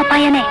ಎಲ್ಲಿದ್ರೂ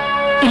ಅಪಾಯನೇ.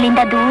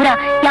 ಇಲ್ಲಿಂದ ದೂರ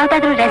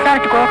ಯಾವ್ದಾದ್ರೂ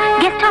ರೆಸಾರ್ಟ್ಗೋ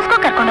ಗೆಸ್ಟ್ ಹೌಸ್ಗೋ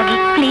ಕರ್ಕೊಂಡೋಗಿ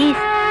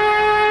ಪ್ಲೀಸ್.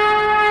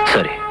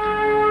 ಸರಿ.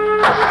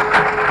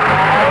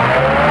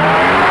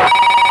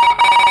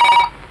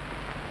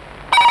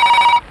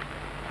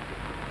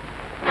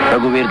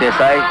 ರಘುವೀರ್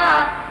ದೇಸಾಯಿ,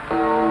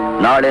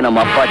 ನಾಳೆ ನಮ್ಮ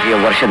ಅಪ್ಪಾಜಿಯ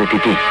ವರ್ಷದ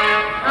ತಿಥಿ.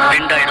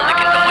 ಪಿಂಡ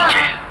ಇಡೋದಕ್ಕಿಂತ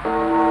ಮುಂಚೆ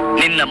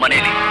ನಿನ್ನ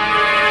ಮನೆಯಲ್ಲಿ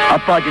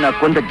ಅಪ್ಪಾಜಿನ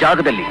ಕೊಂದ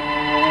ಜಾಗದಲ್ಲಿ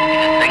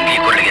ತಂಗಿ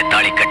ಕೊರಳಿಗೆ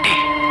ತಾಳಿ ಕಟ್ಟಿ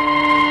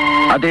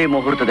ಅದೇ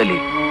ಮುಹೂರ್ತದಲ್ಲಿ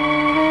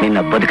ನಿನ್ನ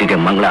ಬದುಕಿಗೆ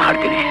ಮಂಗಳ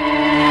ಹಾಡ್ತೀನಿ.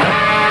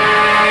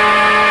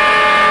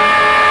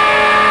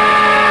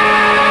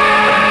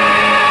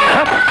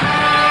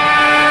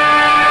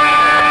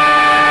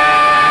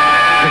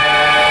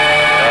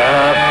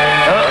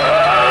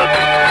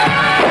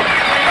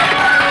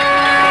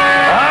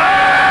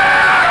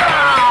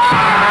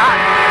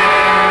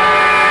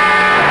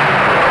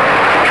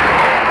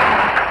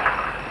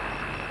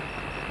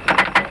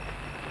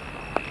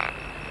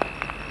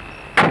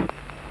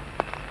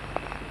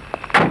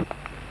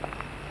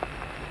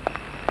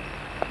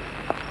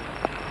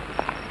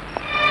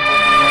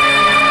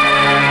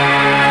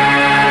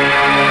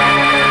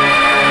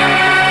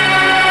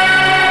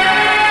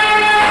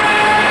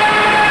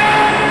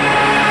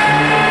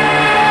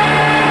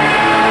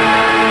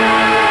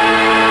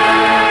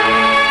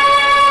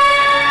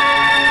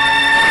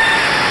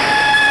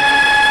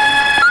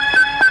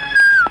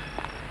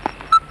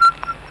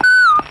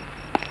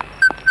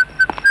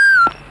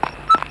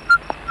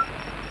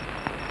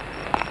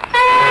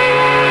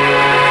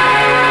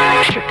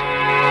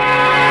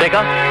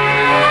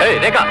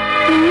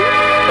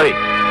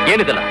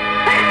 ಏನಿದಲ್ಲ?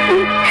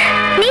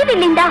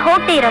 ನೀವಿಲ್ಲಿಂದ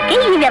ಹೋಗದೆ ಇರೋಕೆ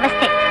ಈ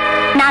ವ್ಯವಸ್ಥೆ.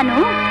 ನಾನು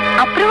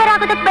ಅಪ್ರೂವರ್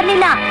ಆಗೋದಕ್ಕೆ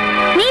ಬರ್ಲಿಲ್ಲ.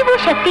 ನೀವು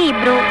ಶಕ್ತಿ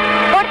ಇಬ್ರು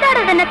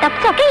ಹೊಡೆದಾಡೋದನ್ನ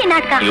ತಪ್ಸೋಕೆ ಈ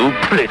ನಾಟಕ.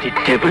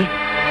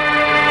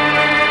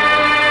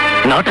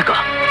 ನಾಟಕ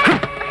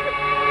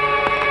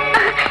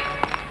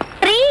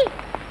ರೀ,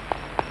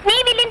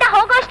 ನೀವಿಲ್ಲಿಂದ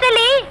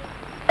ಹೋಗೋಷ್ಟರಲ್ಲಿ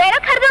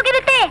ಬೆರಕ್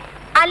ಹರಿದೋಗಿರುತ್ತೆ.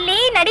 ಅಲ್ಲಿ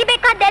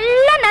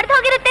ನಡಿಬೇಕಾದೆಲ್ಲ ನಡೆದು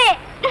ಹೋಗಿರುತ್ತೆ.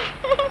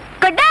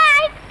 Good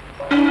night.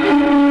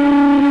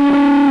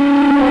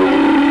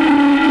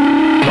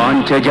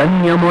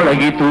 ಪಾಂಚಜನ್ಯ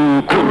ಮೊಳಗಿತು,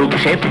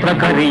 ಕುರುಕ್ಷೇತ್ರ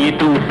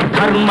ಕರೆಯಿತು,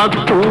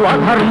 ಧರ್ಮಕ್ಕೂ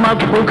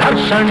ಅಧರ್ಮಕ್ಕೂ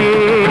ಘರ್ಷಣೆ.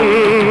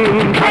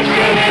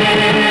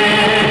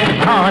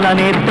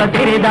 ಕಾಲನೇತ್ರ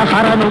ತೆರೆದ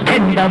ಹರನು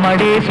ಕೆಂಡ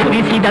ಮಡೆ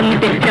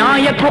ಸುರಿಸಿದಂತೆ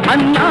ನ್ಯಾಯಕ್ಕೂ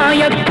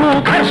ಅನ್ಯಾಯಕ್ಕೂ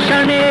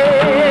ಘರ್ಷಣೆ.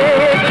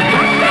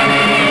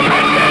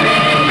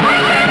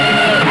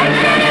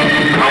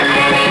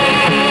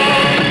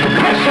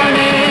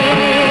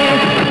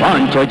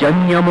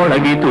 ಪಾಂಚಜನ್ಯ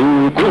ಮೊಳಗಿತು,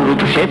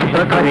 ಕುರುಕ್ಷೇತ್ರ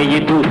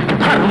ಕರೆಯಿತು,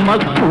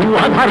 ಧರ್ಮಕ್ಕೂ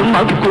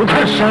ಅಧರ್ಮಕ್ಕೂ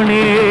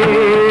ಘರ್ಷಣೆ.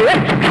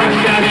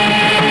 ಘರ್ಷಣೆ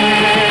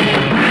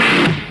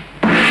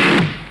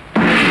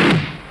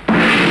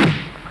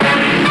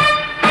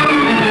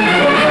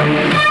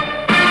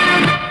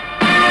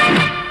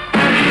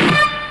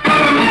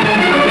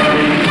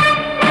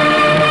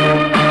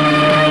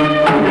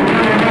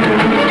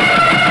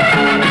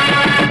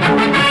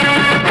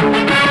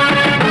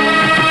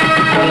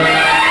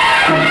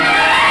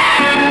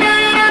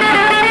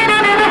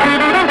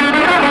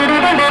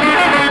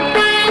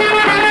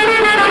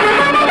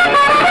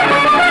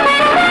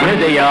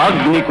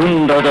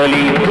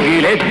ಅಗ್ನಿಕುಂಡದಲ್ಲಿ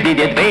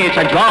ಉಗಿಲೆದ್ದಿದೆ ದ್ವೇಷ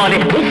ಜ್ವಾಲೆ.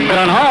 ಉಗ್ರ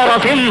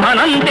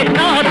ನಾರಸಿಂಹನಂತೆ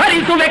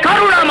ಧರಿಸುವೆ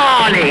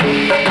ಕರುಣಮಾಲೆ.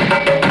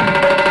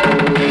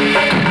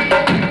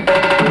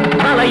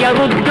 ಪ್ರಳಯ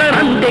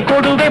ರುದ್ರನಂತೆ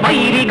ಕೊಡುವೆ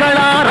ವೈರಿಗಳ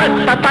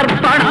ರಕ್ತ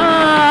ತರ್ಪಣ.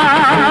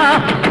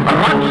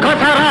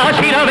 ರಕ್ಕಸರ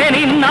ಶಿರವೆ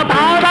ನಿನ್ನ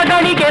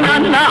ಪಾದಗಳಿಗೆ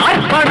ನನ್ನ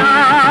ಅರ್ಪಣ.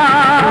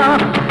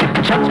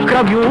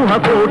 ಚಕ್ರವ್ಯೂಹ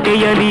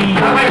ಕೋಟೆಯಲಿ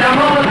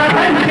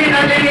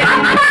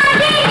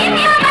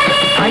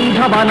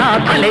ಐಧವನ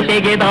ತಲೆ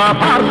ತೆಗೆದ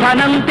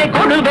ಪಾರ್ಥನಂತೆ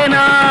ಕೊಡುವೆನ.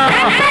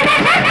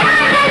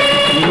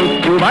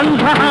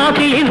 ಮೃತ್ಯುಬಂಧ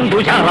ಹಾಕಿ ಇಂದು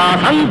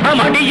ಜರಾಸಂಧ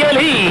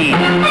ಮಡಿಯಲಿ.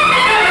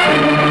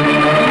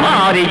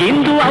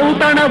 ಮಾರಿಗಿಂದು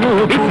ಔತಣವು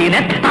ಬಿಸಿ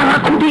ನೆತ್ತರ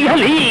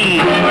ಕುಡಿಯಲಿ.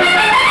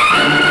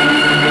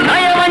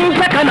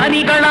 ನಯವಂಚಕ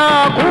ನನಿಗಳ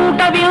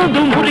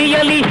ಕೂಟವಿರುದು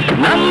ಮುರಿಯಲಿ.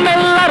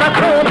 ನಮ್ಮೆಲ್ಲರ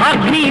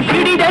ಕ್ರೋಧಾಗ್ನಿ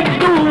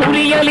ಸಿಡಿದೆದ್ದು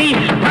ಉರಿಯಲಿ.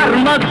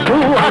 ಧರ್ಮಕ್ಕೂ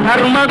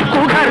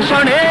ಅಧರ್ಮಕ್ಕೂ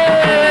ಘರ್ಷಣೆ.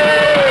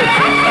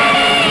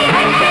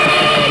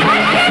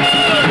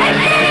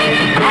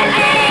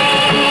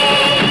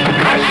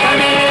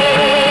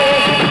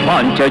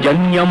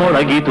 ಪಾಂಚಜನ್ಯ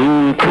ಮೊಳಗಿತು,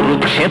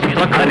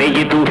 ಕುರುಕ್ಷೇತ್ರ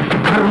ಕರೆಯಿತು,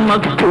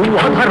 ಧರ್ಮಕ್ಕೂ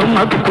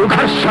ಅಧರ್ಮಕ್ಕೂ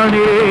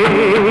ಘರ್ಷಣೆ.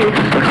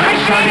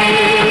 ಘರ್ಷಣೆ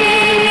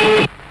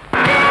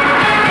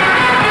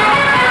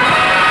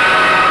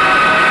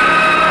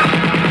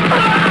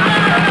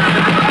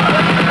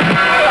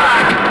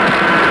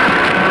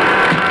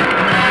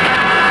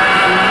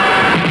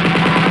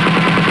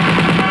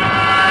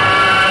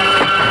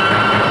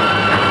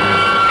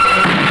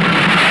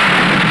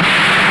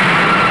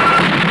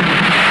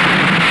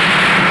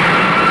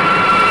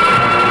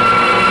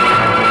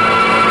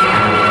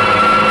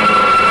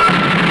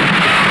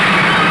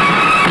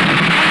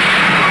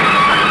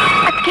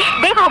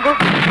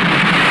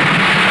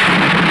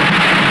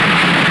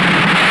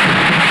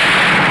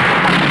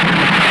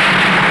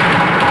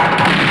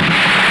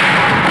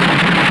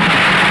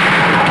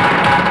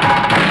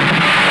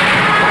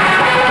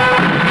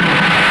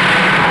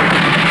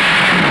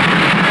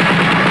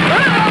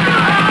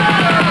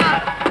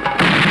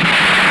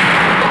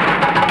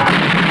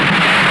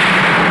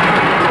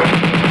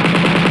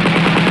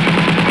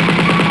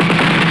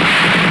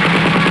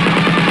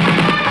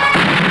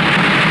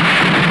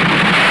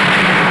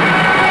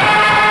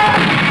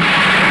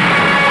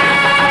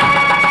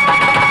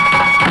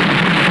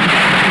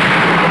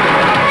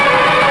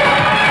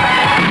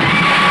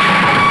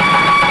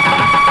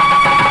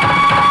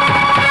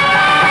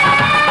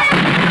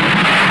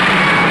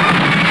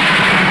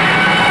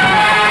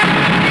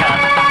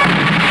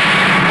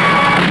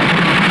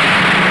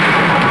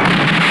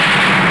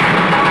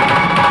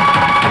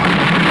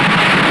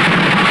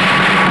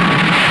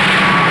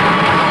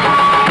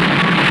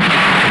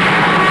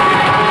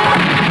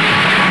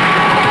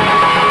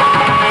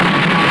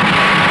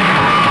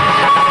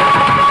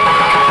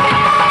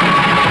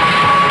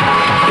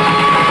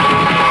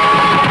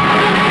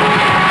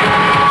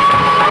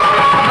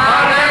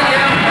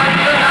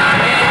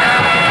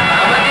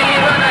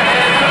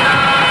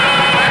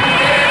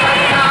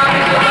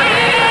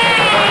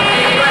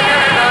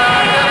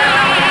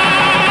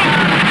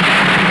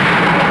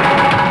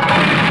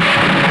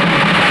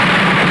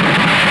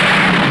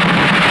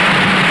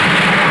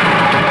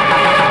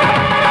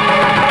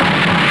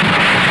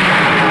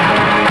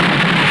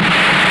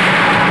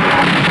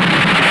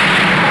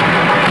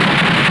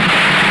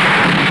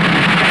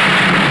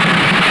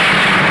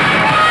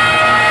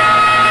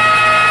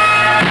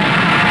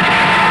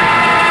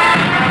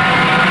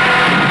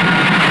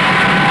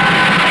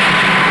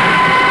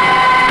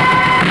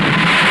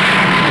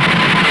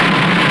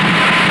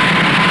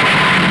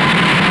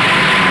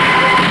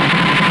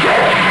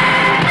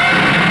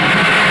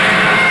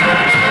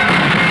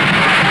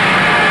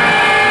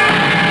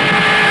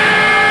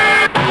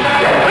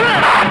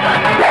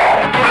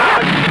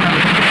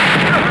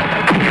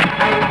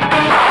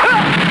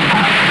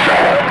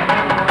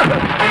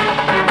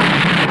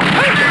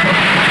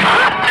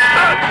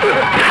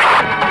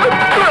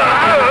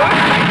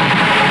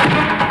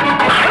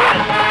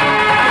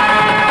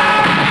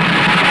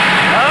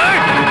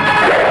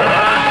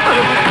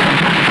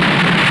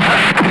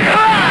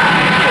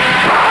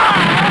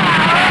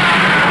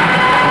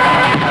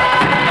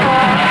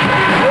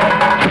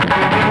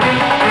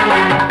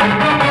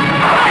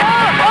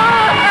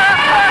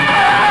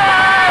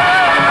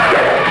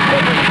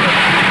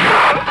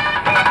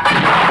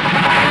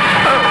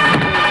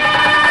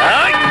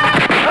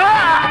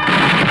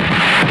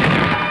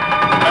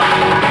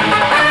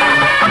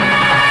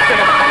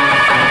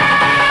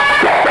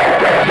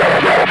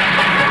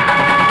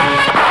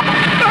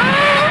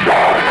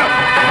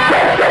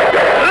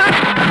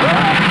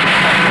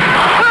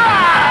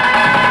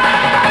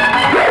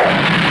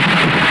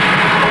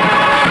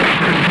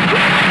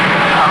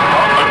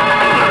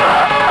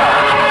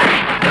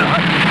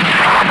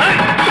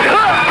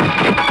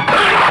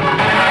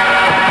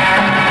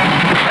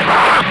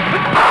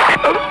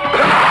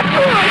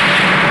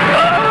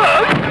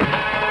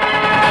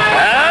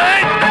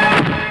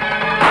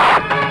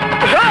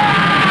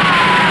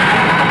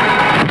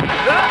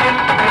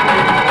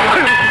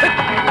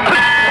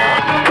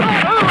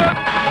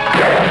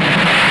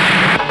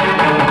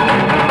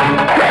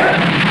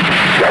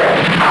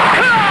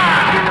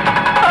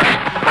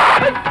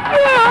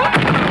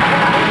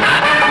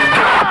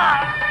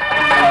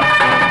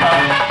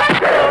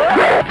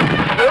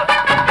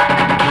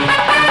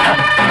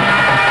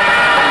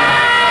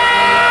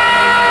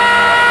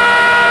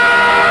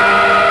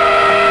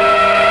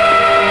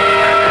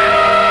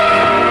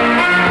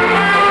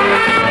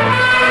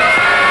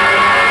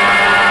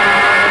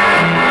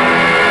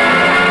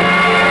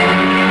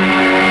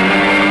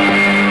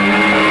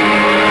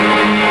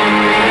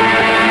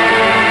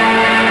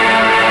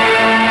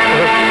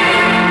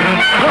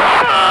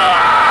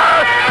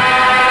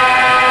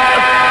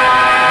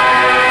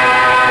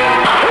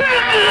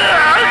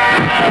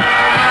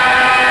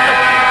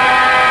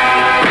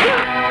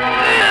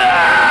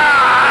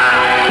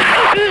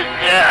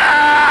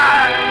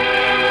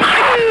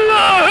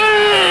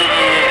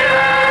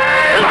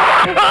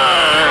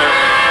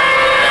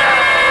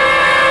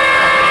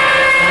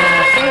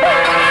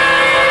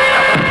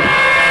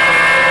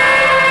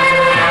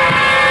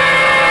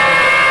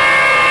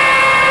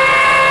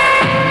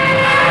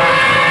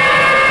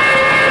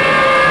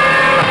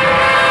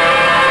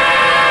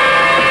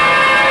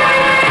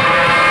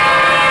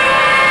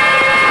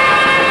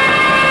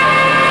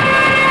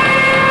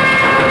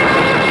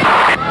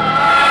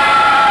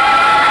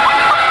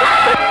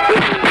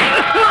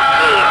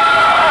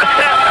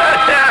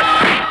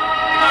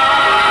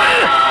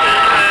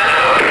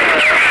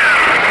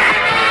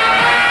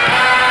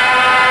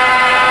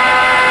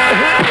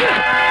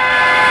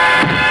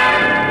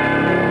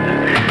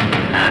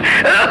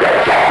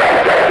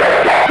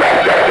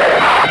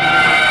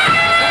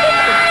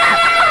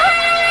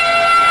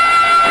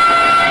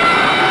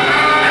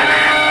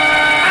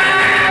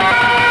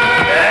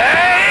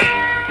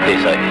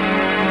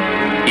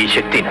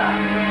ಶಕ್ತಿನ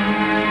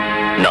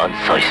ನಾನ್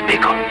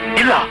ಸಾಯಿಸ್ಬೇಕು.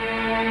 ಇಲ್ಲ,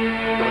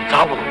 ಇವನ್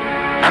ಸಾವು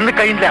ನನ್ನ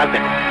ಕೈಯಿಂದಲೇ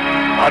ಆಗ್ಬೇಕು.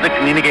 ಅದಕ್ಕೆ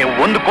ನಿನಗೆ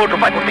 1 ಕೋಟಿ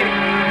ರೂಪಾಯಿ ಕೊಡ್ತೀನಿ.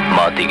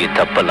 ಮಾತಿಗೆ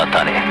ತಪ್ಪಲ್ಲ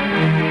ತಾನೆ?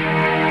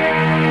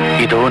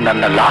 ಇದು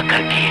ನನ್ನ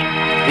ಲಾಕರ್ಗೆ,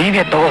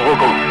 ನೀನೇ ತಗೋ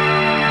ಹೋಗು.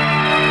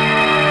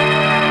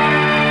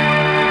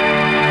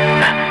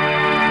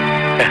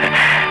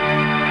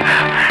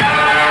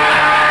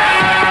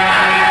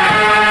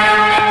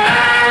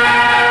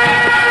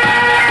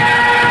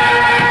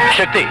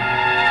 ಶಕ್ತಿ,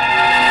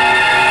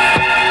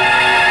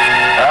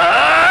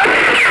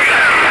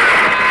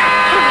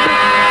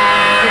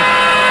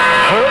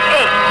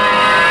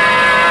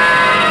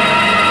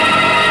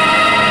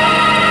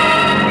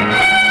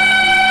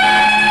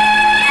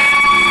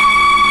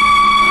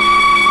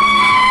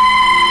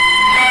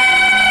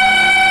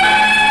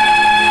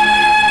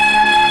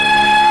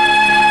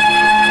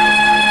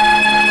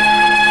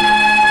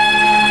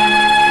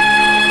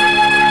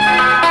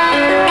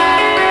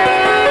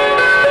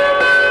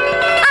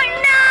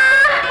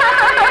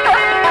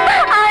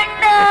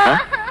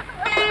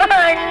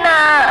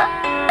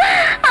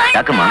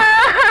 ಯಾಕಮ್ಮ,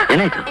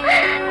 ಏನಾಯ್ತು?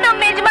 ನಮ್ಮ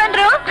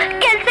ಯಜಮಾನ್ರು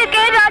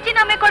ಕೆಲ್ಸಕ್ಕೆ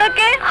ರಾಜೀನಾಮೆ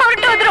ಕೊಡಕ್ಕೆ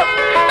ಹೊರಟೋದ್ರು.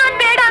 ನಾನ್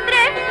ಬೇಡ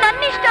ಅಂದ್ರೆ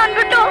ನನ್ನ ಇಷ್ಟ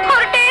ಅಂದ್ಬಿಟ್ಟು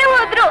ಹೊರಟೇ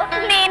ಹೋದ್ರು.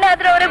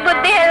 ನೀನಾದ್ರೂ ಅವ್ರಿಗೆ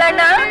ಬುದ್ಧಿ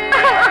ಹೇಳೋಣ.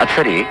 ಅದ್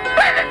ಸರಿ,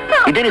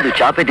 ಇದೇನಿದು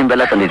ಚಾಪೆ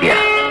ದಿಂಬೆಲ್ಲ ತಂದಿದ್ಯಾ?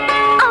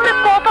 ಅವ್ರ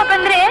ಕೋಪ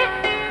ಬಂದ್ರೆ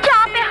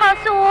ಚಾಪೆ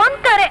ಹಾಸು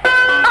ಅಂತಾರೆ,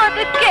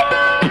 ಅದಕ್ಕೆ.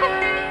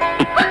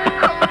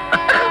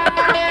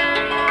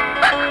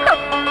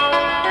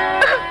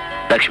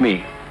 ಲಕ್ಷ್ಮಿ,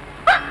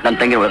 ನನ್ನ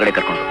ತಂಗಿ ಒಳಗಡೆ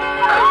ಕರ್ಕೊಂಡು.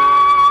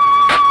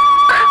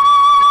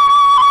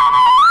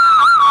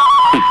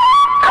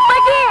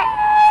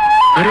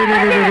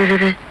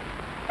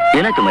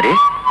 ಏನಾಯ್ತು ಮರಿ?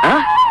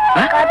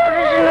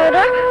 ಕಾರ್ಪೊರೇಷನ್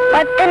ಅವರು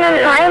ಮತ್ತೆ ನನ್ನ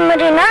ನಾಯಿ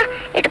ಮರಿನ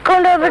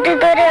ಇಟ್ಕೊಂಡು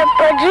ಹೋಗ್ಬಿಟ್ಟಿದ್ದಾರೆ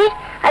ಅಪ್ಪಾಜಿ.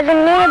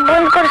 ಅದನ್ನೇ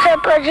ಬಂದ್ ಕೊಡ್ಸ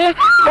ಅಪ್ಪಾಜಿ.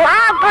 ಬಾ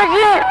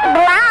ಅಪ್ಪಾಜಿ,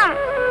 ಬಾ.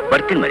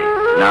 ಬರ್ತೀನಿ ಮರಿ,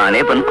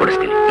 ನಾನೇ ಬಂದು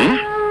ಕೊಡಿಸ್ತೀನಿ.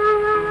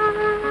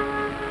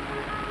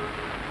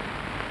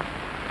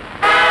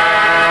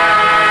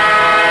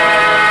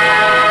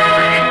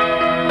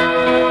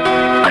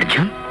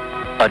 ಅರ್ಜುನ್?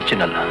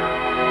 ಅರ್ಜುನ್ ಅಲ್ಲ,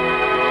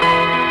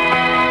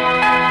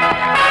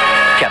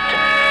 ಕ್ಯಾಪ್ಟನ್.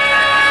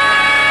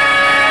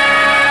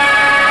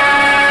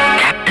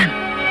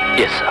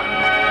 Yes sir.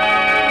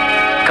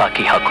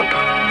 ಕಾಕಿ ಹಾಕೊಂಡು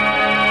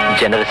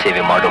ಜನರ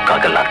ಸೇವೆ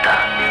ಮಾಡೋಕ್ಕಾಗಲ್ಲ ಅಂತ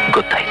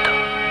ಗೊತ್ತಾಯ್ತು.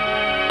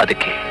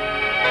 ಅದಕ್ಕೆ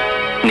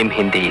ನಿಮ್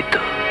ಹಿಂದೆ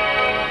ಇದ್ದು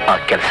ಆ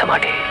ಕೆಲಸ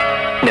ಮಾಡಿ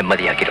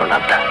ನೆಮ್ಮದಿಯಾಗಿರೋಣ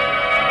ಅಂತ